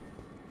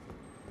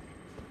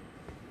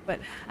 But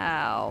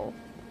how?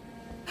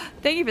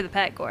 Thank you for the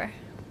pet, Gore.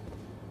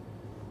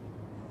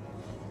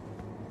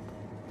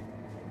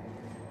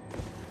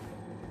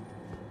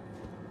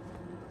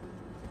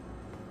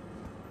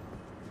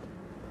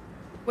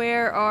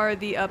 Where are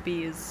the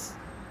uppies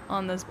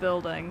on this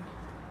building?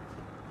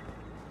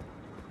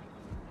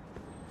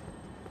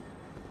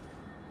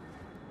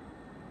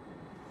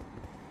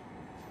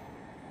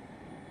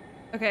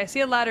 Okay, I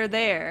see a ladder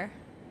there.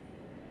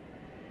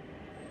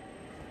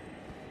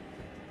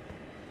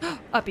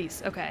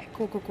 Uppies. Okay,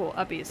 cool, cool, cool.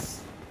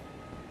 Uppies.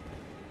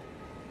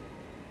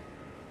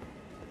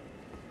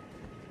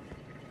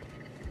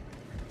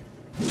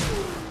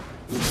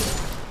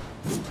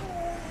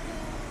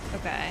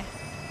 Okay.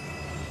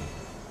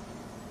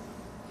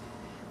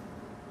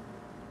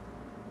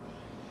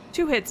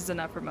 Two hits is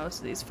enough for most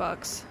of these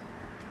fucks.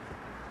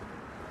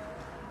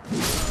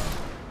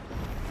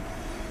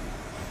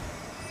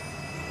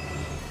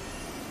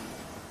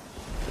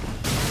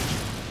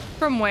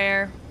 From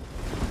where?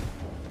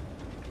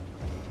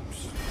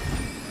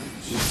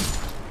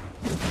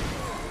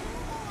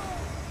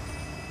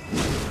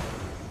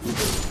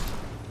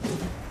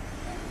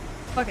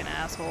 Fucking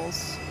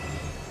assholes.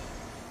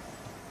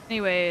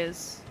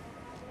 Anyways.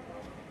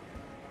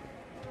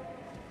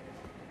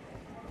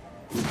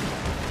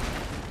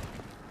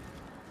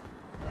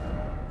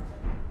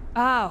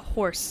 Ah,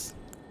 horse.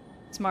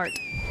 Smart.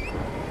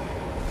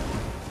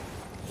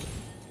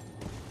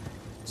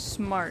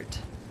 Smart.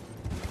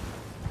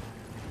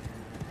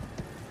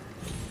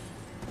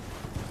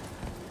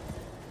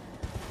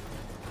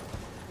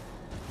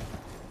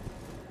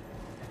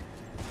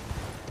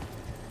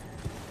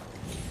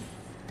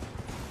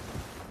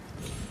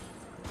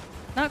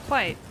 Not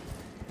quite.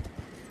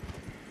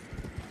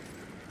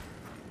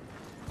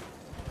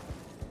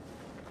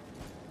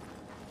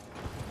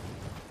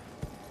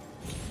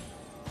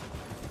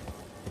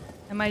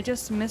 Am I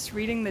just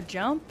misreading the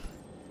jump?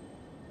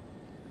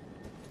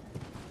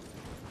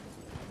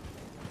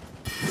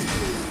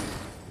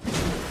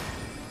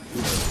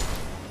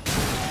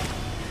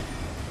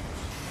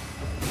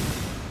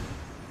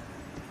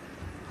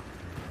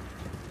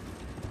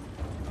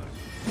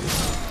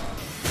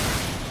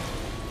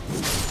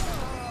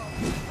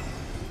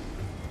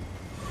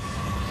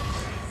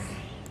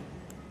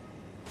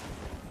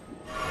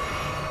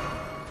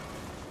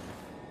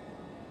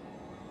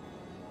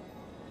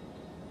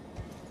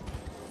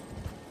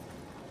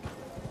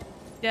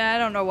 Yeah, I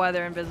don't know why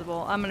they're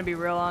invisible. I'm gonna be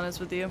real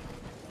honest with you.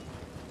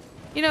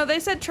 You know,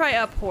 they said try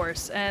up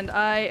horse, and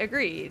I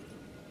agreed.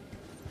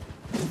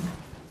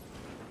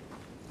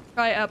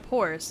 Try up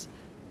horse.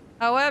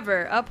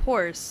 However, up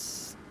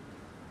horse...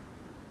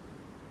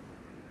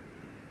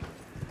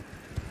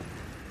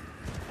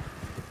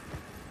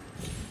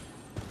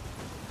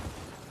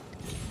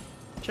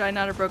 Should I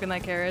not have broken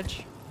that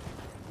carriage?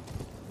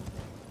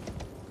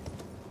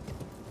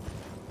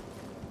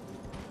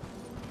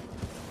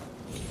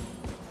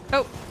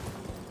 Oh!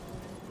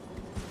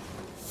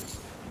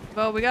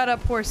 Well, we got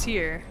up horse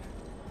here.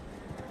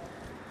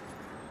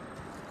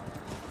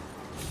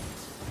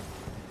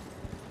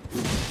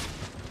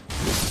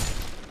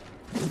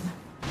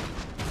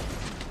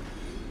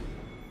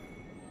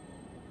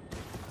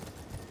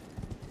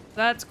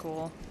 That's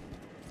cool.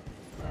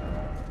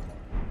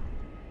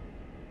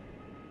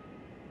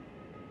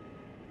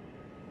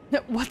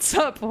 What's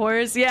up,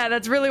 horse? Yeah,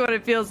 that's really what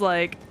it feels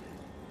like.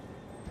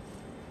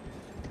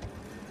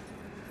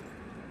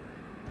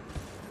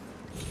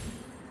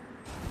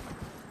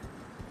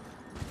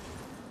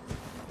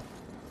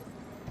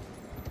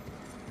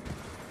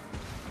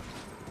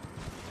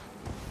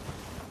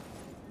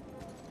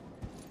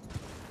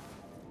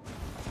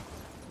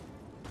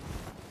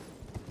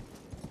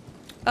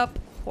 Up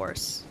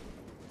horse.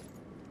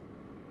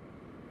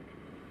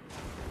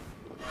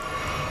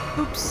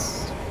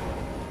 Oops.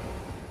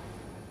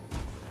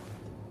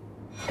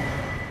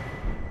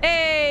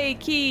 Hey,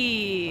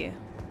 key.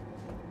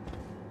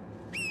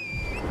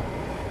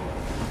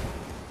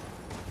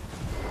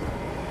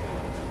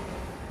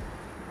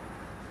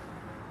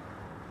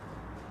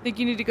 Think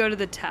you need to go to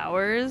the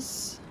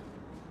towers?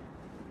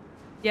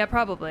 Yeah,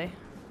 probably.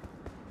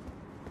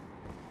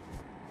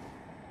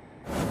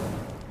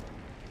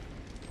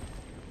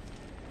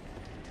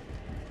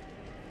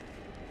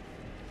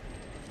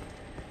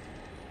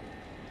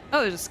 Oh,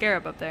 there's a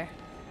scarab up there.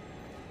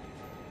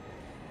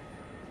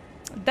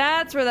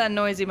 That's where that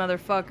noisy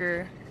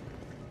motherfucker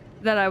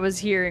that I was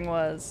hearing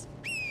was.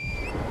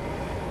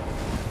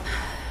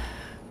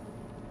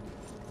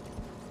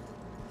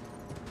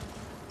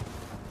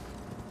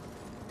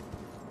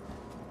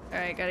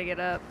 Alright, gotta get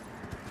up.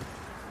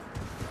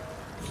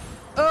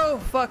 Oh,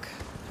 fuck.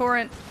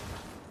 Torrent.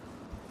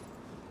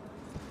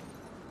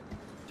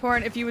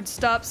 Torrent, if you would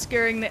stop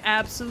scaring the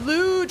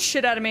absolute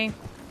shit out of me.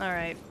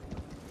 Alright.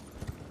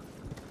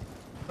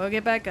 We'll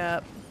get back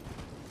up.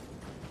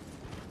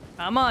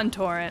 Come on,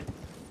 Torrent.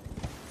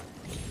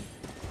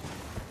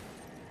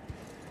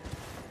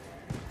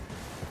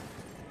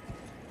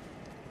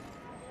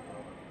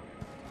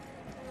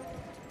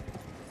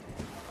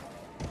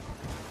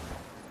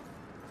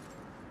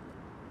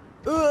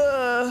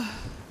 Ugh.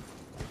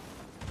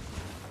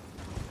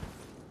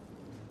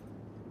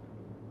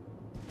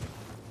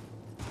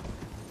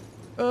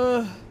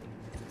 Ugh.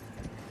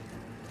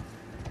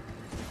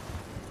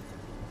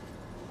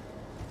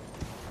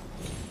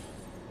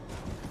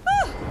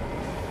 Ah.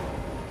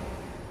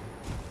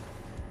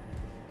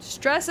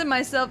 Stressing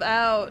myself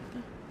out.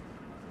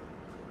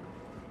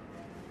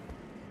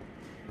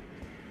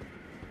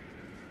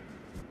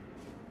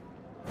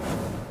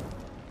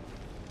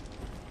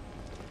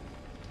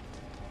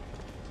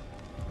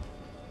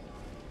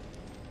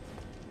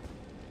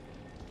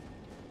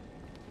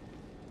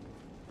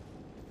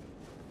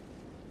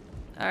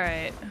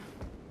 Alright.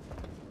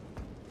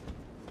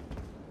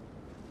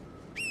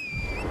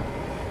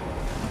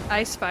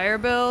 Ice fire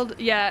build?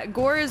 Yeah,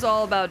 Gore is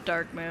all about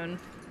Dark Moon.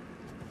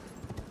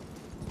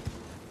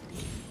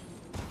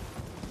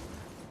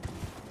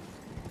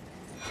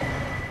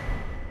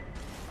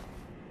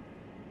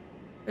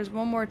 There's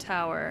one more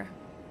tower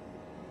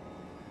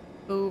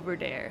over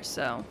there,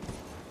 so.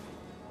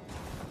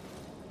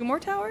 2 more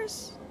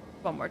towers?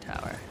 1 more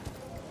tower.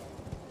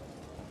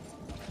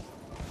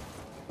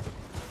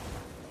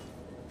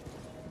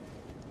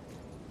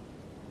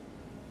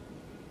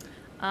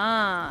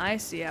 Ah, I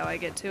see how I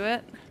get to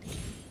it.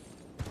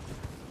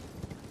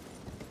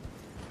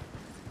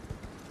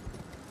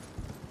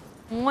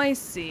 Oh, I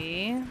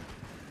see.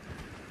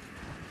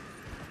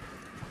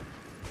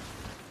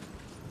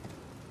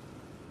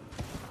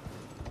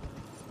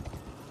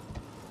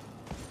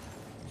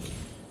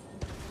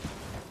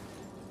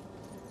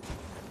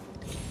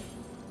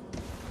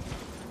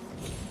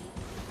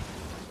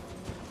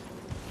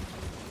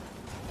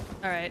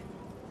 All right.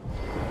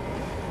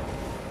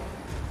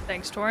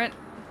 Thanks, Torrent.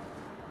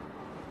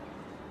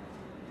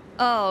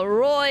 All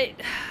right.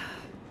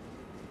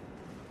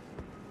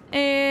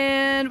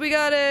 And we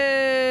got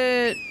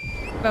it.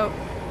 Oh,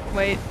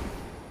 wait.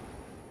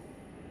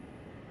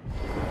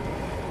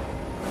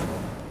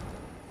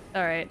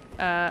 All right.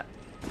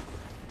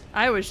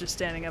 I was just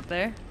standing up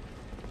there.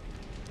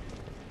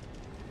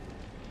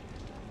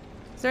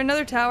 Is there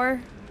another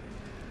tower?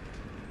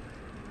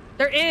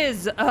 There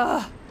is.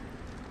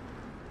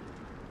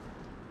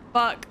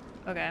 Fuck.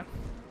 Okay.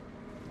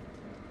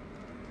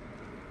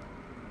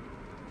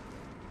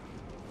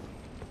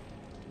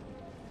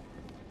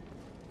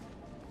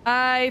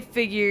 I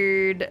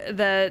figured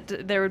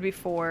that there would be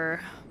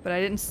 4, but I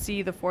didn't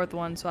see the 4th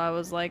one, so I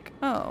was like,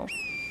 oh.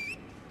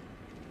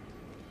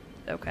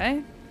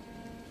 Okay.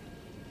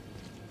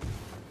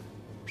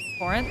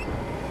 Torrent.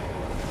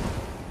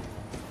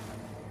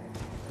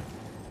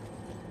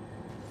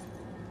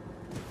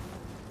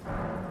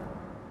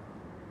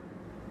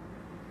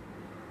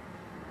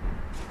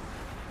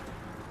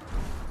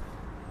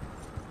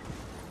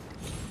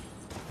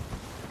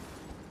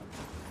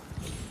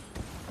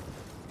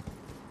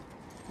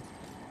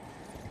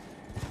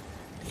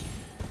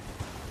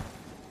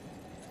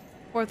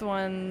 Fourth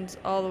one's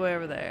all the way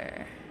over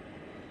there.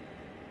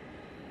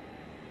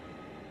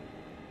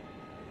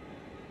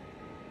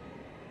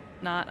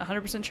 Not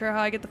 100% sure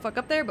how I get the fuck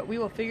up there, but we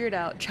will figure it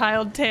out.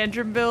 Child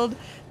tantrum build.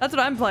 That's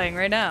what I'm playing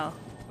right now.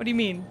 What do you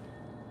mean?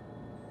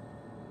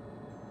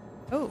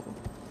 Oh.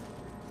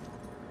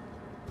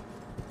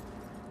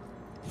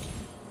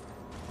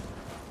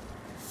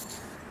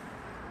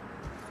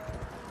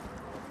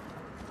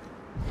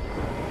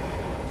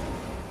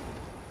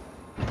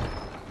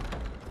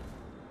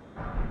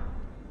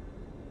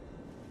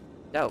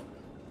 Dope.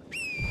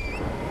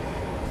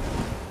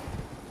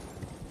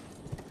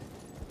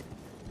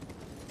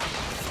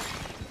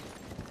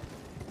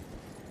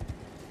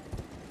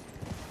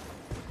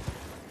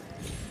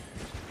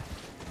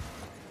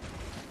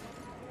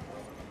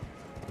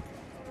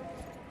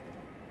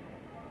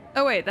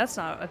 Oh wait, that's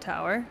not a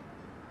tower.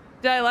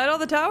 Did I light all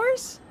the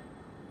towers?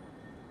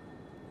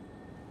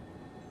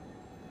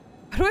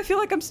 Why do I feel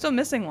like I'm still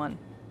missing one?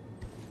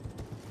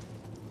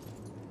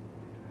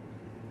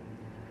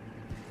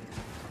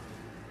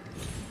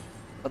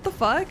 What the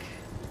fuck?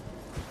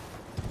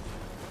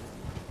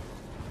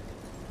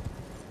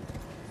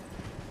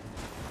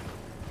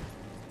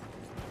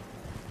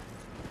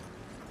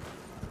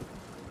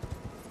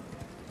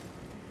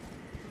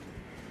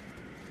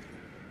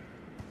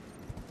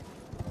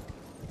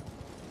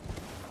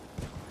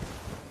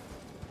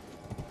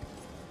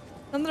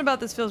 Something about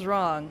this feels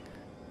wrong.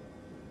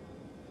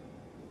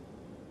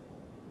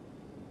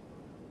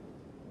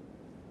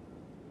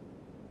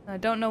 I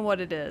don't know what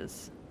it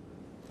is.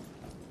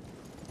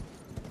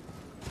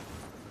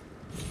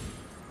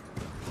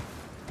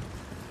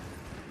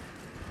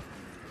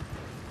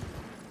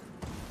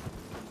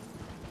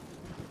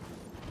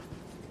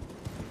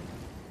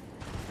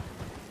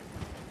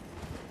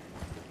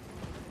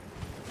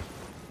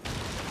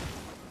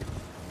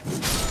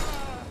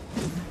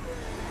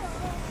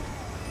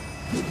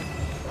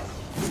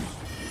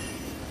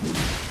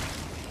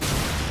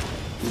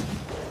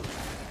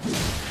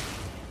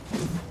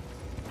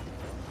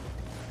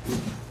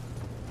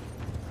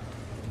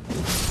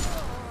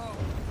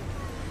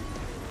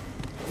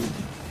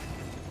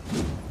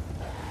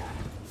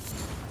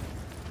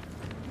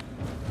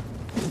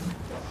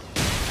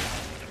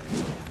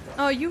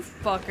 Oh, you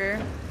fucker.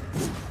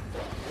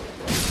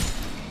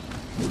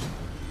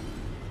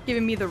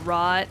 Giving me the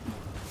rot.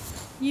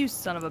 You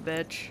son of a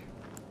bitch.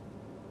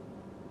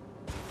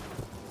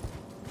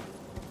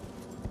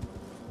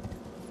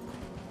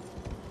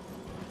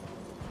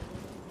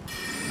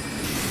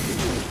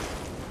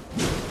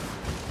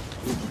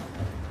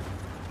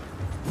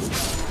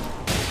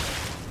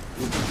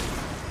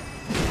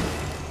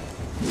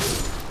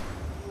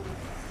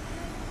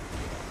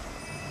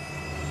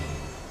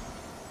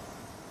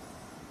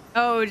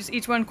 Oh, just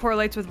each one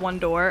correlates with one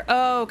door.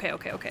 Oh, okay,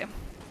 okay, okay.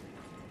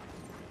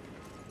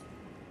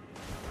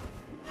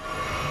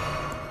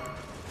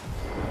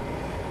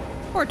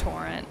 Poor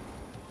Torrent.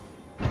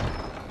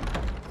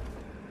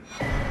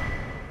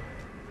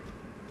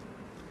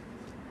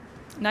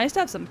 Nice to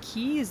have some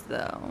keys,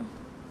 though.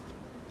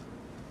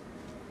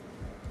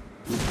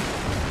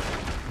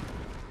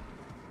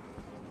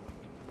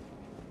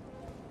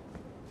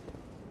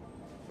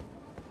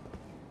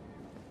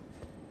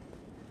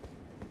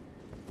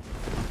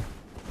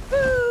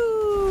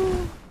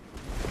 Woo!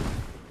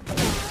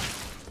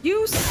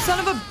 You son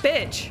of a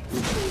bitch!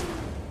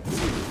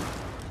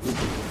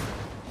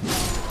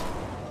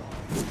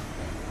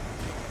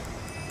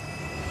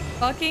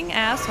 Fucking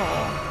asshole.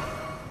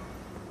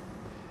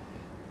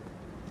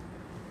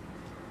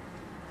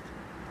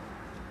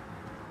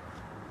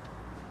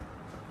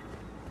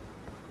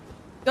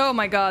 Oh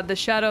my god, the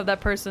shadow of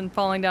that person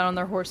falling down on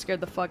their horse scared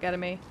the fuck out of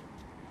me.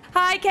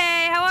 Hi,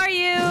 Kay, how are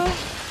you?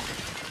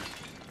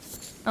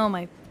 Oh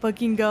my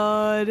fucking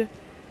god.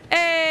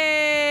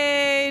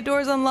 Hey,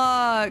 door's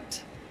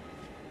unlocked.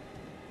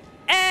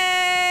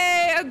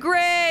 Hey, a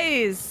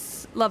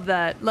graze. Love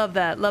that, love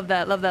that, love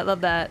that, love that,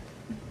 love that.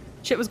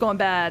 Shit was going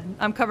bad.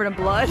 I'm covered in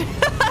blood.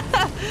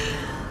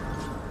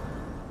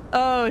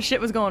 Oh, shit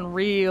was going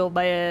real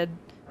bad.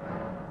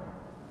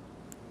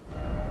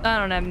 I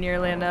don't have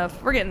nearly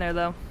enough. We're getting there,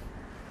 though.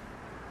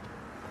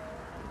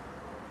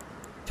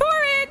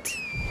 Torrent!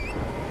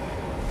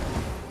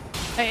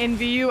 I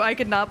envy you. I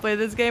could not play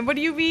this game. What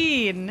do you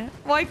mean?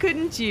 Why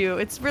couldn't you?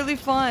 It's really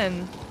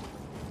fun.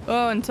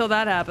 Oh, until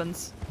that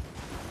happens.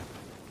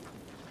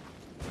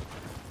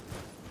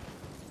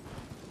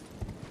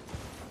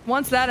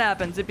 Once that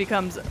happens, it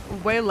becomes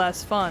way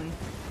less fun.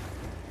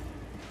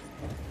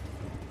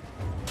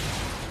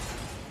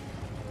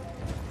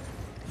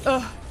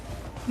 Ugh.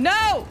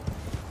 No!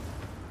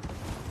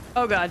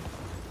 Oh god.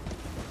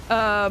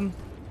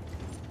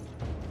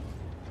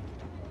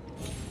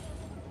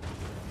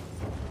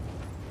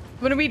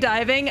 When are we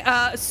diving?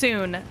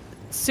 Soon.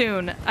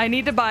 Soon. I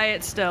need to buy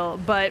it still,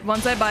 but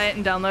once I buy it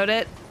and download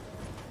it,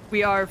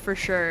 we are for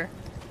sure.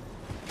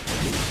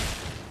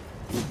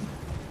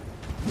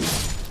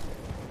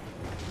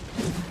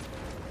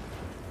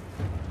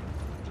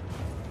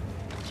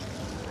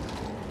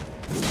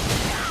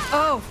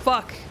 Oh,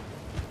 fuck.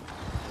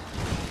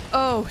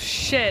 Oh,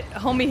 shit.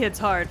 Homie hits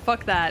hard.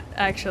 Fuck that,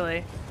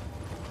 actually.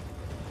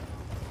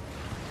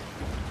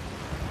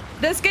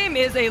 This game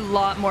is a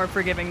lot more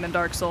forgiving than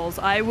Dark Souls.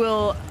 I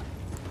will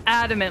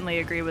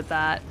adamantly agree with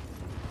that.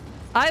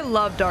 I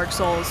love Dark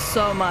Souls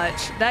so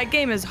much. That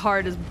game is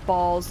hard as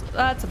balls.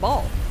 That's a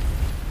ball.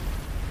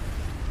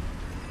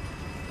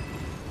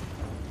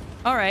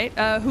 Alright,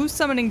 who's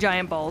summoning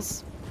giant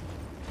balls?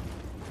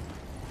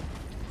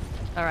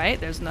 Alright,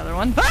 there's another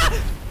one.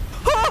 Ah!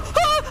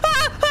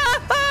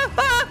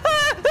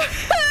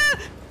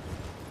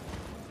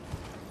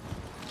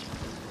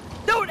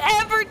 Don't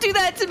ever do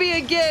that to me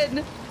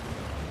again!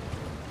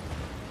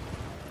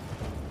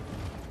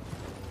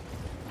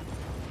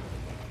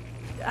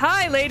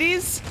 Hi,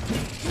 ladies!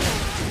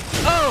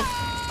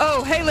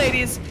 Oh, hey,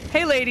 ladies.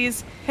 Hey,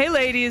 ladies. Hey,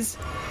 ladies.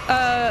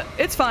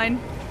 It's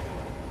fine.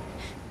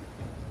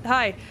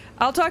 Hi.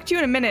 I'll talk to you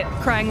in a minute,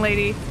 crying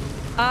lady.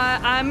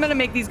 I'm gonna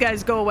make these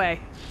guys go away.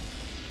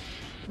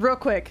 Real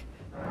quick.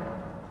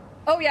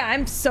 Oh yeah,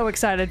 I'm so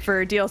excited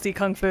for DLC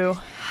Kung Fu.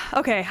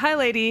 Okay, hi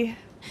lady.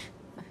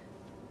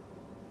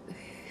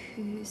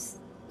 Who's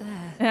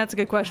there? That's a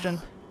good question.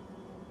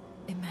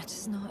 It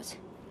matters not.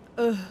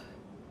 Ugh.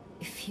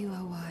 If you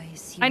are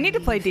wise, I need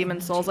to play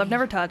Demon's Souls. I've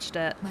never touched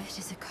it. Might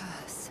is a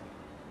curse.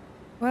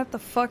 What the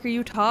fuck are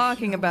you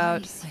talking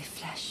about?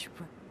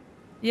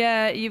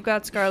 Yeah, you've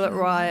got Scarlet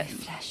Rot.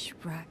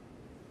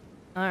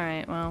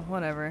 Alright, well,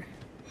 whatever.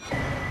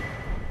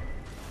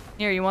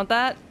 Here, you want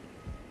that?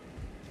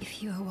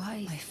 If you are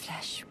wise, my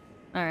flesh.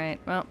 All right,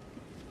 well.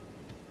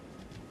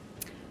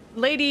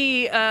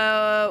 Lady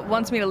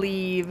wants me to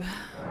leave.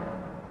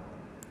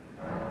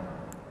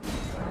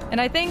 And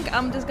I think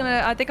I'm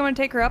gonna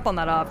take her up on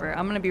that offer.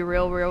 I'm gonna be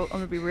real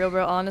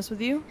honest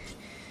with you.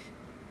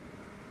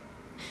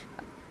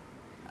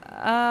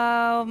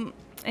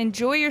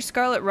 Enjoy your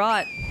scarlet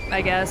rot,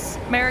 I guess.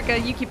 America,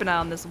 you keep an eye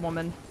on this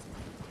woman.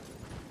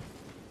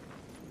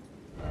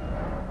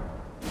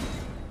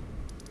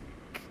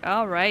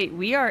 All right,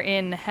 we are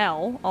in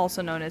hell,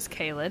 also known as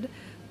CAELID.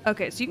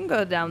 Okay, so you can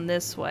go down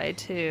this way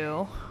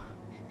too.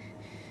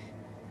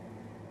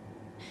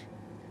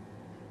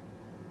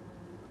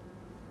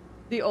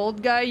 The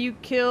old guy you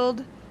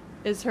killed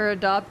is her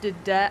adopted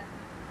dad.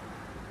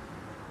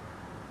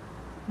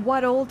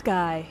 What old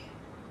guy?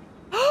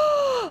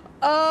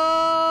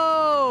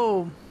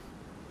 Oh!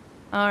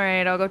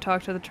 Alright, I'll go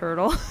talk to the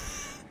turtle.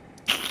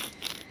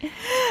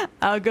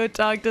 I'll go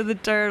talk to the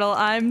turtle.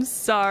 I'm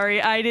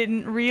sorry, I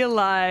didn't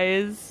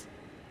realize.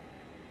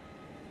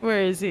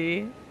 Where is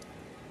he?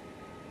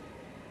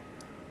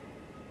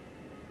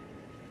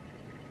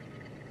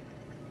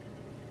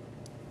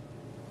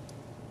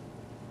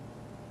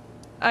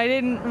 I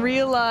didn't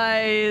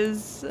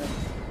realize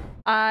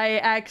I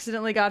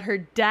accidentally got her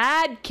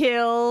dad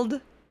killed.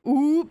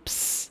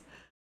 Oops.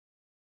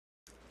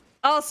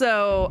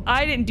 Also,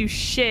 I didn't do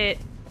shit.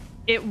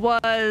 It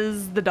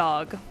was the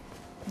dog.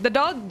 The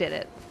dog did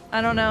it.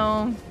 I don't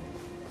know.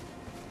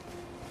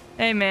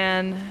 Hey,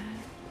 man.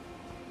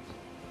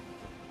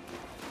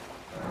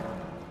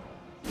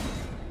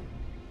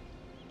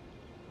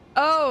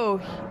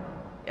 Oh.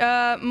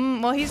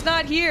 Well, he's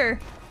not here.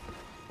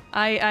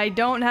 I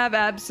don't have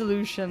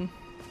absolution.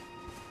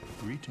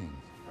 Greetings.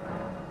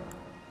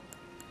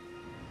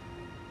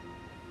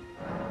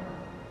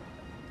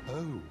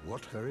 Oh,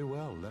 what very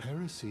well.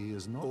 Heresy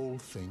is not all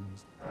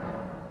things.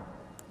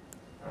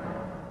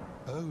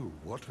 Oh,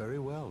 what very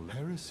well.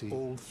 Heresy,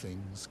 all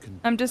things can.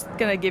 I'm just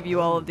gonna give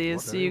you all of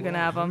these so you can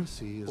have them.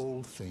 Heresy is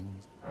all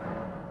things.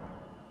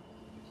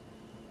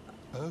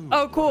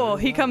 Oh, cool.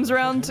 He comes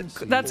around.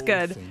 That's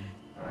good.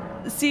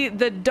 See,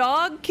 the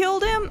dog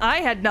killed him? I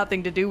had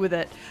nothing to do with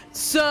it.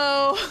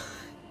 So...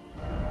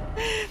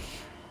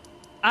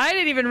 I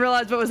didn't even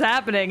realize what was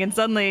happening and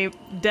suddenly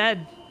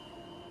dead.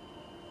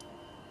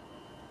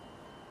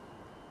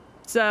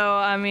 So,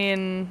 I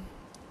mean...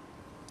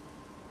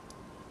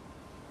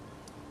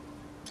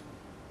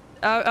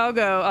 I'll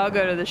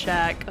go to the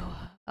shack.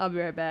 Oh, I'll be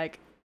right back.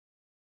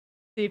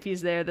 See if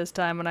he's there this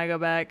time when I go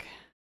back.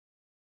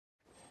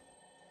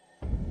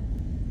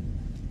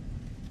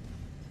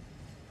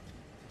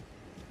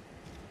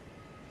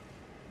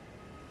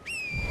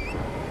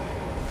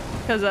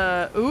 Cause,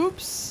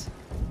 oops.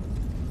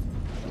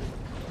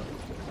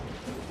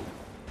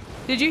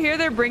 Did you hear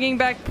they're bringing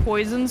back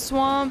poison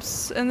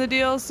swamps in the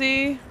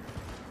DLC?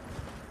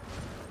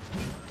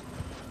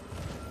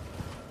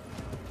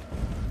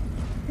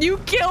 You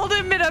killed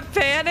him in a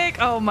panic?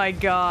 Oh my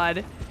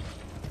god.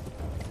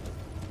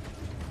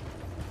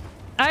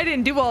 I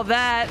didn't do all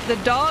that. The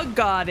dog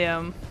got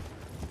him.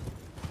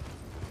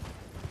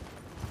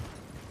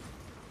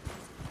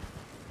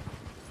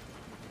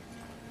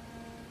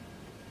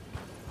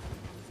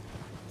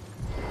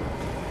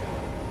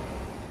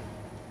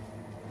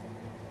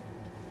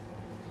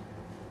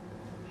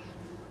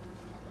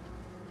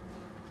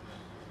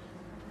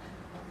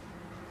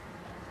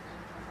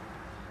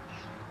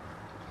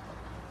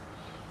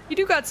 You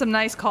do got some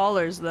nice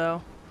collars,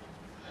 though.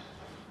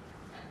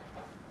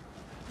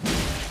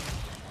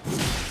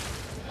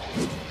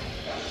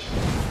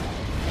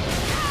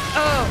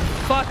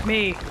 Oh, fuck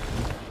me.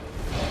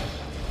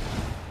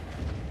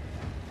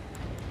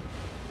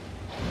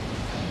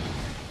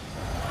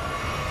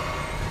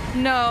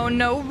 No,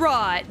 no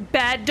rot.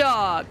 Bad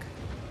dog.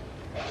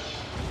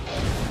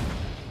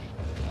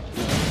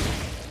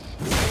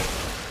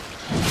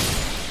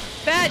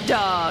 Bad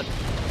dog.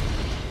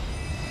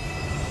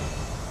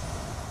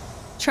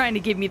 Trying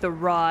to give me the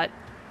rot.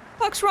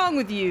 What's wrong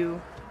with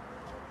you?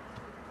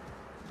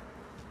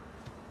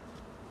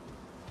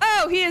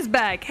 Oh, he is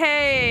back.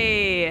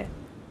 Hey.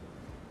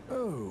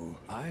 Oh,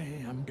 I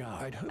am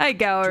Guy. Hi,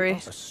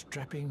 Gowry. A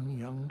strapping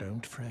young,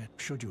 don't fret.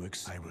 Should you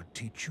I will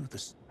teach you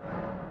this.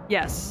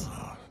 Yes.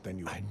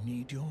 Then I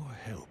need your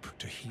help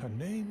to heal. Her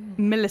name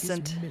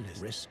Millicent. is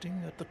Millicent.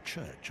 Resting at the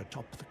church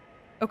atop the.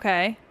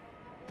 Okay.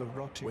 The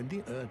rotting. When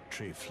the Earth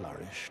Tree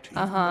flourished,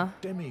 even the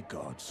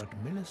demigods, but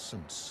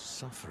Millicent's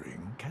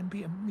suffering can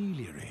be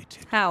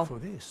ameliorated. How? For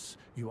this,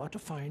 you are to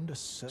find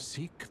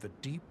seek the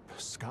deep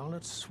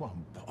scarlet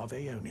swamp of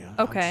Aeonia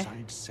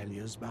outside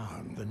Celia's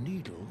Bound. The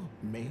needle,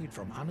 made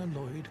from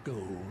unalloyed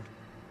gold.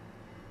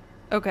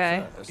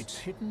 Okay. First, it's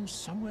hidden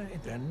somewhere.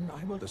 Then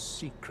I will the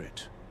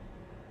secret.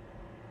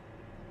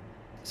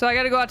 So I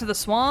gotta go out to the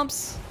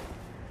swamps?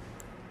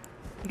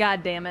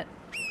 God damn it.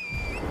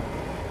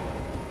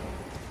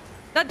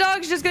 That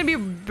dog's just gonna be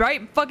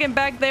right fucking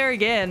back there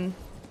again.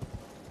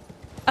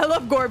 I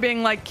love Gore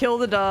being like, kill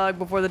the dog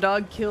before the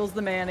dog kills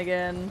the man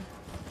again.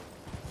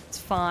 It's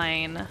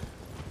fine.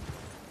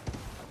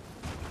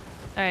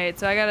 Alright,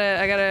 so I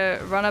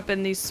gotta run up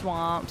in these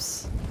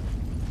swamps.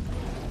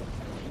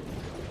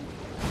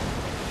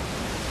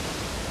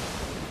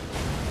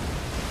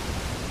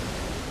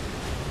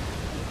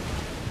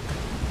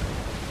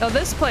 Oh,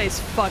 this place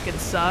fucking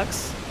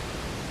sucks.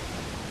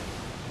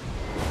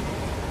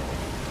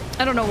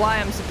 I don't know why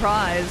I'm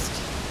surprised.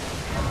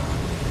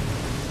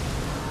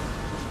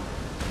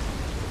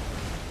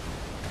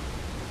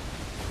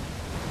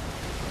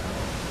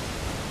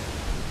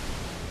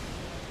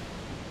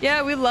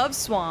 Yeah, we love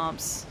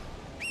swamps.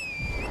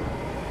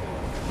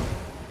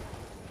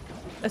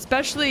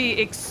 Especially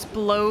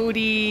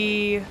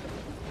explodey,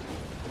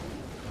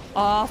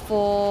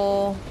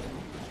 awful.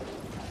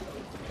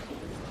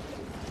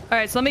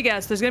 Alright, so let me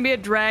guess. There's gonna be a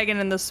dragon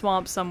in the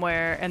swamp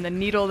somewhere, and the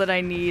needle that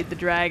I need, the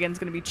dragon's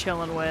gonna be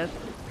chilling with.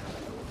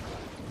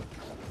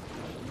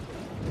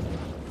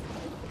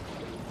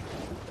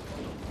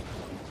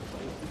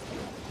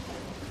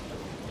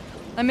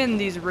 I'm in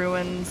these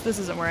ruins. This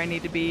isn't where I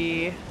need to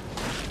be.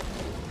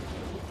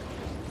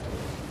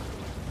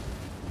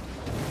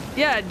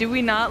 Yeah, do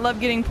we not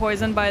love getting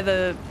poisoned by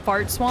the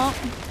fart swamp?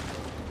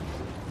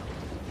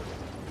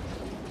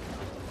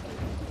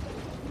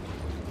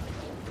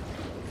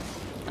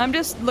 I'm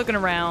just looking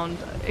around.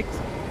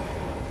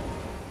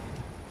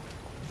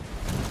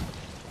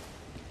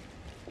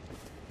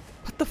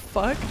 What the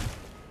fuck?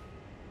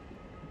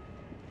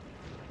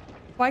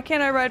 Why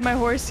can't I ride my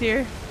horse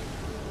here?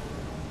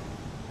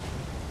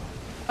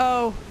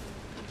 Oh.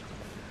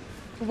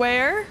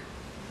 Where?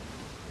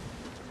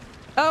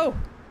 Oh.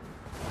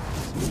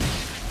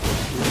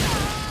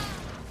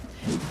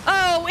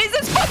 Oh, is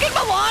this fucking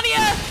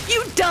Melania?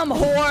 You dumb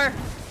whore!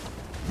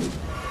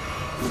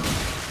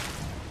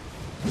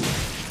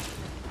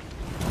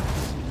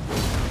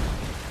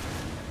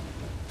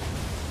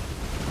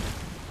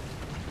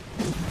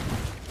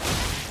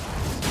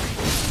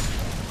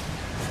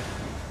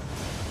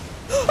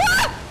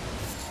 Ah!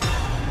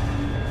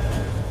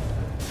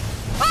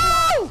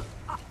 Oh!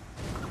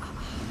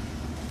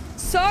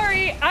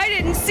 Sorry, I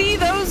didn't see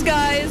those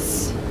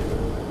guys.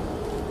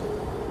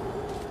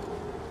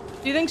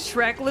 Do you think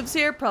Shrek lives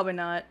here? Probably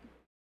not.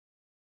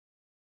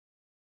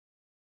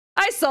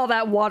 I saw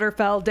that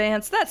waterfowl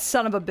dance. That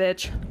son of a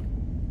bitch.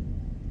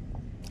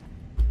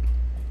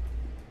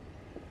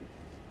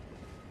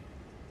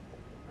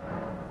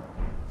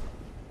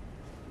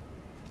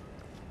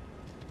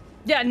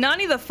 Yeah,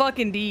 Nani the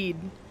fucking deed.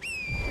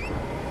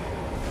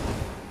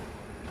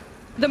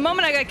 The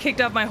moment I got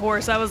kicked off my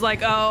horse, I was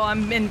like, oh,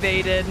 I'm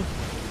invaded.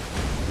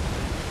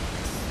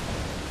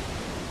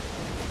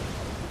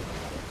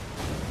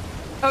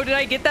 Oh, did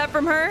I get that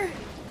from her?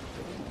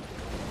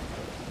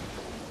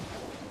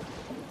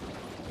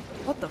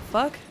 What the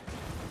fuck?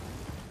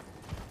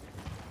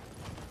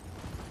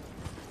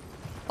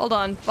 Hold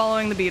on,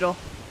 following the beetle.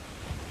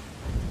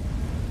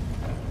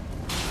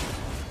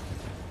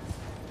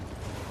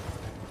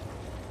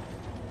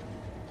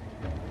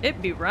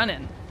 It be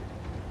running.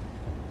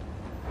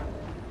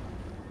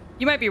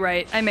 You might be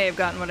right. I may have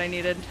gotten what I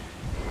needed.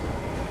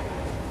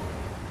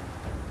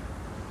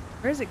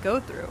 Where does it go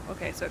through?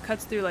 Okay, so it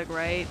cuts through like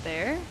right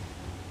there.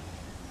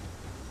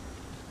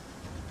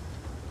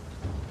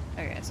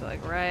 Okay, so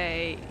like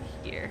right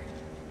here.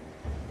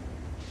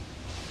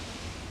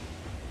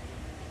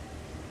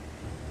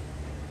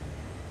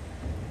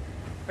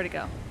 Where'd it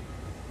go?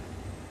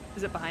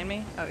 Is it behind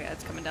me? Oh yeah,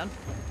 it's coming down.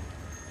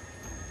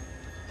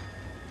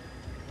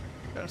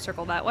 Gonna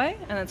circle that way,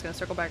 and then it's gonna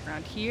circle back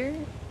around here.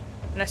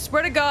 And I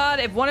swear to God,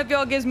 if one of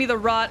y'all gives me the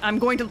rot, I'm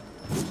going to...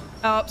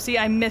 Oh, see,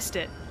 I missed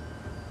it.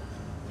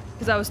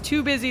 Because I was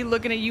too busy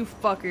looking at you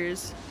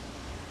fuckers.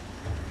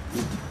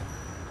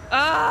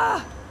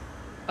 Ah!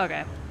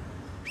 Okay.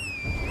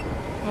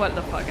 What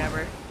the fuck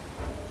ever.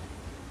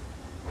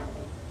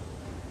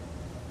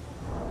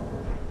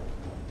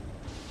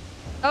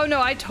 Oh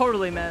no, I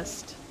totally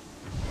missed.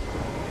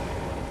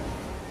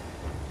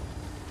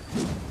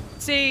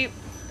 See...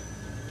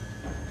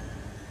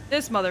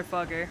 This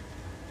motherfucker.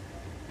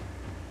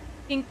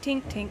 Tink,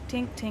 tink, tink,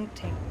 tink, tink,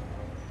 tink.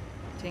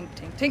 Tink,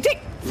 tink, tink, tink!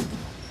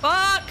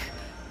 Fuck!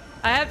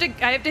 I have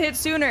to hit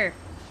sooner.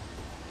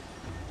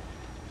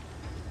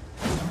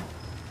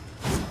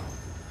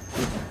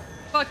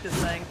 Fuck this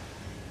thing.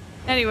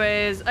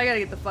 Anyways, I gotta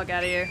get the fuck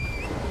out of here.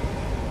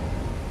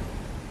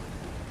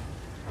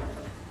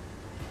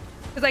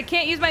 Because I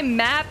can't use my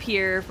map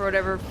here for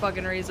whatever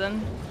fucking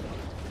reason.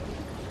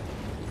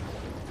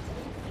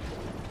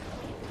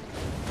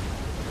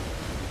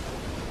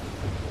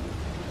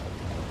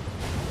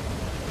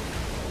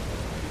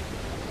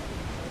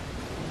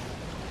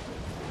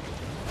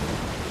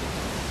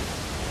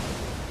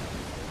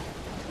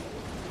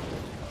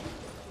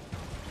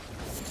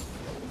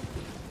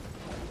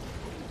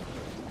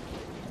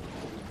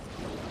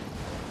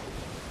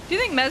 Do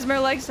you think Mesmer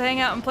likes to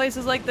hang out in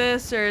places like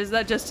this, or is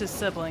that just his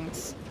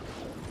siblings?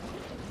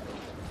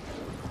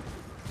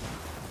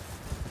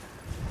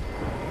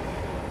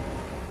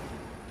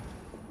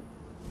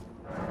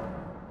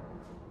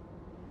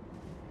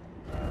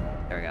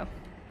 There we go.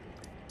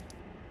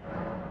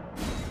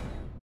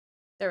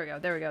 There we go,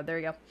 there we go, there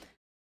we go.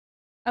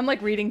 I'm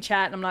like reading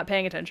chat and I'm not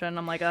paying attention.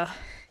 I'm like,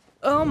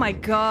 oh my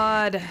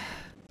god.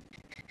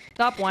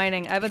 Stop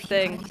whining. I have a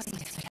thing.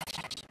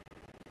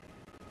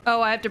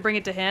 Oh, I have to bring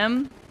it to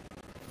him?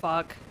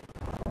 Fuck.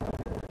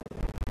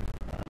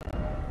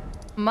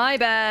 My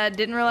bad.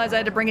 Didn't realize I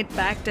had to bring it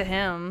back to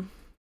him.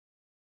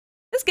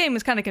 This game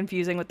is kind of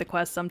confusing with the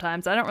quests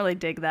sometimes. I don't really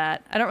dig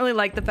that. I don't really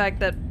like the fact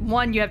that,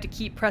 one, you have to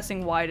keep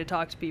pressing Y to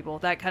talk to people.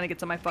 That kind of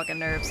gets on my fucking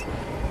nerves.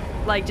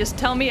 Like, just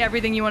tell me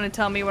everything you want to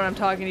tell me when I'm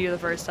talking to you the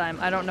first time.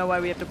 I don't know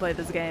why we have to play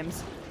these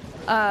games.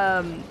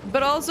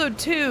 But also,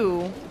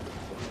 too,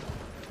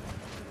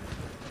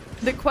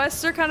 the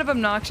quests are kind of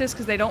obnoxious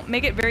because they don't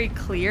make it very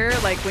clear,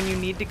 like, when you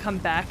need to come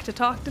back to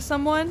talk to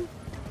someone.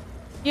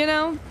 You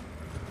know?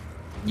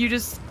 You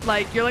just,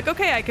 like, you're like,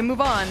 okay, I can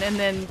move on. And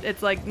then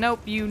it's like, nope,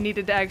 you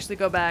needed to actually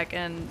go back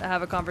and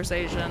have a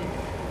conversation.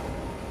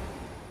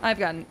 I've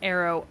got an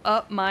arrow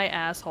up my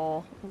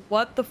asshole.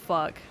 What the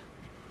fuck?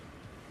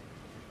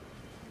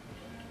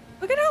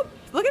 Look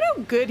at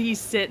how good he's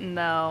sitting,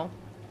 though.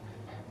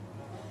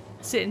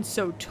 Sitting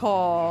so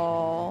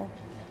tall.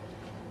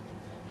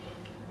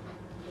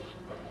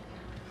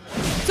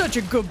 Such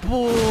a good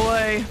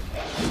boy.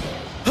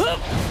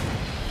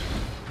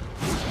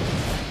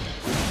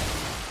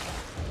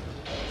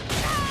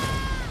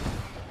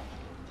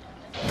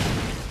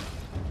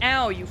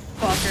 Ow, you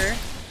fucker.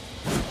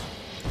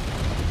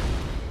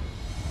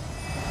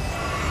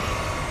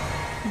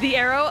 The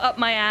arrow up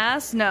my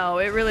ass? No,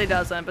 it really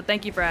doesn't, but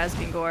thank you for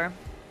asking, Gore.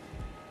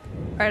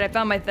 Alright, I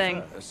found my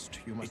thing. First,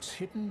 you must... It's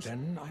hidden,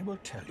 then I will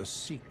tell the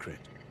secret.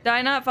 Did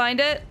I not find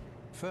it?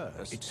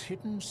 First, it's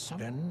hidden,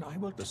 then I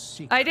will the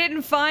secret. I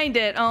didn't find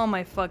it. Oh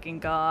my fucking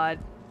god.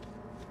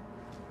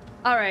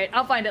 Alright,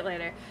 I'll find it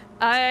later.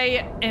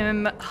 I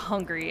am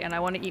hungry and I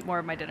want to eat more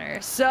of my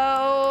dinner. So,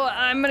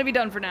 I'm gonna be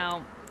done for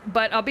now.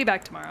 But I'll be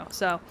back tomorrow,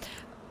 so...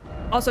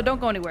 Also, don't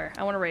go anywhere.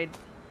 I want to raid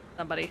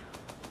somebody.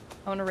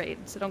 I want to raid,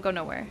 so don't go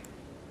nowhere.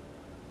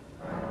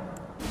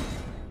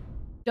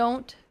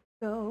 Don't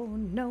go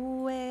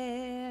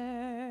nowhere.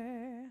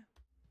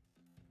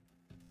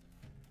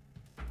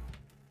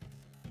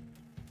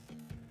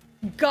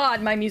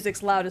 God, my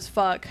music's loud as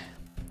fuck.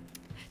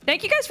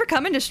 Thank you guys for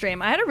coming to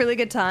stream. I had a really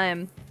good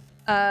time.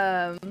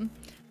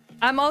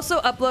 I'm also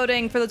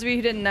uploading, for those of you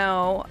who didn't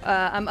know,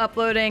 I'm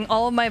uploading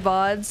all of my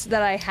VODs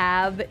that I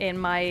have in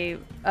my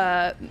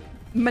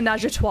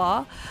menage a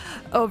trois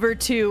over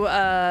to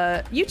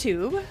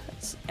YouTube.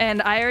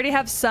 And I already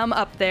have some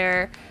up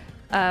there.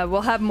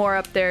 We'll have more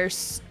up there.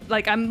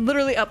 Like, I'm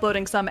literally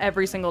uploading some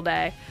every single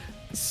day.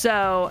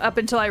 So, up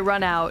until I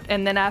run out.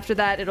 And then after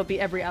that, it'll be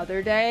every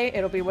other day.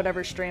 It'll be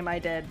whatever stream I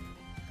did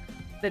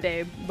the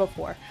day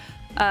before.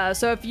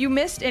 So if you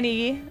missed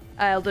any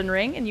Elden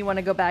Ring and you want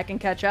to go back and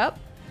catch up,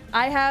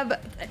 I have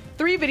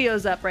 3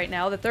 videos up right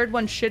now. The third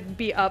one should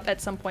be up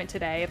at some point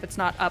today, if it's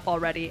not up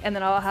already. And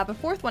then I'll have a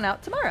 4th one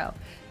out tomorrow.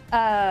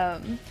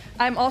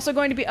 I'm also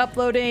going to be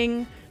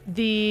uploading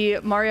the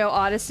Mario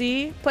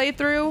Odyssey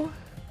playthrough,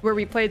 where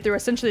we played through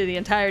essentially the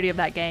entirety of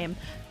that game.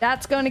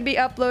 That's going to be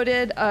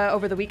uploaded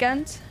over the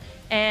weekend.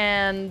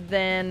 And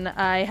then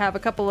I have a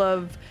couple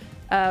of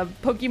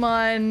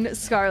Pokemon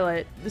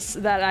Scarlet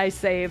that I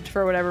saved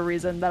for whatever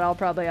reason that I'll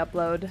probably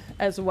upload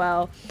as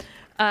well.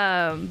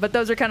 But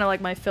those are kind of like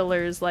my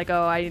fillers, like,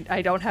 oh,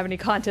 I don't have any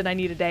content I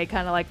need a day,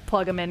 kind of like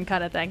plug them in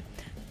kind of thing.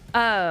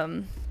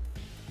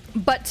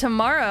 But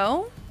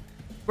tomorrow,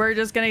 we're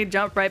just going to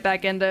jump right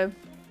back into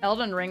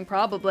Elden Ring,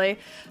 probably.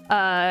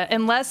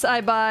 Unless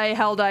I buy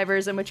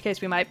Helldivers, in which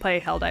case we might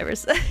play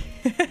Helldivers.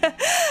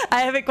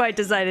 I haven't quite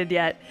decided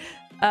yet.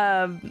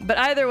 But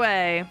either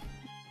way,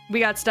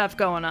 we got stuff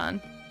going on.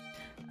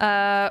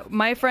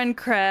 My friend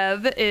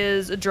Krev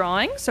is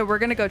drawing, so we're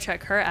gonna go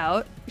check her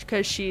out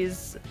because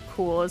she's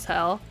cool as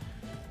hell.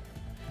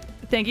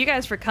 Thank you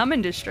guys for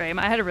coming to stream.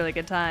 I had a really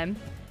good time.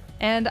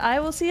 And I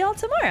will see y'all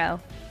tomorrow.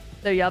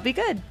 So y'all be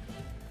good.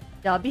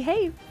 Y'all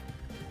behave.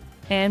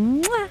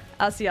 And mwah,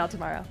 I'll see y'all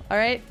tomorrow. All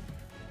right?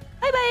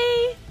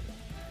 Bye-bye.